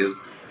 new areas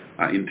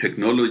in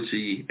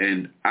technology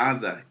and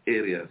other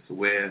areas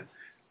where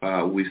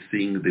we're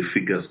seeing the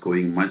figures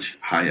going much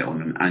higher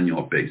on an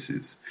annual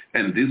basis.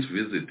 And this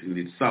visit in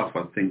itself,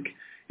 I think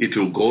it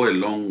will go a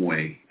long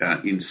way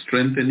in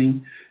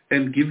strengthening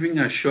and giving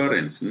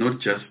assurance,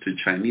 not just to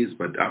Chinese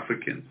but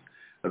Africans,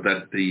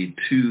 that the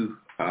two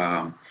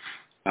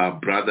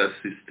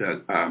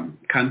brother-sister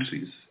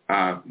countries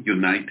are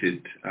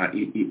united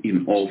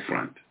in all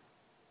fronts.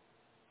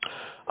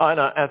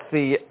 Anna, at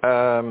the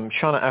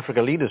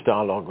China-Africa Leaders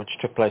Dialogue, which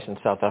took place in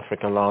South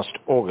Africa last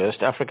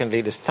August, African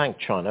leaders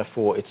thanked China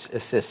for its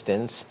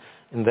assistance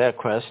in their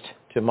quest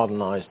to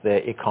modernize their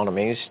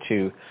economies,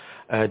 to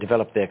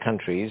develop their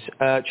countries.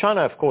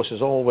 China, of course,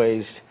 has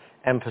always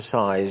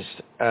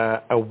emphasized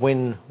a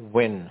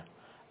win-win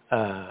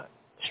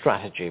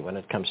strategy when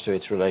it comes to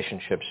its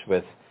relationships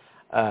with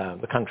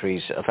the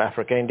countries of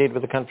Africa, indeed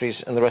with the countries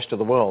in the rest of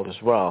the world as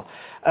well.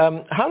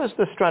 How does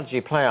the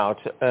strategy play out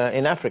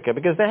in Africa?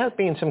 Because there have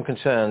been some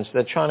concerns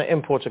that China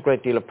imports a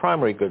great deal of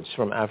primary goods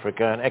from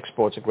Africa and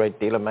exports a great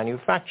deal of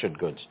manufactured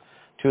goods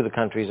to the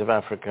countries of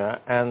Africa,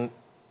 and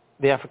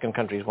the African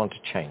countries want to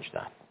change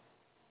that.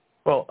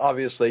 Well,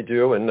 obviously they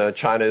do, and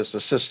China is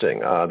assisting.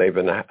 They've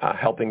been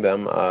helping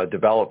them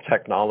develop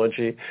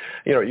technology.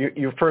 You know,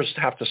 you first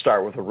have to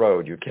start with a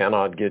road. You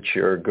cannot get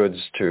your goods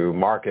to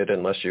market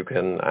unless you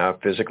can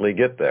physically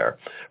get there.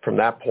 From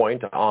that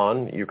point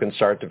on, you can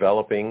start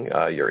developing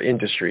your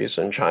industries,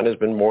 and China's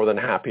been more than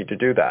happy to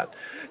do that.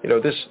 You know,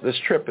 this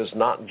trip is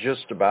not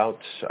just about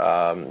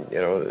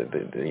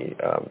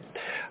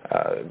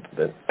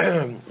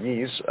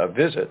Yi's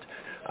visit.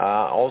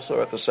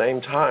 Also, at the same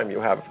time, you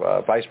have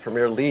Vice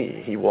Premier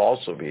Li. He will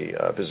also be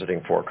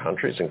visiting 4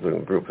 countries,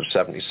 including a group of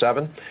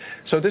 77.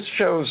 So this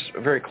shows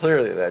very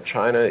clearly that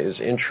China is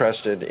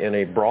interested in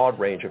a broad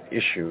range of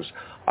issues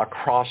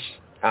across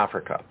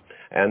Africa,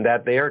 and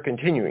that they are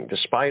continuing,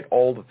 despite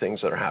all the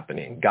things that are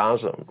happening,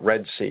 Gaza,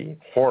 Red Sea,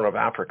 Horn of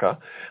Africa,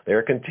 they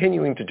are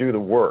continuing to do the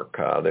work.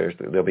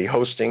 They'll be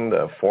hosting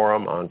the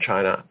Forum on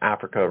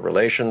China-Africa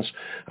Relations,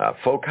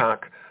 FOCAC,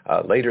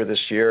 later this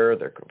year.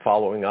 They're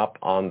following up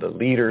on the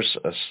leaders'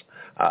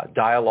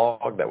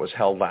 dialogue that was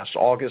held last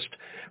August.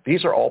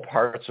 These are all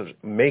parts of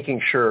making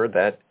sure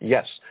that,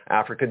 yes,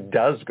 Africa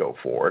does go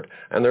forward,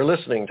 and they're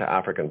listening to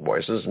African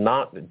voices,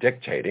 not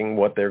dictating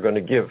what they're going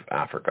to give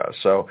Africa.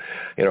 So,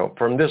 you know,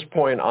 from this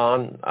point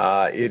on,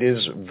 it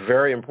is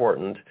very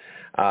important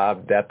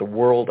that the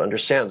world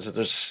understands that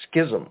there's a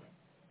schism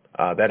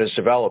that is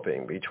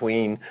developing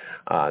between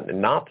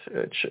not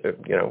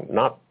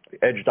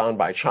edged on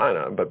by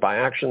China, but by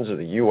actions of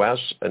the U.S.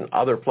 and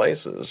other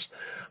places.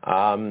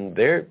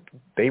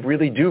 They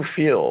really do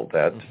feel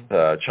that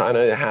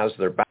China has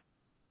their back.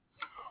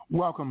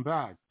 Welcome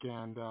back,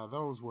 and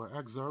those were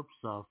excerpts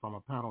from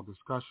a panel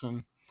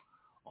discussion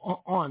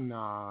on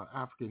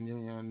African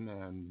Union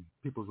and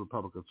People's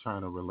Republic of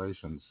China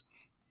relations.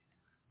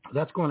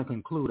 That's going to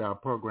conclude our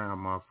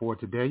program for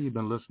today. You've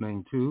been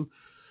listening to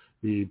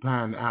the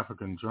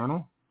Pan-African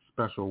Journal,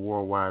 special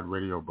worldwide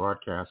radio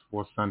broadcast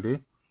for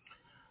Sunday,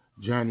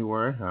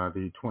 January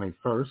the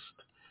 21st.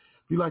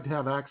 If you'd like to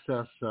have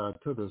access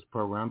to this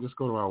program, just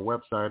go to our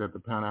website at the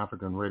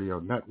Pan-African Radio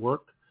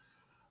Network.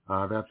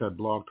 That's at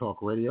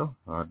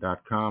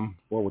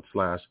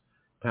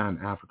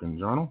blogtalkradio.com/Pan-African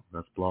Journal.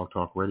 That's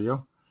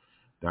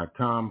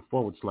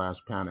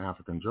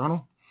blogtalkradio.com/Pan-African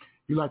Journal.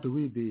 If you'd like to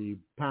read the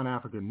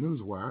Pan-African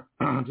Newswire,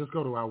 just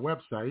go to our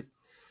website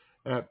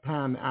at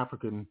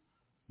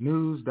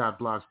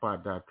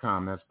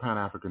panafricannews.blogspot.com. That's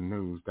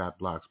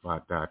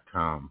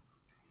panafricannews.blogspot.com.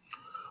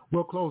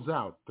 We'll close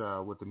out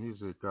with the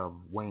music of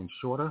Wayne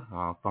Shorter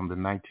from the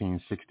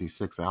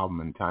 1966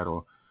 album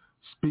entitled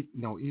Speak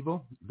No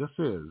Evil. This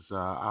is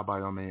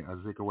Abayomi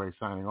Azikiwe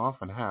signing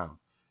off, and have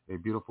a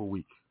beautiful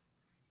week.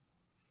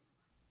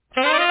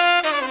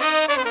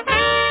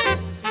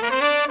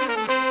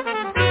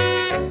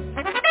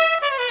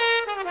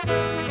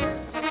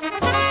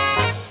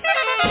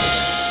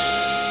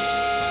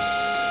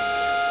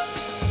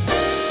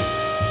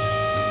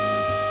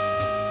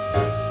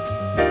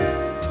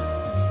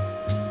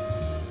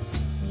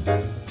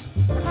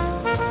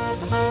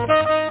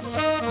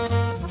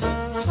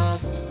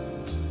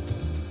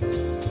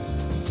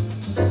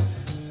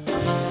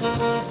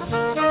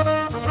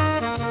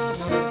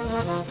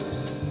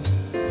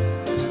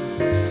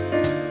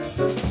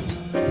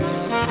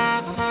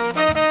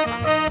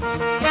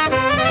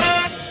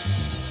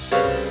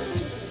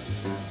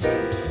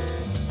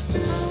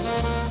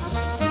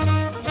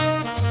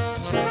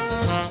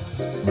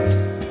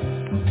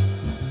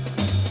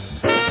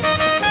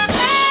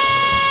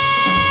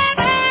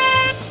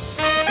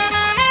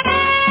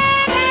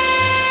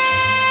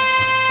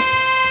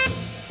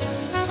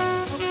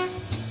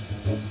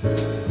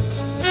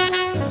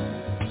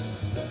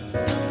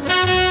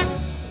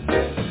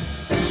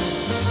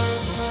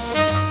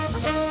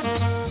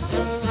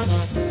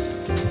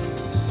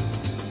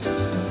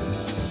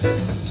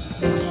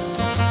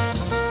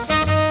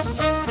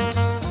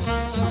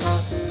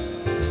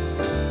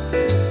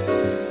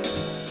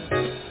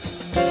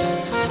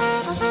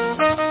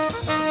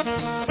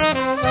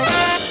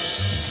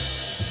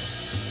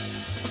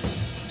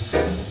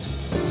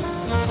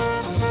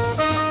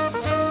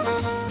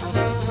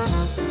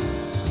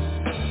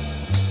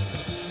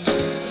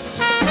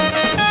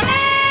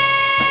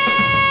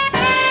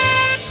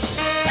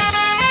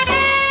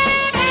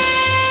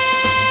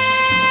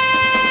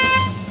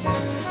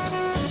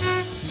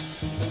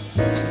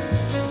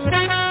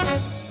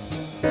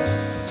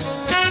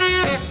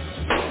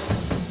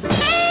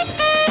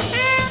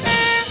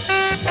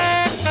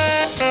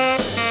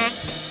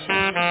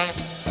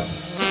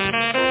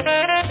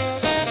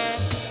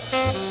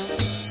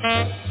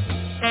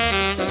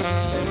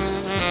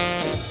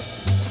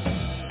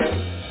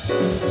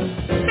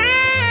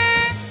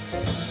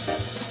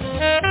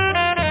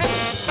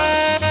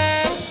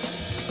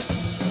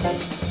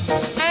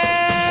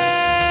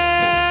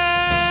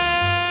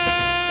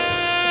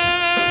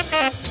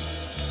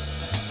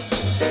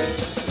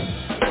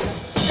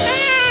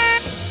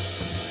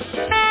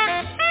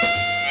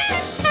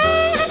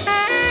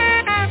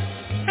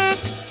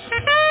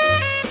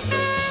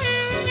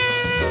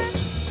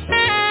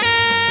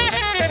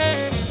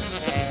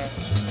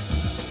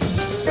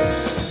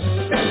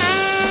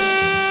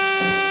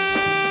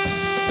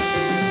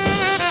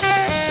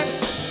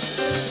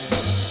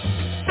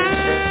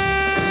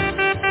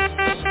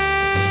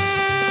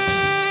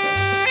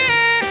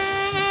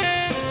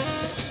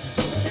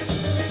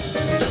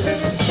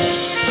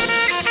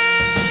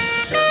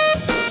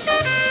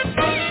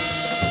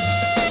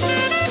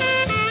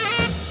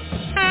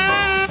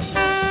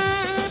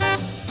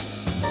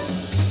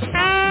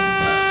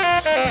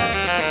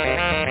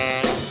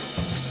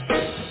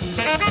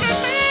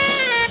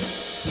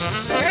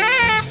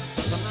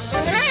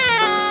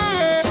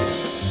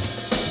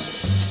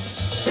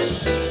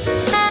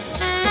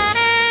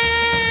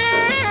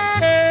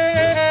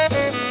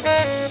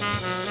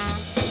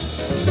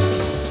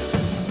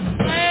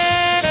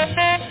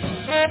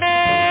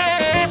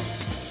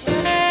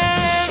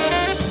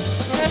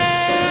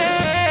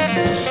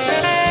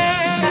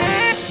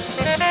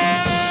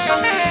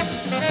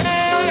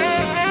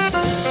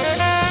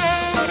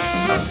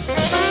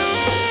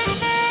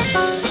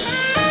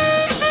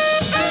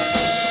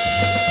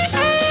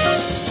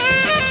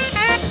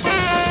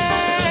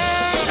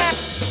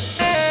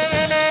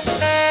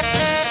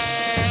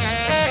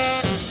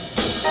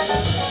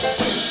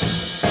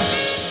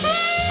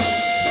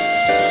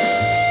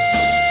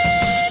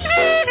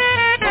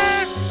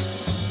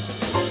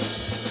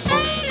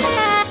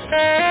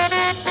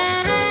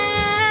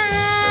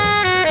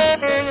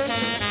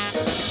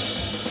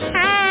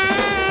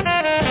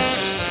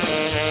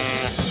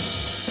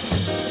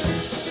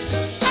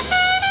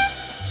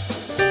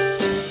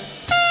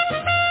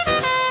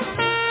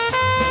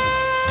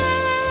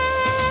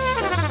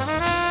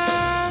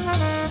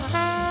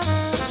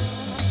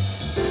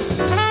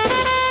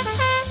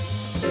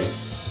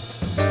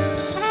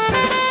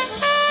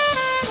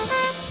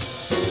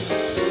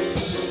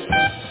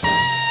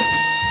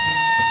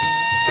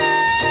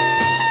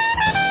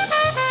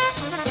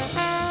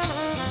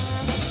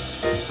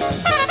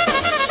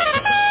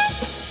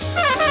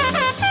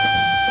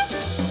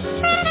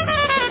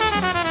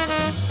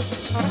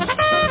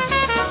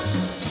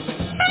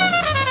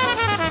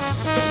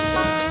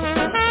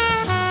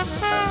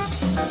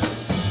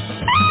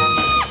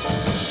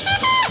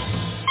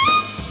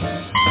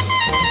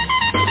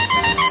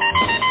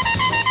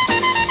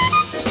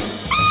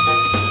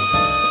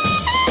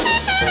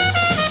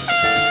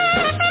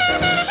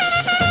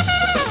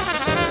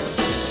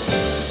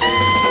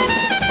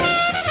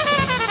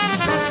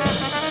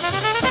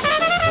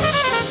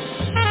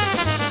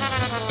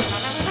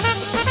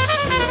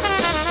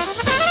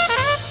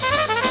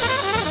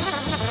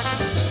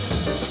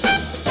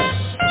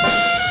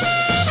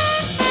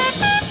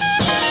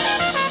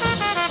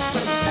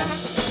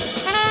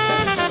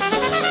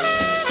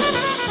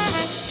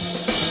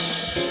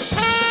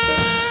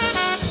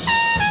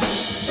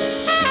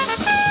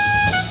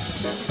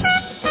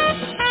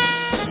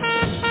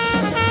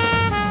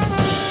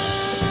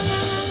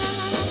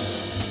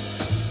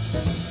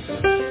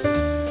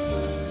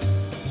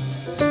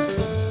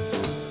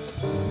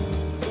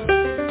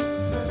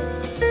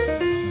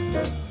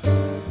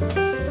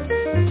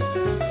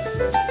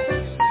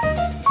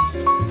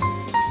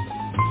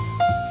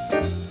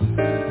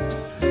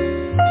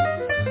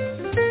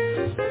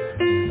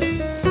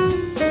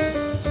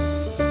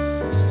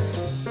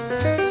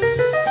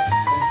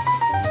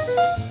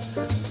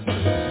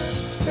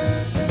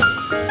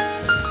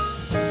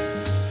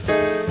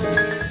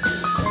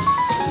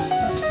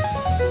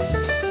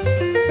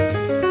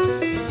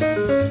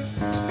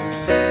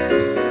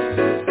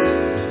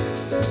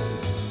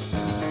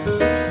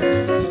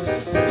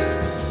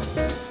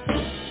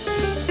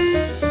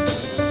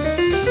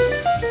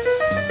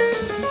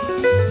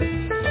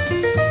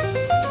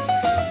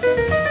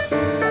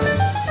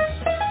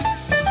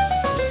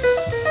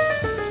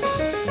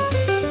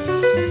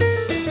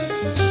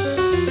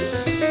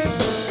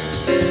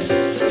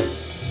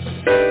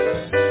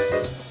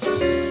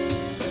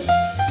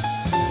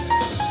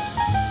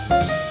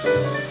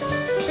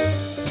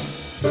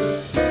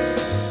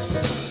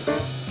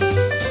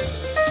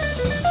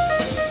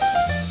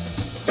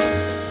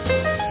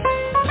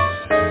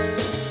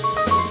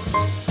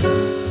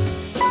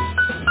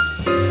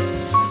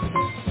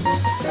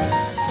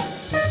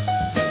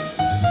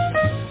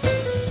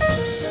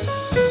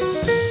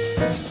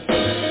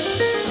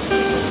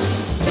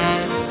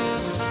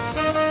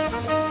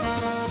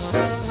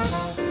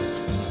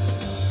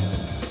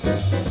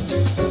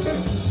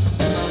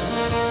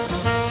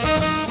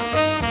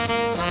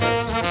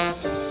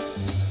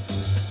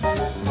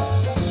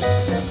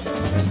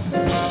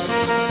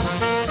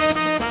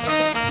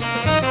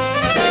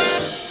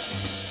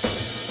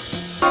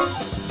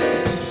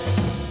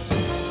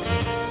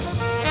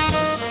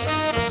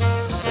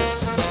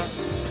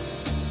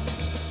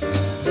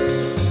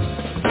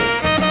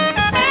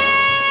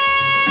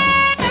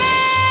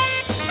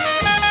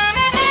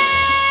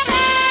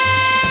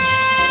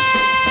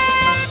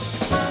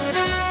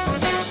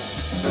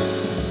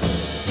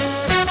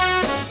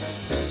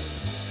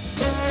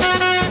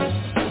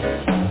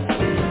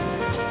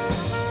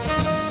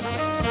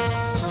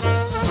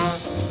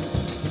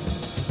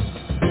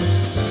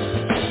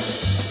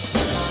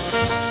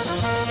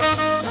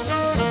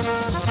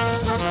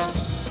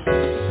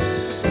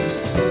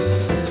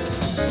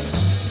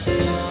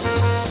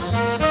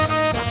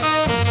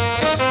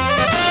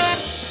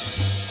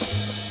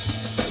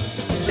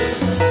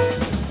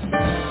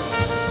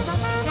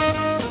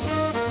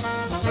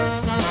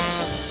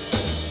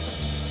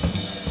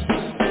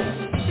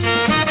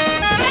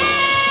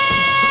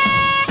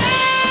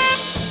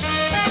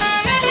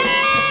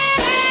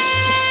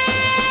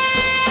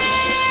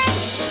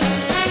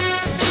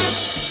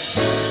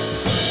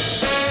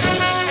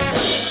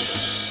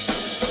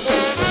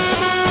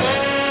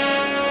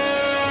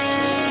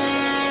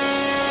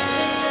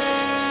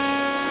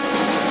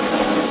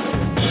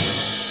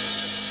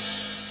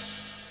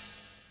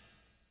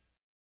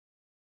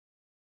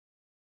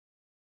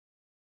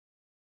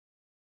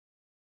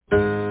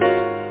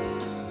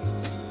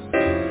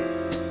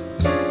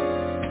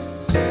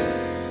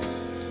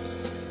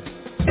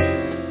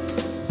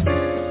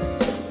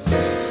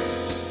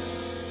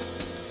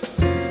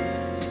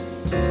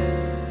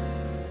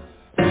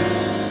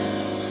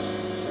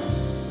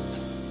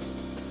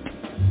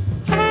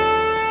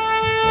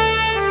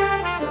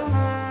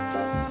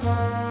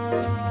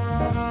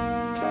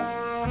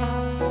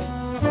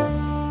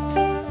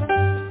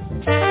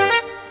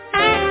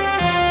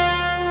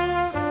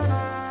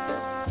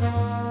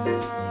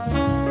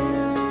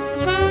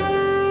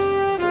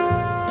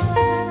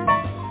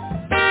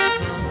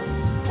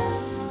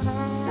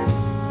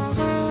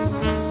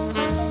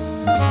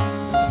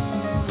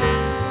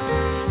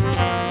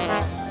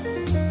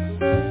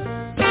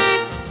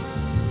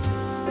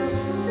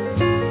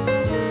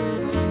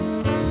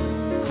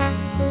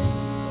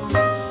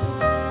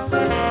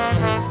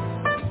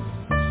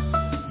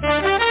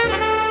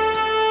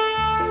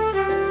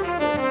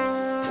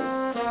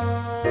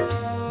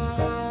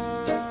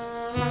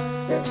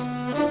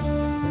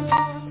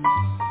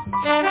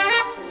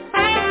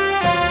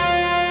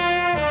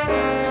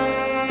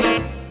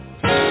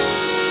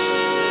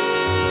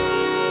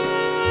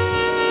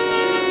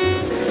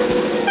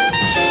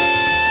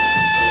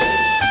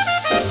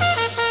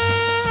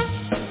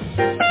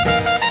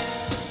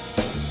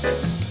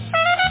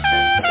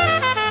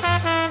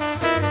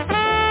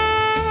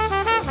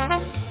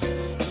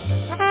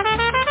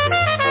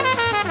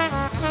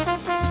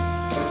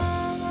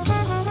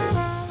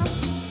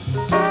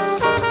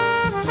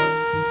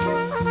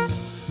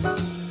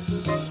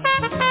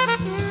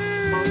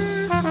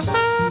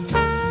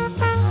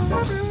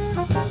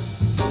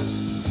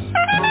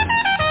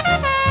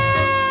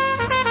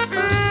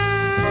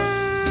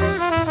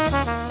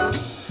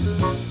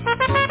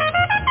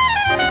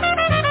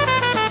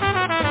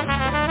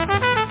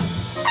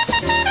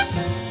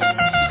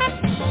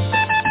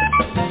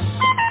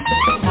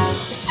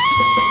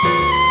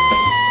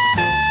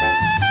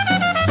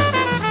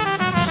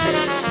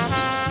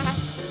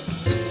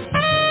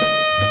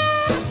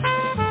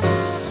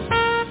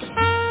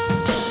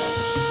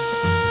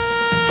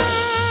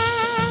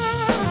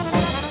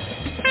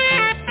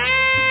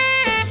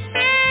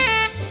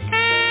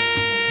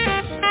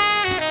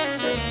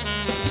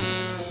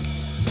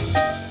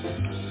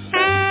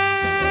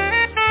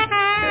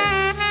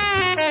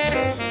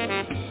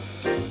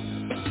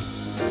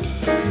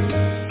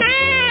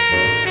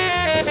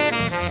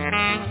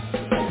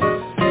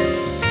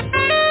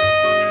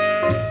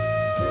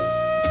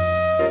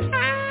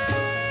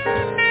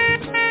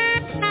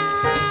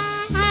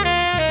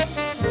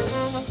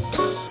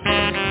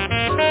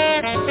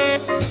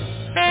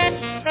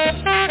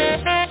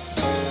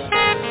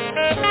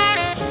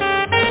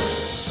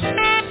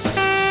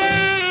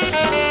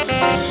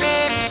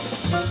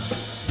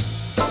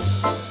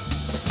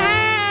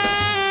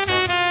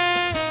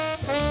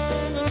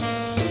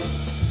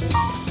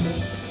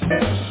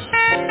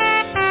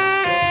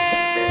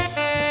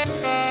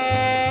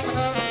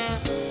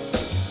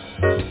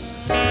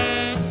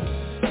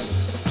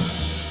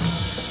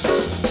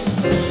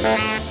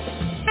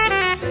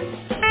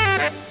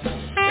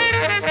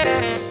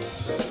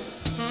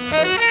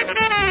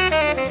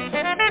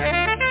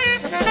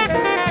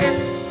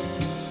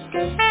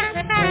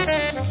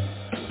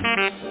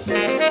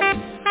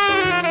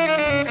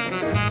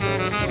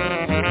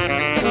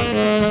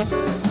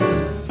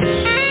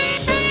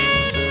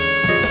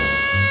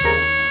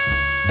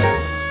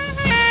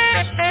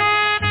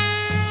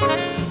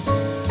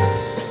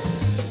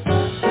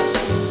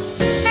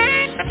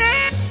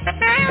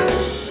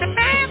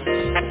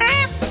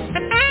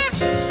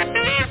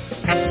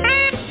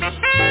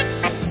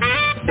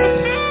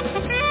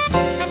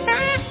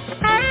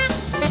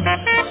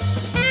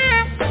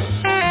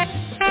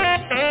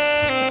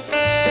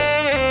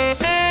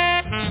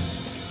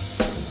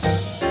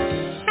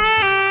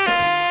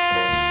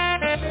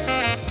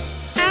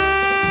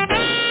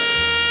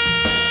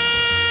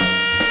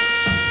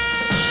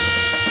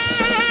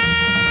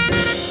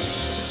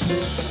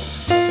 States.